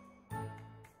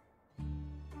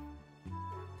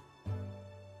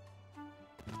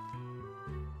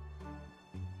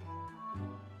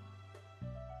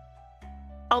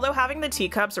 Although having the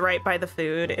teacups right by the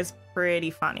food is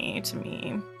pretty funny to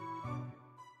me.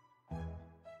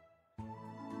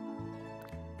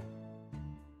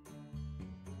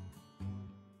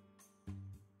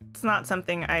 It's not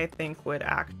something I think would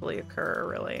actually occur,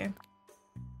 really.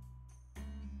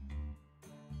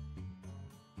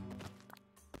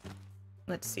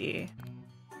 Let's see.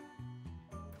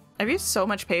 I've used so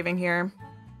much paving here.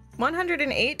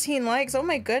 118 likes, oh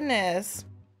my goodness.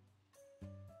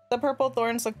 The purple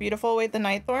thorns look beautiful. Wait, the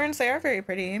night thorns? They are very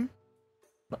pretty.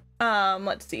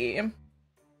 Let's see.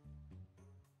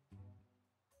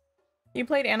 You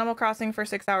played Animal Crossing for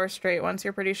 6 hours straight once,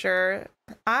 you're pretty sure?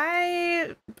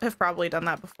 I have probably done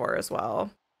that before as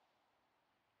well.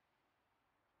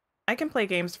 I can play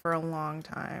games for a long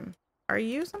time. Are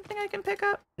you something I can pick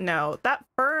up? No, that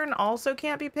fern also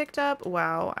can't be picked up?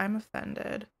 Wow, I'm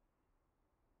offended.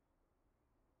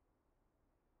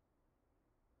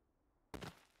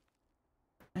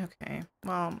 Okay,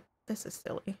 well, this is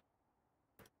silly.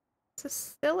 This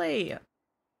is silly.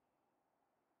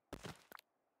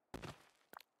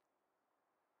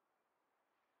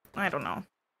 I don't know,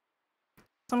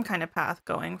 some kind of path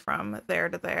going from there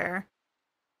to there.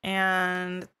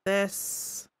 And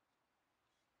this,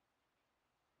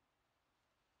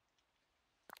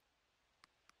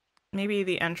 maybe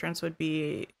the entrance would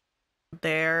be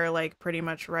there, like pretty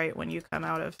much right when you come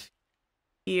out of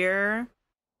here.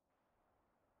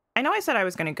 I know I said I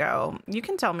was gonna go. You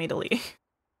can tell me to leave.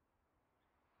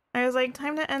 I was like,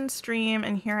 time to end stream,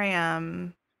 and here I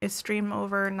am. Is stream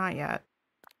over? Not yet.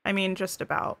 I mean, just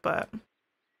about, but...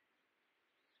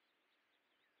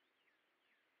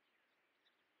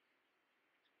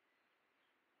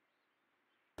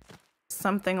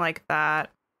 something like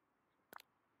that.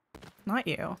 Not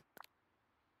you.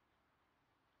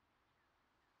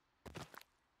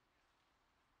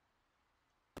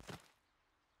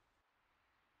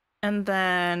 And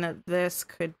then this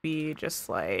could be just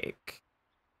like...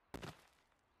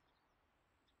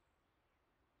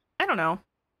 I don't know.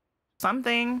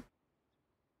 Something.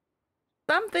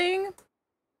 Something.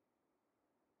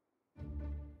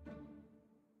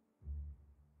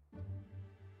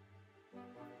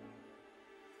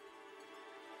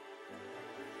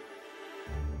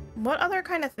 What other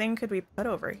kind of thing could we put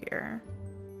over here?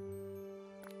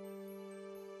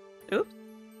 Oops.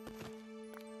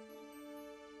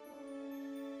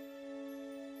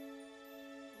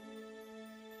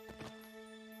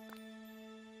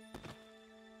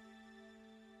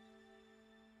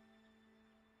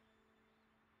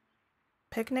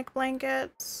 Picnic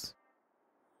blankets.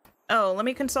 Oh, let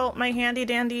me consult my handy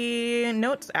dandy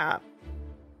notes app.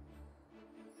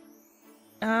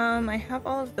 I have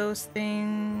all of those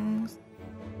things.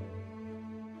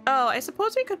 Oh, I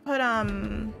suppose we could put,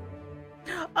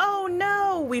 oh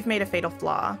no! We've made a fatal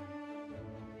flaw.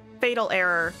 Fatal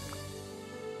error.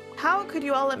 How could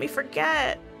you all let me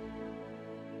forget?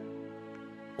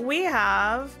 We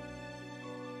have...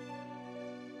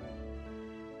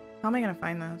 How am I gonna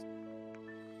find this?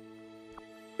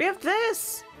 We have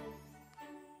this!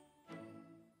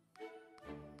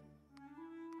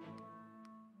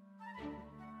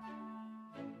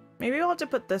 Maybe we'll have to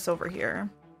put this over here.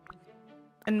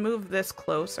 And move this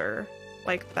closer.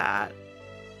 Like that.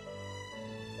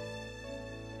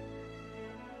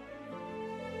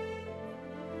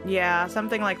 Yeah,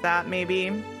 something like that, maybe.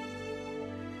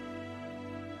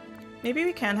 Maybe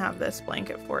we can have this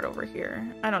blanket fort over here.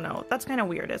 I don't know. That's kind of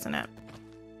weird, isn't it?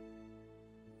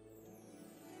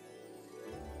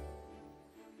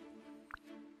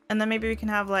 And then maybe we can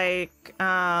have like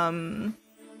 30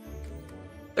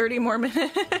 more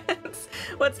minutes.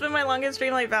 What's been my longest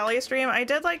Dreamlight Valley stream? I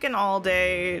did like an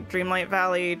all-day Dreamlight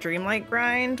Valley Dreamlight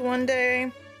grind one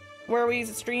day where we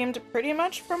streamed pretty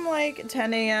much from like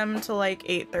 10 a.m. to like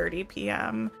 8:30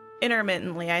 p.m.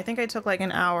 intermittently. I think I took like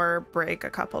an hour break a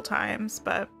couple times,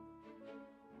 but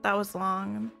that was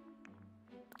long.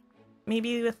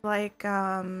 Maybe with like what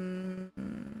am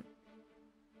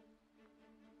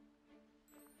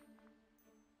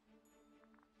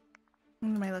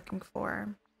I looking for?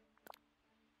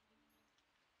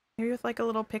 Maybe with like a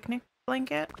little picnic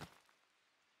blanket?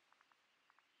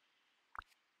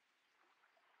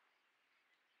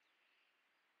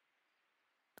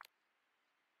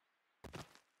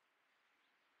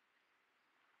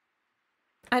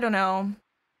 I don't know.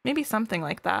 Maybe something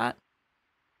like that.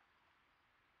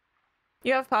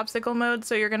 You have popsicle mode,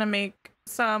 so you're gonna make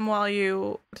some while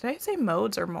you... Did I say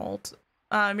modes or molt?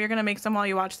 You're gonna make some while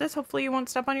you watch this. Hopefully you won't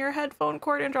step on your headphone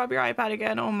cord and drop your iPad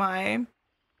again. Oh my.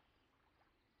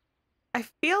 I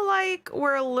feel like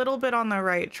we're a little bit on the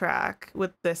right track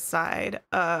with this side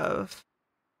of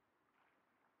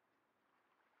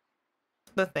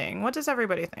the thing. What does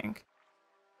everybody think?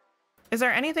 Is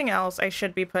there anything else I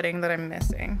should be putting that I'm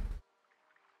missing?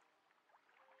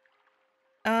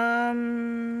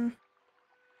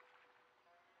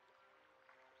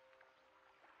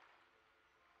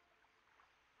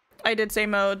 I did say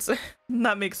modes.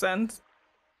 That makes sense.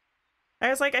 I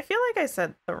was like, I feel like I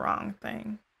said the wrong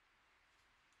thing.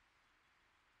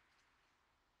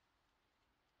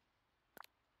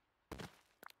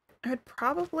 I would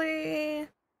probably...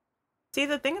 See,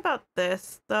 the thing about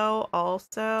this, though,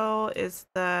 also, is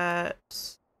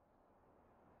that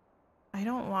I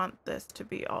don't want this to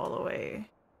be all the way...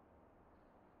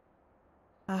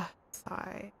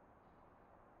 sigh.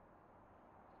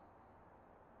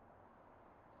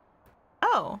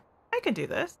 Oh, I could do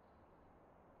this.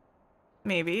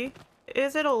 Maybe.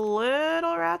 Is it a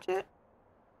little ratchet?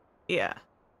 Yeah.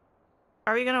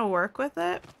 Are we gonna work with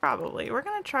it? Probably. We're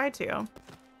gonna try to.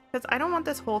 Because I don't want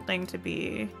this whole thing to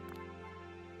be...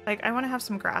 Like, I want to have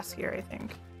some grass here, I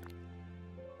think.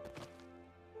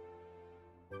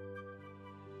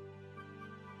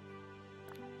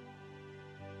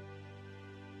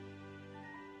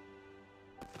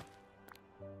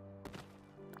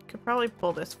 Could probably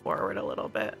pull this forward a little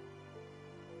bit.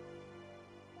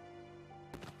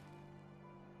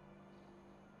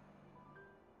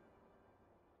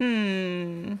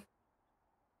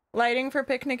 Lighting for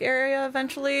picnic area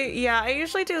eventually? Yeah, I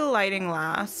usually do lighting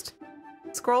last.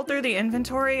 Scroll through the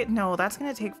inventory? No, that's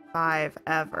gonna take 5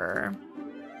 ever.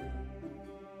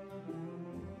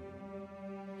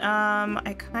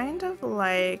 I kind of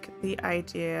like the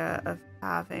idea of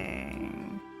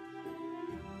having...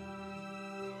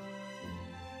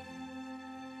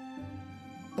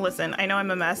 Listen, I know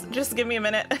I'm a mess. Just give me a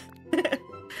minute.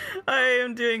 I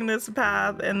am doing this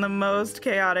path in the most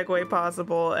chaotic way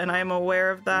possible, and I'm aware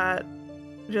of that.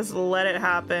 Just let it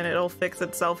happen. It'll fix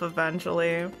itself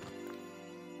eventually.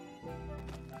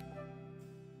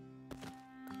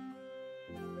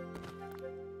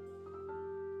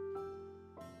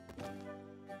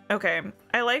 Okay,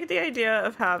 I like the idea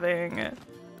of having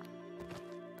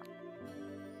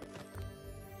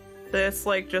this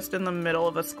like just in the middle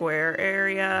of a square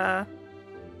area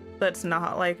that's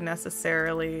not like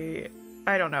necessarily,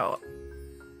 I don't know.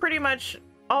 Pretty much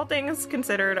all things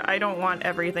considered, I don't want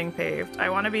everything paved. I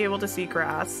want to be able to see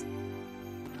grass.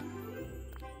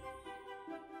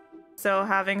 So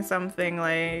having something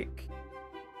like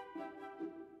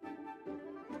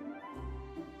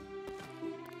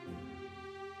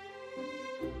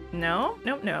no,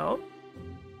 nope, no.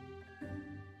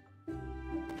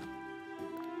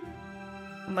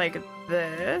 Like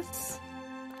this.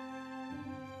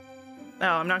 Oh,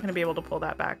 I'm not going to be able to pull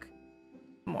that back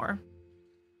more.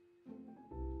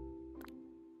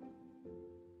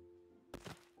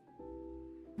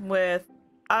 With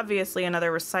obviously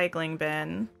another recycling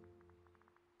bin.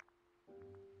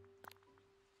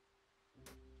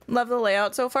 Love the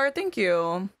layout so far, thank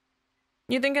you.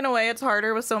 You think in a way it's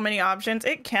harder with so many options?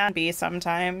 It can be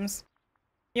sometimes.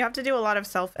 You have to do a lot of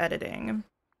self-editing.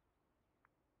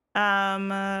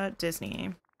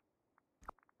 Disney.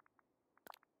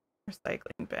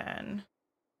 Recycling bin.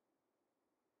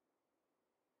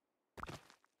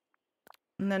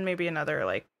 And then maybe another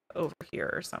like over here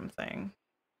or something.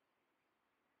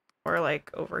 Or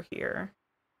like over here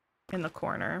in the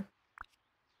corner.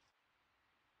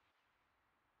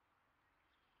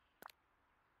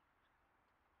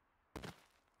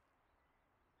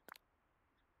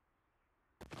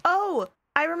 Oh,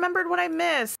 I remembered what I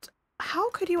missed.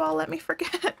 How could you all let me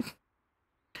forget?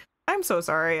 I'm so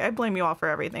sorry. I blame you all for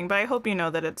everything, but I hope you know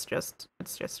that it's just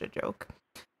a joke.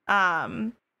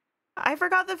 I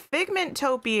forgot the figment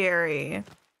topiary.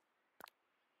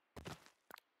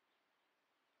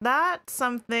 That's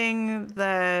something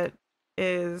that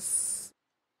is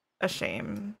a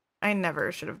shame. I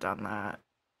never should have done that.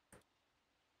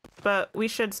 But we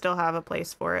should still have a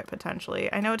place for it,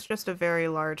 potentially. I know it's just a very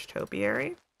large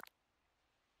topiary.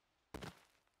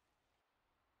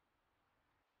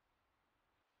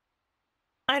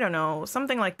 I don't know,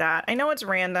 something like that. I know it's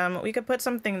random. We could put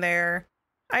something there.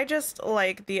 I just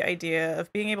like the idea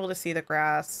of being able to see the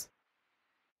grass.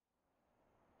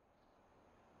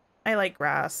 I like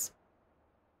grass.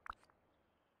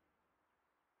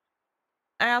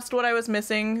 I asked what I was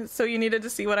missing, so you needed to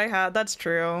see what I had. That's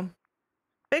true.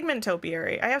 Figment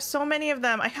topiary. I have so many of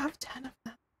them. I have 10 of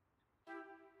them.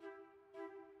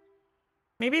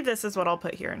 Maybe this is what I'll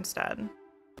put here instead.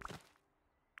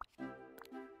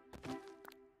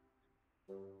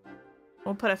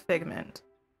 We'll put a figment.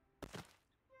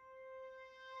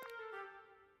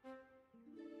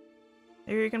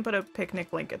 Maybe you can put a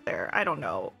picnic blanket there. I don't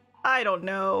know. I don't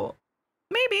know.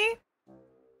 Maybe.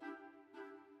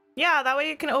 Yeah, that way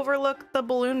you can overlook the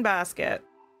balloon basket.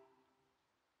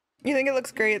 You think it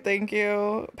looks great, thank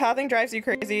you. Pathing drives you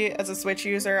crazy as a Switch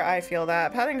user. I feel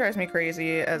that. Pathing drives me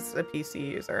crazy as a PC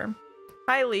user.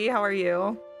 Hi Lee, how are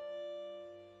you?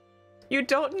 You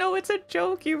don't know it's a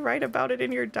joke? You write about it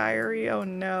in your diary? Oh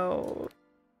no.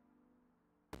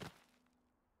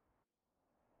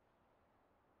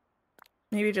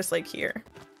 Maybe just like here.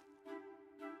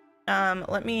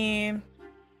 Let me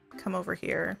come over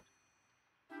here.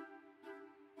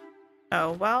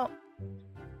 Oh, well,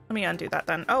 let me undo that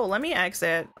then. Oh, let me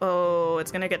exit. Oh,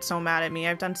 it's gonna get so mad at me.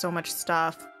 I've done so much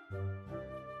stuff.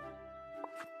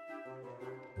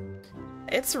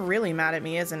 It's really mad at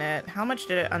me, isn't it? How much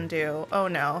did it undo? Oh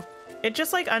no. It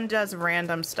just like undoes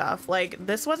random stuff. Like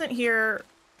this wasn't here.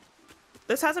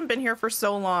 This hasn't been here for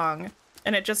so long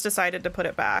and it just decided to put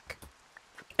it back.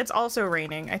 It's also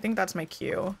raining. I think that's my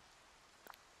cue.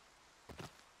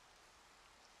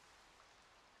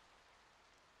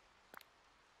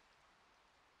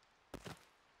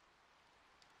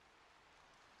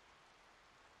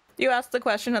 You asked the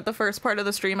question at the first part of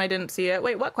the stream. I didn't see it.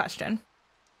 Wait, what question?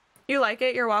 You like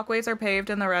it? Your walkways are paved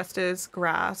and the rest is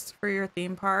grass for your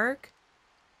theme park.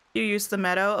 You use the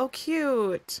meadow. Oh,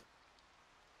 cute.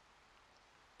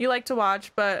 You like to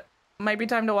watch, but might be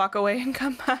time to walk away and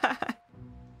come back.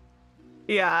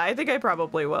 Yeah, I think I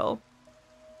probably will.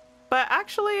 But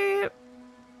actually,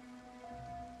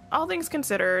 all things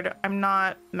considered, I'm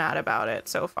not mad about it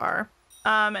so far.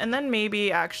 And then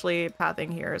maybe actually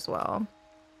pathing here as well.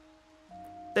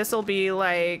 This will be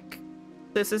like,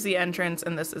 this is the entrance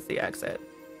and this is the exit.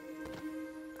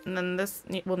 And then this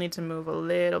will need to move a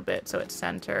little bit so it's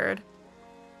centered.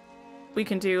 We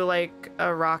can do like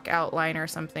a rock outline or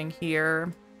something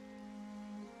here.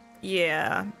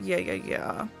 Yeah.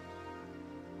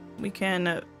 We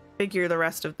can figure the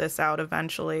rest of this out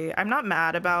eventually. I'm not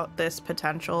mad about this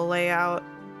potential layout,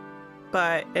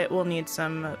 but it will need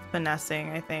some finessing,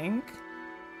 I think.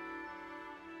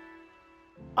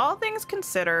 All things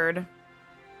considered,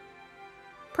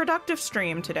 productive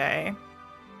stream today.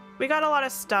 We got a lot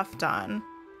of stuff done.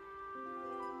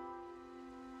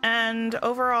 And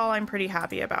overall, I'm pretty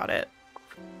happy about it.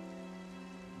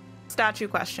 Statue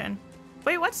question.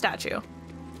 Wait, what statue?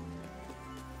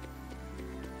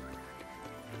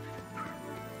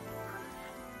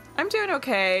 I'm doing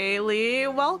okay, Lee.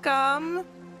 Welcome.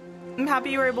 I'm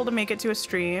happy you were able to make it to a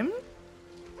stream.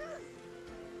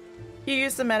 You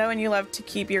use the meadow and you love to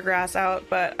keep your grass out,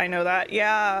 but I know that.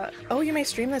 Yeah. Oh, you may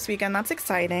stream this weekend. That's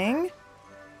exciting.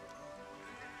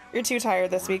 You're too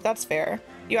tired this week. That's fair.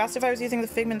 You asked if I was using the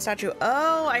Figment statue.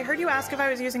 Oh, I heard you ask if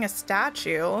I was using a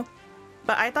statue,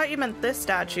 but I thought you meant this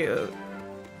statue.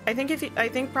 I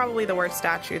think probably the word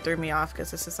statue threw me off because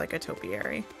this is like a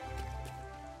topiary.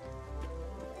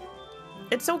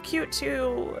 It's so cute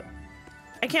too.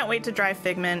 I can't wait to drive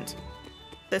Figment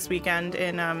this weekend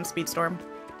in Speedstorm.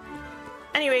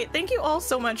 Anyway, thank you all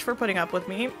so much for putting up with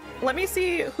me. Let me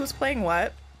see who's playing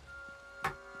what.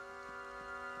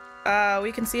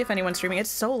 We can see if anyone's streaming.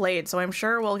 It's so late, so I'm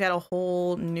sure we'll get a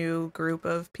whole new group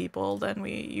of people than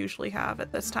we usually have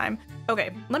at this time.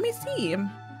 Okay, let me see.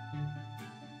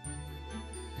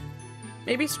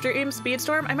 Maybe stream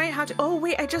Speedstorm? I might have to. Oh,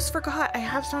 wait, I just forgot. I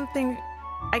have something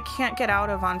I can't get out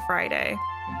of on Friday.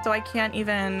 So I can't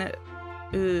even.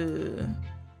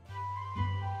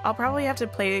 I'll probably have to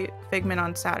play Figment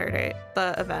on Saturday,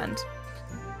 the event.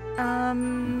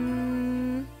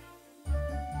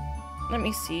 Let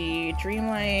me see.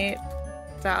 Dreamlight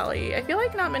Valley. I feel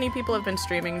like not many people have been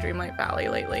streaming Dreamlight Valley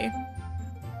lately.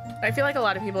 I feel like a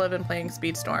lot of people have been playing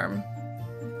Speedstorm.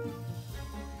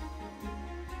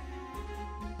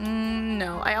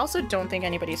 No, I also don't think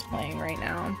anybody's playing right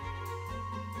now.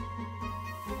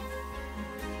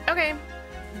 Okay.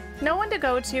 No one to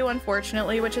go to,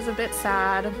 unfortunately, which is a bit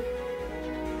sad.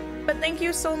 But thank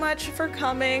you so much for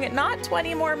coming. Not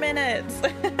 20 more minutes.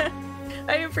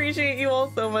 I appreciate you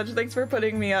all so much. Thanks for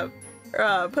putting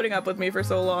up with me for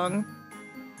so long.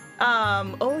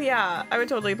 Oh yeah, I would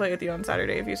totally play with you on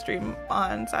Saturday if you stream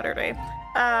on Saturday.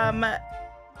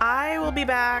 I will be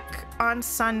back on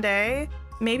Sunday.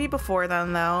 Maybe before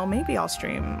then though. Maybe I'll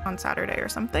stream on Saturday or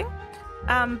something.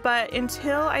 But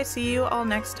until I see you all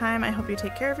next time, I hope you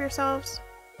take care of yourselves.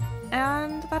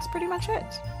 And that's pretty much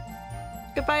it.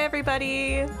 Goodbye,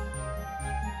 everybody.